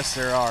 Oh, yes,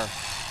 there are.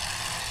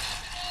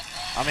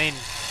 I mean,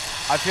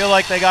 I feel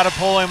like they got to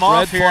pull him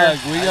off here. Red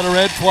flag. We got a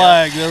red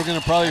flag. They're going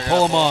to probably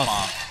pull him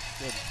off.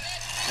 Good.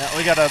 Yeah,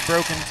 we got a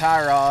broken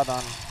tie rod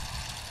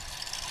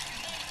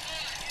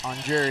on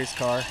Jerry's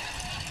car.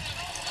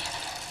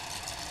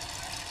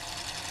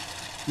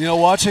 You know,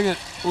 watching it,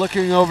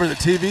 looking over the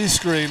TV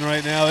screen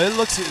right now, it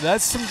looks,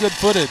 that's some good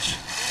footage.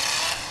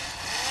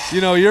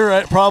 You know,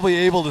 you're probably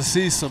able to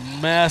see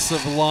some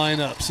massive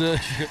lineups.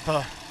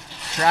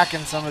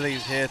 Tracking some of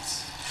these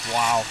hits.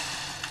 Wow.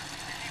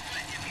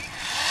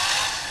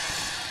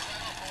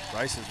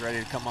 Bryce is ready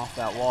to come off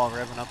that wall,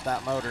 revving up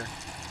that motor.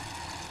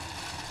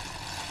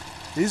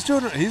 He's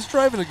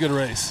driving a good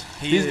race.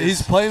 He's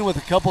he's playing with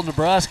a couple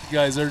Nebraska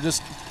guys. They're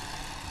just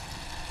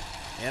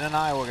and an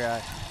Iowa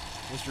guy.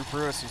 Mr.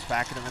 Pruis is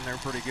backing him in there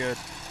pretty good.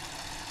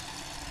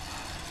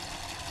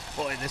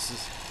 Boy, this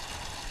is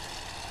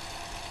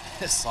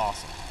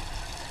awesome.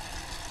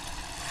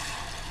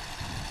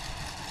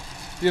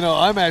 You know,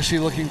 I'm actually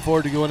looking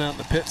forward to going out in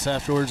the pits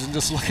afterwards and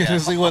just looking to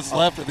see what's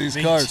left of these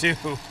cars. Me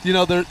too. You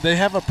know, they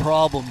have a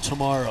problem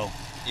tomorrow.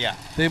 Yeah.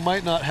 They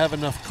might not have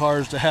enough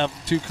cars to have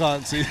two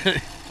cons.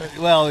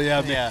 Well,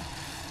 yeah. Yeah.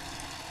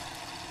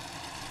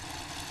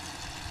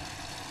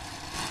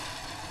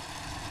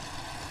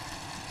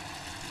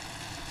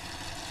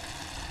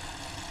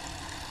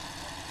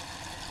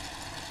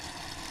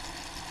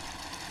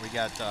 We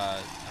got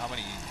how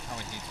many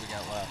heats we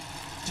got left?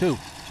 Two.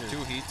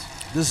 Two heats.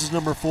 This is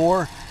number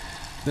 4.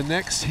 The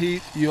next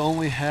heat you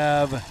only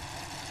have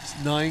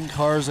 9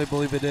 cars, I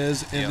believe it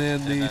is, and Yep,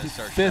 then and the then it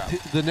starts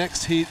fifth, the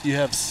next heat, you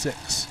have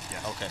 6. Yeah.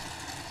 Okay.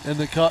 And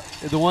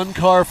the one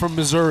car from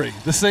Missouri,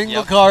 the single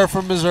Yep. car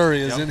from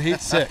Missouri, is Yep. in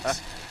heat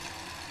 6.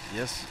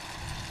 Yes.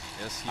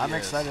 Yes, I'm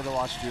excited to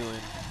watch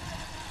Julian.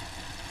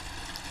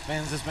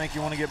 Man, does this make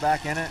you want to get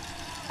back in it?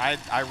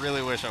 I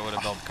really wish I would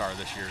have built a car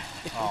this year.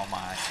 Oh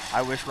my!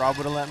 I wish Rob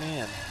would have let me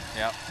in.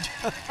 Yep.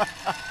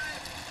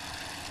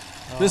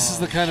 This is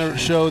the kind of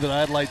show that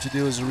I'd like to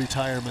do as a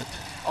retirement.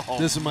 Oh,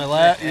 This is my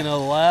man.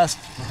 last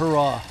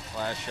hurrah.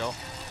 Last show.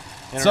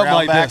 Something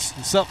like this.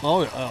 Something.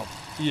 Oh,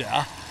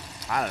 yeah.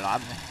 I don't know.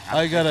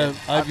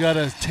 I've got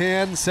a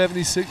tan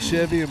 '76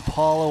 Chevy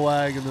Impala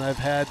wagon that I've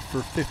had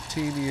for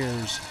 15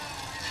 years.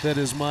 That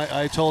is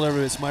I told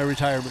everybody it's my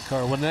retirement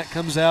car. When that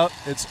comes out,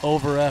 it's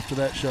over after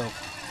that show.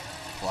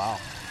 Wow.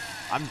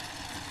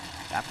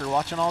 After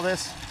watching all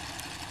this,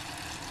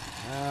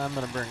 I'm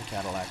gonna bring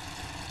Cadillac.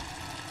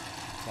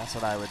 That's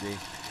what I would be.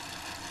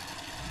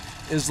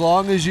 As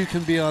long as you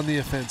can be on the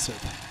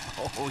offensive.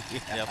 Oh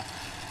yeah. Yep.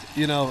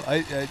 You know,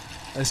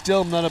 I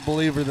still am not a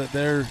believer that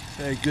they're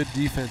a good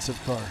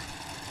defensive car.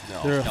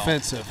 No. They're No.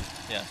 offensive.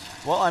 Yes.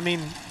 Well, I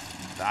mean,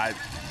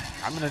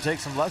 I'm going to take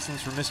some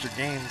lessons from Mr.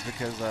 Gaines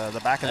because the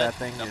back of that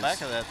thing The is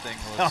back of that thing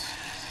was.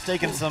 it's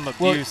taking some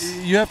Well, abuse.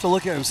 you have to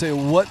look at him and say,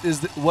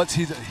 what's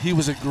he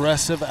was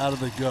aggressive out of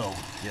the go.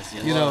 Yes,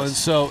 you know, and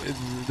so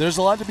there's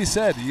a lot to be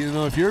said. You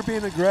know, if you're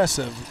being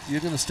aggressive,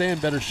 you're going to stay in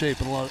better shape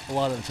a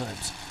lot of the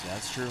times. Yeah,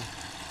 that's true.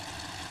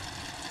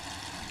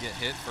 You get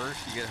hit first,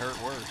 you get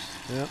hurt worse.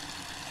 Yep.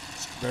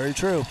 Very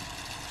true.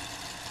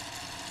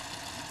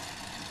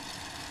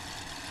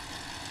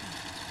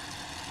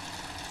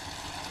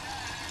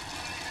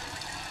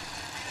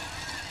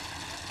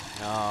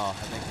 No, I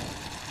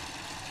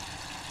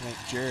think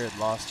Jared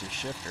lost his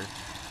shifter.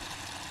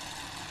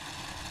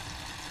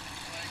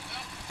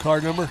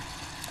 Car number?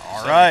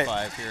 All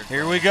right,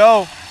 here we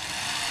go.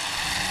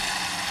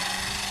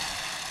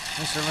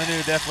 Mr.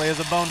 Lanu definitely has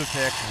a bone to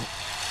pick.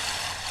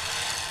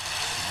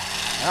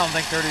 I don't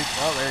think 30.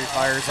 Oh, there he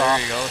fires off.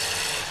 There he goes.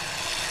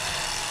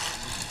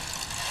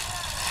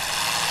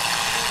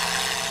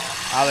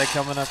 How are they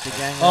coming up the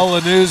gang? Oh,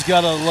 Lanu's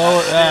got a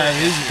lower.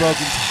 He's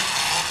broken.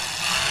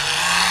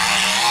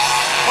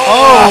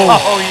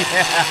 Oh,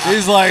 yeah.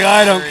 He's like,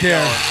 I don't care.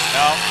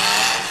 No.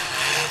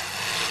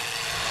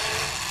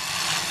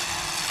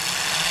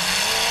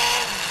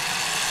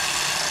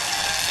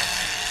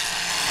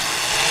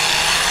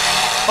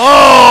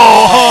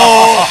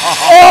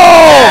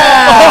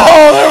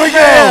 Oh, there we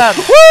Man.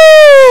 go.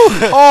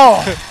 Woo!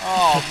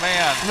 Oh,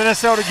 man.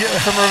 Minnesota getting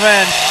some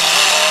revenge.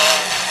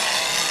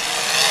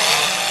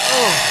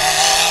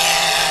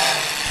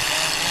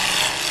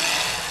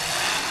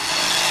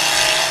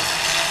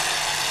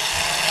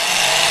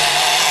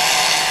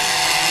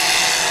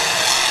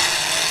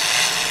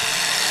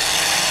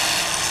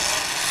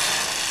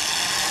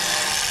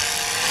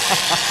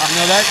 You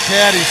know, that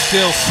caddy's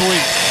still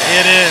sweet.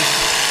 It is.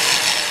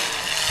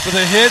 For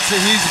the hits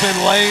that he's been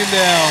laying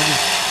down.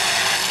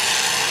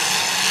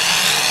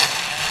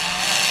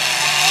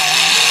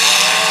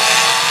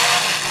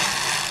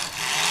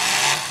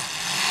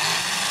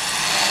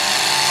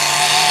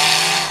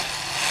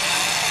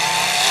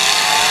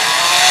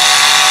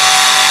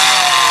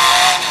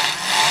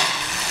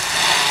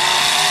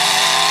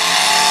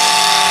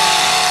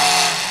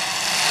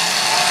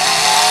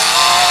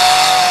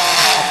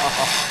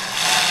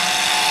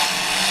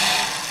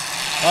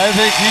 I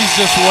think he's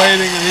just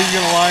waiting and he's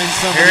going to line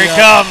somebody Here he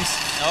up. comes.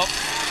 Nope.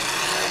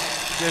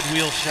 Good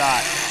wheel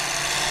shot.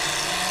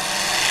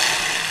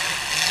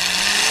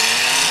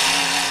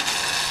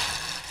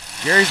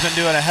 Gary's been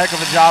doing a heck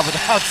of a job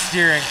without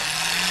steering.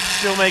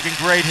 Still making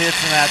great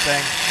hits in that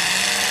thing.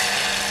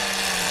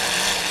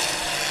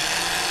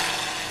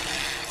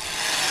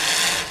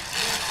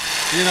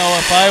 You know,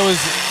 if I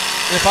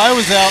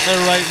was out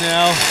there right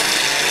now,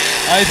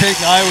 I think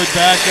I would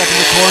back up in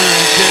the corner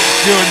and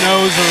do a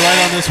noser right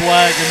on this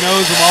wag and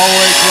nose him all the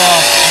way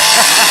across.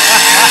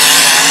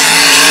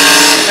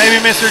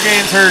 Maybe Mr.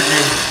 Gaines heard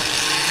you.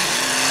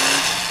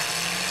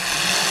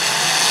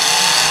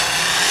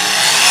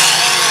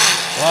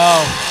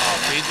 Wow. Oh,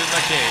 feeds in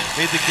the cage.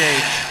 Feed the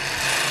cage.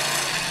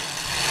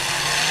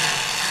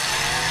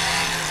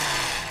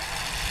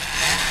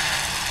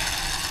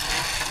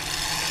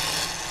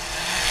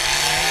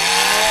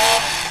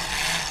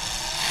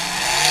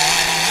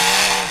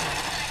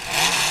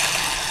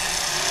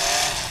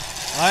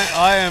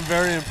 I am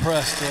very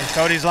impressed.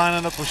 Cody's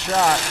lining up a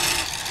shot.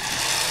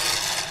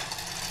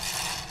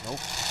 Nope.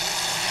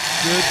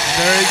 Good,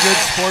 very good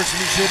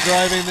sportsmanship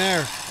driving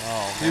there.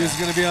 Oh, he was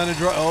going to be on a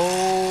drive.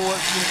 Oh,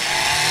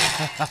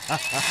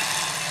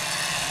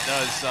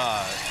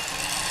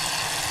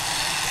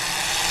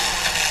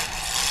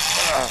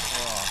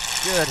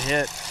 Good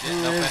hit.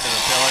 Getting up into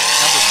the pillar.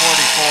 Number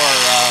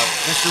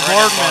 44, Mr.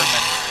 Brennan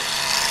Boardman.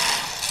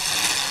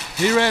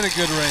 He ran a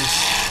good race.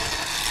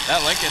 That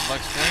Lincoln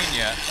looks clean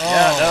yet.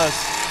 Yeah, it does.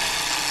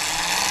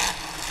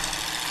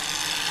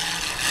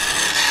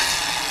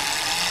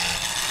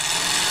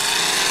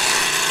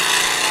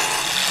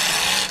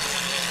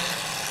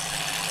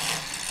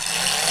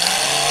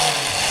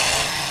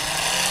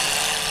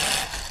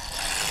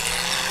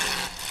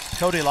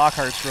 Cody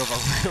Lockhart's drove a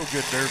real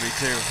good derby,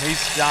 too. He's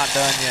not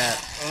done yet.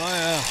 Oh,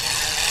 yeah.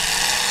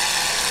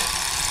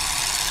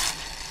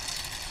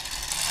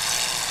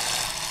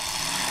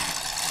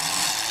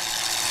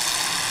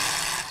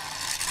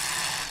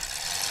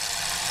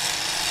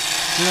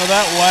 You know,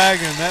 that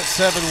wagon, that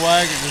 7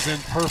 wagon is in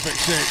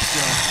perfect shape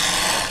still.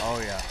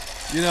 Oh, yeah.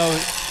 You know,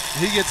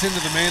 he gets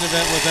into the main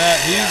event with that.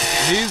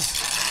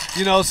 He's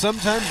you know,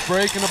 sometimes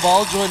breaking a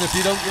ball joint, if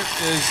you don't get,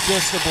 is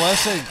just a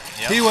blessing.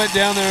 Yep. He went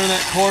down there in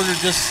that corner,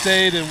 just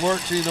stayed and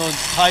worked, you know, in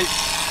tight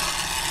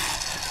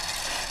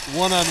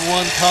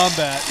one-on-one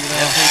combat, you know.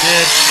 Yes, he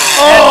did.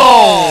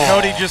 Oh! And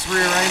Cody just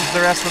rearranged the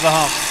rest of the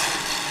humps.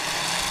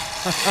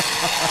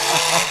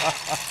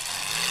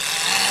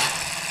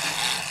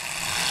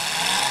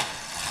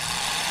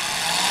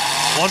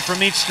 One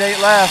from each state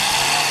left.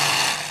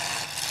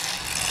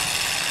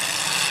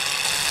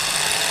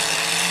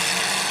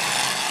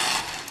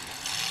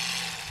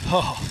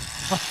 Oh.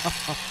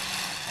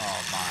 Oh,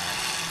 my.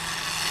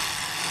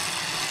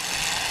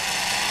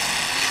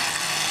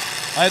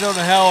 I don't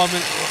know how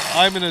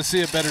I'm gonna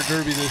see a better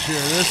derby this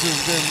year. This has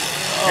been.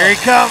 Oh. Here he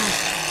comes.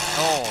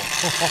 Oh.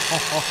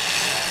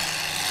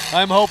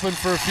 I'm hoping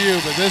for a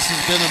few, but this has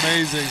been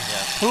amazing.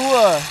 Yes. Who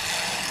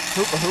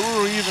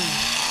were we even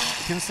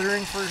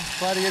considering for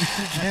Gladiator?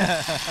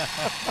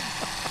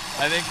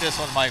 I think this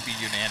one might be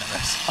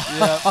unanimous.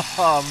 Yeah.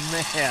 Oh,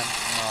 man.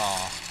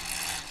 Oh.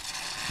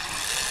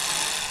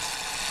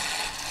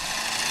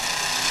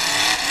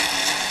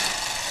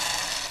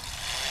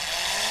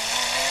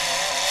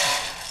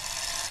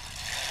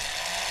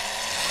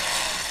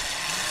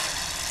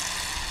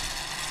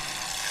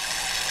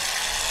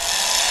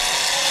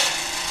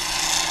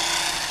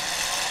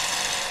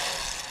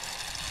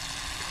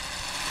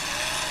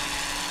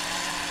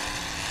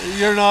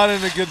 You're not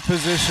in a good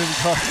position,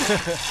 Carl.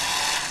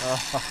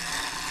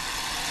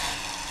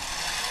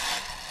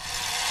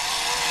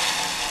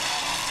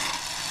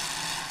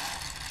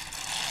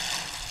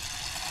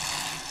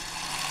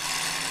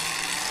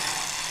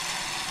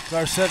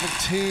 Car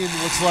 17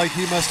 looks like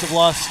he must have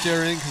lost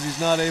steering because he's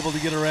not able to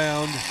get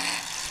around.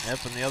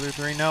 Yep, and the other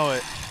three know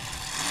it.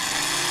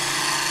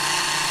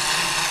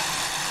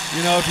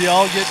 You know, if you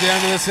all get down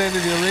to this end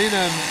of the arena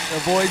and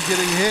avoid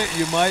getting hit,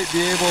 you might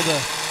be able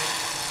to.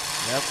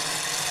 Yep.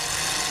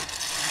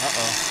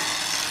 Uh-oh.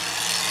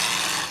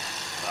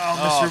 Oh,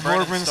 Mr.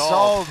 Borgman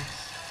stalled.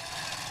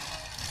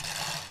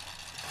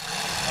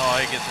 Oh,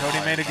 he gets Cody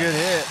made a good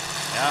hit.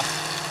 Yeah.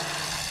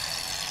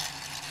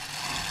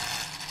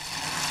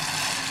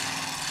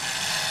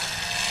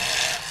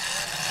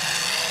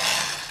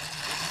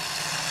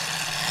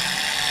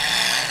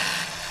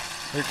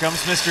 Here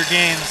comes Mr.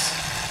 Gaines.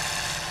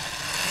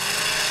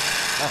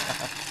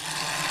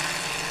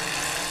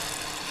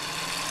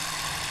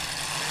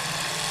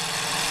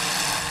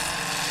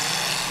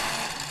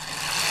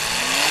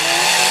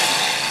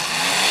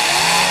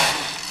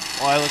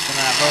 Boy, listen to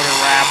that motor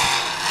wrap.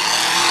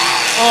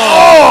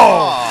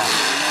 Oh!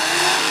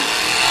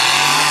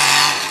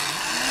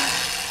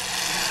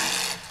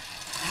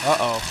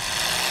 Uh-oh.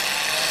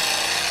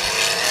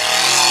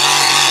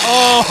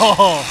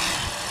 Oh!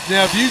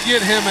 Now, if you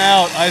get him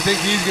out, I think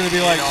he's going to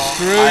be like,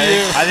 screw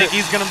you. I think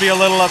he's going to be a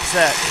little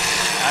upset.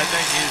 I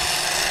think he's.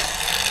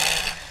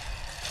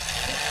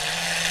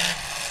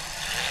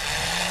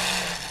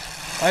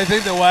 I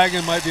think the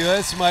wagon might be,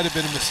 this might have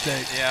been a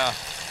mistake. Yeah.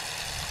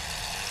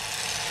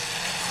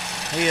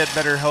 He had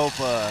better hope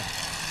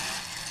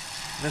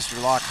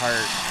Mr.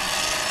 Lockhart.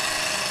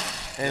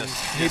 And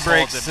he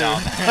breaks holds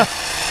him soon. down.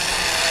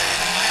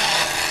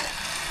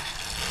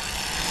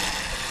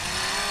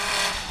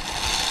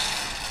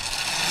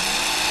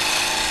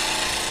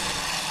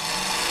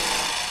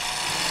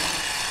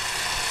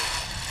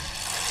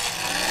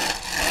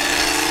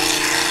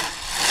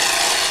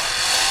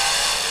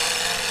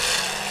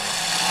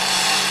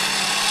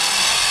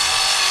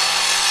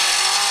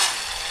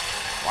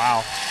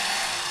 Wow.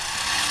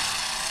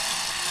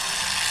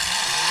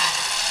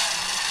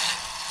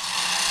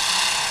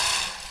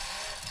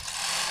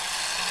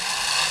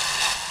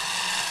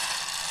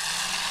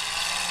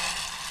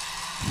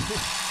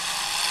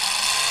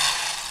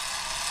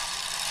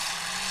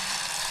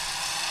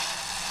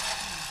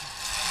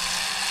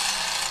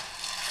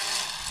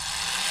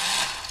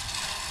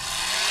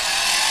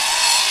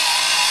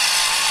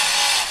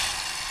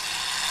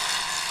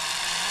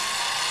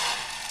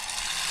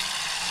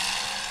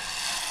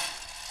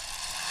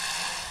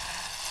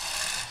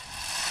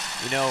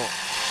 You know,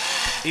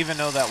 even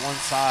though that one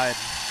side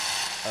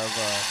of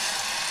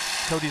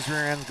Cody's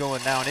rear end's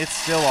going down, it's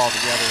still all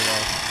together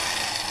though.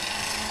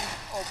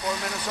 Oh, poor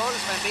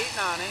Minnesota's been beaten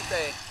on, ain't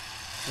they?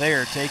 They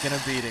are taking a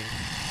beating.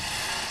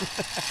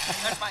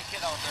 That's my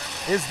kid out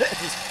there. Is that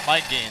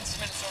Mike Gaines?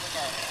 Minnesota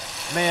guard.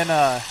 Man,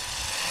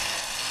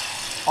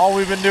 all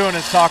we've been doing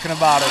is talking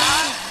about it.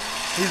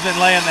 He's been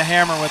laying the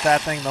hammer with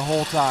that thing the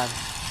whole time.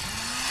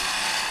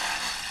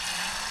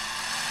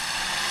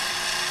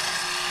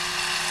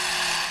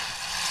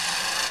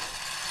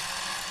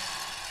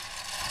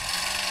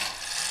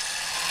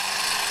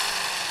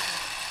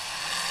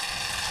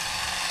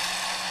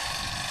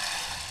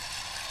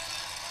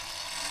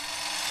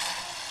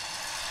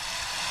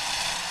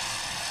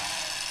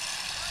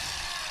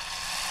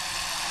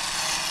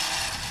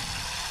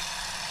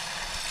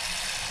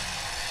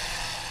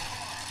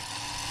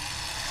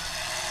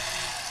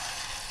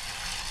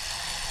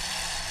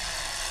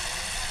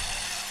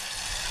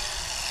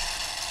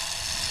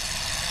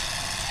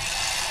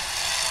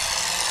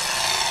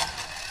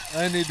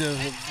 I need to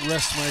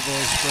rest my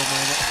voice for a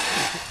moment.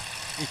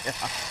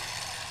 Yeah.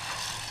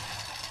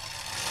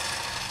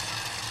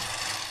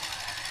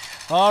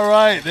 All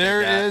right,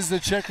 there is the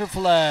checker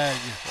flag.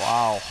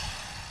 Wow.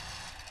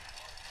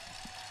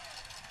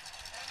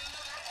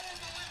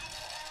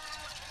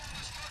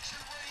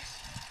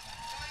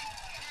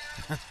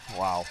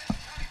 Wow.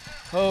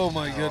 Oh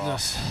my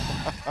goodness.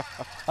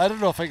 I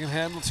don't know if I can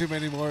handle too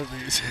many more of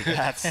these.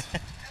 That's. And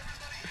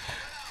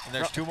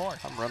there's 2 more.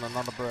 I'm running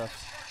out of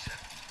breath.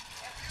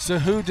 So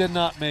who did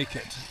not make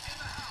it?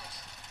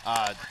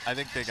 I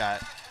think they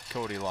got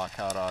Cody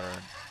Lockout on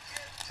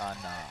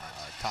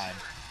time.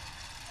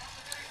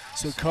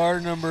 So car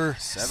number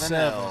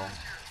 7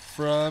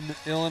 from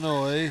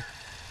Illinois.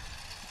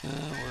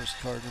 Where's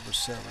car number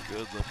 7?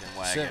 Good looking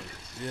wagon. 7.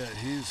 Yeah,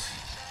 he's.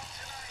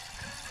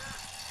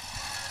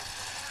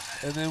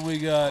 And then we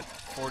got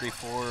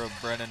 44 of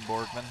Brennan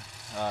Borgman,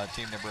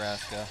 Team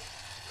Nebraska.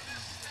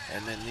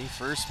 And then the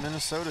first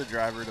Minnesota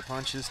driver to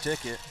punch his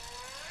ticket.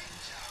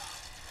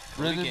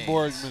 Brennan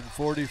Borgman,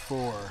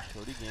 44.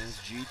 Cody Gaines,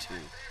 G2.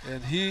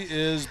 And he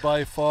is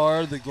by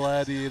far the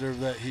gladiator of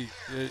that heat.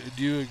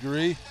 Do you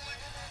agree?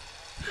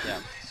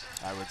 Yeah,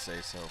 I would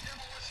say so.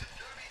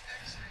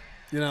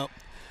 You know,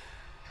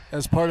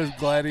 as part of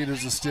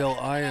Gladiators of Steel,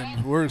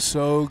 we're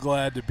so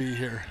glad to be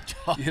here.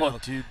 You know,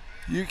 dude.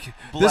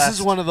 This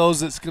is one of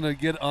those that's going to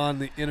get on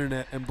the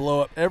internet and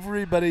blow up.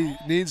 Everybody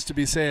needs to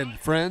be saying,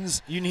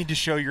 friends. You need to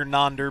show your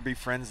non-derby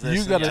friends this.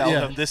 You got to tell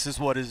them this is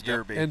what is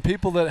derby. And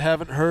people that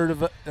haven't heard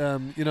of it,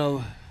 you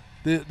know,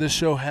 this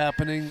show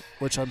happening,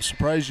 which I'm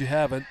surprised you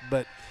haven't,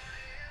 but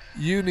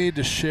you need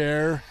to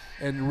share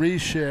and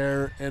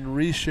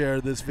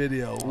reshare this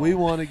video. We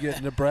want to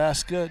get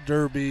Nebraska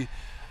Derby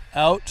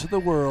out to the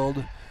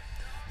world.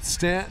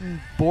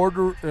 Stanton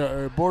Border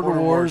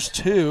Wars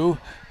 2.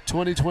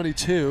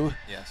 2022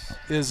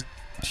 is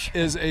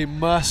a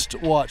must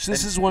watch.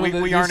 This is one of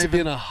the needs to be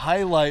in a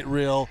highlight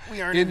reel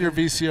in your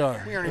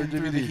VCR. We aren't even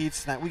through the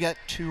heats tonight. We got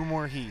 2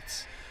 more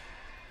heats.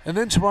 And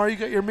then tomorrow you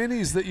got your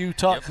minis that you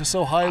talk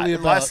so highly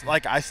about.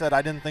 Like I said,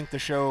 I didn't think the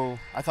show,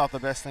 I thought the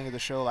best thing of the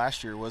show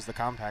last year was the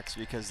compacts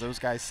because those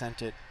guys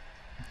sent it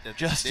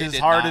just as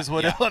hard as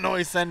what Illinois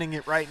is sending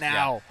it right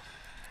now.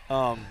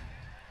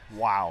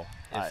 Wow.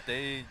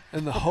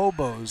 And the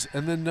hobos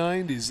and the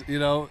 90s, you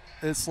know,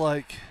 it's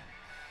like...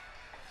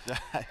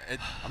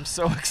 I'm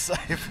so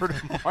excited for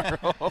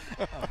tomorrow.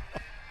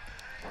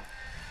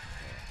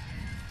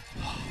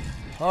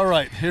 All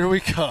right, here we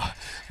go.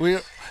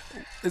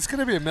 It's going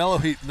to be a mellow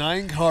heat,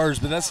 9 cars,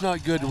 but that's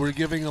not good. We're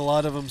giving a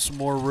lot of them some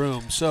more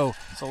room. So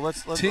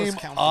let's Team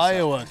count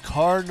Iowa,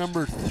 car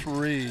number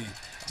 3.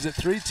 Is it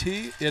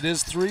 3T? It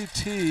is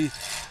 3T.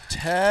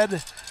 Tad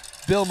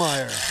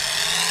Billmeyer.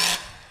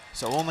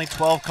 So only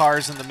 12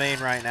 cars in the main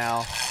right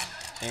now.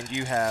 And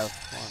you have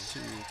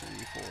 1, 2,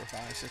 3, 4,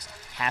 5, 6.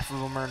 Half of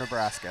them are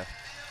Nebraska.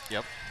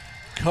 Yep.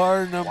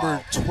 Car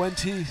number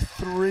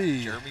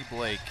 23.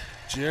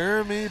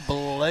 Jeremy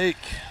Blake.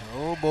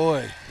 Oh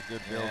boy. A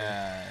good building.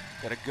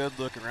 Got a good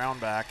looking round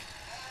back.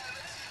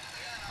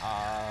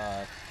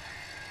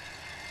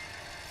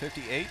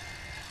 58.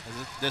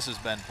 This is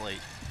Ben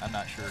Plate. I'm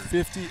not sure.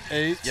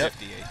 58. Yep.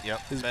 58.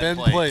 Yep. Is Ben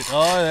Plate.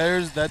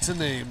 Oh, that's a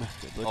name.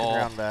 Good looking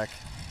round back.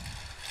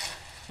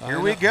 Here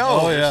we go.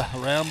 Oh, yeah.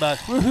 Round back.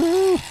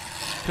 Woohoo!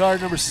 Car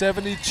number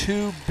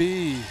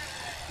 72B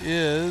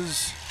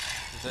is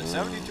that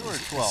 72 or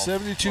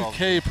 12?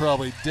 72K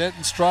probably.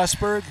 Denton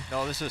Strasburg?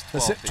 No, this is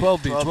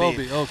 12B.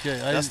 12B. Okay.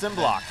 Dustin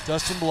Block.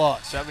 Dustin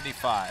Block.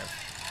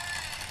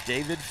 75.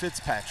 David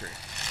Fitzpatrick.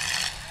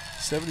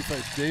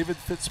 75. David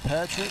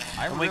Fitzpatrick.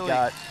 We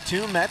got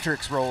 2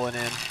 metrics rolling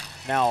in.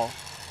 Now,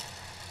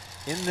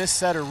 in this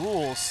set of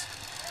rules,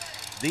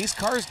 these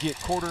cars get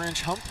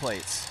 1/4-inch hump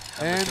plates.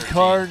 And 13.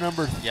 Car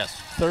number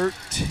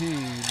 13.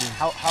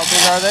 How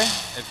big are they?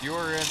 If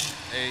you're in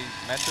a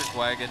metric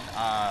wagon,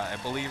 I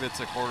believe it's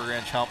a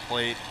 1/4-inch hump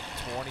plate,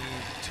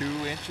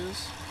 22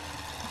 inches.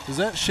 Is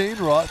that Shane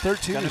Ross?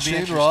 13 is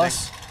Shane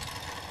Ross.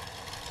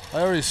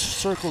 I already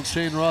circled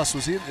Shane Ross.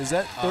 Was he? Is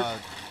that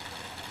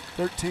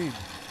 13?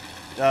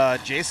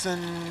 Jason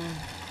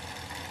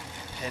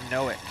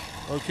Henowick.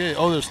 Okay.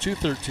 Oh, there's 2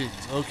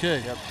 13s.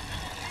 Okay. Yep.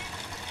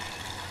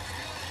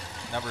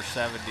 Number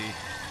 70.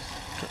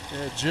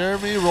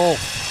 Jeremy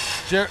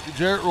Rolfe.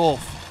 Jarrett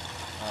Rolfe.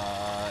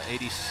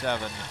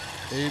 87.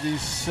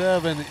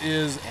 87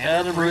 is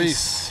Adam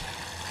Reese.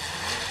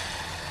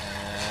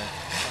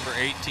 Number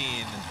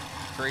 18,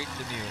 Creighton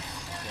DeMuth.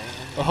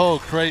 Oh,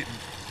 Creighton.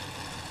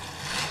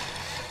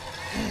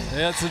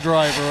 That's a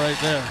driver right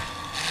there.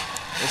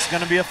 It's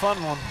going to be a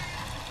fun one.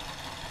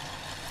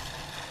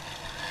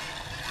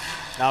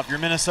 Now, if you're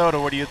Minnesota,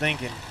 what are you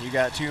thinking? You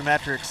got 2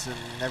 metrics and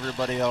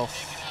everybody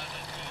else.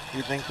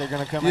 You think they're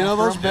going to come? You know,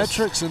 those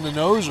metrics in the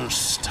nose are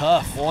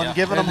tough. Well, and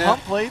giving them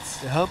hump plates.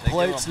 The hump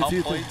plates, and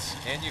you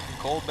can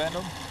cold bend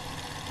them.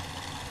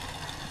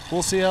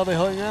 We'll see how they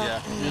hang out.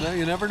 Yeah. You know,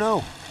 you never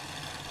know.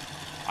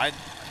 I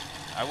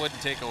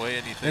wouldn't take away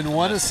anything. And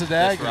one is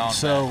Sadagan,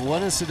 so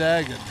one is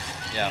Sadagan.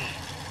 Yeah.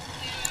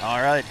 All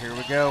right, here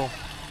we go.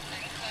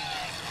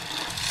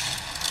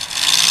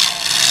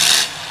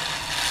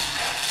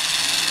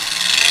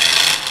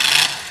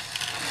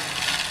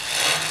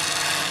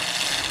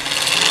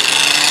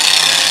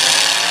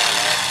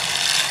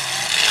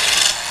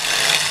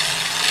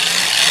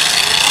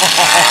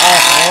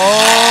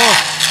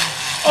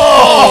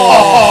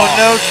 Oh,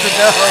 nose to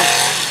nose.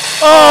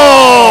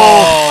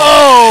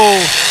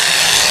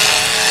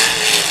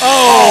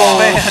 Oh,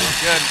 man.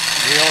 Good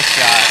real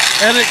shot.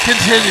 And it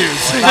continues.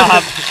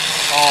 Stop.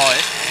 Oh,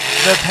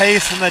 the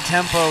pace and the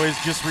tempo is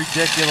just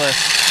ridiculous.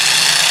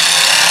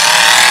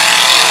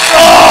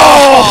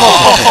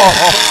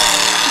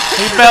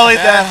 He bellied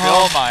that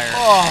home.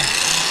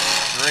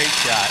 Great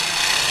shot.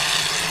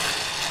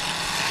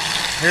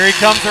 Here he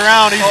comes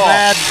around. He's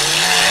mad.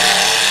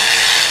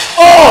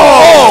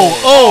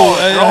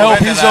 I hope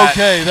he's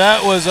okay.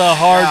 That was a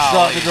hard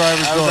shot in the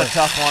driver's door. That was a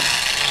tough one.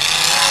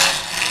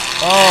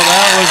 Oh,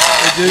 that was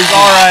a doozy. He's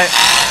all right.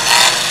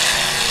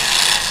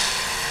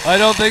 I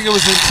don't think it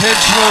was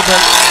intentional,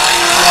 but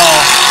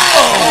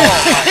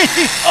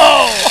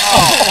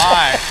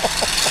my.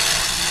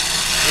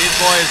 These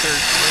boys are.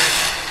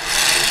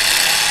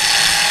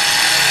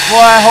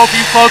 Boy, I hope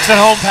you folks at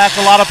home packed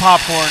a lot of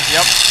popcorn.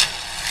 Yep.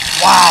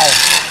 Wow.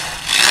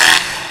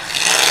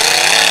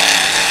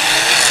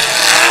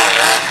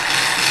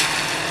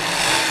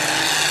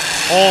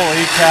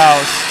 Holy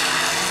cows.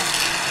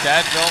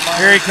 Chad Villmeyer.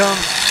 Here he comes.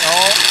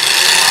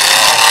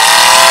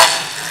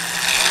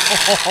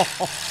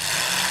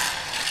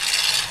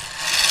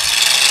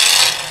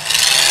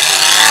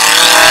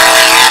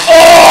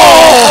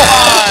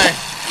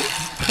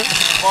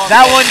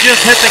 That one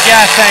just hit the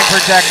gas tank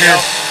protector.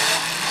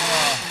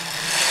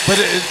 But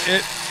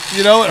it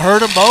hurt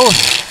them both.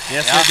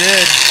 Yes, it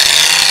did.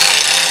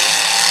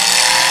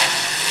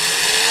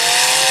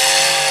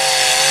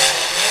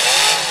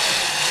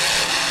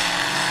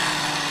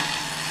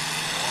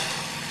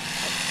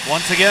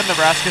 Once again,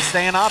 Nebraska's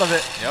staying out of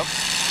it. Yep.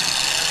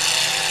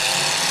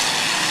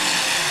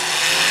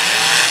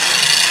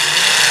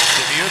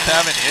 The youth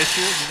having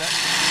issues with that?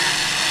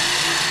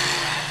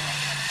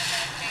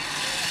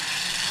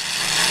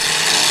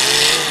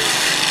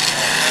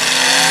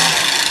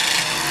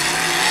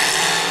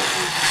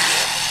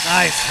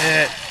 Nice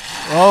hit.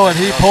 Oh, and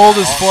he pulled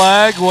his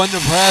flag. One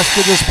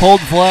Nebraska just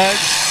pulled flags.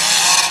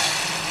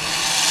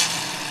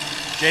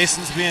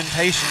 Jason's being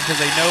patient because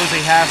he knows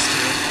he has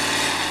to.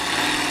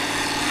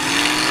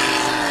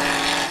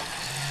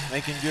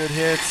 Making good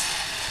hits.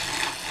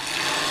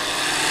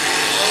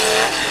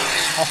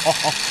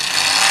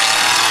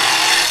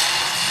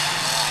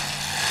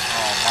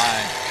 Oh,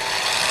 my.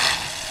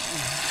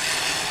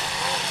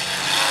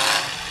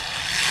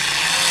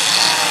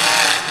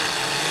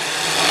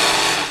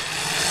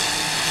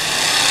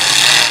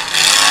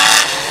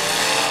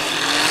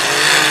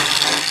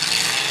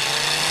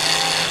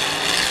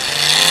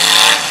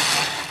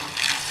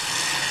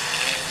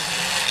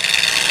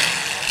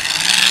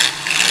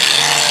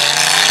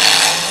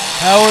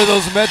 How are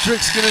those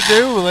metrics going to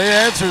do? Well, they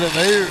answered it.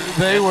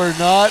 They were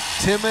not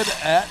timid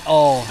at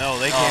all. No,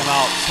 they came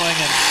out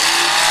swinging.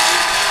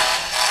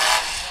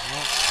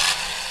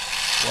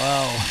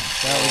 Wow,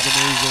 that was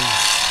amazing.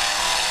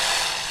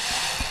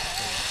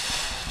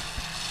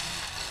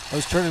 I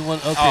was turning one.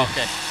 Okay. Oh,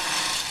 okay.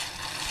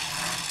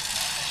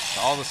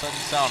 All of a sudden,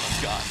 sound is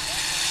gone.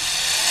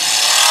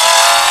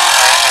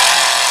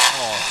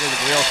 Oh, good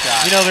wheel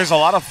shot. You know, there's a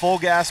lot of full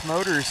gas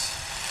motors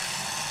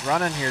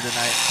running here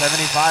tonight.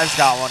 75's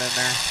got one in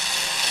there.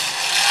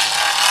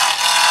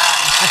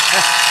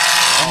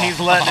 And he's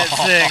letting it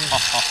sing.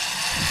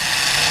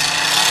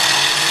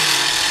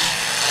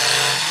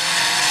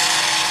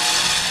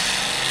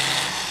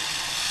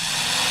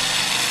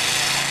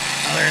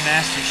 Another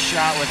nasty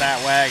shot with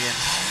that wagon.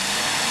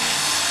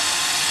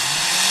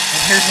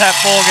 And here's that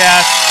full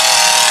gas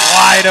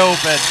wide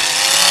open.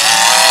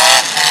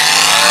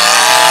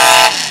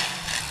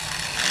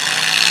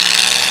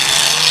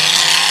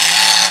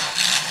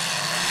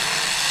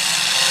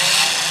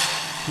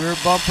 Rear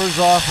bumpers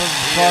off of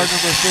car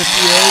number 58.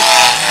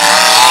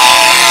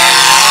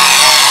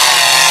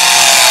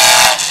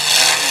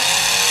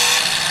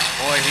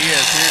 Boy, he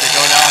is here to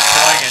go down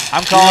swinging.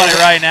 I'm calling it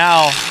right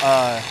now.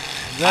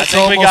 I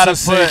think we got to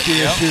put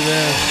issue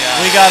there.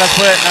 We got to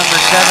put number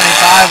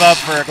 75 up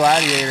for a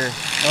Gladiator.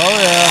 Oh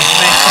yeah.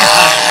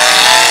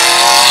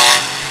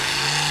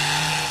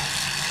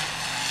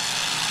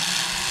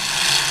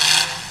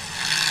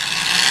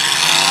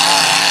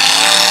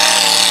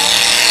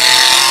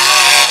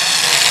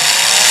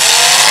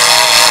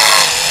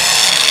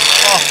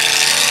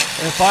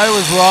 If I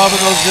was robbing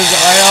those guys,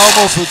 I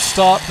almost would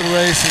stop the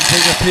race and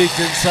take a peek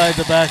inside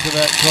the back of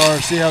that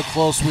car, see how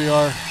close we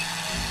are.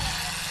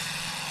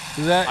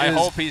 I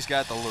hope he's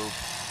got the loop.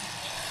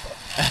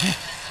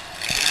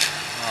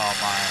 Oh,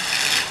 my.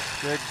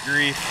 Good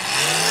grief.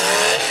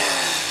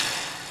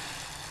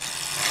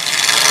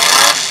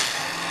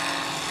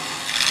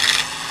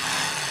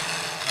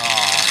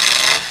 Oh.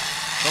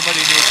 Somebody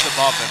needs to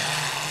bump him.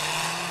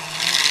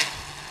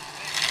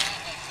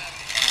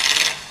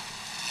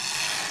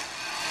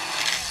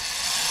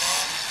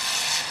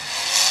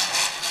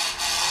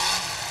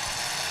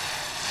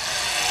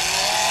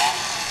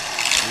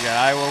 We got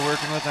Iowa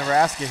working with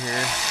Nebraska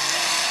here.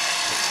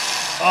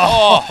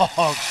 Oh,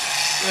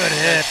 good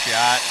hit.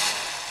 Shot.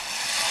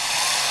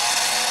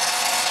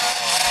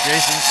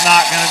 Jason's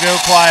not going to go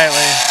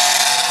quietly.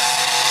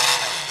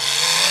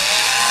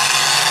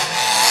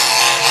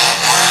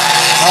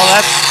 Oh,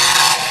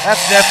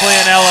 that's definitely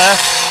an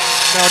LS,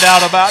 no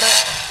doubt about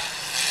it.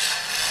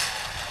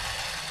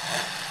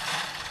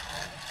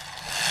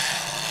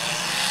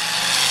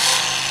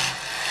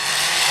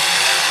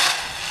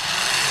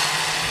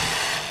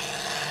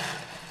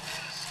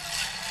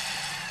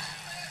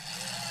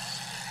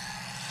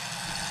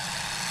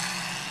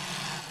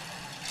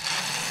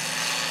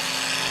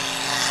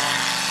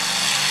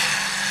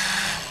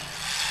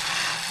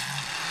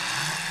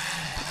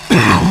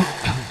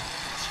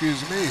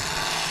 Excuse me.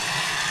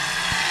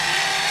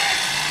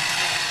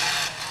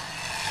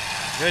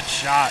 Good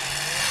shot.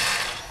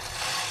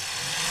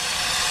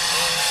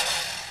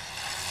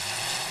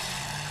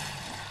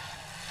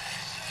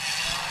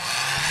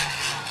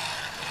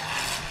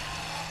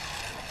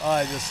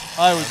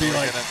 I would be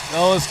like,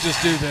 no, let's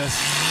just do this.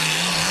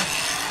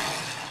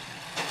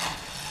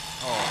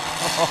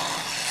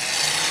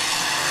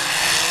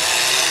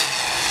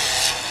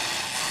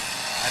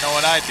 I know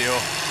what I'd do.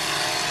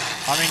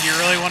 I mean, you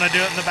really want to do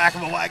it in the back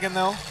of a wagon,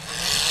 though?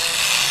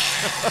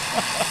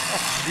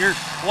 You're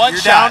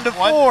down to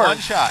 4. One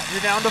shot.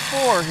 You're down to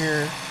 4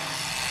 here.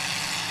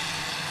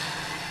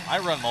 I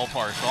run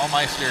Mopar, so all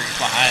my steering's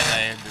behind the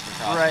end of the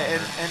cross. Right,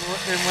 and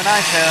when I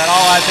say that,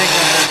 all I think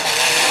of is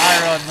I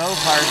run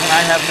Mopars and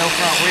I have no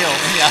front wheels.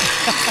 Yeah.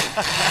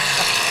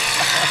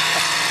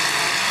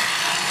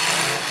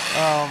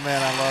 Oh,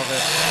 man, I love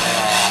it.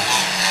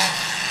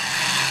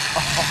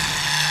 Oh.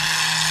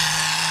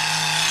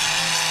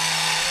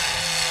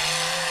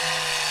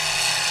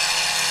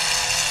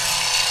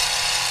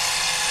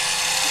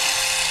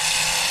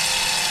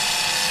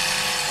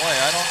 Boy,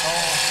 I don't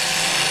know.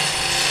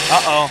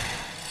 Uh-oh.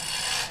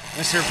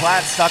 Mr.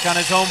 Platt stuck on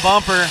his own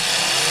bumper.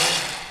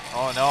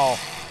 Oh, no.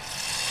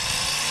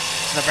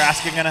 Is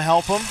Nebraska going to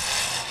help him?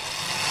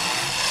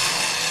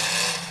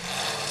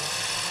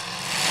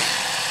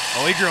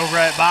 Oh, he drove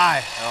right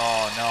by.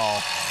 Oh,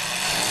 no.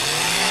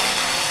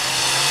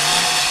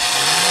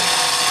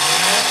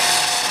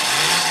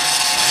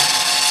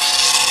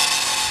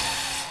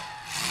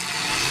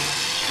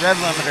 Red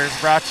Limiters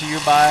brought to you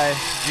by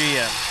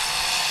GM.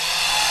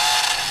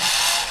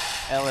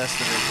 LS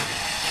Division.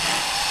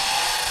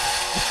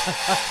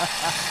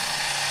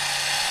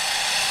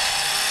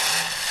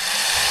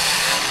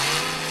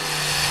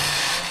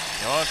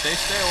 You know, if they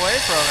stay away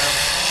from him,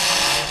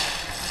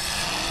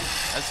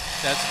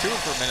 that's 2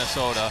 for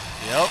Minnesota.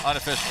 Yep.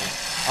 Unofficially.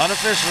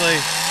 Unofficially.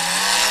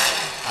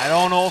 I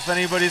don't know if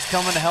anybody's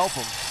coming to help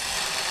him.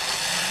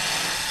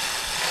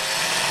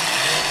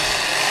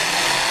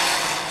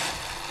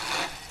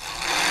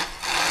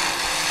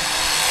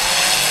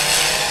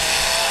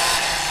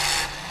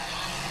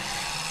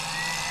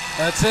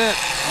 That's it.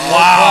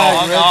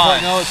 Wow. Red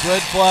flag. No, it's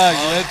red flag.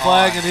 Red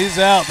flag, and he's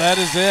out. That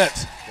is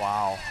it.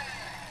 Wow.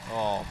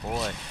 Oh,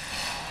 boy.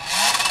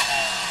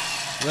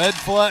 Red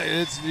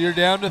flag. You're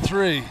down to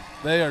 3.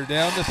 They are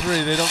down to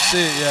 3. They don't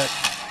see it yet.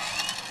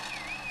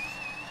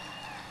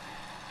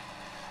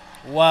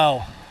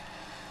 Wow.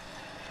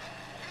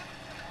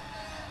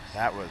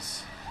 That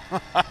was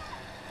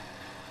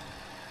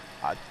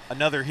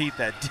another heat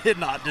that did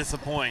not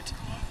disappoint.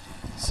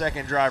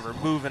 Second driver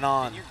moving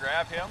on. Can you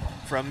grab him?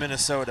 From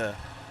Minnesota.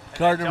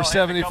 Card number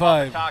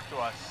 75. Talk to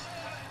us.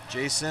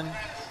 Jason.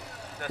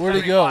 Where'd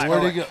he go?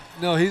 Where'd he go?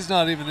 No, he's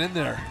not even in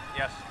there.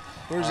 Yes.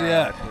 Where's he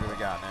at? What do we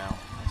got now?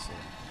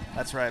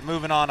 That's right.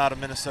 Moving on out of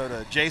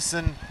Minnesota.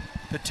 Jason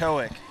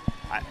Patowick.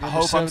 I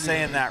hope I'm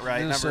saying that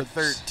right. Number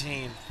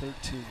 13.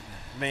 13.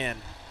 Man,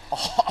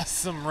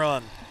 awesome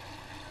run.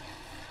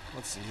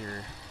 Let's see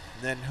here.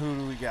 Then who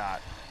do we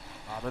got?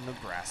 Out of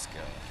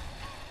Nebraska.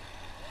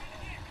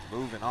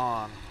 Moving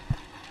on.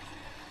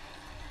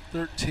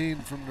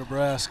 13 from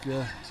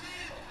Nebraska.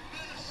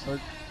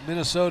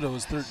 Minnesota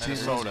was 13.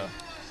 Minnesota.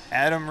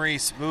 Adam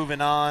Reese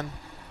moving on.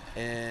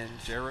 And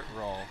Jarrett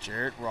Rolfe.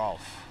 Jarrett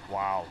Rolfe.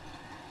 Wow.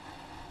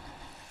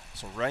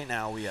 So right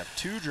now we have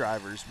 2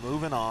 drivers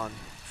moving on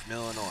from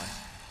Illinois.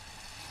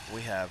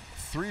 We have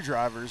 3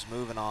 drivers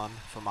moving on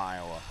from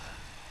Iowa.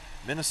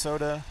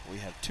 Minnesota, we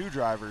have 2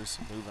 drivers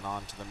moving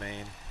on to the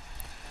main.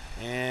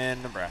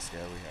 And Nebraska,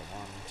 we have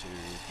 1,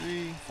 2,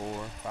 3,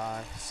 4,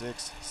 5,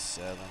 6,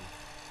 7, 8.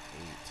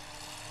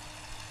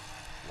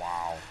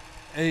 Wow.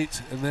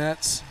 8, and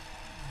that's,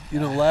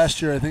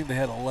 last year I think they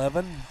had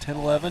 11, 10,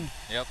 11.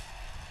 Yep.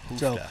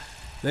 So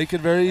they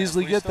could very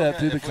easily get that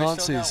through the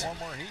consies. One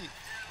more heat.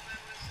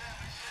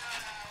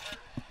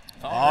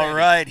 All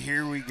right,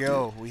 here we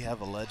go. We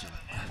have a legend.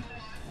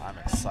 I'm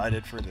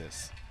excited for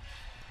this.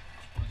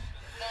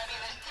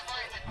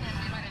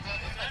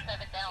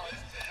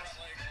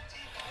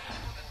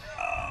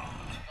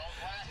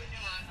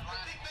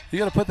 You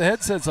got to put the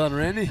headsets on,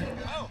 Randy.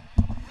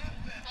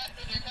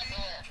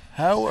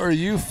 How are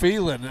you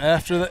feeling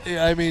after that?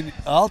 I mean,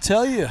 I'll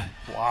tell you.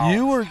 Wow.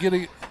 You were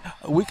getting.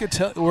 We could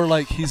tell. We're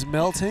like, he's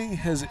melting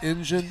his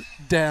engine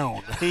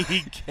down.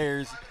 He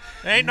cares.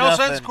 Ain't no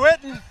sense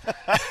quitting.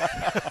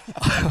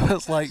 I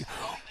was like,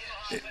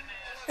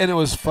 and it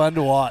was fun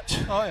to watch.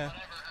 Oh yeah.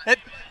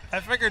 I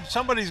figured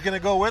somebody's going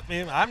to go with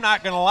me. I'm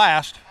not going to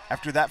last.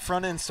 After that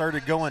front end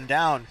started going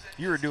down,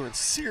 you were doing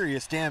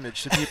serious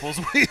damage to people's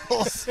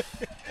wheels.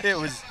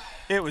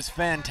 It was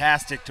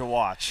fantastic to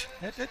watch.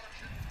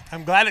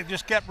 I'm glad it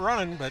just kept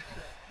running, but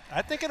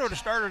I think it would have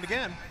started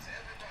again.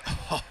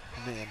 Oh,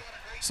 man.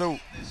 So,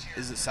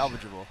 is it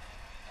salvageable?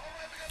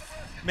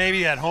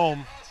 Maybe at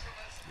home.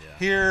 Yeah.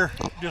 Here,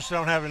 just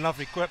don't have enough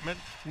equipment.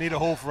 Need a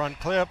whole front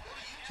clip.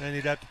 Then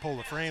you'd have to pull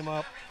the frame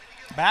up.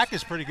 Back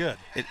is pretty good.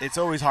 It's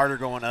always harder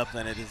going up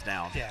than it is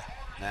down. Yeah.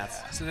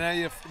 So now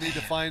you need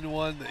to find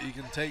one that you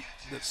can take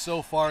that's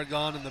so far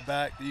gone in the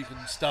back that you can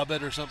stub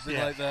it or something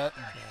like that.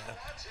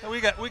 Yeah.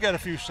 We got a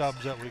few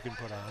subs that we can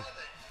put on.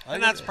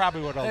 And that's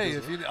probably what I'll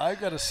do. Hey, I've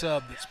got a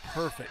sub that's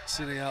perfect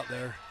sitting out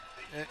there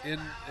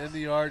in the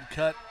yard,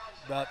 cut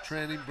about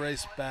tranny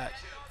brace back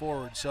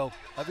forward. So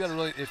I've got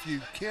to if you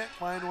can't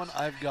find one,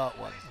 I've got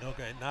one.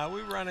 Okay, now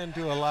we run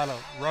into a lot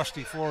of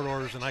rusty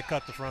four-doors, and I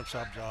cut the front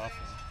subs off.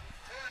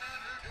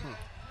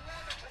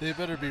 They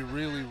better be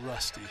really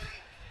rusty.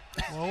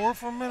 Well, we're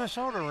from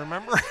Minnesota,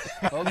 remember?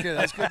 Okay,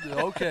 that's good.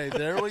 Okay,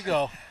 there we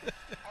go.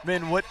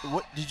 Man, what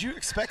did you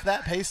expect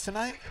that pace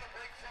tonight?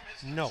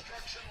 No.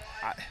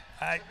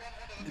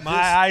 My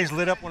eyes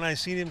lit up when I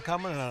seen him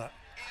coming, and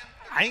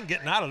I ain't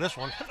getting out of this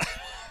one.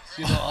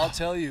 You know, I'll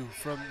tell you,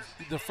 from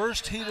the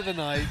first heat of the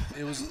night,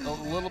 it was a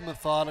little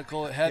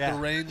methodical. It had the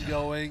rain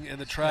going, and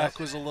the track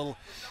was a little.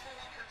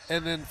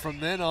 And then from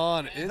then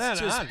on,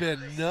 it's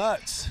been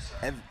nuts.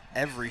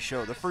 Every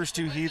show. The first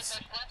two heats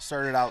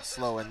started out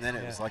slow, and then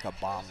it was like a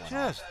bomb went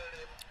off. Just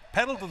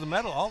pedal to the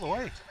metal all the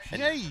way.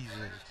 Jesus.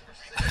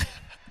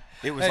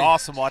 It was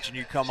awesome watching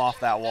you come off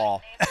that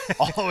wall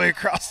all the way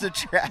across the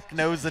track,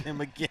 nosing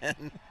him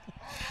again.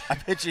 I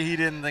bet you he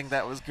didn't think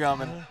that was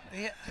coming.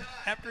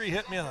 After he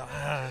hit me, I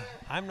thought,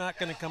 I'm not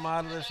going to come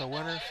out of this a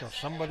winner, so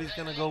somebody's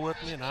going to go with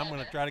me, and I'm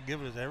going to try to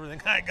give it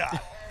everything I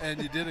got.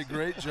 And you did a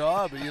great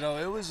job. You know,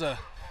 it was a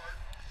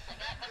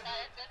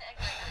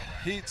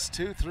heats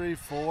 2, 3,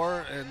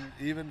 4, and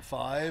even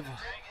 5.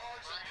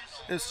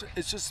 It's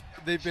just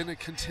they've been a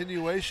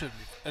continuation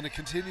and a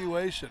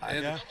continuation.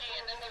 And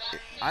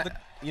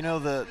you know,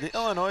 the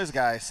Illinois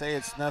guys say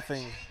it's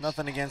nothing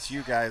against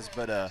you guys,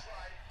 but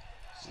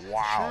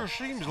wow, sure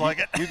seems like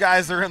it. You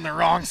guys are in the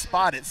wrong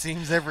spot. It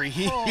seems every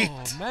heat.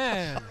 Oh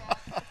man,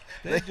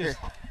 that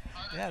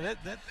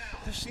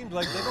just seems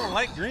like they don't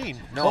like green.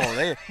 No,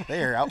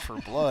 they are out for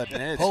blood.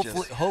 And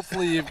it's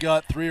hopefully you've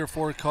got 3 or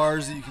 4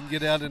 cars that you can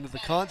get out into the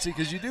Consi,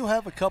 because you do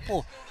have a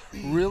couple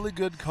really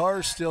good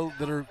cars still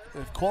that are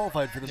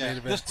qualified for the main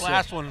event. This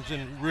last one's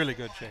in really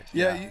good shape.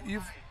 Yeah,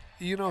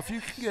 you know, if you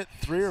can get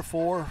 3 or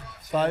 4,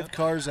 5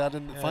 cars out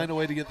and find a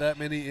way to get that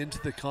many into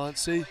the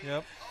Consi,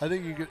 I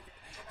think you could.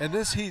 And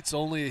this heat's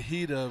only a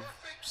heat of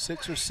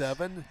 6 or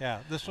 7. Yeah,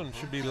 this one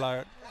should be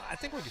like, I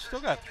think we still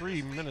got 3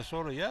 in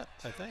Minnesota yet,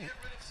 I think.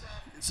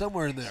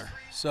 Somewhere in there.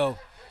 So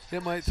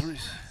it might 3.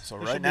 So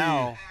right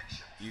now,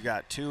 you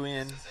got 2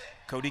 in,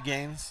 Cody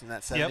Gaines in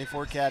that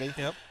 74 caddy,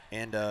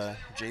 and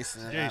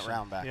Jason in that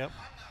roundback. Yep.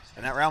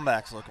 And that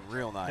roundback's looking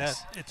real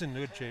nice. It's in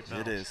good shape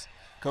now. It is.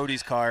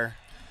 Cody's car,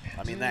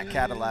 I mean, that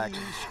Cadillac.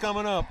 It's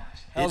coming up.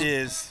 It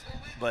is,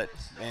 but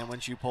man,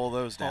 once you pull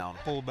those down,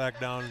 pull back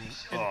down,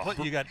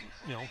 and you got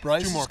 2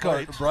 Bryce's more car.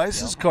 plates.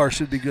 Bryce's car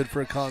should be good for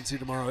a Consi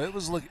tomorrow.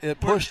 It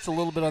pushed a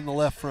little bit on the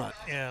left front.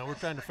 Yeah, we're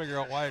trying to figure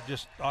out why it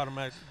just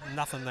automatic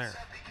nothing there,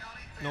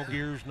 no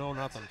gears, no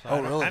nothing. So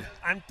really?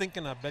 I'm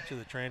thinking. I bet you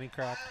the tranny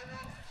cracked.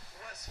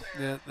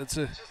 Yeah, that's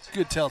a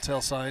good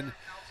telltale sign.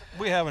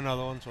 We have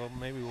another one, so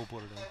maybe we'll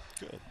put it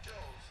in. Good.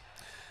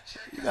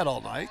 You got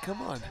all night.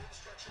 Come on.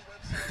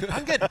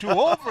 I'm getting too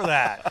old for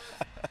that.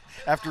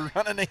 After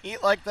running a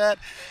heat like that,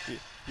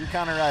 you're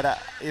kind of right.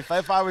 If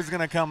I was going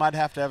to come, I'd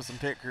have to have some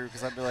pit crew,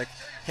 because I'd be like,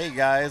 hey,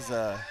 guys,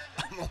 I'm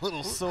a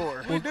little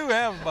sore. We do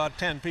have about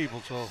 10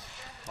 people, so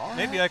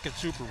maybe I could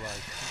supervise.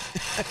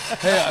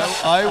 Hey,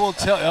 I will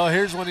tell. Oh,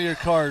 here's one of your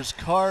cars.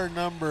 Car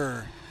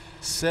number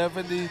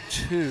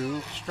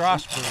 72.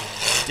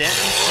 Strasburg.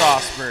 Denton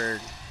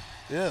Strasburg.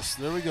 Yes,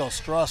 there we go,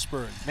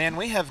 Strasburg. Man,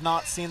 we have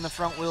not seen the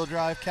front-wheel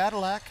drive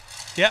Cadillac.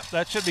 Yep,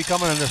 that should be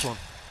coming in this one.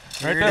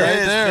 Right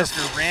there,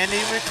 Mr. Randy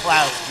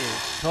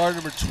McCloskey. Car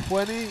number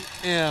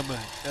 20M.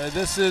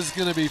 This is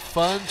going to be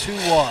fun to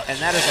watch. And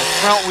that is a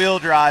front-wheel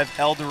drive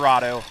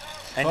Eldorado.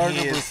 And car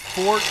number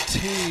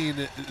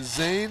 14,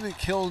 Zane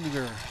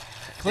Klinger.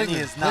 And he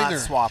has not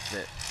swapped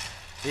it.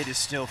 It is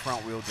still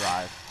front-wheel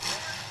drive.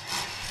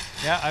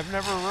 Yeah, I've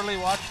never really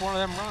watched one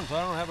of them run, so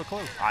I don't have a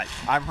clue.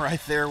 I'm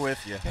right there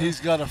with you. He's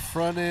got a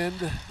front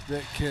end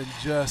that can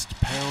just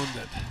pound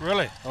it.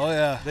 Really? Oh,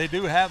 yeah. They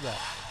do have that.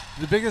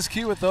 The biggest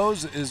key with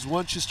those is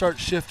once you start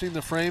shifting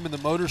the frame and the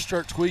motors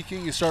start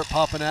tweaking, you start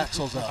popping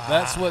axles out.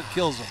 That's what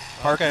kills them.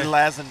 Parker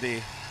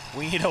Lazenby.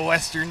 We need a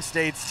Western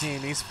States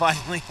team. He's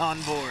finally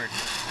on board.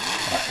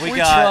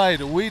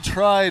 We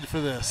tried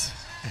for this.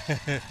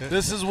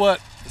 This is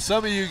what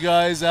some of you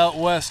guys out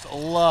west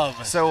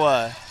love.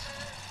 So,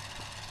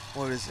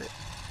 what is it?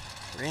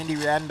 Randy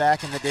ran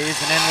back in the days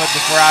in Inwood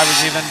before I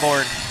was even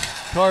born.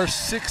 Car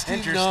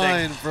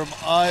 69 from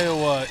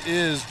Iowa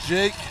is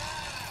Jake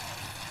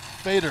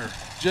Fader.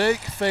 Jake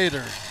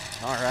Fader.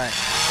 All right.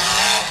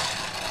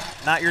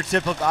 Not your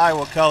typical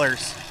Iowa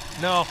colors.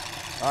 No.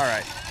 All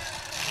right.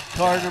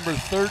 Car number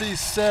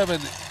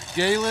 37,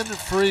 Galen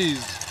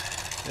Freeze.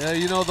 Yeah,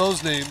 you know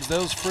those names.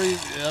 Those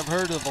Freeze. I've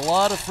heard of a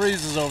lot of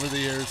Freezes over the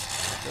years.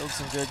 Build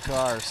some good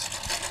cars.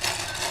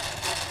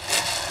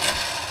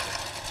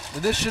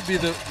 And this should be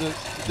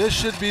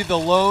the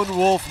Lone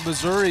Wolf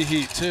Missouri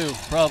heat too,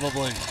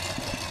 probably.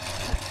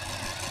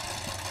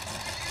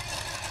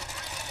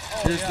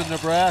 Here's the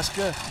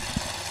Nebraska.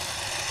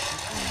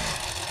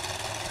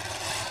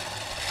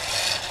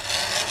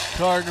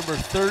 Car number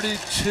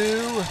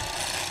 32.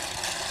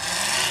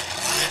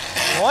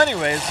 Well,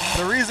 anyways,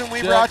 the reason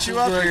we brought you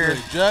up here,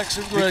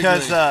 Jackson Gregory,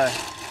 because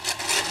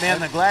man,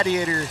 the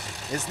Gladiator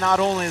is not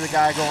only the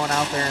guy going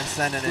out there and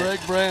sending Greg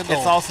it, Brandel,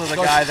 it's also the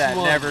car guy that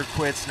 61. never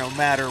quits no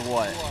matter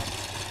what.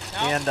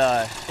 And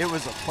it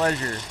was a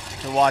pleasure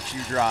to watch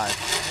you drive.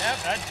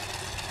 Yep,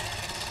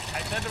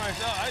 I said to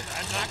myself,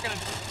 I'm not going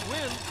to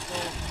win, so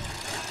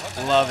what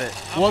the Love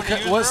hell?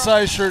 it. What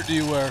size shirt do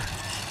you wear?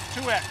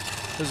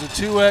 2X. There's a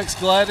 2X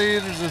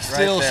Gladiators of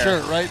Steel there.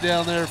 shirt right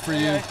down there for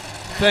you.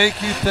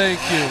 Thank you, thank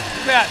you.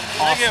 You bet.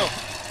 Thank you.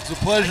 It's a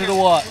pleasure to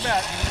watch. You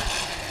bet.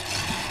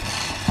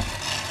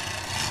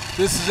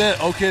 This is it.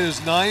 Okay,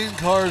 there's 9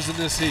 cars in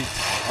this heat.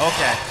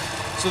 Okay.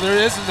 So there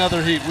is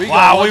another heat. We got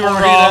Wow, one we were more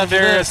heat wrong. after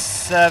There's this.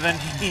 7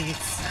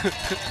 heats.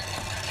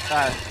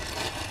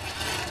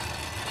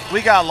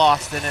 We got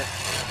lost in it.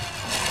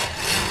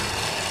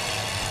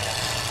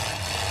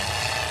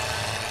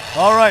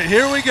 All right,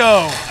 here we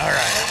go. All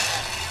right.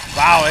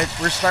 Wow,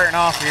 we're starting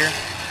off here.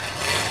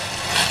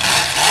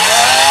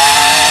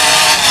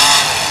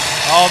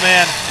 Oh,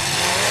 man.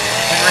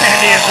 And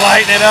Randy is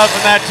lighting it up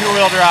in that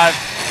two-wheel drive.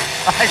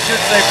 I should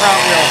say front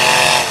wheel.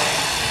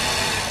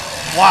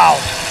 Wow.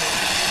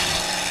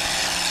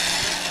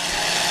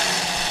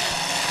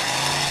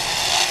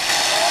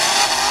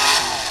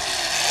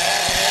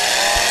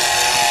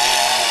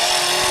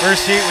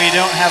 First heat, we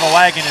don't have a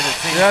wagon in it,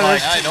 seems like.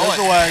 There's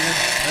a wagon.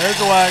 There's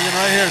a wagon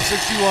right here,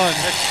 61.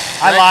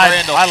 I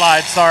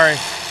lied,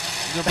 sorry.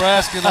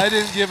 Nebraska, and I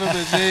didn't give him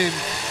his name,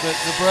 but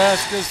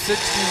Nebraska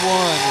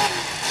 61.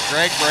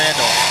 Greg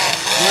Brandel.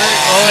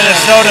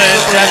 Minnesota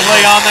is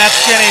definitely on that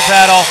skinny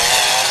pedal.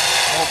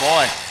 Oh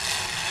boy.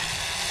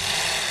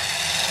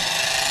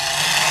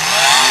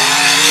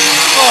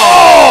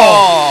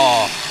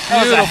 Oh!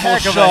 That was a Beautiful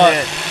heck of shot.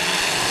 a hit.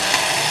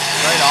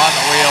 Right on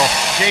the wheel.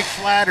 Jake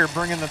Flatter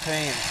bringing the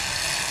pain.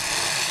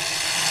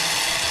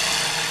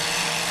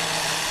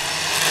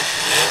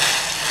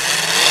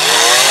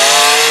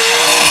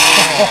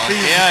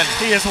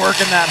 He is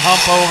working that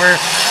hump over.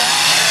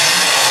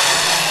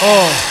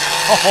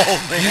 Oh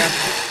man.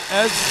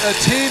 As a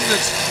team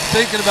that's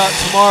thinking about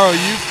tomorrow,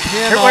 you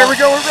cannot. Here we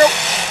go.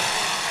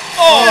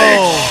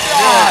 Oh,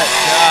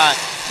 God.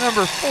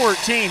 Number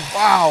 14.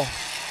 Wow.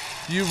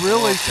 You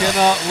really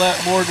cannot let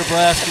more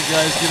Nebraska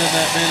guys get in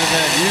that main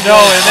event.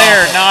 And they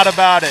are not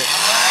about it.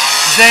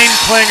 Zane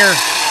Klinger.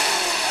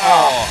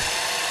 Oh.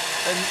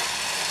 And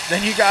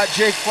then you got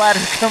Jake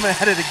Flatter coming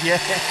at it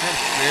again.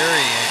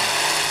 Very angry.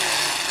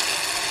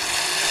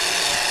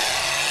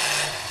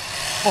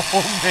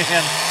 Oh,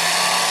 man.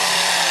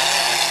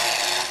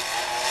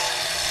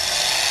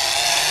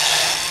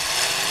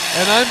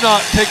 And I'm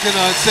not picking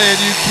on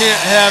saying you can't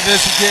have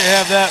this, you can't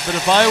have that, but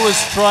if I was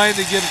trying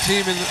to get a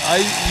team in,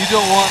 you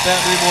don't want that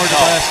many more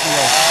Nebraska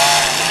guys.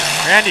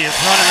 Randy is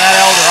running that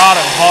Eldorado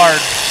hard.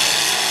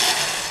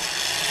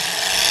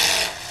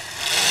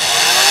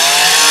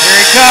 Here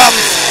he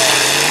comes.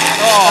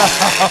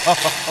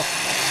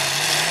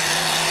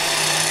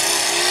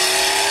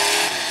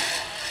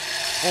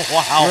 Oh,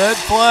 wow. Red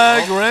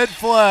flag, red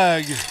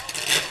flag.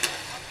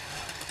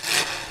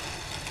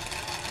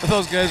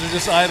 Those guys are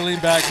just idling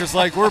back, just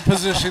like we're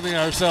positioning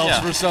ourselves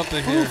for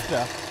something here.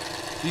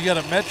 You got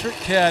a metric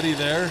caddy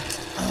there.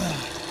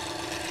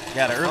 You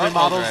got an early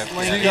models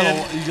link you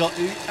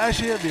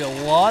actually have to be a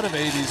lot of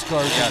 80s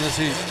cars in this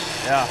heat.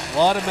 Yeah. A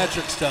lot of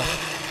metric stuff.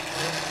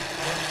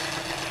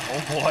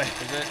 Oh boy.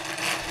 Is it?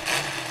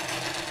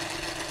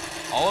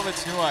 All of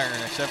it's new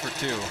iron except for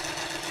 2.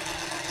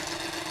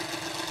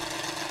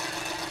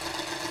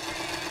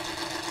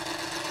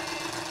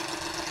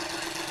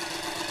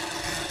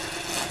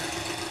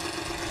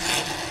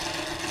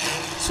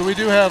 So we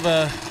do have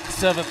a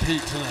 7th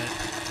heat tonight.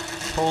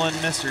 Pulling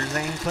Mr.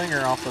 Zane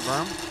Klinger off the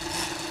berm.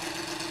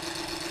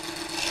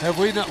 Have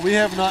we not? We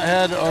have not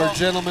had our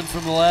gentleman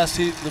from the last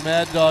heat, the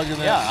Mad Dog, in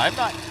that. Yeah, I'm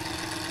not.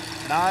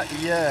 Not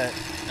yet.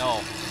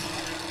 No.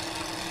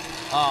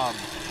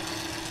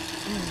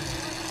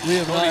 We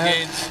have not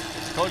had.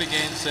 Cody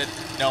Gaines said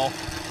no.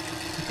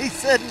 He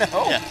said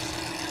no. Yeah.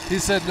 He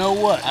said no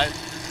what?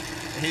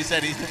 He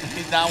said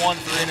he's not one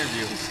for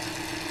interviews.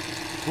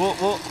 We'll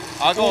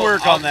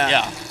work on that.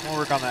 Yeah, we'll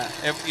work on that.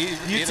 If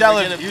you tell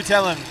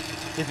him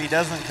if he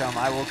doesn't come,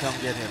 I will come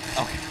get him.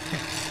 Okay.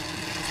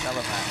 Tell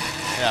him that.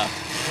 Yeah.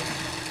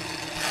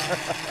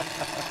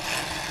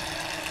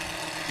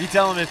 You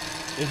tell him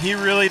if he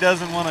really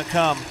doesn't want to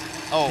come,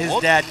 his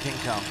dad can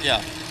come.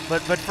 Yeah.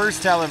 But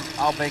first tell him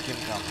I'll make him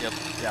come. Yep.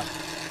 Yeah.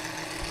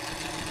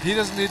 He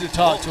doesn't need to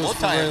talk to us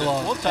for very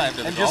long. We'll time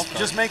to the And golf cart.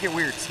 just make it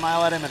weird.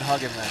 Smile at him and hug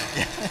him then.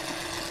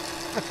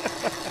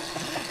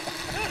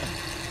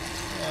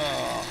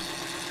 Oh.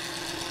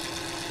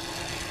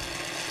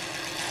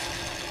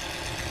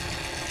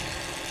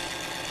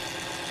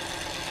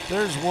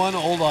 There's one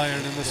old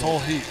iron in this whole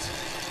heat.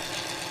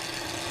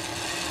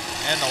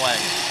 And the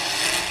wagon.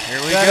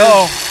 Here we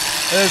go.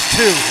 There's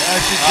two.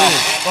 Actually two.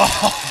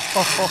 Oh.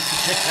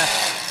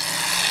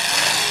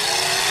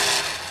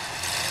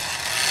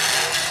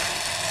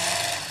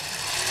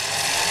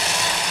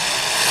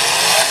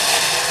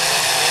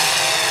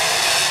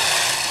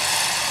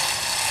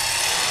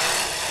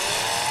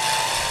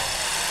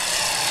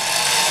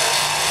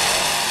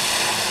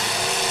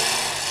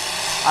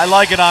 I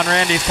like it on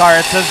Randy's car.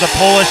 It says the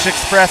Polish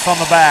Express on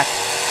the back.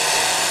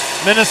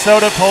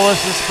 Minnesota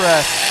Polish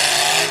Express.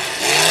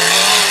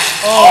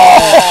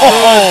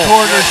 Good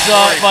corner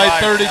shot by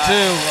 32.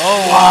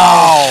 Oh,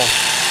 wow.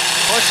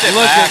 Pushed it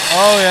Look back.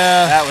 Oh,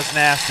 yeah. That was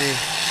nasty.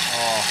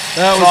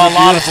 That was Saw a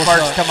lot of beautiful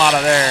sparks shot. come out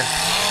of there.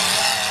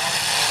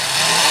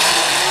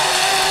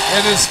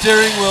 And his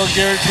steering wheel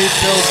guaranteed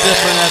feels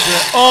different after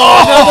it. Oh,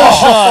 another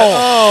shot.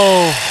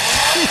 Oh.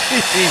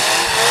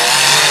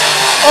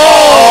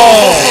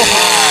 Oh!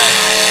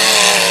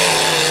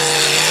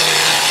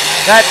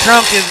 That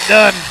trunk is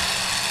done.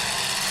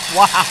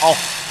 Wow.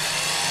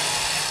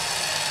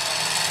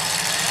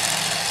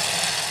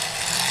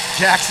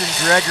 Jackson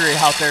Gregory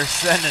out there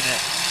sending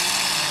it.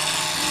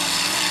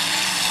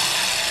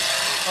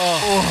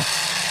 Oh.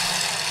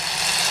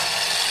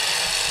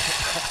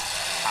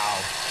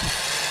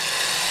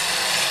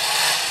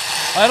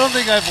 I don't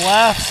think I've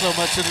laughed so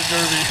much in a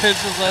derby.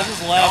 It's just, I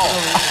just laughed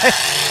over it.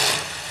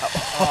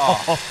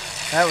 Oh,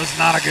 that was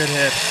not a good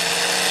hit.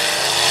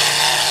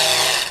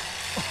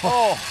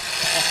 Oh.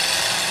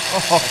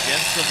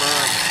 Against the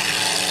berm.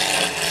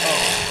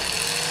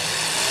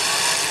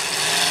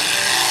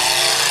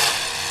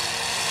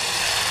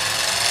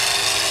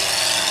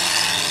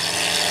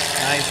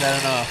 Nice, that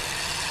enough.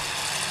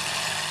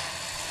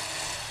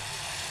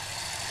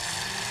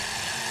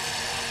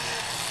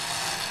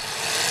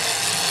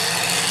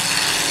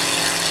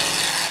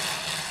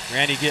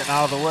 Randy getting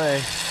out of the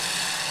way.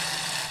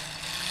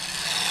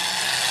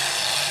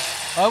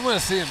 I want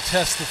to see him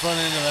test the front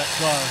end of that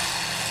car.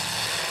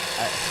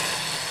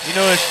 You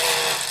know,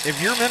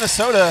 if you're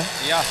Minnesota,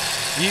 yeah,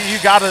 you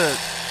gotta.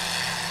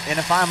 And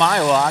if I'm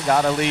Iowa, I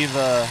gotta leave.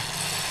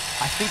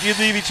 I think you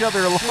leave each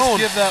other alone. Just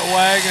give that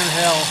wagon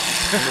hell.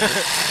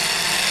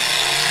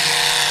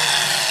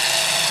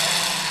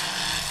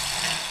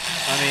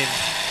 I mean,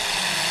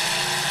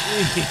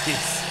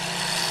 jeez.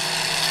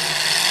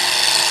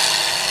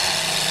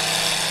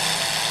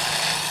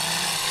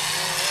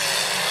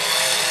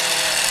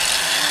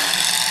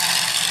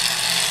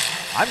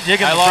 I'm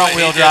digging the front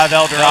wheel drive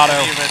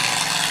Eldorado.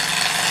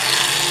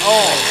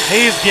 Oh,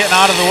 he's getting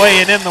out of the way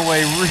and in the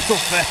way real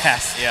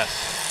fast. Yes.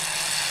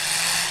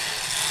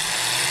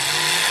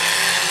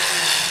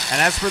 And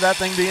as for that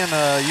thing being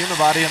a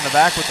unibody in the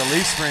back with the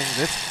leaf springs,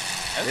 it's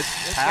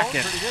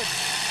packing. Pretty good.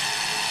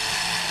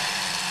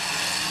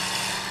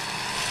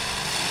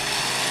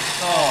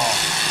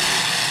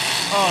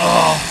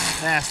 Oh,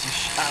 nasty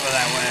shot of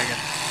that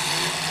wagon.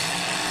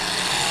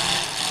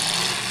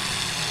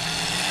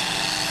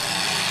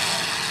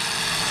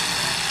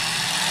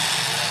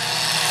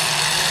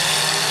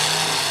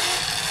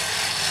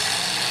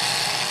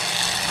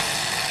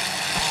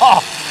 Oh,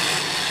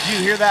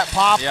 you hear that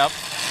pop? Yep.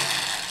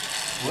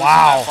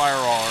 Wow. That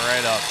firewall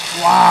right up.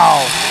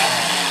 Wow.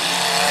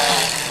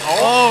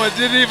 Oh, it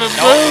didn't even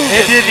move.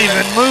 It didn't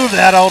even move,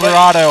 that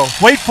Eldorado.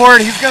 Wait for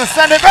it. He's going to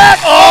send it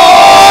back.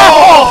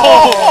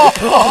 Oh!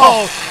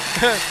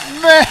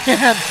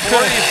 Man.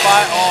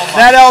 45. Oh, my.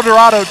 That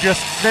Eldorado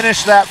just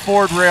finished that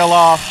Ford rail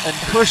off and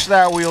pushed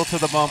that wheel to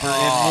the bumper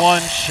in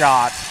one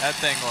shot. That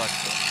thing looks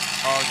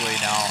ugly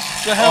now.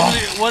 So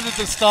what did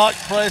the stock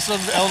price on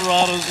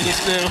Eldorados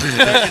just do?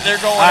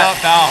 They're going up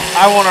now.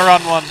 I want to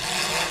run one.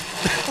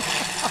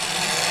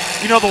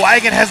 You know, the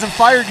wagon hasn't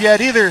fired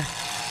yet either.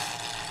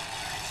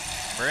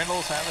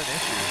 Brindle's having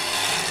issues.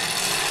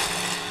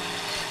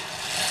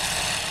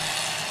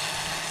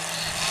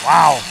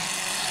 Wow.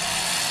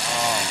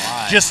 Oh,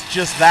 my.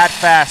 Just that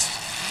fast.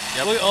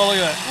 Yep. Look at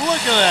that.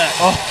 Look at that.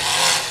 Oh.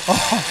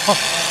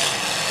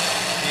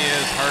 He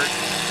is hurt.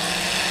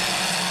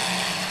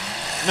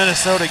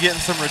 Minnesota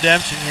getting some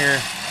redemption here.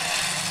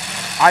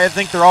 I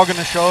think they're all going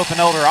to show up in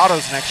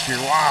Eldorados next year.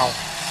 Wow.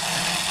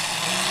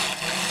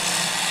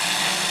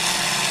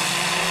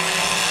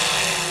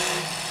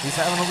 He's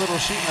having a little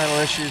sheet metal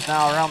issues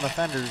now around the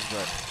fenders,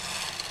 but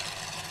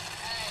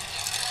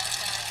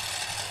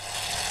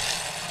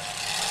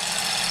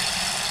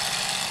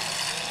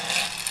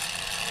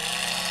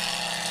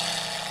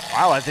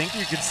wow, I think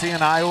you could see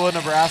an Iowa,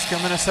 Nebraska,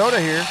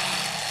 Minnesota here.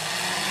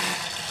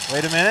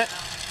 Wait a minute.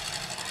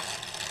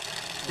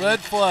 Red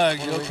flag.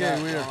 Okay,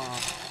 weird.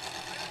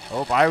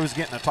 Oh, I was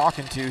getting a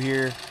talking to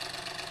here.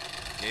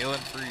 Galen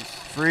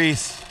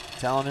Freese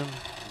telling him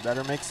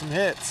better make some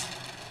hits.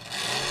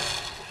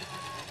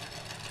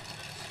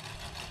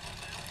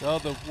 Oh,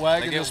 the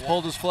wagon just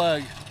pulled his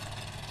flag.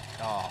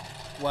 Oh.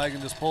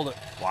 Wagon just pulled it.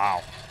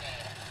 Wow.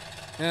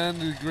 And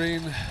the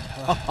green.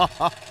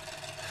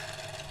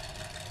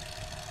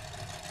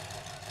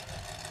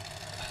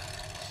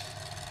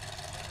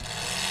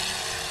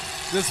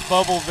 This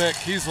Bubble Vic,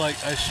 he's like,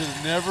 I should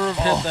have never have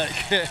hit that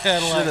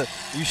headlight.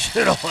 You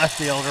should have left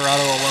the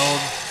Eldorado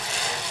alone.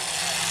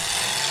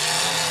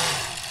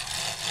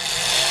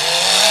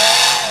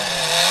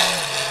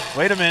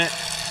 Wait a minute.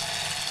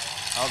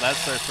 Oh,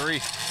 that's their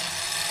 3.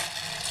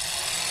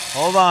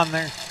 Hold on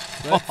there.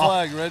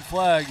 Red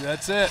flag,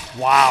 that's it.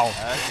 Wow.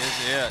 That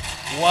is it.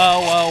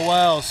 Wow, wow,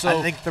 wow. So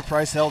I think the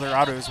price of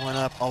Eldorados went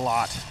up a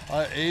lot.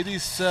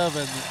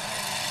 87.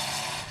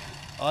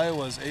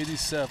 Iowa's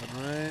 87,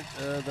 right?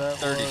 That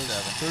 37. was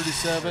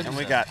 37. And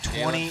we got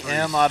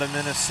 20M out of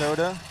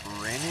Minnesota,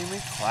 Randy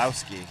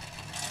McCloskey.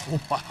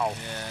 Wow.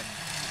 And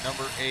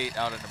number 8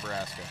 out of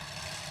Nebraska.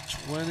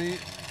 20,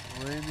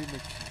 Randy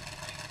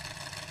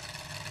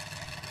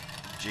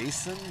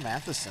Jason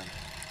Matheson.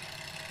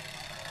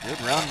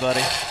 Good run, buddy.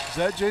 Is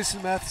that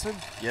Jason Matheson?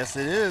 Yes,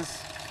 it is.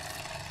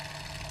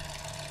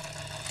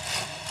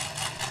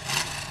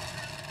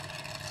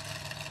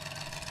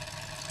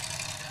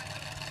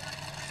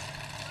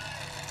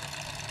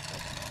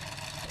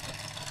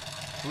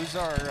 Who's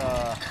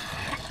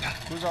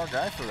our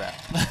guy for that?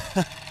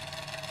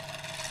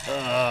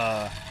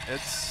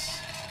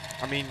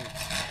 I mean,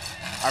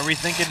 are we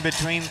thinking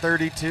between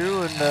 32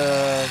 and who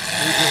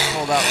just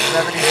pulled out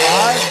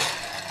 75?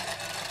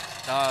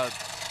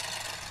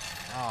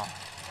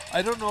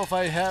 I don't know if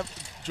I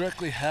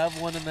directly have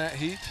one in that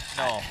heat.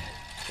 No.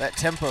 That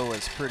tempo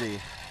was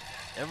pretty.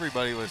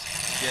 Everybody was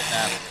getting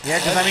at it. Yeah,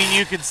 because I mean,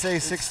 you could say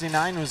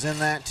 69 was in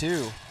that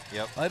too.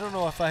 Yep. I don't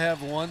know if I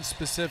have one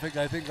specific.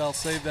 I think I'll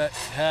save that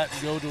hat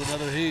and go to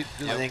another heat.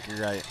 I think you're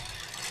right.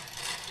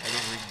 I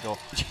think we can go.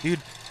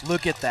 Dude,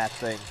 look at that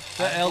thing.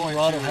 That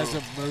Eldorado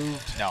hasn't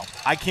moved. No.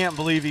 I can't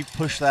believe he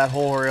pushed that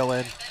whole rail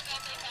in.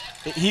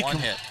 One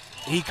hit.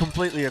 He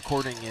completely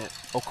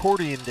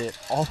accordioned it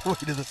all the way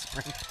to the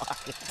spring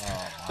pocket.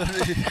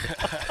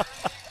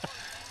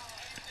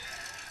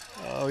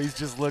 Oh, he's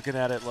just looking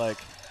at it like,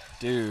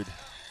 dude.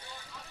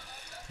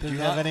 Do you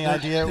have any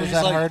idea it was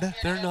that hard?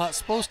 They're not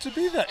supposed to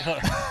be that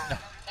hard.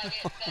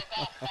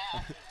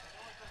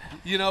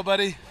 You know,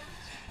 buddy,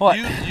 what?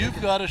 You've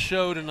got a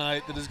show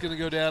tonight that is going to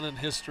go down in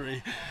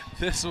history.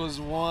 This was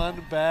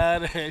one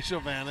bad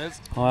Angel man. It's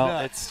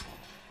nuts.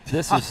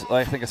 This is,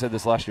 I think I said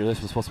this last year,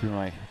 this was supposed to be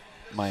my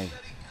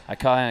I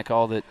kind of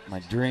called it my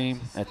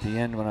dream at the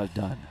end when I was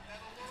done.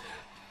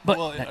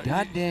 But that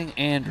goddamn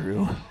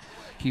Andrew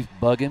keeps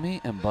bugging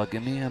me and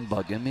bugging me and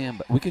bugging me.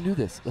 We can do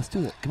this. Let's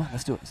do it. Come on,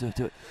 let's do it. Let's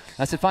do it.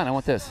 I said, fine, I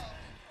want this.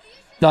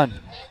 Done.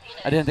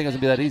 I didn't think it was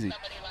going to be that easy.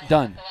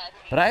 Done.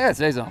 But I got to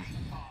say something.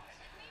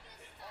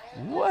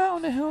 Well,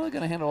 in the hell are they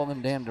going to handle all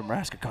them damn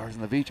Nebraska cars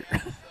in the feature?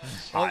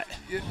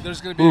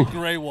 There's going to be a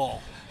gray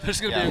wall. There's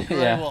going to be a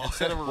gray wall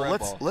instead of a red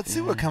wall. Let's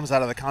see what comes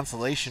out of the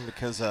consolation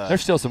because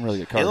there's still some really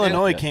good cars.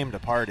 Illinois came to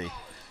party.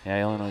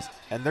 Yeah, Illinois.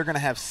 And they're going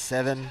to have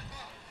 7.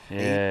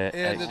 Yeah,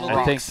 I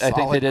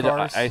think they did.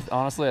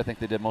 Honestly, I think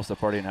they did most of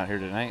the partying out here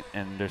tonight,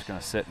 and they're just going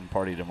to sit and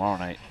party tomorrow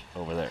night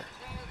over there.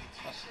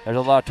 There's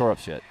a lot of tore up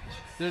shit.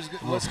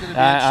 What's going to be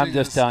I'm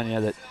just telling you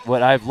that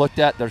what I've looked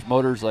at, there's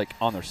motors like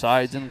on their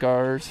sides in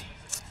cars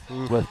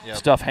with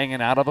stuff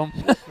hanging out of them.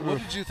 What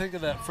did you think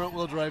of that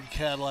front-wheel drive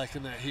Cadillac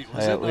in that heat?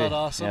 Was it not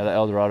awesome? Yeah, the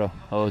Eldorado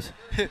hose.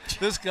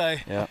 This guy,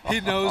 he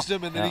nosed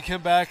him, and then he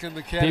came back, and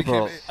the Caddy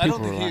came. I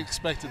don't think he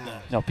expected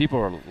that. No, people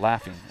were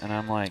laughing, and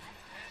I'm like,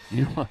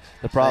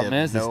 the problem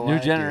is this new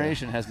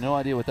generation has no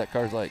idea what that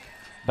car's like.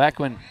 Back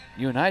when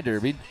you and I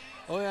derbied,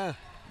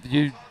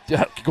 you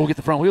go get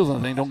the front wheels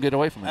on the thing, don't get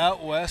away from it.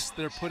 Out west,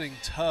 they're putting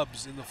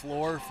tubs in the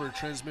floor for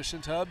transmission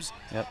tubs.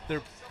 Yep.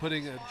 They're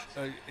putting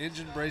an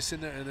engine brace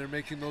in there, and they're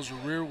making those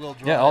rear-wheel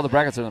drive. Yeah, all the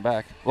brackets are in the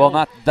back. Well,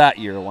 not that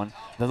year one.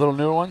 The little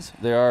newer ones,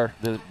 the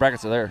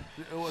brackets are there.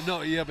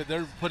 No, yeah, but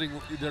they're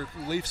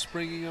leaf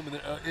springing them, and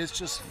it's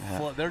just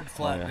they're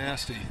flat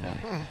nasty.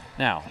 Yeah.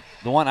 Now,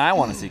 the one I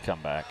want to see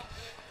come back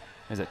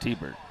is at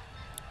T-Bird.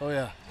 Oh,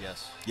 yeah.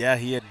 Yes. Yeah,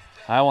 he had.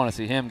 I want to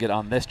see him get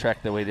on this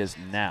track the way it is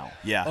now.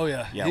 Yeah. Oh,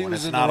 yeah. Yeah, when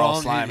it's not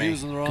all slimy.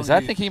 Because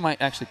I think he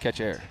might actually catch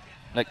air.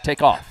 Like,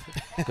 take off.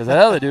 Because that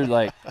other dude,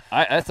 like,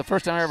 that's the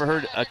first time I ever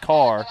heard a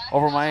car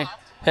over my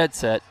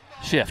headset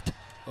shift.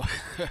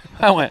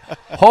 I went,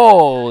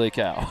 holy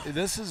cow.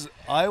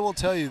 I will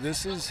tell you,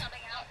 this is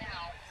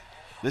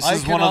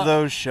one of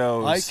those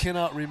shows. I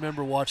cannot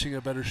remember watching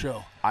a better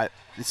show.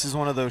 This is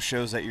one of those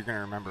shows that you're going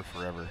to remember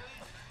forever.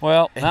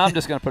 Well, now I'm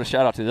just going to put a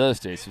shout out to the other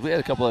states. We had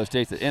a couple other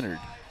states that entered,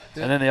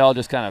 and then they all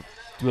just kind of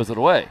dwizzled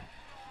away.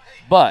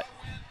 But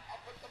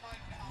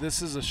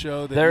this is a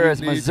show that there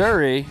is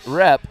Missouri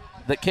rep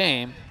that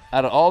came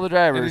out of all the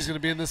drivers. And he's going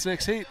to be in this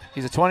next heat.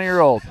 He's a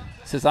 20-year-old.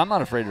 Says, I'm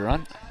not afraid to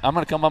run. I'm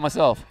going to come by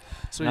myself.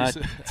 So I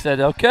said,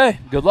 okay,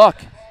 good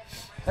luck.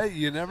 Hey,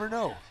 you never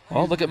know.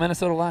 Well, look at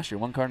Minnesota last year.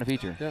 One car in the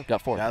feature. Yeah.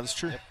 Got 4th. Yeah, that's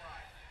true. Yep.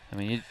 I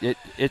mean,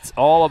 it's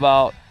all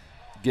about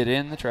get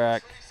in the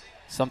track.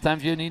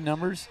 Sometimes you need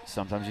numbers.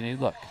 Sometimes you need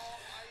luck.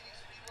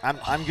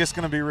 I'm just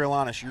going to be real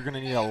honest. You're going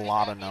to need a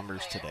lot of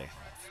numbers today.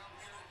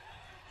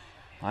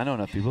 I know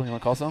enough people. You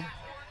want to call some?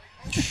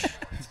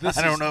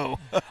 I don't know.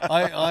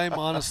 I'm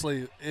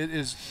honestly,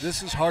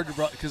 this is hard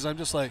to, because I'm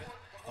just like.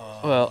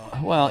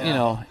 Well,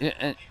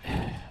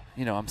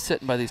 you know, I'm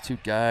sitting by these two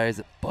guys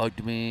that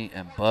bugged me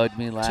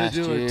last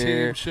do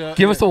year. a team show.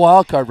 Give us the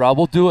wild card, Rob.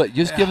 We'll do it.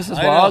 Just give us this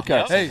I wild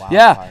know. card. Hey.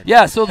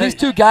 Yeah. So these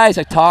two guys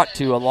I talked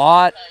to a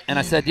lot, and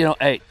I said,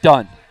 hey,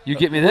 done. You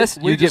get me this.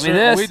 You get me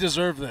this. We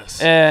deserve this.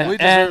 And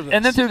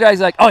then two guys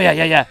like, oh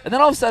yeah. And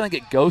then all of a sudden I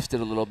get ghosted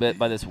a little bit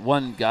by this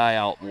one guy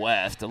out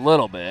west, a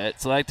little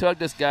bit. So I took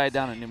this guy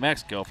down in New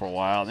Mexico for a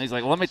while, and he's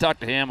like, well, let me talk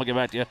to him. I'll get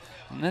back to you.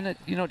 And then it,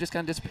 just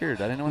kind of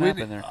disappeared. I didn't know what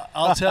happened there.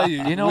 I'll tell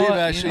you. We've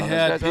actually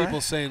had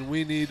people saying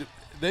we need.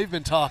 They've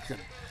been talking.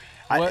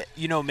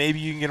 Maybe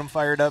you can get them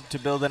fired up to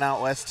build an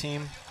out west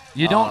team.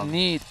 You don't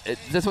need.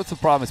 That's what's the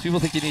problem is people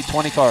think you need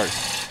 20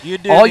 cars. You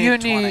do.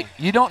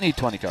 You don't need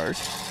 20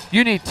 cars.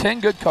 You need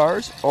 10 good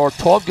cars or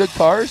 12 good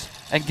cars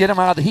and get them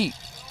out of the heat.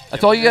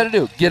 That's all you got to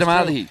do. Get them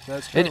out of the heat.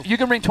 That's true. And you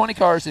can bring 20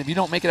 cars, and if you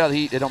don't make it out of the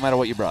heat, it don't matter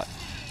what you brought.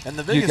 And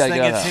the biggest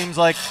thing, it seems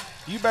like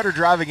you better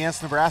drive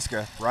against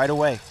Nebraska right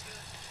away.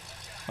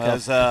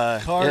 Because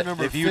car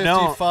number if you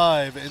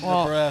 55 in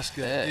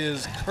Nebraska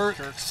is Kurt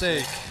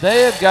Sake.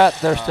 They have got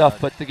their stuff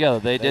put together.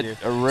 They did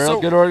a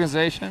real good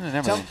organization and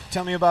everything.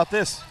 Tell me about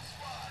this.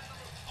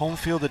 Home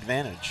field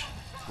advantage.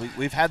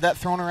 We've had that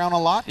thrown around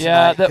a lot tonight.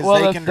 Yeah,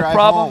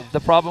 the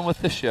problem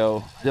with the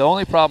show, the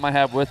only problem I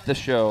have with the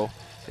show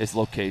is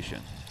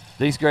location.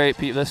 These great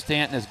people, this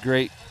Stanton is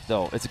great,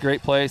 though. It's a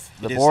great place.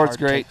 The board's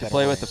great to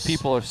play with. The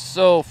people are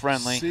so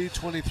friendly.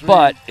 C23,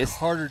 but it's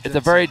Carter a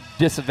very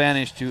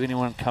disadvantage to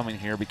anyone coming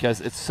here because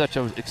it's such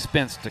an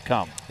expense to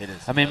come. It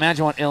is. I mean,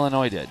 imagine what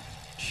Illinois did.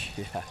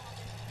 Yeah.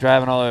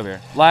 Driving all over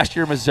here. Last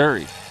year,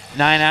 Missouri.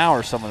 9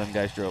 hours some of them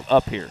guys drove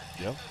up here.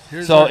 Yep.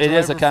 So it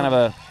is a kind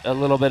of a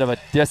little bit of a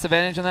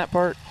disadvantage in that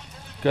part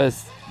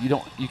because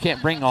you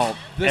can't bring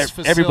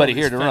everybody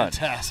here to run.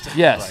 Fantastic.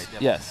 Yes,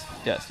 Right. yes.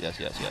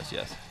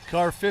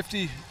 Car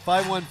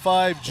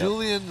 515,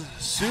 Julian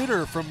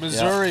Suter from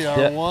Missouri,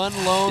 our one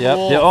lone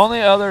wolf. The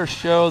only other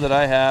show that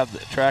I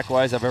have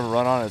track-wise I've ever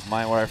run on is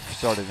mine where I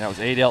started, and that was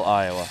Adel,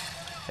 Iowa.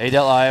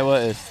 Adel, Iowa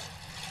is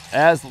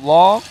as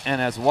long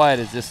and as wide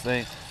as this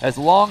thing. As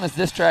long as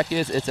this track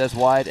is, it's as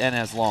wide and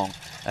as long.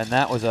 And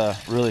that was a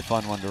really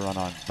fun one to run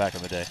on back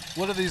in the day.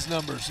 What are these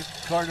numbers?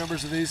 Car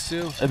numbers of these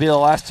two? It'd be the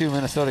last two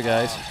Minnesota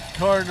guys.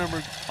 Car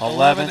number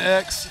 11.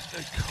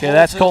 11X. Okay,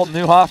 that's Colton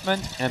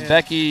Newhoffman and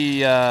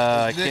Becky.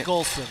 Nick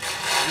Olson.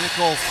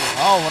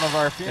 Oh, one of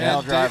our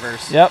female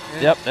drivers. Yep,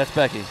 that's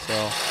Becky. So,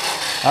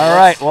 all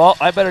right. Well,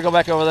 I better go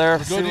back over there.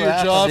 Go do your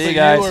job, but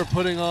you are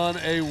putting on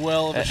a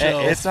well of a show.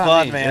 It's not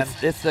fun, me. man.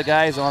 It's the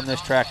guys on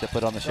this track that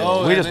put on the show.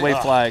 Oh, we just wave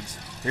flags.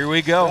 Here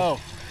we go.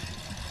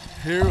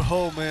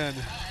 Man.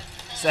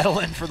 Settle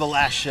in for the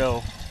last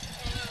show.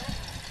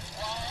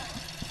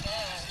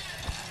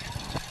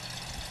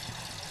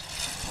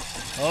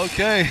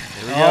 Okay.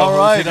 Here we go. All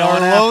right. Our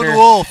lone after?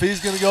 wolf. He's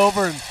going to go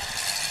over and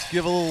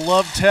give a little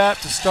love tap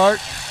to start.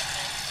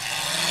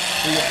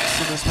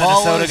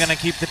 Minnesota going to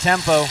keep the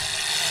tempo.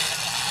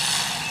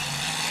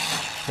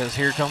 Because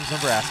here comes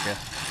Nebraska.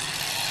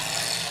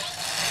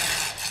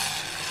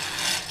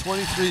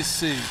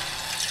 23C.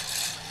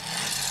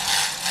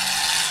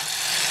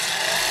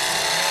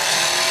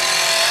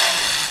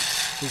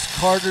 Is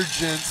Carter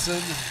Jensen.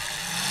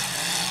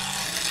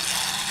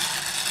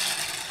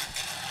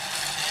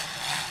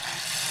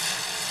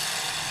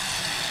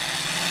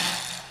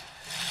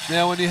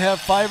 Now, when you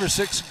have 5 or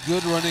 6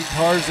 good running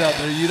cars out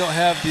there, you don't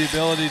have the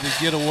ability to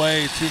get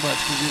away too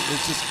much because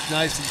it's just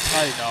nice and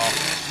tight.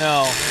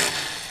 No.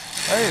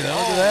 Hey,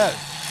 look at that.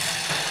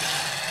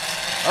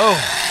 Oh,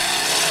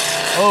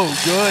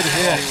 good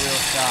hit. Wheel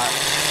shot.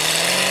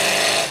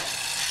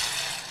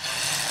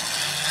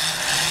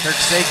 Kirk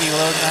Sakey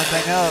loading that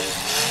thing up.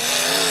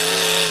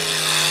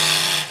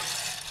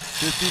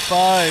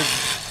 55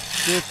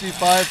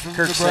 from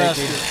Kirk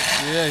Nebraska.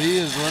 Sakey. Yeah,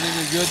 he is running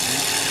a good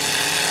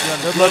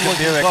looking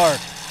Buick car.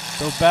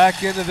 So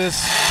back into this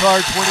car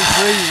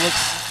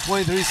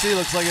 23C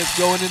looks like it's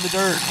going in the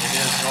dirt. It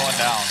is going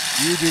down.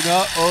 You do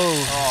not.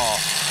 Oh.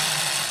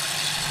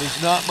 There's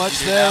not much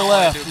there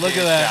left. Look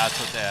at that. Shots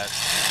with that.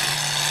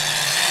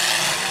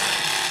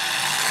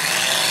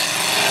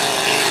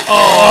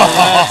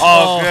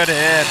 Oh, good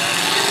hit.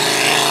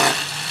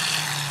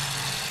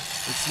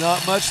 It's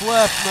not much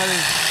left, buddy.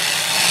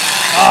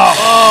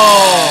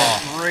 Oh,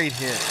 great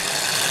hit.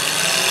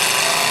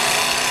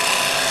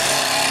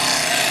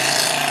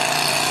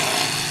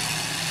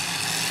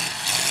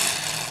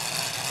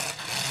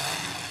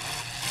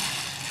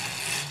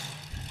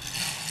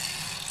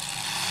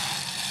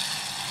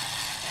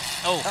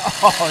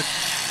 Oh,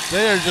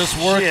 they are just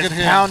working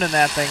him. Pounding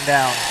that thing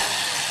down.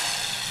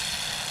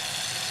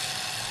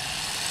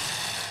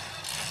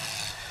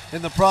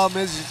 And the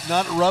problem is he's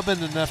not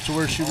rubbing enough to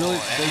where they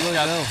really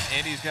know.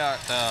 And he's got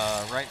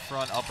right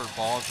front upper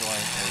ball joint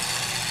is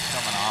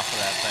coming off of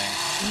that thing.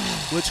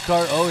 Which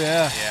car? Oh,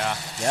 yeah. Yeah.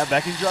 Yeah,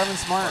 Becky's driving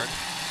smart.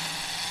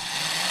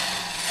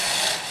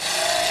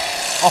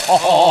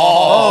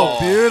 Oh,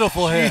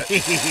 beautiful hit.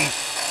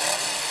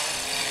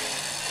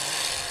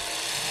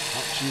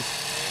 She's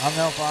hung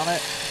up on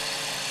it.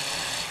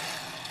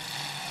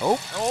 Oh,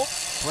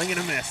 swing and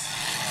a miss.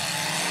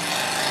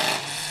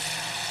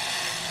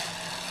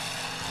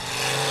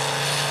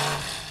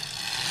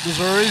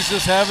 Missouri's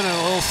just having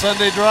a little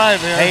Sunday drive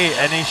here. Hey,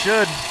 and he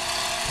should.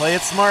 Play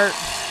it smart.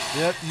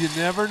 Yep, you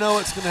never know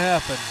what's going to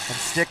happen. And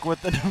stick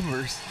with the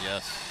numbers.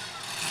 Yes.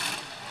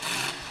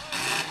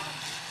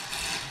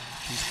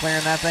 He's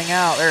clearing that thing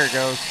out. There it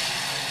goes.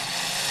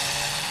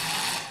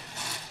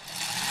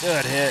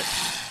 Good hit.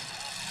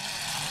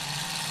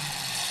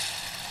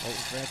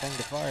 Waiting for that thing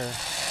to fire.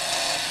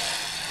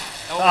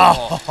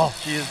 Oh,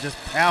 she is just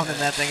pounding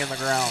that thing in the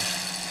ground.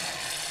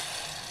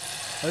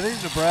 I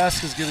think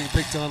Nebraska's getting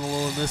picked on a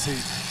little in this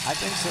heat. I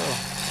think so.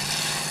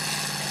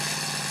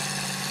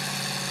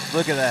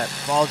 Look at that.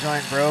 Ball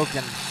joint broke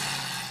and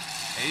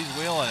he's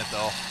wheeling it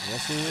though.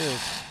 Yes, he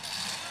is.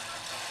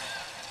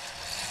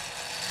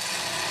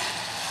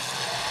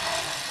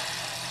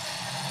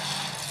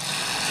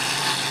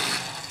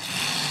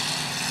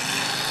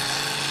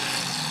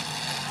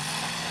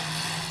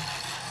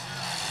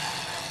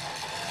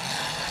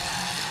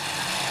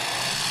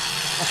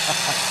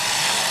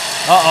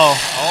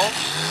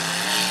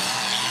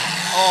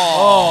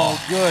 Oh,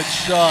 good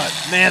shot.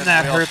 Man,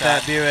 that hurt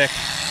that Buick.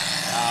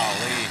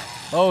 Golly.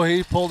 Oh,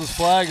 he pulled his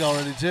flag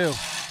already, too.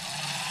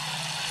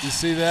 You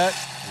see that?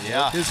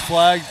 Yeah. His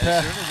flag. As soon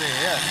as they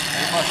hit,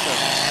 he must have.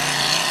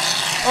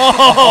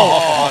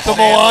 Oh, the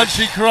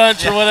Melanchi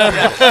crunch or whatever.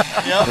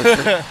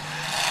 Yep.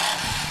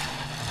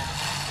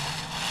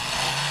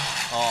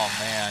 Oh,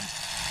 man.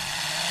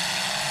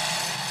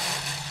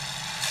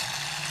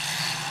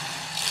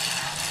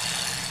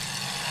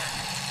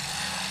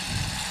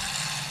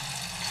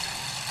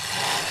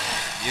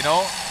 You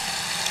know,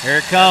 here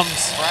it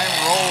comes. Brian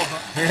rolled.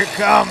 Here it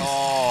comes.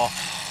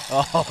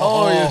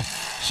 Oh, yeah.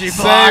 She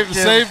blocked him.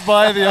 Saved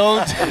by the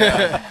own team.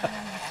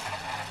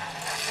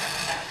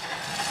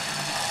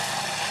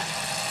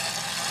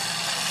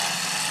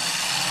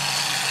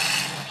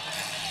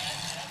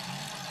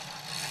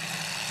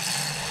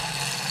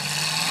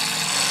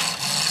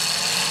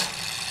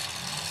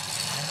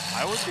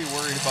 I would be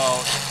worried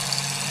about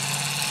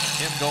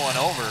him going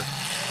over.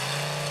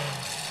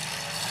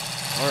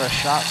 Or a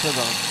shot to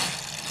the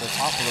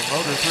top of the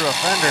motor through a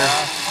fender.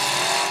 Yeah.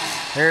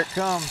 Here it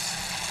comes.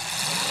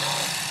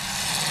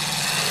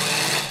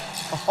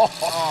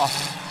 Oh,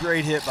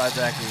 great hit by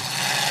Becky.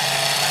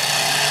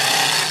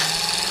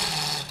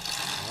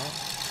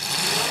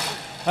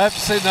 I have to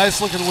say,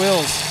 nice looking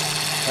wheels.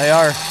 They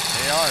are.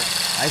 They are.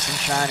 Nice and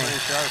shiny. Pretty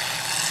sharp.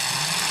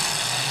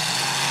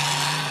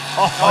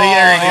 Oh,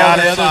 there he got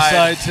the it. other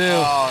side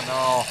too. Oh,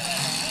 no.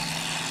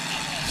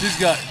 She's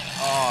got,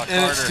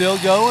 and it's Carter. still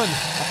going.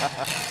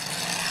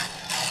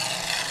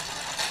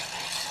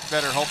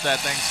 Better hope that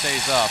thing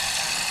stays up.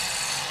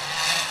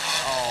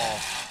 Oh.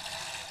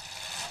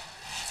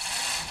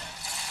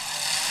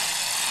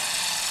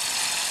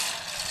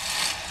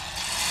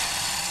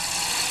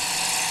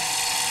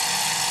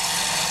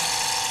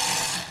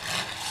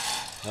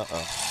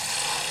 Uh-oh.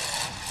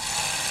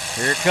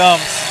 Here it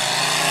comes.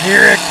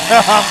 Here it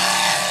comes.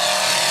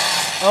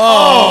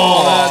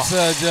 Oh, that's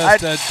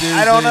just a doozy.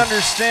 I don't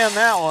understand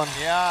that one.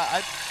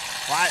 Yeah,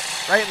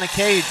 right in the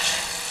cage.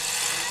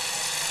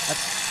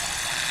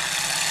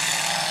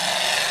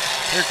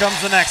 Here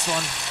comes the next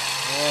one.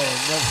 Oh,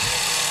 no.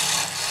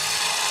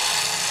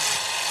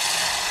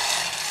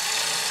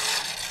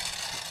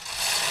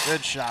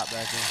 Good shot,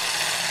 Becky.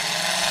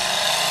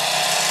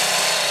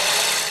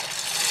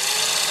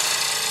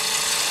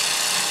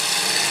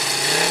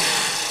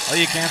 Well,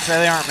 you can't say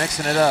they aren't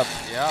mixing it up.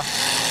 Yeah.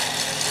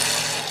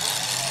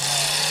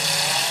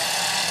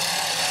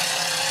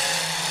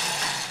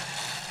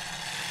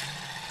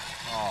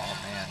 Oh,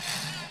 man.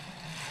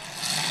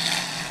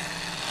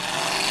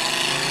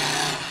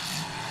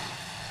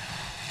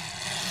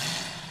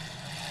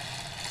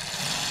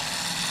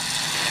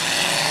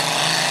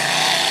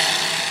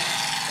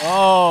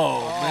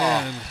 Oh,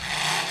 man.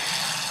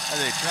 Are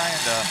they trying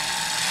to?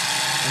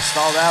 They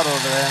stalled out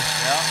over there.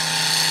 Yeah.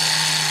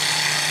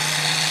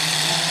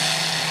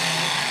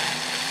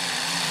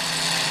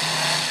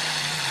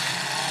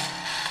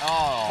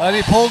 Oh. And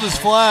he pulled his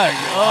flag.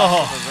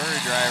 Oh. Missouri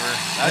driver.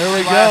 That's There we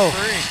your go. last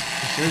three.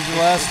 Here's the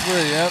last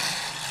three, yep.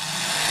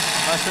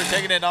 Unless they're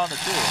taking it on to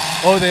two.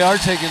 Oh, they are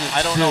taking it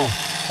I don't to know.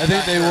 I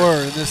think they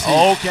were in this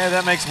heat. Okay,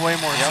 that makes way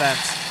more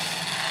sense.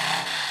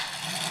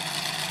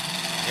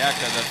 Yeah,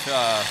 because if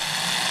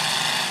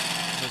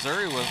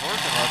Missouri was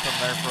working with them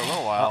there for a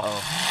little while.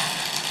 Uh-oh.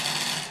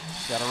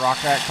 Got to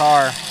rock that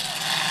car.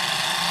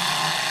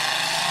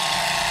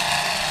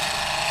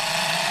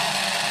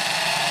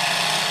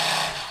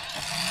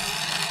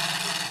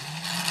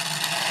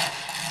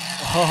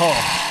 Oh,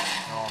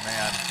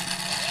 man.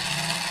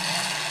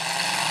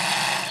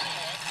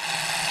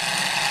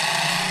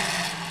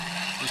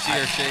 You see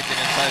her shaking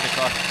inside the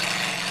car.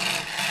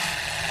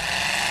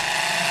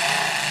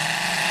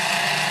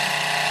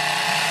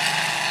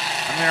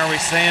 I mean, are we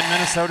saying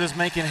Minnesota's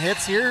making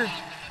hits here?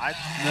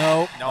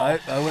 No, No. I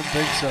wouldn't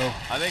think so.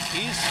 I think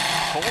he's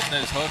holding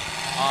his hook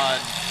on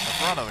the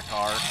front of the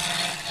car,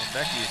 and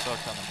Becky's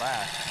hooked on the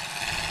back.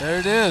 There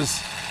it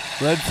is.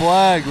 Red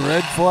flag,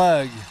 red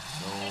flag.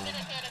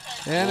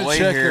 And a Wait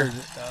checkered.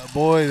 here.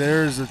 Boy,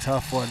 there's a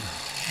tough one.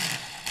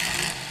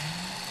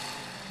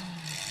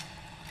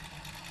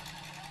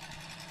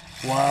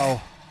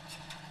 Wow.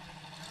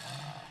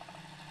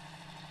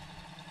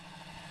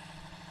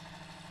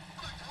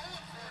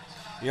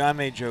 Yeah, I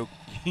may joke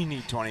you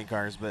need 20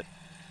 cars, but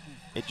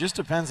it just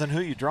depends on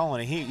who you draw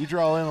in a heat. You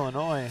draw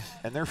Illinois,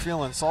 and they're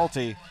feeling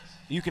salty.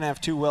 You can have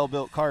 2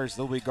 well-built cars.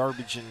 They'll be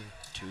garbage in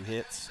 2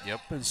 hits. Yep.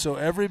 And so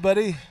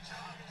everybody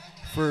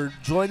for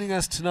joining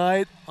us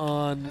tonight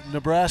on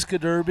Nebraska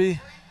Derby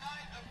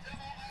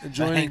and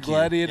joining Thank you.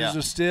 Gladiators Yeah.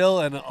 of Steel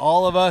and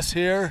all of us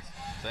here.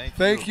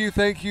 Thank you.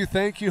 Thank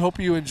you. Hope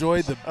you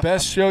enjoyed the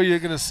best show you're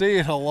going to see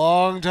in a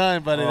long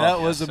time, buddy. Oh, that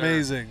was yes, sir.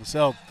 amazing.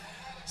 So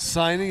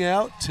signing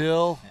out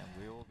till